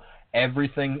micro.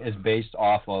 Everything is based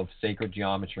off of sacred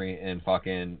geometry and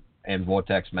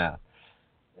vortex math.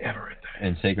 Everything.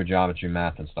 And sacred geometry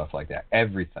math and stuff like that.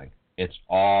 Everything. It's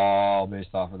all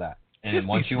based off of that. And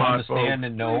once you understand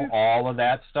and know all of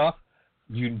that stuff,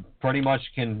 you pretty much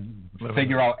can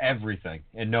figure out everything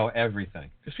and know everything.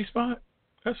 Just be smart.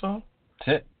 That's all.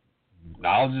 That's it.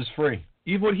 Knowledge is free.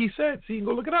 Even what he said. See, you can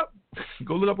go look it up.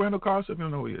 Go look up Randall Carlson if you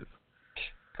don't know who he is.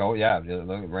 Look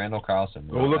at Randall Carlson.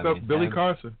 Go look up Billy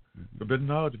Carson. Forbidden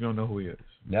knowledge if you don't know who he is.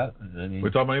 Yeah. We're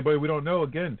talking about anybody we don't know.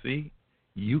 Again, see,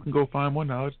 you can go find more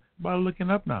knowledge by looking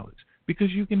up knowledge.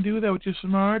 Because you can do that with your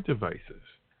smart devices.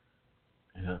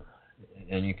 Yeah.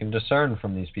 And you can discern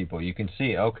from these people. You can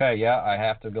see, okay, yeah, I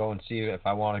have to go and see if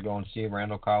I want to go and see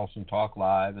Randall Carlson talk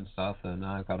live and stuff, and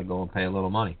I've got to go and pay a little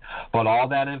money. But all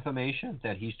that information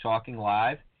that he's talking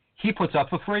live, he puts up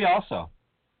for free also.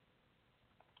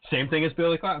 Same thing as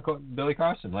Billy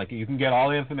Carson. Like, you can get all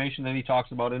the information that he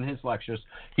talks about in his lectures.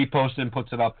 He posts and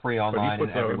puts it up free online. But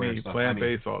he puts and everywhere.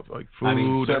 plant-based, like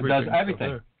food, everything. Does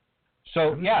everything.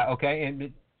 So yeah, okay,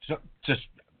 and so just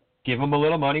give him a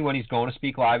little money when he's going to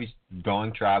speak live. He's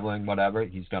going traveling, whatever.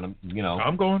 He's gonna,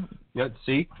 I'm going. Yeah,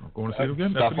 see, I'm going to see him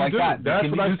again. Stuff like that. That's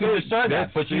you what I can said. discern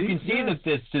that, but you can see that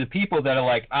this to the people that are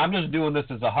like, I'm just doing this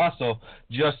as a hustle.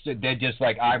 They're just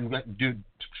like, I'm going to do.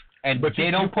 And they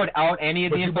don't put out any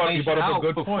of the information you brought up out a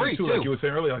good for point free, too. Like you were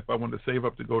saying earlier, like if I wanted to save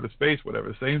up to go to space,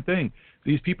 whatever, same thing.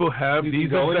 These people have you these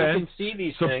can go events. And see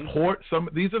these support things. some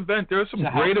of these events. There are some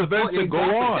great events that go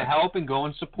on. To help and go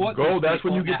and support. That's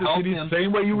when you get to see these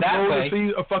same way you would go to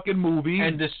see a fucking movie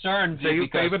and discern.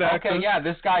 Favorite actors. Okay, yeah,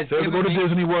 this guy's go to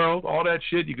Disney World, all that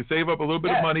shit. You can save up a little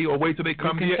bit of money or wait till they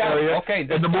come to your area. Okay,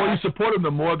 and the more you support them, the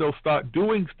more they'll start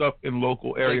doing stuff in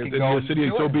local areas in your city,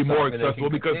 and so be more accessible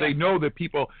because they know that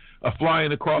people are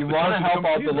flying across the country. You want to help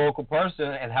out the local person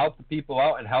and help the people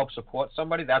out and help support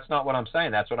somebody. That's not what I'm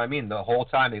saying. That's what I mean. The whole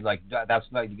time he's like, that's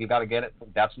not, you got to get it.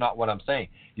 That's not what I'm saying.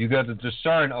 You got to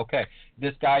discern. Okay,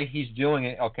 this guy, he's doing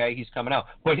it. Okay, he's coming out.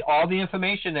 But all the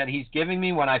information that he's giving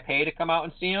me when I pay to come out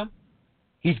and see him,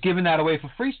 he's giving that away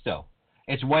for free still.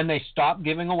 It's when they stop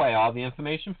giving away all the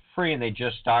information for free and they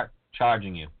just start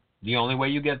charging you. The only way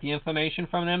you get the information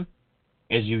from them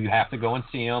is you have to go and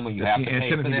see them, or you have to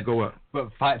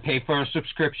pay for a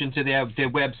subscription to their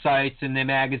websites and their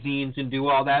magazines and do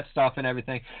all that stuff and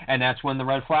everything. And that's when the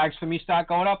red flags for me start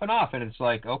going up and off. And it's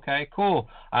like, okay, cool.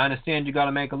 I understand you got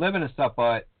to make a living and stuff,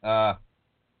 but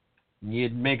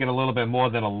you'd make it a little bit more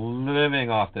than a living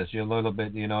off this. You're a little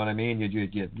bit, you know what I mean?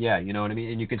 Yeah, you know what I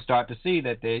mean? And you can start to see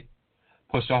that they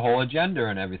push a whole agenda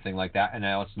and everything like that. And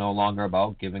now it's no longer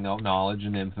about giving out knowledge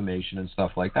and information and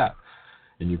stuff like that.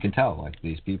 And you can tell, like,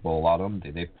 these people, a lot of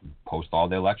them, they post all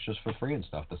their lectures for free and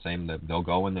stuff. The same, that they'll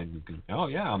go and then, oh,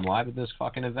 yeah, I'm live at this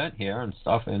fucking event here and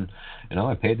stuff, and,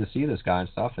 I paid to see this guy and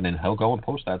stuff, and then he'll go and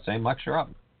post that same lecture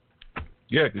up.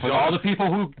 Yeah. For all the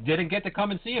people who didn't get to come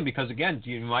and see him, because, again,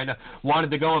 you might have wanted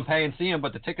to go and pay and see him,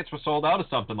 but the tickets were sold out or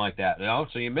something like that,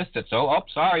 so you missed it. So,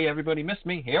 sorry, everybody missed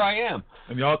me. Here I am.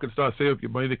 And y'all can start saving up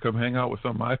your money to come hang out with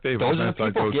some of my favorite events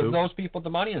I go to. Those are the people, give those people the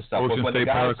money and stuff. Ocean State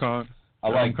Paracon,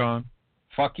 Con.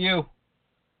 Fuck you.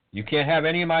 You can't have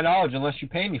any of my knowledge unless you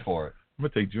pay me for it. I'm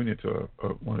going to take Junior to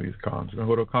one of these cons. You going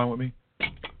to go to a con with me?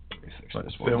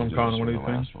 Salem Con, one of these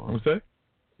things? I'm going to say?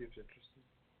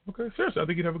 Okay, seriously, I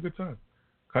think you'd have a good time.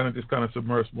 Kind of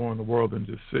submerged more in the world than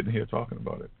just sitting here talking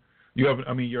about it.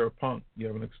 You're a punk. You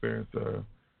haven't experienced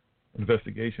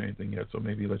investigation or anything yet, so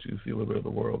maybe let you see a little bit of the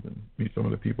world and meet some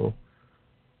of the people,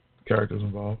 characters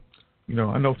involved.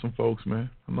 I know some folks, man.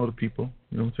 I know the people.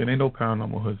 You know what I'm saying? They know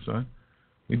Paranormal Hood, son.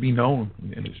 We be known in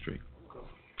the industry.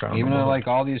 Even at, like,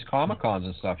 all these Comic-Cons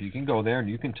and stuff, you can go there and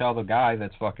you can tell the guy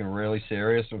that's fucking really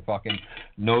serious and fucking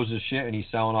knows his shit and he's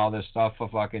selling all this stuff for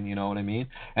fucking, you know what I mean?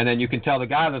 And then you can tell the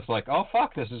guy that's like, oh,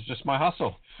 fuck, this is just my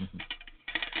hustle.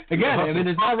 Again,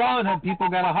 there's not wrong that people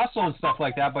got to hustle and stuff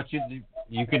like that, but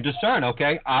you can discern,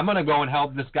 okay, I'm going to go and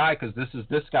help this guy because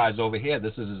this guy's over here.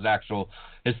 This is his actual,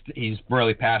 he's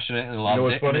really passionate and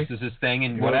loves it, and this is his thing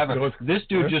and whatever. This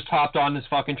dude just hopped on this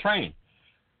fucking train.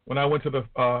 When I went to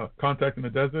the Contact in the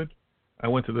Desert, I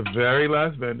went to the very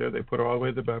last vendor. They put her all the way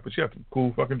at the back, but she had some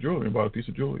cool fucking jewelry and bought a piece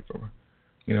of jewelry from her.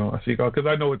 I see, because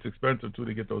I know it's expensive too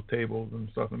to get those tables and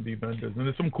stuff and be vendors. And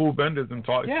there's some cool vendors and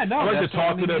talk. Yeah, no, I like to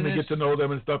talk to them and get to know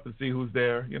them and stuff and see who's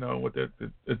there.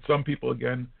 It's some people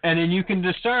again. And then you can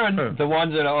discern the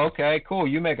ones that are okay, cool.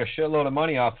 You make a shitload of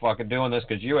money off fucking doing this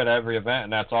because you're at every event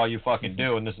and that's all you fucking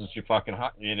do and this is your fucking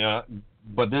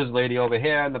But this lady over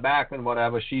here in the back and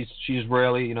whatever, she's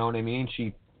really, you know what I mean?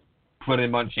 She put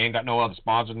in money. She ain't got no other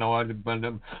sponsors, no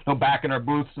back in her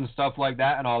booths and stuff like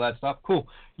that and all that stuff. Cool.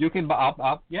 You can buy,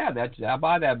 I'll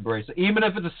buy that bracelet. Even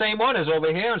if it's the same one as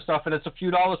over here and stuff and it's a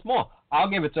few dollars more. I'll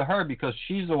give it to her because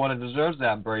she's the one that deserves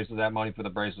that bracelet, that money for the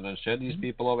bracelet and shit. These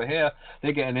people over here,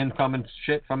 they get an income and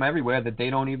shit from everywhere that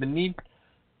they don't even need.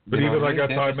 But even like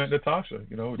that's how I met Natasha,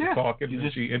 just talking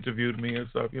and she interviewed me and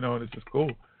stuff, and it's just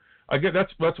cool. I get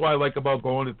that's what I like about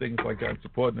going to things like that and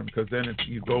supporting them because then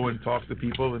you go and talk to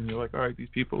people and you're like, all right, these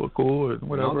people are cool and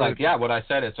whatever. What I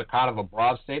said, it's a kind of a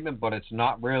broad statement, but it's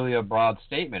not really a broad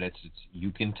statement. It's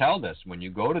you can tell this when you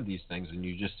go to these things and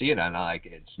you just see it, and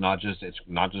it's not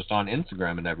just on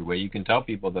Instagram and everywhere. You can tell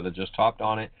people that are just hopped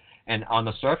on it, and on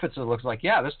the surface it looks like,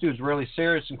 yeah, this dude's really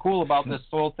serious and cool about this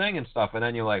whole thing and stuff, and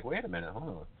then you're like, wait a minute,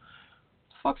 hold on.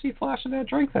 Fuck's he flashing that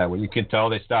drink that way? You can tell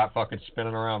they start fucking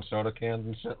spinning around soda cans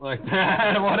and shit like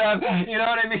that. Whatever, you know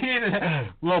what I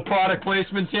mean? Little product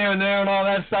placements here and there and all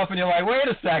that stuff, and you're like, wait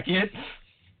a second.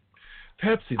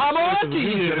 Pepsi. I'm on to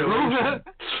you.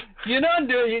 You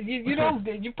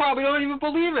probably don't even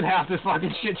believe in half the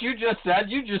fucking shit you just said.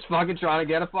 You just fucking trying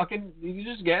to get you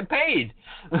just getting paid.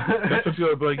 That's what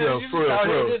you're like,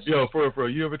 for real.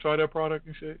 You ever try that product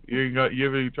and shit? You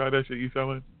ever try that shit you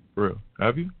selling? For real.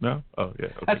 Have you? No? Oh, yeah.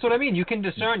 Okay. That's what I mean. You can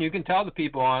discern. You can tell the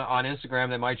people on Instagram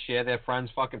that might share their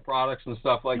friends' fucking products and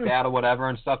stuff like that or whatever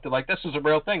and stuff. They're like, this is a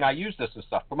real thing. I use this and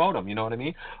stuff. Promote them. You know what I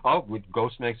mean? Oh,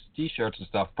 Ghost makes T-shirts and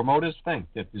stuff. Promote his thing.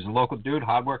 He's a local dude,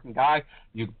 hardworking guy.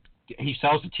 He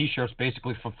sells the T-shirts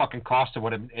basically for fucking cost of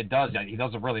what it does. He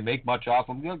doesn't really make much off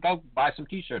them. Go buy some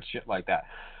T-shirts, shit like that.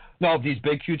 No, these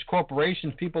big, huge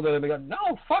corporations, people that are going,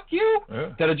 no, fuck you,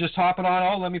 that are just hopping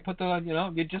on, let me put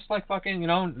you're just like fucking,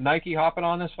 Nike hopping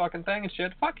on this fucking thing and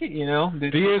shit. Fuck it,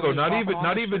 Diego,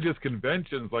 not even just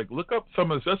conventions. Like, look up some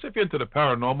of, especially if you're into the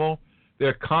paranormal,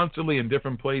 they're constantly in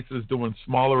different places doing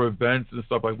smaller events and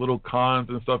stuff, like little cons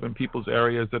and stuff in people's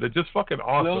areas that are just fucking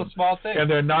awesome. Little small things. And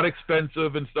they're not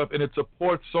expensive and stuff, and it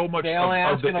supports so much of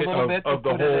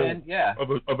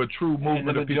a true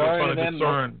movement of people trying to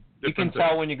discern. You can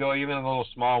tell when you go, even the little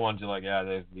small ones, you're like,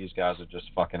 these guys are just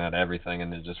fucking at everything,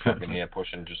 and they're just fucking here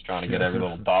pushing, just trying to get every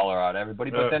little dollar out of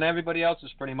everybody. But then everybody else is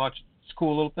pretty much, it's a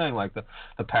cool little thing, like the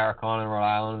Paracon in Rhode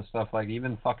Island and stuff, like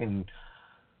even fucking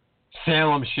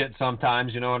Salem shit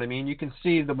sometimes, you know what I mean? You can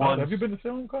see the ones. Have you been to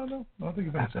Salem Con, though? I don't think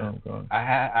you've been to Salem Con.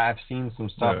 I've seen some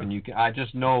stuff, and I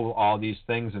just know all these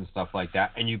things and stuff like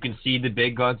that, and you can see the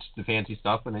big guns, the fancy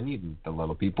stuff, and then the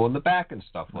little people in the back and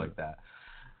stuff like that.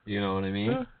 You know what I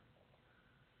mean? Yeah.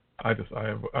 I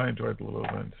enjoyed the little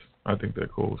events. I think they're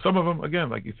cool. Some of them,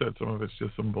 again, like you said, some of it's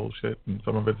just some bullshit, and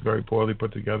some of it's very poorly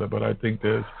put together. But I think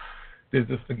there's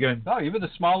just, again. No, even the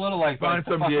small little like the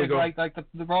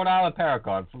Rhode Island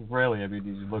Paracon. Really, I mean,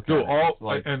 you look at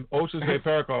it. And Ocean's Bay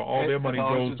Paracon, all their money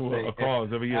goes to a cause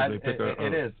every year. They pick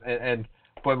it is, and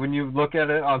but when you look at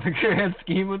it on the grand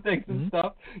scheme of things and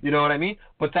stuff, you know what I mean.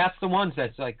 But that's the ones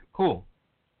that's like cool.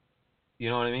 You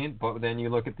know what I mean? But then you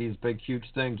look at these big, huge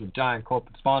things with giant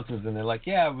corporate sponsors, and they're like,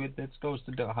 it goes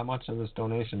to how much of this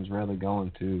donation is really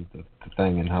going to the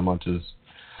thing, and how much is,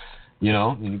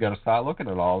 and you got to start looking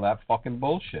at all that fucking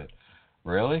bullshit.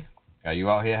 Really? Are you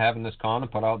out here having this con to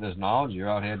put out this knowledge? You're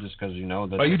out here just because you know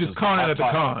that. Are you just conning at the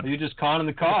con? Are you just conning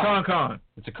the con? It's a con.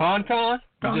 It's a con?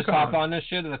 You just hop on this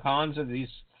shit, and the cons of these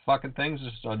fucking things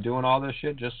just are doing all this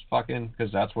shit just fucking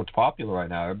because that's what's popular right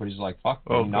now. Everybody's like, fuck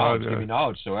me, knowledge, give me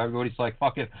knowledge. So everybody's like,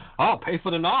 fucking, pay for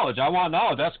the knowledge. I want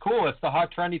knowledge. That's cool. It's the hot,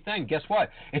 trendy thing. Guess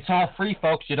what? It's all free,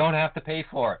 folks. You don't have to pay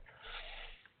for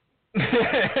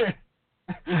it.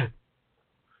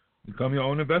 Become your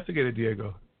own investigator,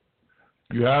 Diego.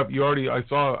 I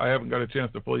haven't got a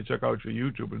chance to fully check out your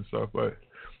YouTube and stuff, but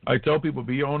I tell people,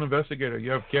 be your own investigator. You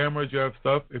have cameras, you have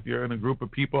stuff. If you're in a group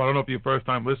of people, I don't know if you're first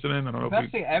time listening. I don't know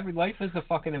every life is a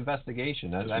fucking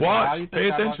investigation. How do you think Pay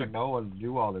attention. I fucking know and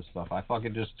do all this stuff? I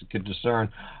fucking just can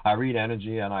discern. I read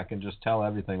energy, and I can just tell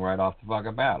everything right off the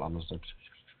fucking bat. I'm just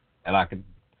like,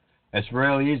 it's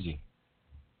real easy.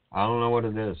 I don't know what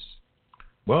it is.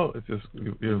 Well, it's just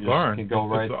you learn. You can go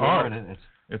right through it.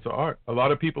 It's an art. A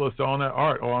lot of people are selling that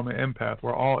art. I'm an empath.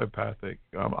 We're all empathic.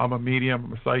 I'm a medium.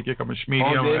 I'm a psychic. I'm a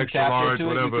schmedium. I'm extra large.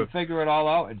 Whatever. You can figure it all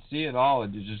out and see it all,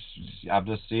 and I'm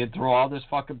just seeing through all this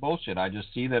fucking bullshit. I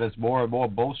just see that it's more and more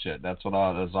bullshit. That's all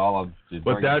I'm.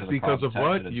 But that's because of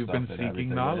what you've been seeking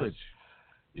knowledge.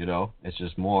 It's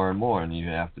just more and more, and you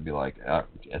have to be like,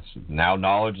 it's now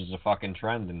knowledge is a fucking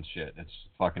trend and shit. It's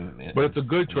fucking. But it's a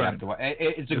good trend.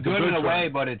 It's a good in a way,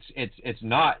 but it's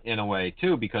not in a way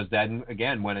too, because then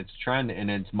again, when it's trend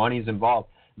and it's money's involved,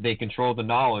 they control the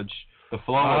knowledge, the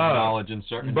flow of knowledge in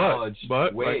certain ways.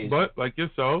 But like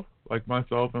yourself, like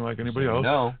myself, and like anybody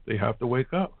else, they have to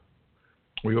wake up.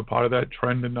 We were part of that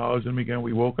trend and knowledge, and again,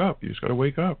 we woke up. You just got to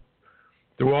wake up.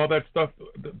 Through all that stuff,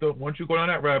 once you go down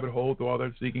that rabbit hole, through all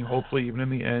that seeking, hopefully even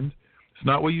in the end, it's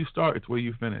not where you start, it's where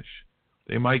you finish.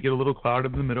 They might get a little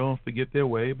clouded in the middle and forget their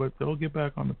way, but they'll get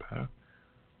back on the path.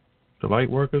 The light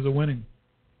workers are winning.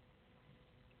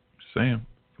 Just saying.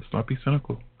 Let's not be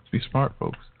cynical. Let's be smart,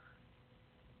 folks.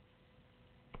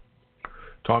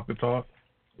 Talk the talk,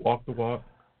 walk the walk.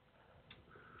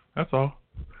 That's all.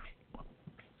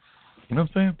 You know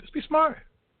what I'm saying? Just be smart.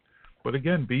 But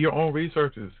again, be your own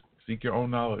researchers. Seek your own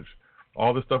knowledge.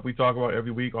 All the stuff we talk about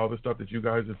every week, all the stuff that you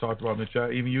guys have talked about in the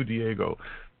chat, even you, Diego.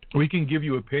 We can give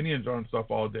you opinions on stuff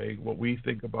all day, what we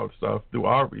think about stuff through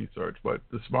our research. But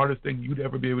the smartest thing you'd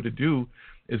ever be able to do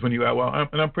is when you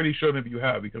and I'm pretty sure maybe you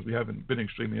have, because we haven't been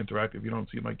extremely interactive. You don't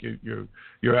seem like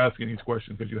you're asking these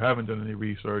questions because you haven't done any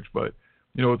research. But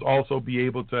it's also be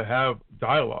able to have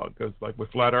dialogue, because like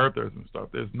with flat earthers and stuff,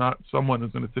 there's not someone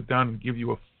who's going to sit down and give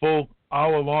you a full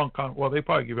hour-long well, they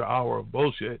probably give you an hour of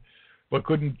bullshit, but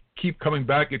couldn't keep coming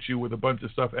back at you with a bunch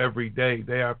of stuff every day,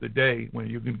 day after day, when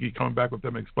you can keep coming back with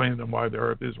them, explaining them why the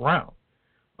Earth is round,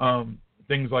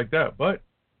 things like that. But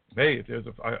hey, if there's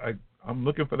I'm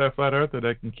looking for that flat earther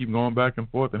that can keep going back and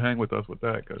forth and hang with us with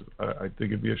that, because I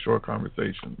think it'd be a short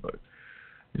conversation, but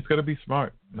it's got to be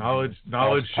smart. Knowledge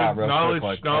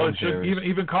should,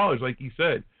 even college, like he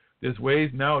said. There's ways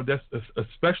now,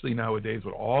 especially nowadays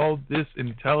with all this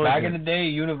intelligence. Back in the day,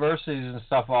 universities and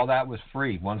stuff, all that was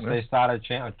free. Once they started,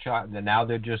 now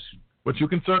they're just. But you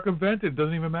can circumvent it. It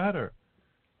doesn't even matter.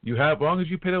 You have, as long as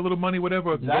you pay a little money,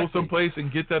 whatever, go someplace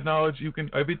and get that knowledge. You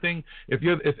can everything. If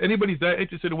anybody's that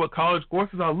interested in what college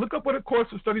courses are, look up what a course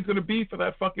of study is going to be for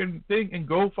that fucking thing and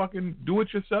go fucking do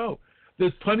it yourself.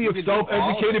 There's plenty of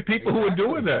self-educated people who are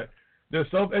doing that. They're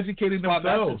self-educating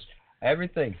themselves.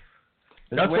 Everything.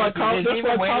 That's why college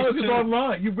is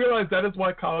online. You realize that is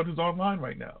why college is online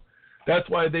right now. That's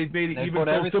why they made it even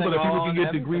so simple that people can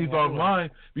get degrees online,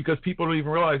 because people don't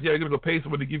even realize, you're going to go pay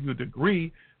someone to give you a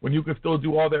degree when you can still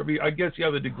do all that. I guess you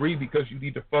have a degree because you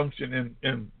need to function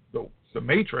in the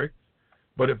matrix.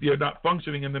 But if you're not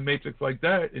functioning in the matrix like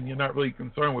that, and you're not really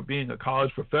concerned with being a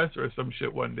college professor or some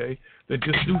shit one day, then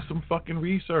just do some fucking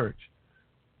research.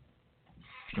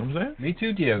 You know what I'm saying? Me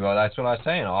too, Diego. That's what I was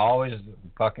saying. I always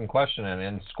fucking question it.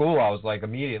 In school, I was like,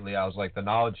 the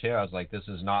knowledge here, I was like, this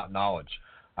is not knowledge.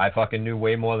 I fucking knew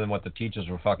way more than what the teachers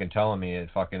were fucking telling me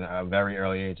at fucking a very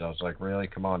early age. I was like, really?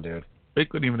 Come on, dude. They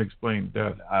couldn't even explain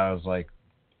death. I was like,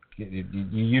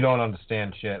 you don't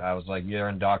understand shit. I was like, you're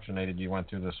indoctrinated. You went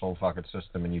through this whole fucking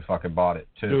system and you fucking bought it,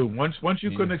 too. Dude, once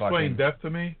you couldn't explain death to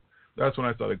me, that's when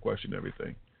I started questioning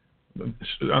everything.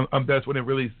 That's when it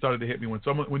really started to hit me.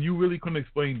 When you really couldn't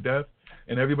explain death,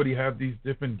 and everybody have these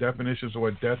different definitions of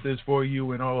what death is for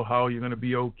you, and how you're gonna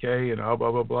be okay, and blah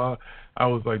blah blah. I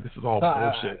was like, this is all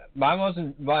bullshit. Mine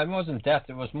wasn't death.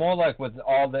 It was more like with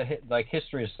all the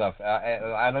history stuff.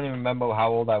 I don't even remember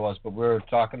how old I was, but we were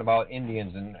talking about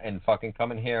Indians and fucking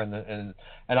coming here, and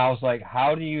I was like,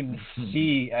 how do you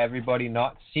see everybody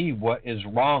not see what is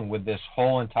wrong with this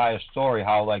whole entire story?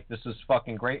 How like this is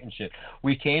fucking great and shit.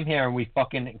 We came here and we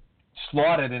fucking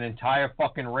slaughtered an entire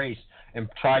fucking race and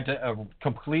tried to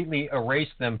completely erase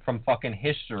them from fucking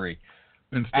history.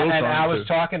 And I was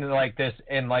talking like this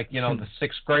in like, the 6th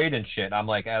grade and shit. I'm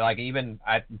like,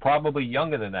 probably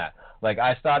younger than that. Like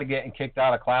I started getting kicked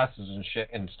out of classes and shit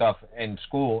and stuff in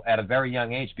school at a very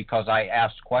young age because I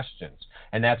asked questions,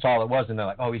 and that's all it was. And they're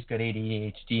like, oh, he's got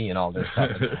ADHD and all this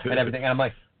stuff and everything. And I'm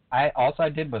like, all I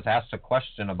did was ask a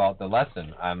question about the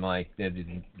lesson. I'm like,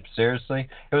 seriously?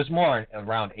 It was more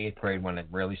around 8th grade when it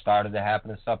really started to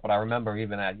happen and stuff. But I remember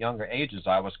even at younger ages,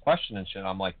 I was questioning shit.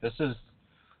 I'm like, this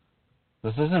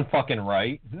isn't fucking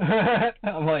right.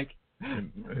 I'm like,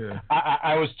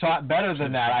 I was taught better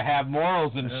than that. I have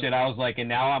morals and shit. I was like, and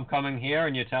now I'm coming here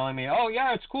and you're telling me, oh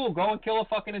yeah, it's cool. Go and kill a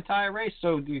fucking entire race.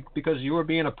 Because you were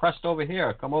being oppressed over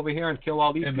here, come over here and kill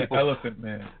all these people. And the Elephant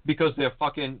Man. Because they're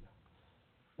fucking.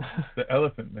 The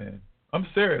Elephant Man. I'm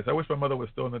serious. I wish my mother was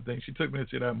still in the thing. She took me to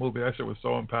see that movie. That shit was so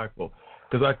impactful.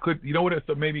 Because I could, you know what? It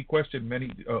made me question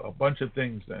a bunch of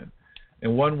things then.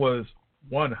 And one was,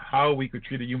 how we could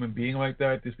treat a human being like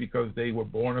that just because they were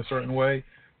born a certain way.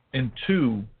 And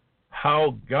 2,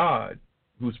 how God,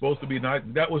 who's supposed to be nice,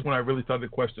 that was when I really started to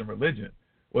question religion,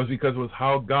 was because it was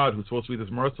how God, who's supposed to be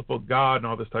this merciful God and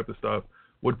all this type of stuff,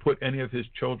 would put any of his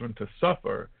children to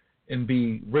suffer and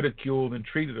be ridiculed and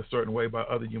treated a certain way by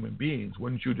other human beings.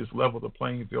 Wouldn't you just level the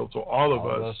playing field so all of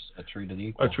us are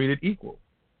treated equal?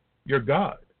 You're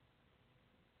God.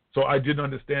 So I didn't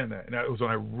understand that, and that was when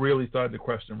I really started to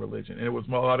question religion. And it was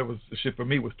a lot of shit for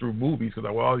me was through movies, because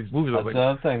all these movies. That's the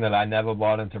other thing, that I never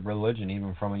bought into religion,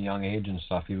 even from a young age and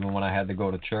stuff. Even when I had to go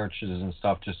to churches and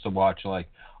stuff just to watch like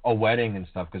a wedding and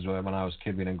stuff, because when I was a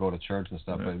kid we didn't go to church and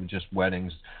stuff, but it was just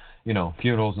weddings.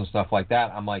 Funerals and stuff like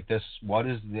that. I'm like, what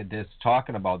is this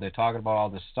talking about? They're talking about all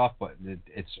this stuff, but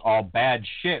it's all bad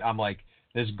shit. I'm like,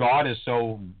 this God is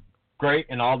so great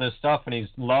and all this stuff, and he's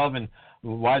love, and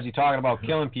why is he talking about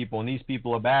killing people, and these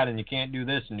people are bad, and you can't do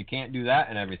this, and you can't do that,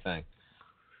 and everything.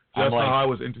 That's how I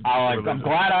was introduced to religion. I'm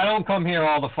glad I don't come here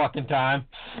all the fucking time.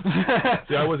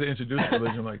 See, I wasn't introduced to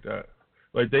religion like that.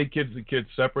 Like the kids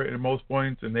separate at most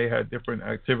points, and they had different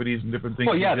activities and different things.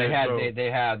 Well, yeah, they had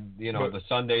the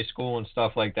Sunday school and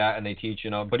stuff like that, and they teach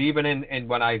But even in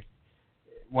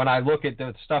when I look at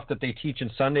the stuff that they teach in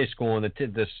Sunday school and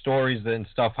the stories and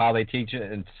stuff, how they teach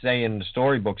it and say in the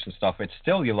storybooks and stuff, it's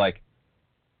still you're like,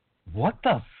 what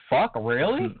the fuck,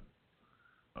 really?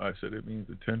 I said it means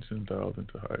attention dialed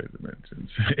into higher dimensions.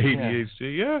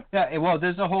 ADHD, yeah. Yeah, well,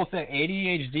 there's a whole thing.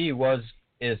 ADHD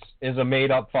is a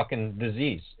made-up fucking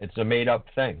disease. It's a made-up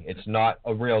thing. It's not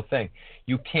a real thing.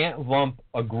 You can't lump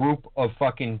a group of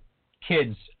fucking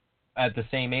kids at the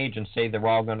same age and say they're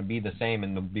all going to be the same,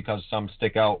 and because some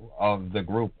stick out of the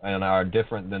group and are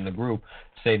different than the group,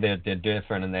 say that they're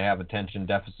different and they have attention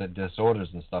deficit disorders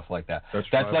and stuff like that.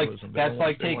 That's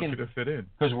like taking,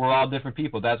 because we're all different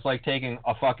people. That's like taking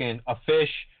a fish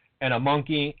and a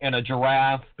monkey and a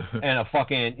giraffe and a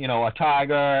fucking, a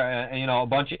tiger and, a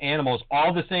bunch of animals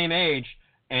all the same age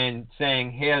and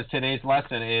saying, here's today's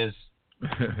lesson is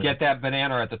get that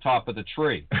banana at the top of the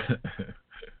tree.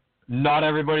 Not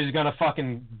everybody's going to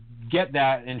fucking get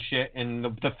that and shit, and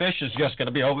the fish is just going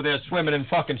to be over there swimming in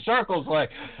fucking circles,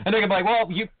 and they're going to be like, well,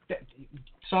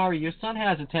 sorry, your son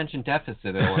has attention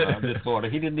deficit disorder.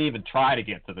 He didn't even try to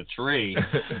get to the tree.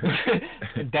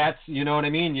 That's, you know what I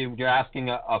mean? You're asking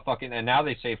a fucking, and now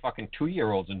they say fucking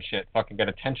 2-year-olds and shit fucking get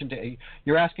attention to,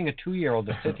 you're asking a 2-year-old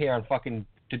to sit here and fucking,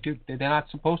 they're not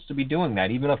supposed to be doing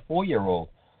that, even a 4-year-old.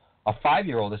 A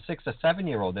 5-year-old, a 6 or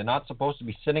 7-year-old, they're not supposed to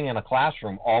be sitting in a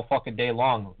classroom all fucking day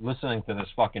long listening to this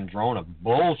fucking drone of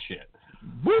bullshit.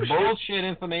 Bullshit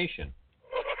information.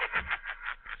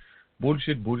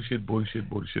 Bullshit.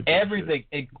 Everything,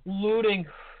 including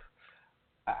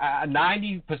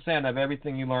 90% of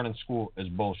everything you learn in school is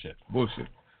bullshit. Bullshit.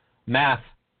 Math.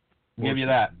 Give you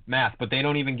that. Math. But they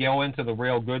don't even go into the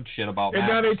real good shit about math. And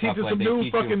now they teach us some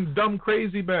new fucking dumb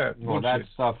crazy math. Well, that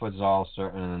stuff is all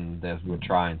certain that we're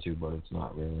trying to, but it's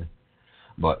not really.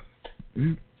 But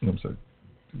I'm sorry.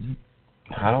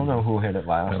 I don't know who hit it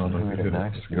last. I don't know who hit it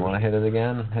next. You want to hit it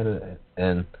again? Hit it.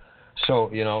 And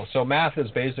so, so math is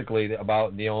basically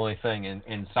about the only thing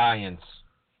in science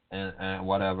and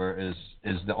whatever is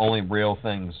the only real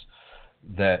things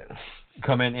that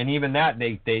come in, and even that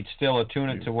they still attune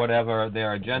it to whatever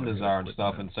their agendas are and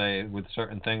stuff, and say with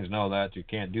certain things, no, that you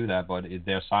can't do that, but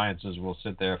their sciences will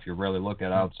sit there if you really look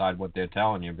at outside what they're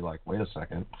telling you and be like, wait a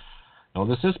second, no,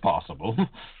 this is possible.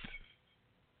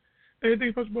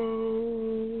 Anything possible.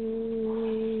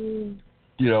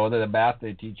 The math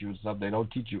they teach you and stuff, they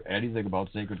don't teach you anything about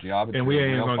sacred geometry. And we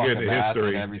ain't even going to get into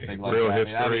history. And everything like real that.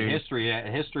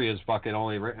 history. History is fucking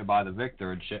only written by the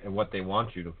victor and shit, and what they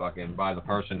want you to fucking, by the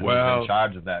person who's in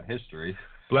charge of that history.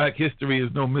 Black history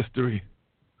is no mystery.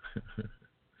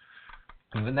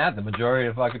 Even that, the majority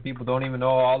of fucking people don't even know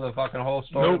all the fucking whole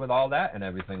story with all that and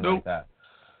everything like that.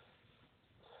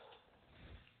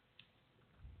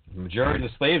 The majority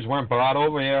of the slaves weren't brought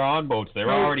over here on boats. They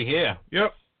were already here.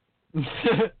 Yep.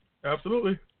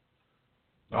 Absolutely.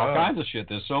 All kinds of shit.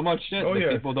 There's so much shit that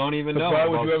people don't even know. Why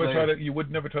would you ever you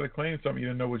would never try to claim something you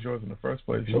didn't know was yours in the first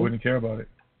place? You wouldn't care about it.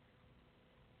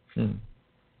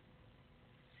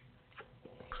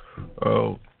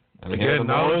 Oh. Again,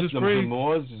 knowledge is free. The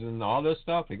Moors and all this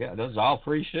stuff. That's all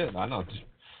free shit. I know. It's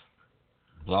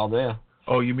all there.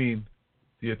 Oh, you mean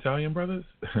the Italian brothers?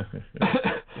 The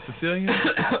Sicilians?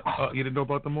 You didn't know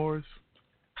about the Moors?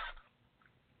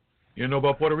 You didn't know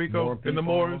about Puerto Rico and the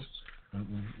Moors?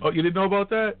 Oh, you didn't know about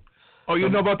that? Oh, you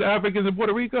didn't know about the Africans in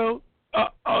Puerto Rico?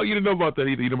 Oh, you didn't know about that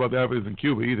either. You didn't know about the Africans in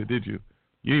Cuba either, did you?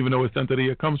 You didn't even know where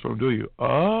Santeria comes from, do you?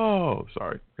 Oh,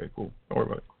 sorry. Okay, cool. Don't worry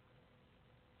about it.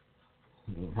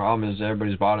 The problem is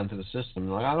everybody's bought into the system.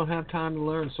 Like, I don't have time to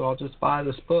learn, so I'll just buy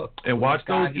this book. And watch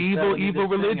those evil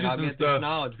religions and stuff. This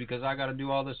knowledge because I got to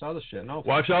do all this other shit. No.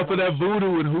 Watch out for that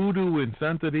voodoo and hoodoo and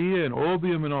Santeria and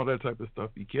opium and all that type of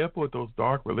stuff. Be careful with those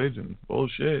dark religions.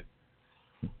 Bullshit.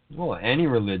 Well, any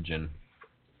religion.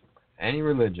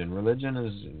 Religion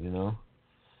is,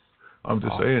 I'm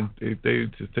just saying, they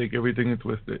just take everything and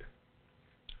twist it.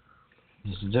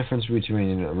 There's a difference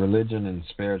between religion and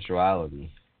spirituality.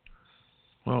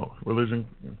 Well, religion,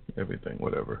 everything,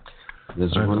 whatever.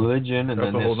 There's religion, and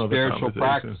then there's spiritual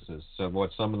practices. So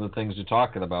what some of the things you're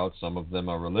talking about, some of them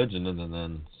are religion, and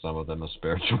then some of them are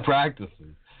spiritual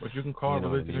practices. But you can call it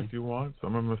religion if you want.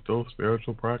 Some of them are still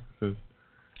spiritual practices.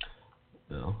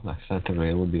 No, essentially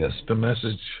it would be the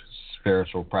message.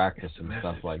 Spiritual practice and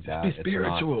stuff like that. Be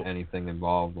spiritual. It's not anything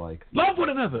involved like love one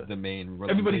another. The main religion.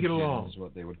 Everybody get along. Is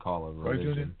what they would call a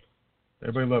religion. Right,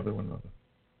 everybody love one another.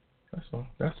 That's all.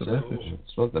 That's the message.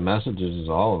 That's what the message is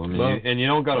all of them. And you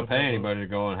don't got to pay anybody to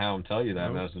go and have them tell you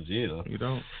that message either. You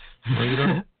don't. No, you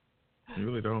don't. You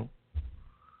really don't.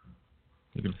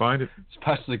 You can find it.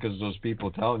 Especially because those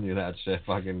people telling you that shit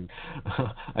fucking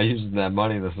are using that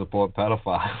money to support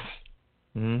pedophiles.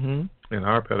 And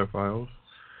our pedophiles.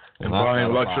 And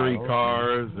buying luxury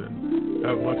cars and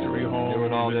have luxury homes.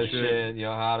 Doing all this shit,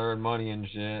 how to earn money and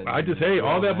shit. I just,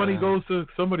 all that money goes to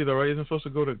somebody though, right? Isn't supposed to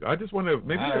go to, I just want to,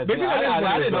 maybe I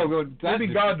didn't know. Maybe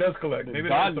God does collect. Maybe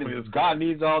God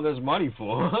needs all this money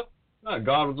for.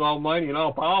 God was almighty and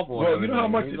all powerful. Well, you know how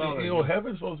much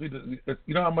heaven's supposed to be.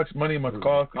 You know how much money it must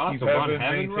cost to keep heaven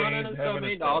maintained.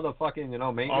 Heaven all the fucking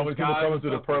maintenance. All the people coming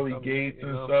through the pearly gates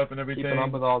and stuff and everything. Keeping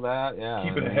up with all that, yeah.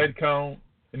 Keeping a head count.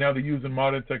 And now they're using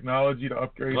modern technology to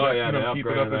upgrade that, keep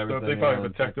it up and stuff. They probably have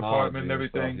a tech department and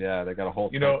everything. Yeah, they got a whole.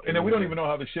 And then we don't even know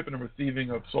how the shipping and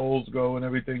receiving of souls go and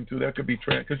everything too. That could be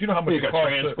because you know how much it costs.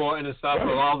 Transporting and stuff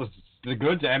with all the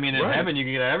goods. I mean, in heaven you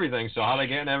can get everything. So how are they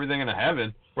getting everything into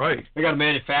heaven? Right. They got to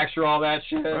manufacture all that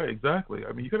shit. Right. Exactly.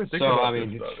 I mean, you got to think about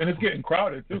this stuff, and it's getting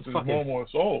crowded too. Because there's more and more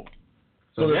souls.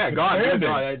 So God. I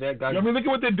mean, look at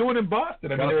what they're doing in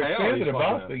Boston. I mean, they're expanding in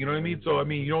Boston. You know what I mean? So I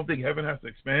mean, you don't think heaven has to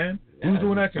expand? Who's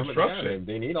doing that construction?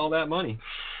 They need all that money,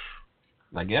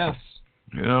 I guess.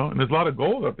 And there's a lot of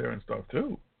gold up there and stuff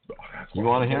too. You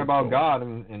want to hear about God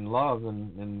and love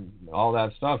and all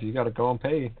that stuff? You got to go and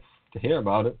pay to hear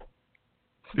about it.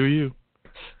 Do you?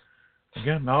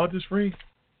 Again, knowledge is free.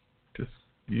 Just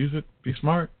use it. Be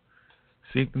smart.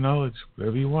 Seek the knowledge.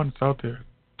 Whatever you want, it's out there.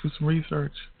 Do some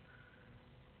research.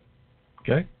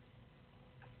 Okay?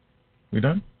 We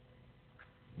done?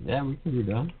 Yeah, we can be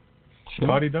done. Sure.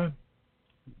 Party done.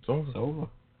 It's over. It's over.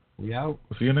 We out.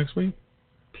 We'll see you next week.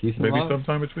 Peace and Maybe love.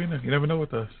 sometime between then. You never know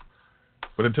with us.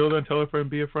 But until then, tell a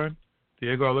friend, be a friend.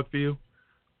 Diego, I'll look for you.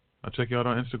 I'll check you out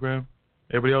on Instagram.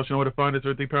 Everybody else, you know where to find us.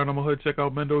 Everything Paranormal Hood. Check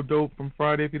out Mendo Dope from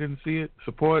Friday if you didn't see it.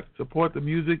 Support the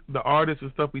music, the artists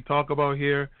and stuff we talk about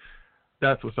here.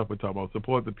 That's what stuff we're talking about.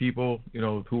 Support the people,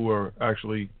 who are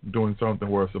actually doing something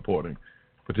worth supporting.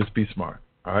 But just be smart.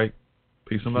 All right?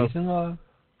 Peace and love. Peace and love.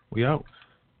 We out.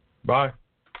 Bye.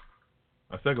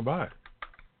 I said goodbye.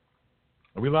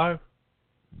 Are we live?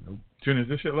 Nope. Junior, is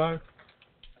this shit live?